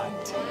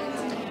asibunandi.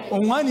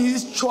 Ungani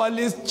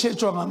isichwala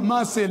esitshetswa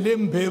ngamase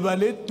lembeba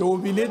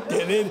ledobi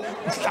ledelele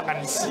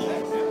kuhlanganisiwe.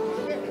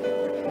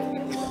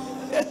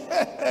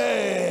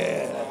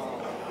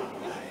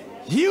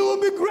 He will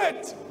be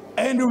great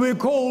and will be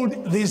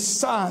called the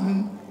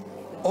Son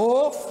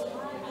of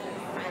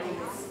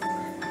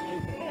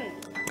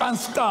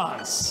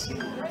Constance.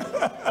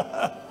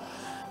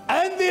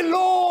 And the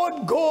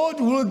Lord God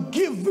will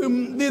give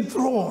him the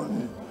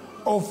throne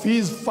of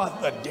his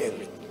father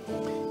David.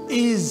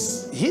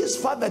 Is his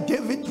father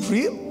David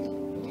real?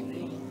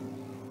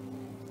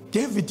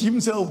 David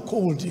himself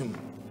called him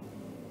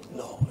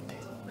Lord.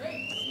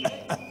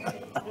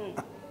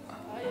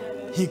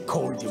 He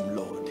called him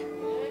Lord.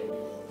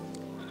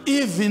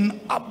 Even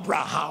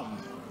Abraham,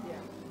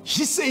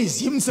 he says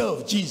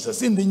himself,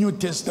 Jesus, in the New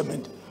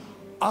Testament,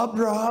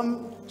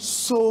 Abraham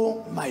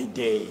saw my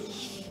day.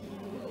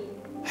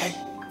 Hey.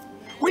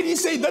 When he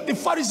said that, the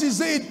Pharisees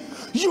said,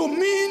 you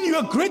mean you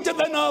are greater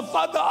than our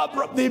father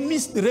Abraham? They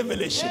missed the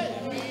revelation.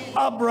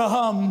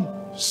 Abraham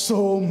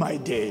saw my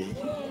day.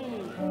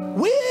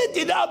 Where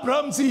did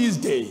Abraham see his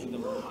day?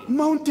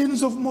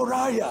 Mountains of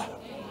Moriah.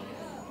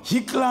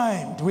 He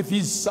climbed with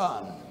his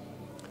son,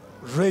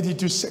 ready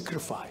to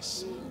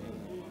sacrifice.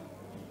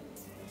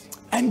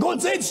 And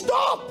God said,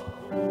 stop!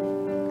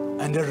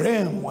 And a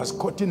ram was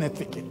caught in a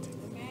thicket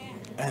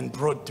and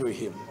brought to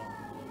him.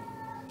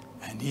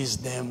 And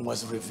his name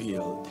was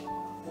revealed.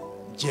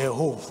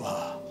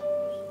 Jehovah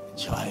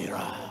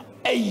Jireh.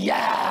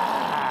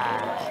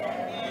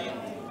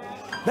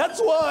 That's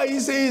why he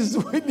says,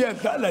 where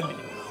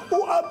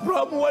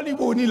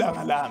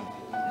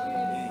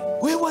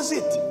was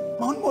it?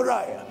 Mount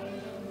Moriah.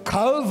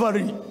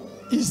 Calvary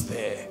is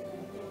there.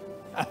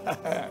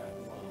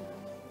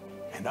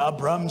 And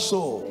Abraham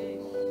saw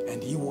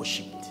and he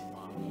worshipped.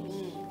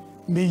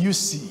 May you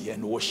see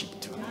and worship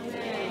too.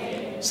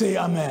 Amen. Say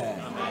amen.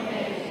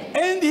 Amen.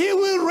 And he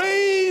will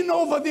reign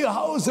over the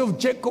house of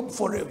Jacob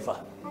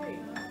forever.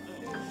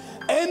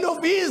 And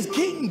of his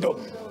kingdom.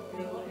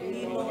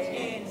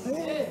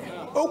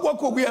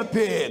 Okwakho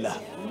kuyaphela.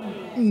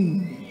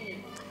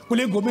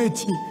 Kule ngoma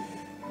ethi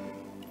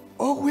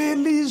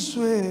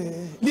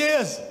okwelizwe.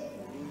 Yes.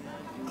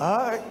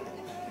 Hayi.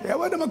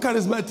 Yabona ama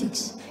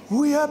charismatics.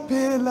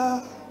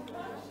 Uyaphela.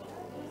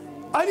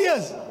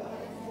 Alias.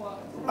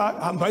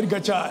 Hambani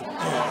kachana.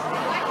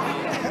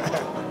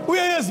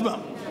 Uyayazi ma.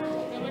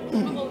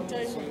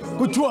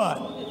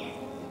 Kuthiwani?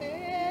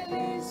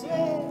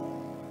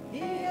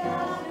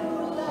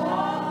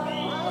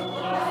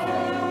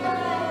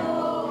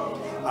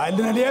 Hayi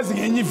lina liyazi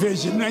ngenye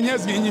version,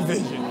 nanyazi ngenye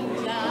version.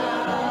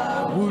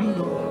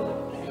 Ulo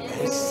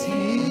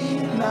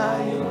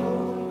esinayo.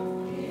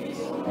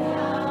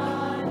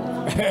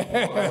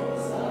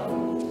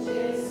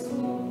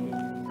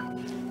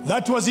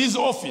 That was his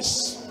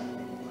office.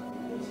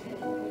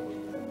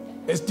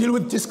 Let's deal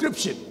with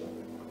description.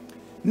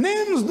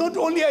 Names not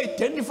only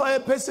identify a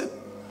person,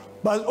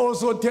 but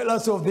also tell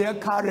us of their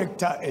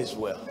character as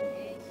well.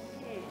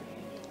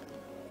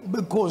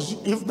 Because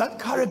if that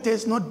character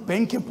is not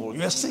bankable,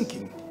 you are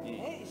sinking.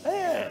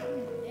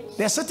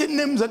 There are certain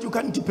names that you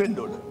can't depend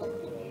on.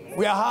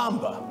 We are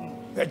Hamba,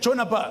 we are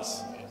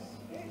Chonapas.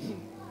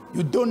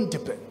 You don't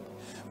depend.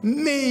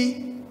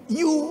 May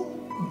you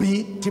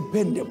be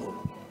dependable.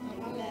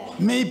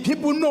 May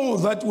people know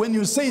that when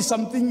you say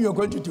something, you're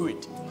going to do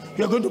it.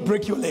 You're going to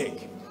break your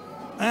leg.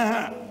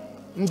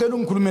 Ngicela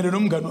ungikhulumele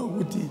nomngane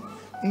ukuthi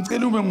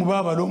ngicela ube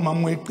ngubaba lo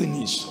mama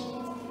weqiniso.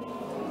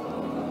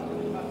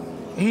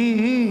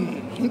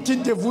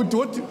 Ngithinte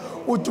futhi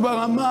uthi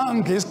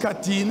bangamange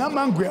esikhathini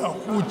amange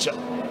uyahutsha.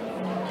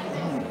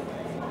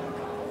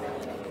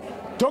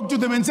 Talk to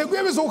them and say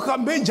kuyabe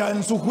sokuhambe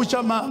njani sokuhutsha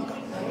amanga.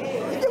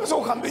 Kuyabe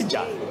sokuhambe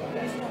njani.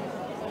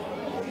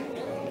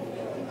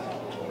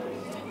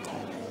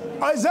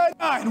 Isaiah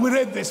 9, we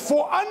read this.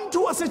 For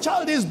unto us a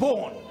child is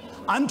born,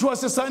 unto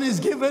us a son is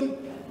given,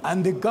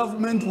 and the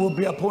government will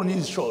be upon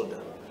his shoulder.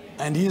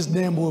 And his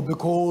name will be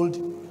called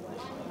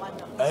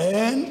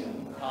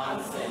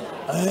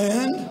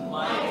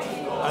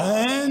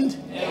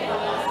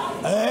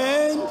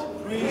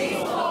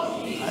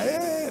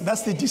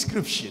that's the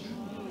description.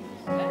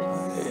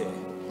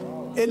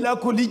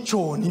 Elakho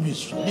lichoni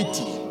ibizo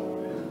lithi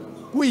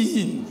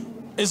kuyini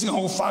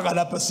esingakufaka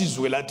lapha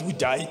sizwe lathi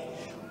ukuthi hayi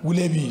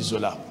kulebizo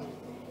lapha.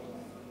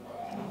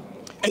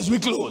 As we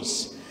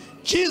close,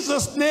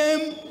 Jesus'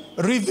 name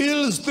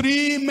reveals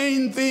three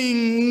main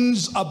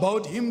things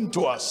about him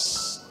to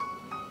us.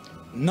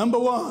 Number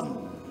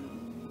one,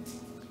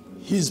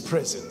 his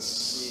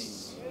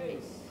presence.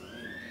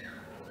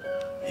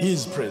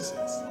 His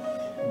presence.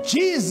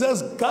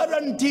 Jesus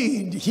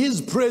guaranteed his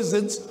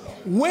presence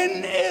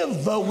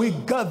whenever we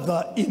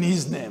gather in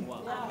his name.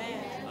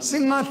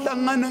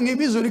 Singahlangana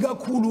ngebizo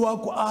likakhulu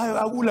wakho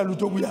akula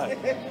lutho kuyayo.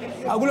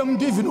 Akula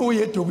umuntu even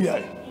oyedwa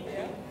kuyayo.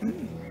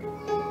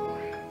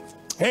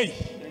 Hey.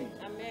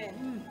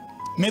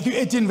 Matthew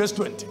 18 verse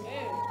 20.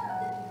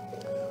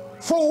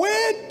 For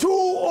where 2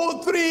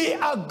 or 3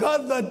 are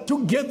gathered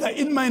together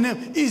in my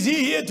name, is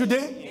he here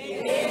today?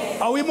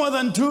 Yes. Are we more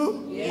than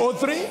 2 or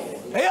 3?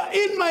 Yeah,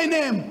 in my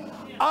name,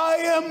 I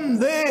am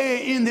there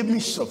in the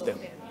midst of them.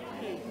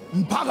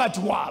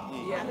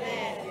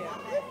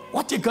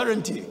 What a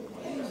guarantee.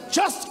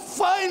 Just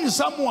find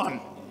someone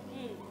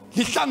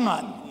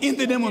in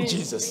the name of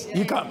Jesus.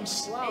 He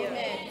comes.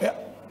 Yeah.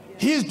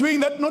 He is doing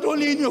that not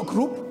only in your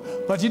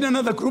group, but in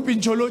another group in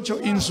Cholocho,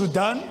 in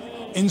Sudan,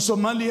 in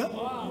Somalia.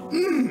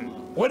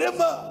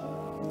 Whatever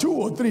 2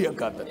 or 3 are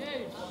gathered.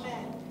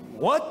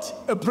 What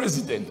a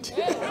president.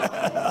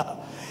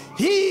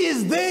 He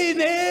is there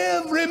in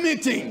every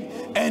meeting,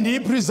 and he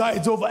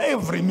presides over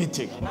every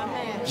meeting.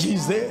 He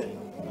is there.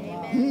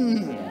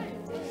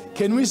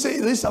 Can we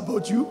say this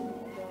about you?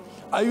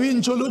 Are you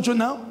in Cholocho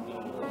now?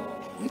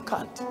 You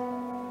can't.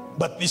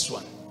 But this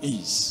one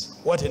is.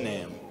 What a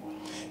name.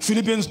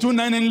 Philippians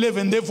 2:9 and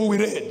 11. Therefore we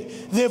read,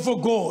 therefore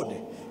God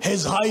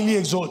has highly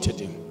exalted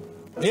him.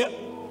 Yeah.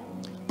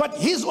 But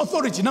his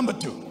authority, number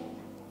 2.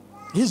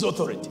 His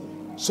authority.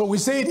 So we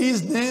said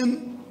his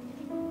name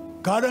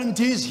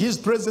guarantees his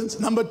presence.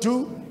 Number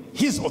 2,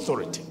 his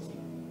authority.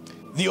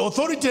 The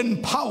authority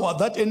and power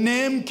that a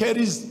name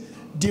carries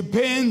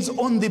depends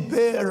on the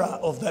bearer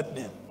of that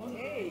name.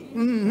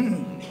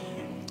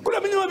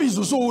 Kulamanye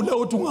mabizo so ula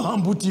othi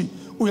ungahamba uthi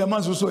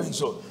uyamazi so and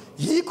so.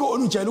 Yikho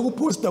onujayele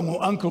ukuposta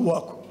ngo-uncle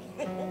wakho.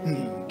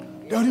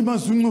 Yathi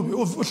mazunqube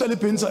uhlale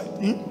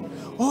penside.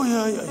 Oh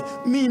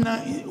yeah,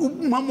 mina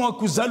umama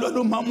wakho uzalwa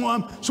lo mama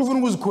wami sofuna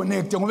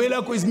ukuziconnect ngoba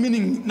lakho is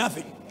meaning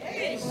nothing.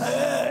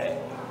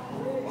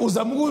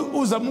 Uzama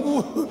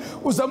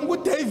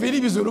ukudayivela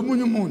ibizo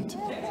lomunye umuntu.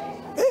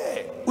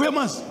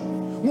 Uyamazi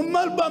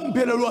ngumali bami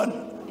phela lwana.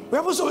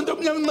 Uyabo so into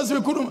omnyama nxa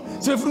sebekhuluma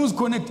sebefuna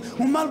ukuziconnect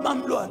ngumali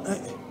bami lwana.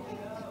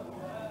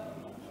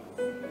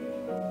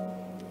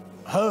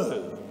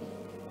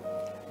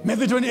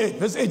 Matthew 28,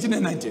 verse 18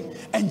 and 19.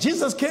 And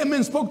Jesus came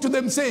and spoke to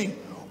them, saying,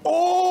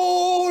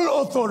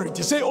 all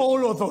authority, say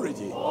all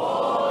authority,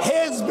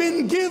 has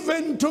been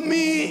given to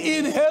me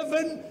in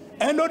heaven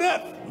and on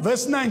earth.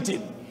 Verse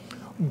 19.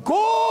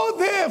 Go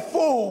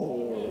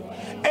therefore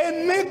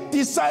and make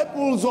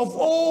disciples of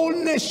all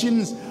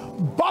nations,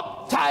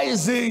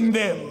 baptizing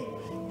them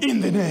in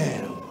the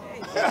name.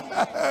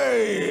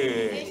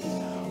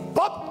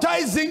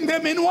 Baptizing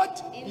them in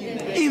what?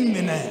 In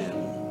the name.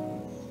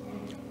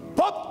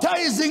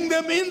 Baptizing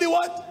them in the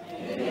what?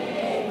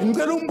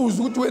 Ngicela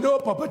umbuzo ukuthi wena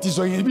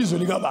wabhaphathizwa ngebizo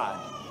likabani?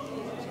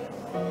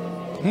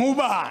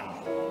 Ngubani?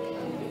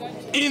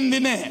 In the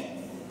name.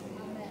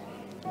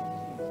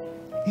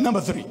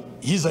 Number 3,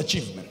 his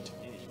achievement.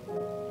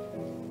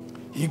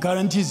 He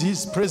guarantees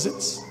his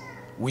presence.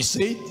 We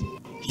said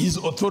his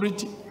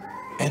authority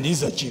and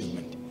his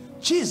achievement.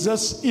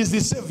 Jesus is the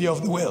savior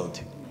of the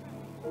world.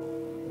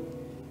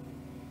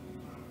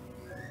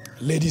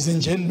 Ladies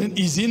and gentlemen,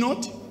 is he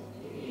not?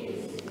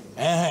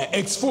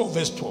 Acts 4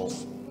 verse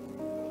 12.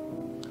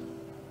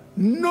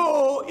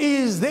 Nor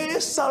is there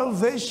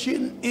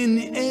salvation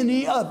in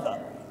any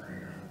other,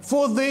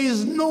 for there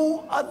is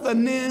no other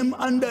name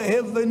under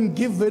heaven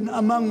given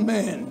among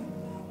men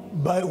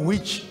by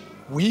which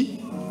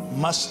we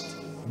must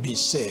be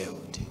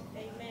saved.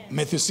 Amen.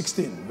 Matthew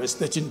 16 verse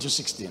 13 to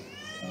 16.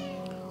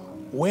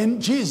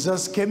 When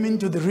Jesus came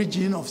into the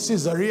region of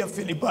Caesarea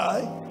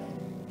Philippi,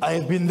 I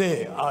have been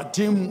there, our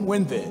team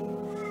went there.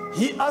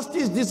 He asked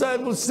his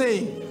disciples,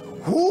 saying,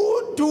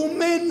 who do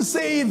men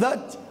say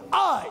that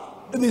I,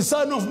 the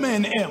Son of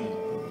Man, am?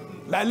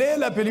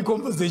 Lalela peli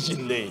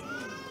conversation lay.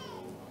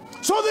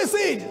 So they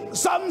said,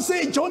 some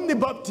say John the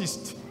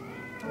Baptist.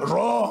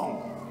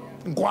 Wrong.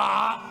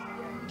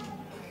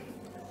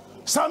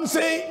 Some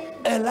say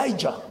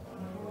Elijah.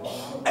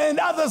 And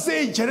others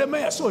say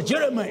Jeremiah. So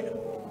Jeremiah.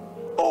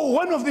 Oh,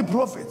 one of the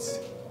prophets.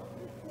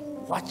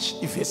 Watch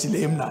if you see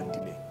him not.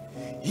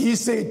 He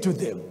said to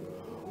them,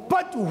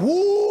 but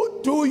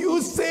who do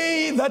you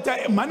say that I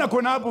am?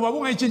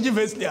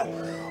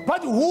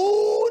 But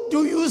who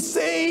do you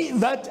say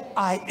that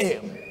I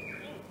am?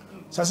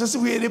 So since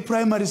we are in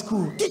primary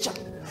school, teacher.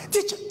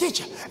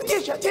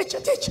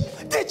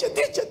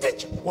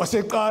 Was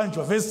a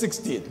country, verse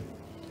 16.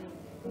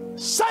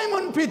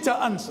 Simon Peter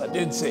answered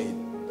and said,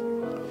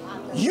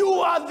 you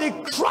are the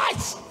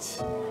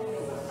Christ,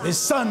 the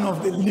Son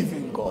of the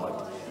living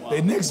God.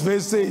 The next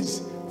verse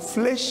says,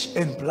 flesh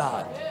and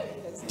blood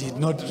did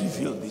not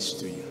reveal this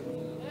to you,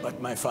 but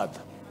my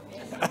Father.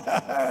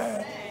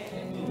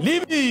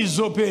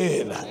 Libizo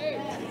phela.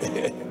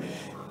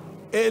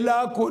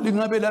 Elakho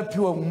lingabe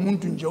laphiwa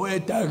ngumuntu nje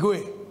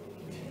oyedakwe.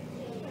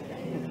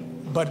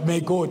 But may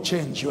God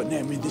change your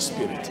name in the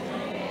spirit.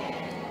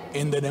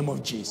 In the name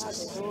of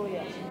Jesus.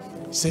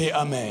 Say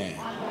amen.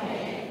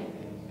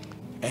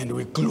 And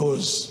we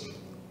close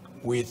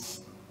with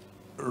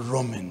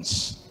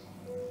Romans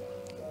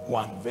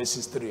 1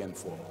 verses 3 and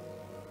 4.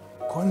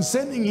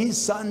 Concerning his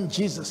son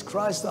Jesus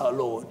Christ our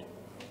Lord,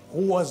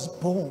 who was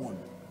born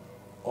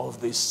of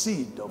the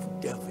seed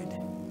of David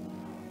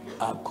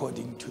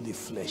according to the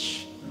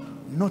flesh,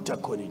 not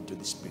according to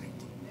the spirit.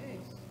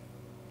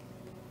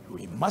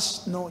 We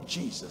must know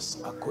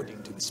Jesus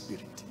according to the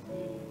spirit.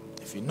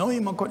 If you know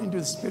him according to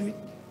the spirit,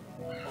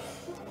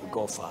 we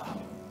go far.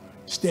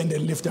 Stand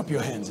and lift up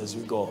your hands as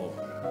we go home.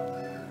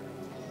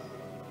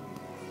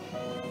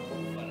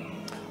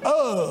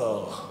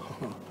 Oh,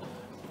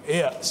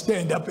 yeah,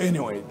 stand up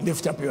anyway.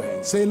 Lift up your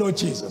hands. Say, Lord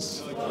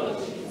Jesus,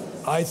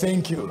 I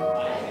thank you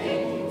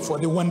for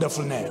the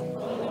wonderful name,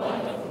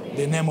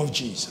 the name of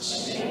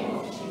Jesus.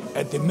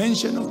 At the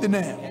mention of the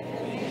name,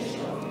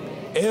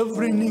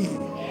 every knee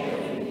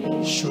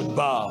should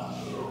bow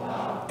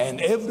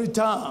and every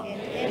tongue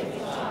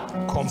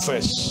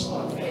confess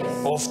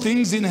of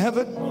things in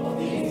heaven,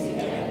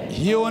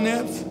 here on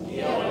earth,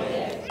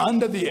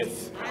 under the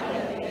earth,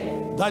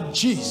 that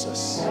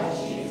Jesus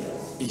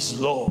is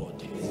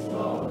Lord,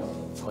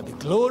 for the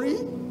glory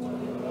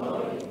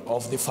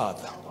of the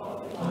Father.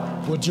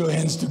 Put your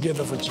hands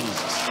together for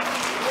Jesus.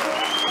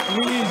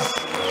 Please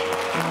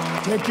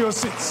take your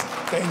seats.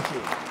 Thank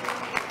you.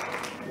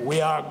 We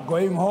are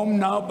going home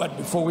now, but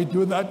before we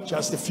do that,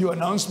 just a few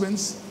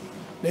announcements.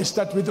 Let's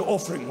start with the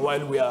offering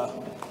while we are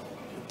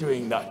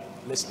doing that.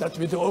 Let's start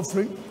with the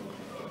offering.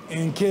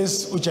 In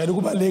case ujayele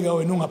ukubaleka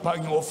wena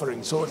ungaphaki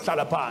offering, so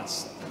hlala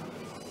phansi.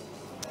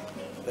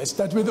 Let's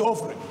start with the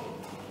offering.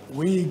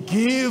 We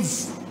give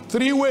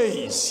 3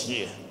 ways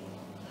here.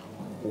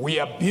 We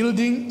are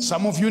building,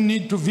 some of you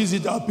need to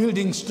visit our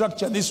building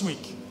structure this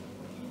week.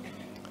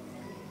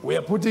 We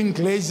are putting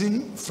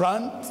glazing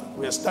front.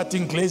 We are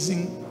starting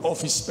glazing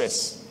office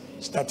space,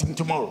 starting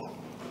tomorrow.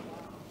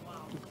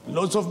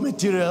 Lots of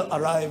material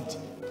arrived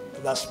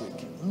last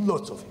week,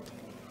 lots of it.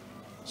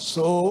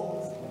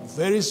 So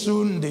very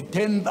soon the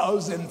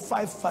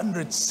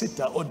 10,500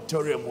 seater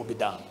auditorium will be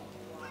done.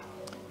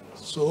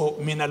 So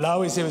mina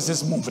lawe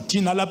sebesesimumva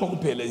thina lapha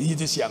kuphela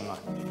yithi siyanga.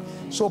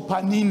 So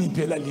panini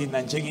phela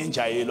lina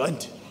njengenjayelo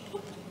anti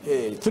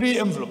 3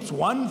 envelopes,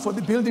 1 for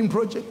the building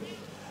project.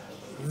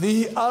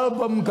 The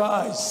album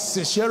guys,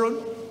 Sharon,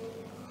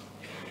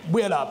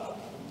 well up.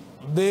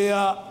 They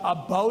are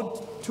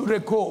about to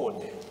record.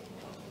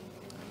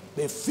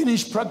 They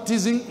finished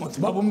practicing with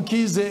Babum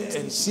Kize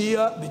and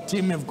Sia. The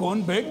team have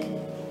gone back.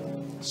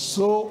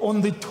 So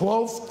on the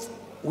 12th,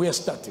 we are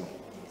starting.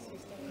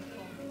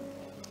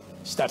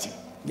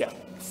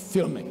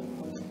 Filming.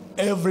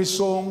 Every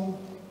song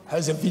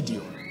has a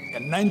video,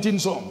 and 19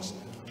 songs.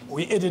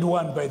 We added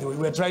 1, by the way.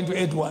 We're trying to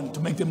add 1 to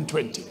make them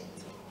 20.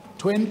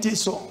 20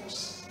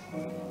 songs.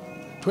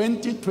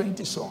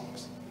 20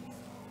 songs.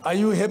 Are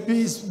you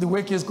happy the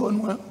work has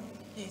gone well?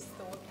 Yes,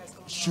 the work has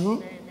gone Sure?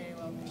 very, very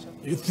well, Bishop.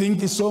 You think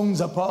the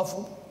songs are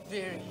powerful?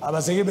 Very.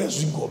 That's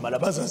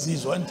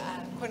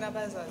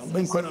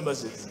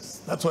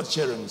what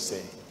Sharon is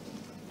saying.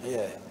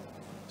 Yeah.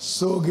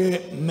 So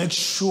make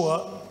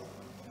sure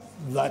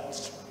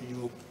that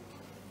you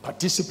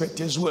participate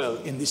as well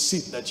in the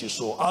seat that you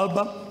saw.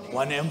 Album,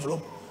 1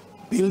 envelope.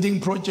 Building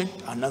project,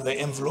 another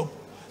envelope.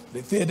 The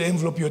 3rd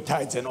envelope, your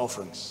tithes and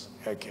offerings.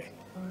 Okay.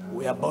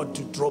 We're about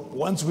to drop,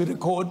 once we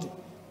record,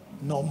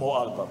 no more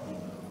album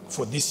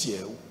for this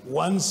year.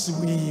 Once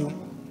we,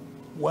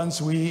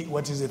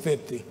 what is the 3rd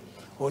thing?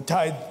 Or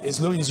tithe, as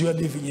long as you are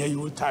living here, you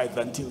will tithe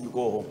until you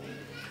go home.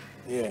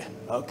 Yeah,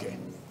 okay.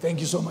 Thank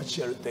you so much,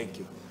 Sharon, thank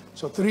you.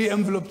 So 3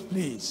 envelopes,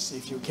 please,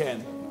 if you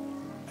can,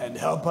 and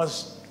help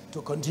us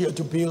to continue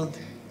to build,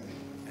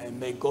 and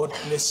may God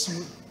bless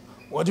you.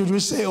 What did we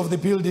say of the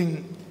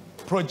building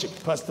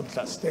project, Pastor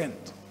Stand?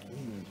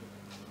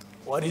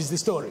 What is the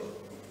story?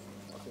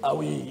 Are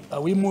we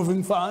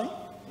moving fine?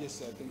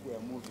 Yes, I think we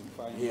are moving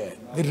fine. Yeah.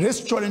 The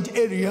restaurant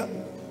area,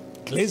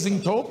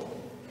 glazing top,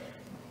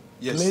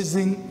 Yes.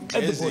 glazing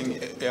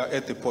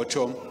at the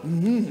bottom.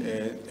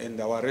 And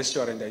our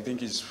restaurant, I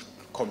think, is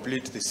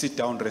complete. The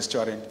sit-down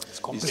restaurant is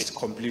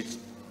complete.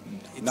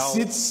 It Now,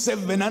 seats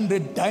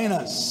 700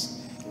 diners.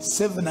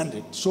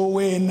 700. So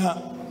when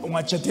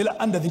ungachatela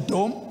under the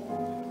dome,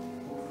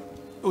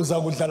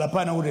 uzakudlala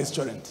phana ku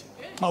restaurant.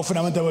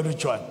 Awufuna abantu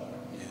abalutshwana.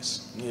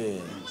 yes, Yeah.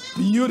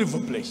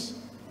 Beautiful place.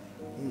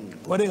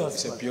 What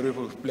else? it's a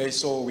beautiful place.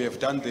 So we have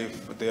done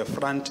the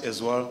front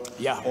as well.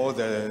 Yeah. All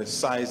the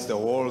sides, the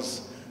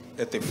walls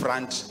at the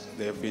front,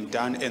 they have been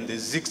done. And the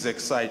zigzag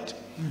side,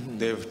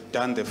 they've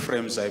done the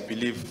frames. I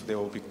believe they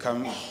will be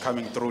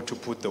coming through to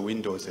put the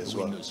windows as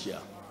well. Windows, yeah.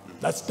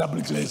 That's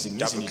double glazing,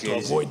 Double isn't it? To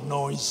glazing. avoid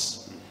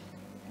noise.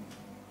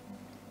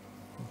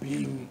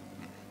 Being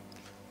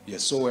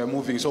Yes, so we're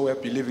moving. So we're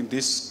believing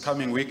this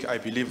coming week, I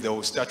believe they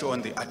will start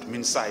on the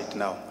admin side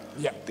now.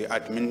 Yeah. The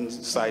admin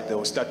side, they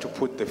will start to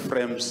put the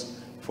frames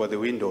for the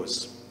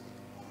windows.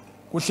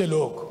 kuhle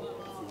lokho.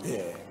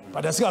 Yeah.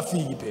 But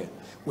asikafiki phela.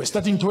 We're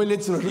starting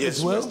toilets Yes,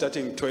 as we're well.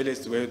 starting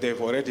toilets where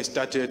they've already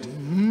started.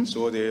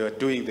 So they are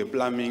doing the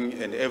plumbing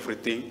and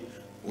everything.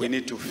 We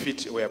need to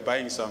fit. We are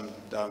buying some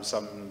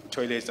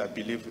toilets. I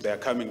believe they are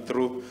coming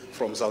through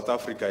from South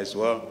Africa as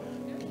well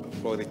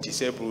for the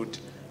disabled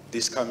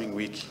this coming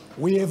week.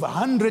 We have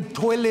 100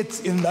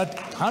 toilets in that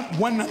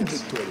 100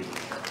 toilets.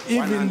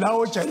 Even now,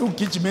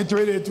 ukugijima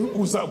toilet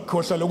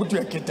uzakhohlwa lokuthi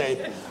uyakhetha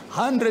yiphi.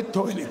 100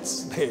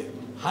 toilets there.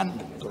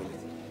 100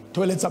 toilets.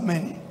 Toilets are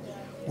many.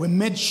 We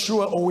made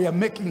sure, or we are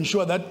making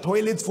sure that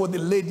toilets for the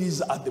ladies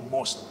are the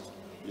most.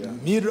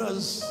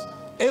 Mirrors,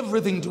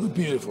 everything to be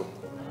beautiful.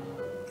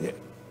 Yeah.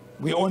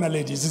 We honor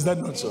ladies, is that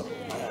not so?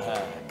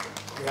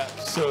 Yeah.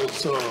 So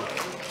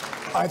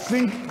I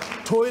think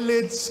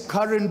toilets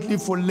currently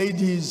for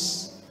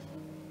ladies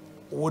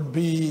would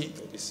be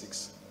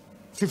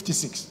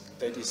 56.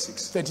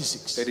 36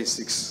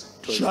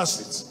 toilet Just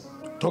seats.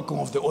 talking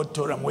of the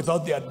auditorium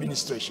without the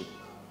administration.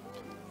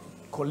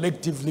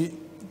 Collectively,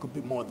 it could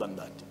be more than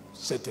that.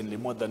 Certainly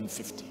more than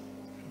 50.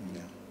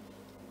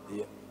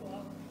 Yeah.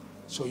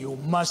 So you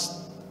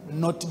must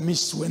not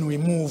miss when we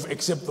move,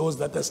 except those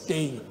that are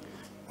staying.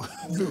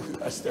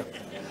 Pastor.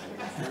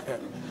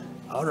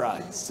 All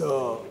right,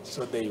 so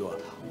there you are.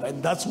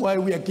 And that's why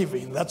we are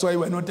giving. That's why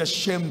we're not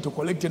ashamed to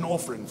collect an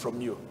offering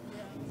from you.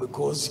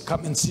 Because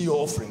come and see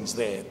your offerings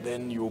there,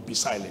 then you'll be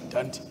silent,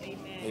 aren't you?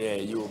 Yeah,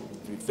 you'll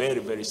be very,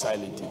 very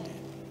silent indeed.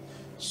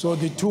 So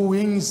the 2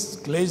 wings,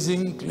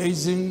 glazing,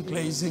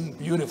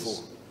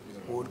 beautiful.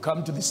 We would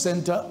come to the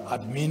center.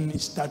 Admin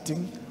is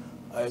starting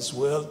as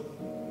well.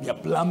 Your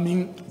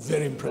plumbing,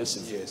 very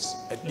impressive. Yes.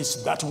 At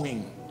least that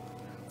wing,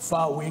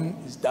 far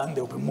wing is done.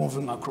 They'll be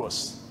moving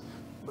across.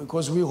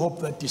 Because we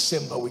hope that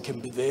December we can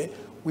be there.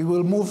 We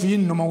will move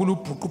in. You'll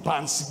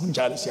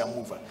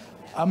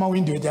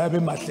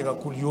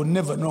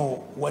never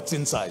know what's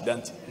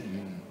inside.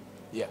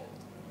 Yeah.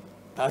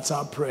 That's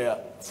our prayer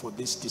for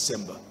this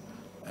December.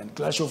 And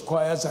Clash of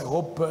Choirs, I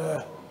hope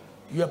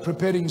you are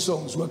preparing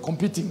songs. We're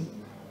competing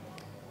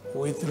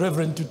with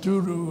Reverend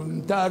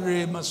Tuturu,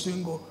 Ntare,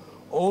 Masingo.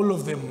 All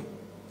of them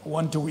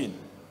want to win.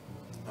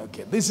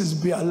 Okay, this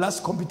is our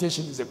last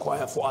competition is a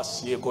choir for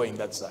us here going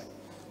that side.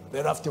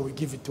 Thereafter, we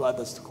give it to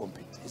others to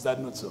compete. Is that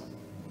not so?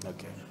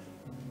 Okay.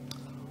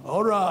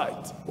 All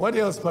right. What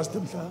else, Pastor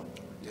Mtha?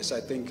 Yes,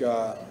 I think.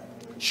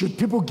 Should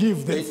people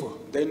give therefore?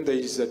 Then there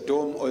is a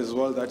dome as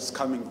well that's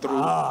coming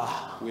through.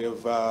 We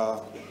have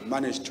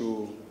managed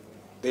to.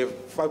 They've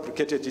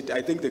fabricated it.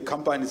 I think the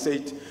company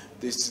said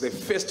this is the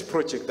first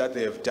project that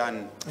they have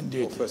done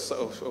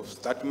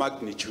of that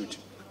magnitude.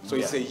 So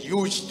it's a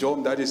huge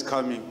dome that is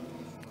coming,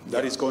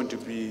 that is going to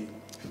be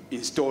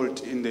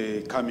installed in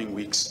the coming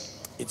weeks.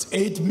 It's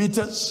 8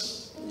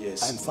 meters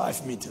and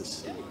 5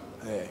 meters.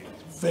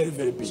 Very,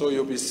 very big. So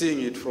you'll be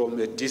seeing it from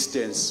a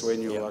distance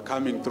when you are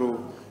coming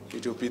through.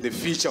 It will be the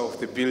feature of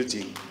the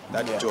building,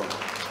 that dome.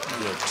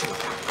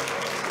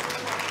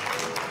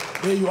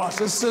 There you are,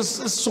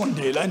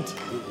 Sunday land.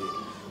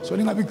 So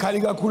ningabi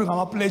khali kakhulu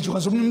ngama-pledge ngoba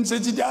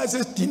somnithi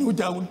asesidini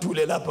ukuthi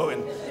akuthule lapha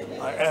wena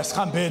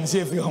asihambeni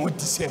siyefika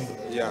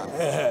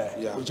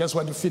ngoDecember. We just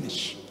want to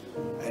finish.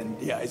 And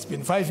it's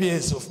been 5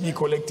 years of me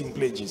collecting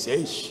pledges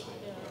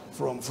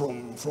from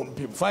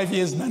people. 5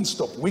 years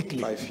non-stop, weekly.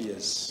 5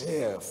 years.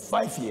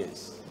 5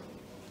 years.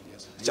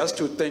 Just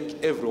to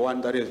thank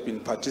everyone that has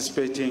been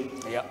participating.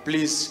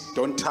 Please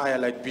don't tire,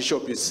 like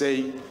Bishop is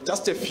saying.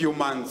 Just a few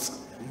months.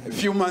 A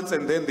few months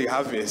and then the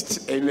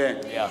harvest.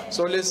 Amen.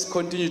 So let's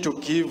continue to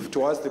give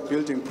towards the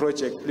building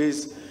project.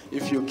 Please,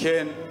 if you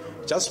can,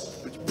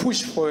 just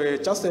push for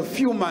just a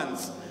few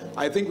months.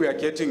 I think we are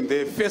getting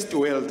there. First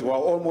world, we are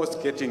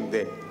almost getting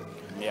there.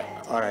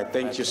 All right.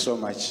 Thank you so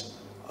much.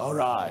 All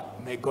right.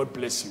 May God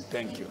bless you.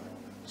 Thank you.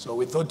 So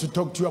we thought to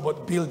talk to you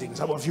about building.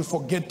 Some of you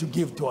forget to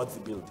give towards the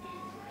building.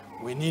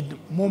 We need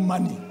more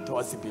money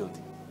towards the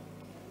building.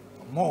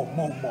 More.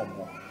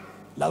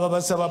 Laba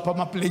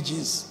basaba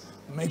pledges.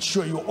 Make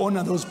sure you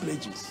honor those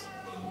pledges.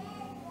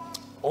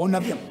 Honor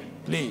them,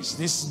 please.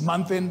 This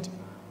month end,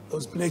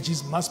 those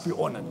pledges must be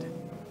honored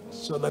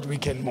so that we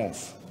can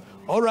move.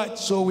 All right,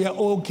 so we are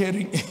all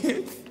carrying.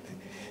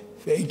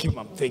 Thank you,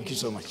 ma'am. Thank you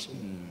so much.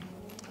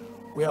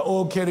 We are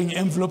all carrying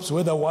envelopes,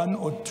 whether 1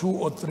 or 2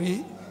 or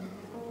 3.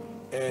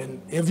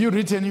 And have you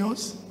written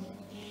yours?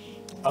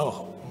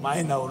 Oh,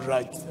 mine I will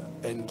write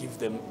and give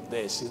them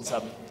there since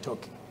I'm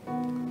talking.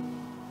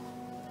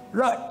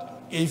 Right,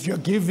 if you're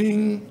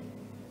giving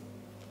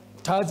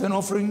tithes and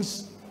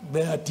offerings,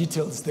 there are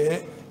details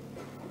there.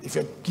 If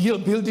you're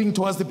building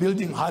towards the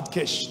building, hard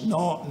cash,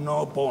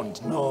 no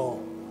bond, no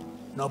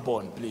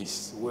bond,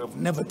 please. We have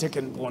never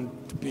taken bond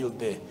to build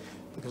there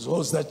because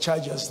those that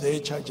charge us, they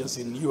charge us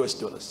in US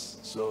dollars.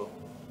 So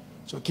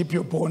keep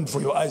your bond for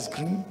your ice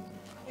cream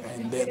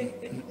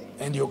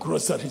and your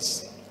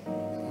groceries.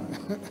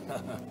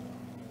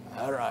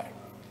 All right.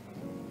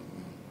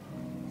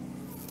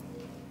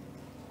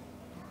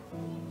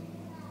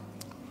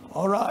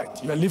 All right,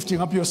 you are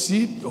lifting up your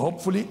seed.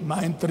 Hopefully,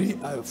 mine 3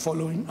 are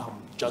following.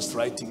 I'm just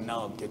writing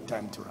now, get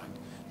time to write.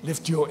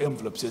 Lift your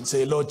envelopes and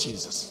say, Lord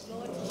Jesus,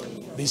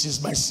 this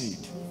is my seed.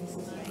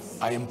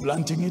 I am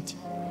planting it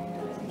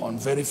on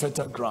very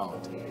fertile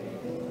ground.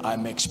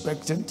 I'm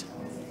expectant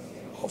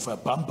of a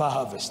bumper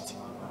harvest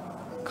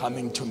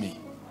coming to me.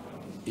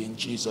 In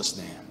Jesus'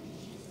 name,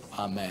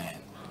 amen.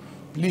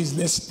 Please,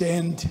 let's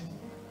stand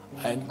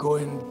and go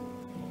in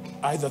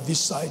either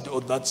this side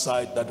or that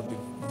side. That would be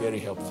very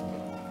helpful.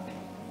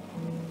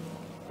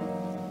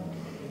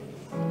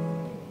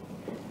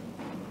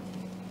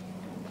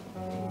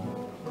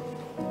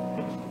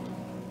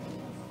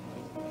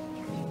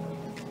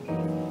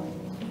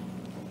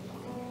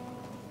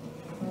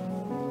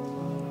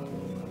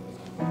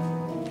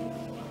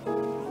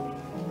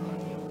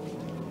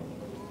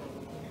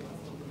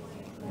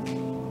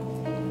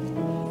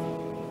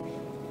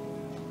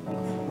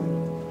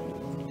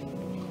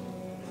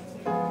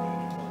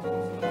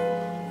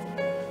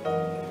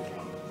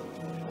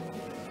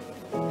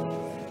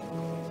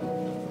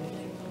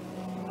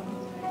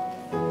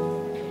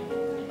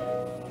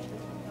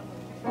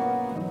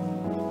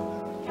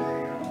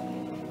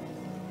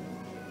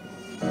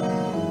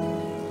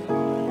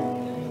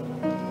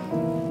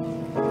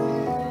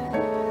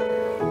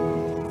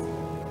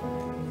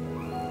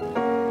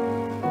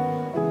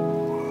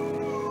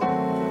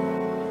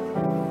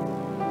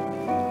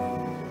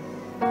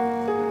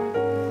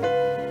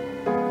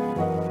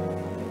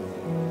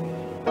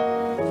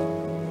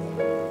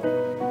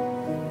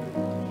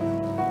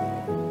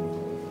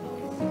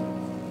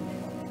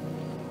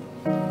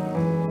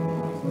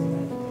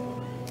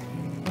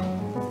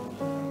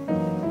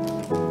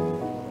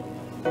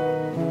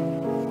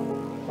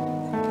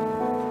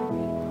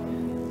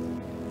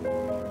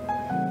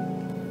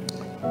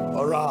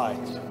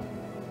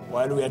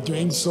 While we are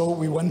doing so,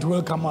 we want to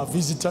welcome our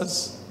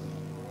visitors.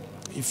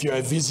 If you are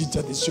a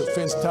visitor, this is your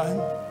first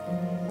time,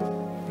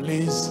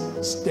 please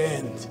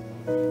stand.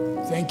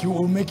 Thank you.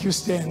 We'll make you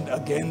stand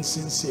again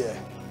sincere.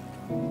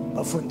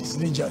 Bafundis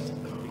Ninjad.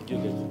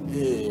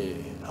 Hey,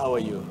 how are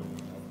you?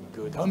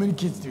 Good. How many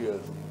kids do you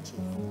have?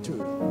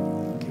 Two.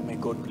 Okay, may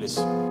God bless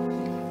you.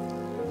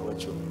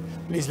 Watch you.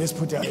 Please, let's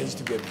put our hands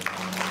together.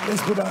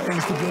 Let's put our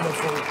hands together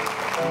for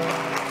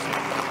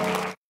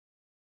you.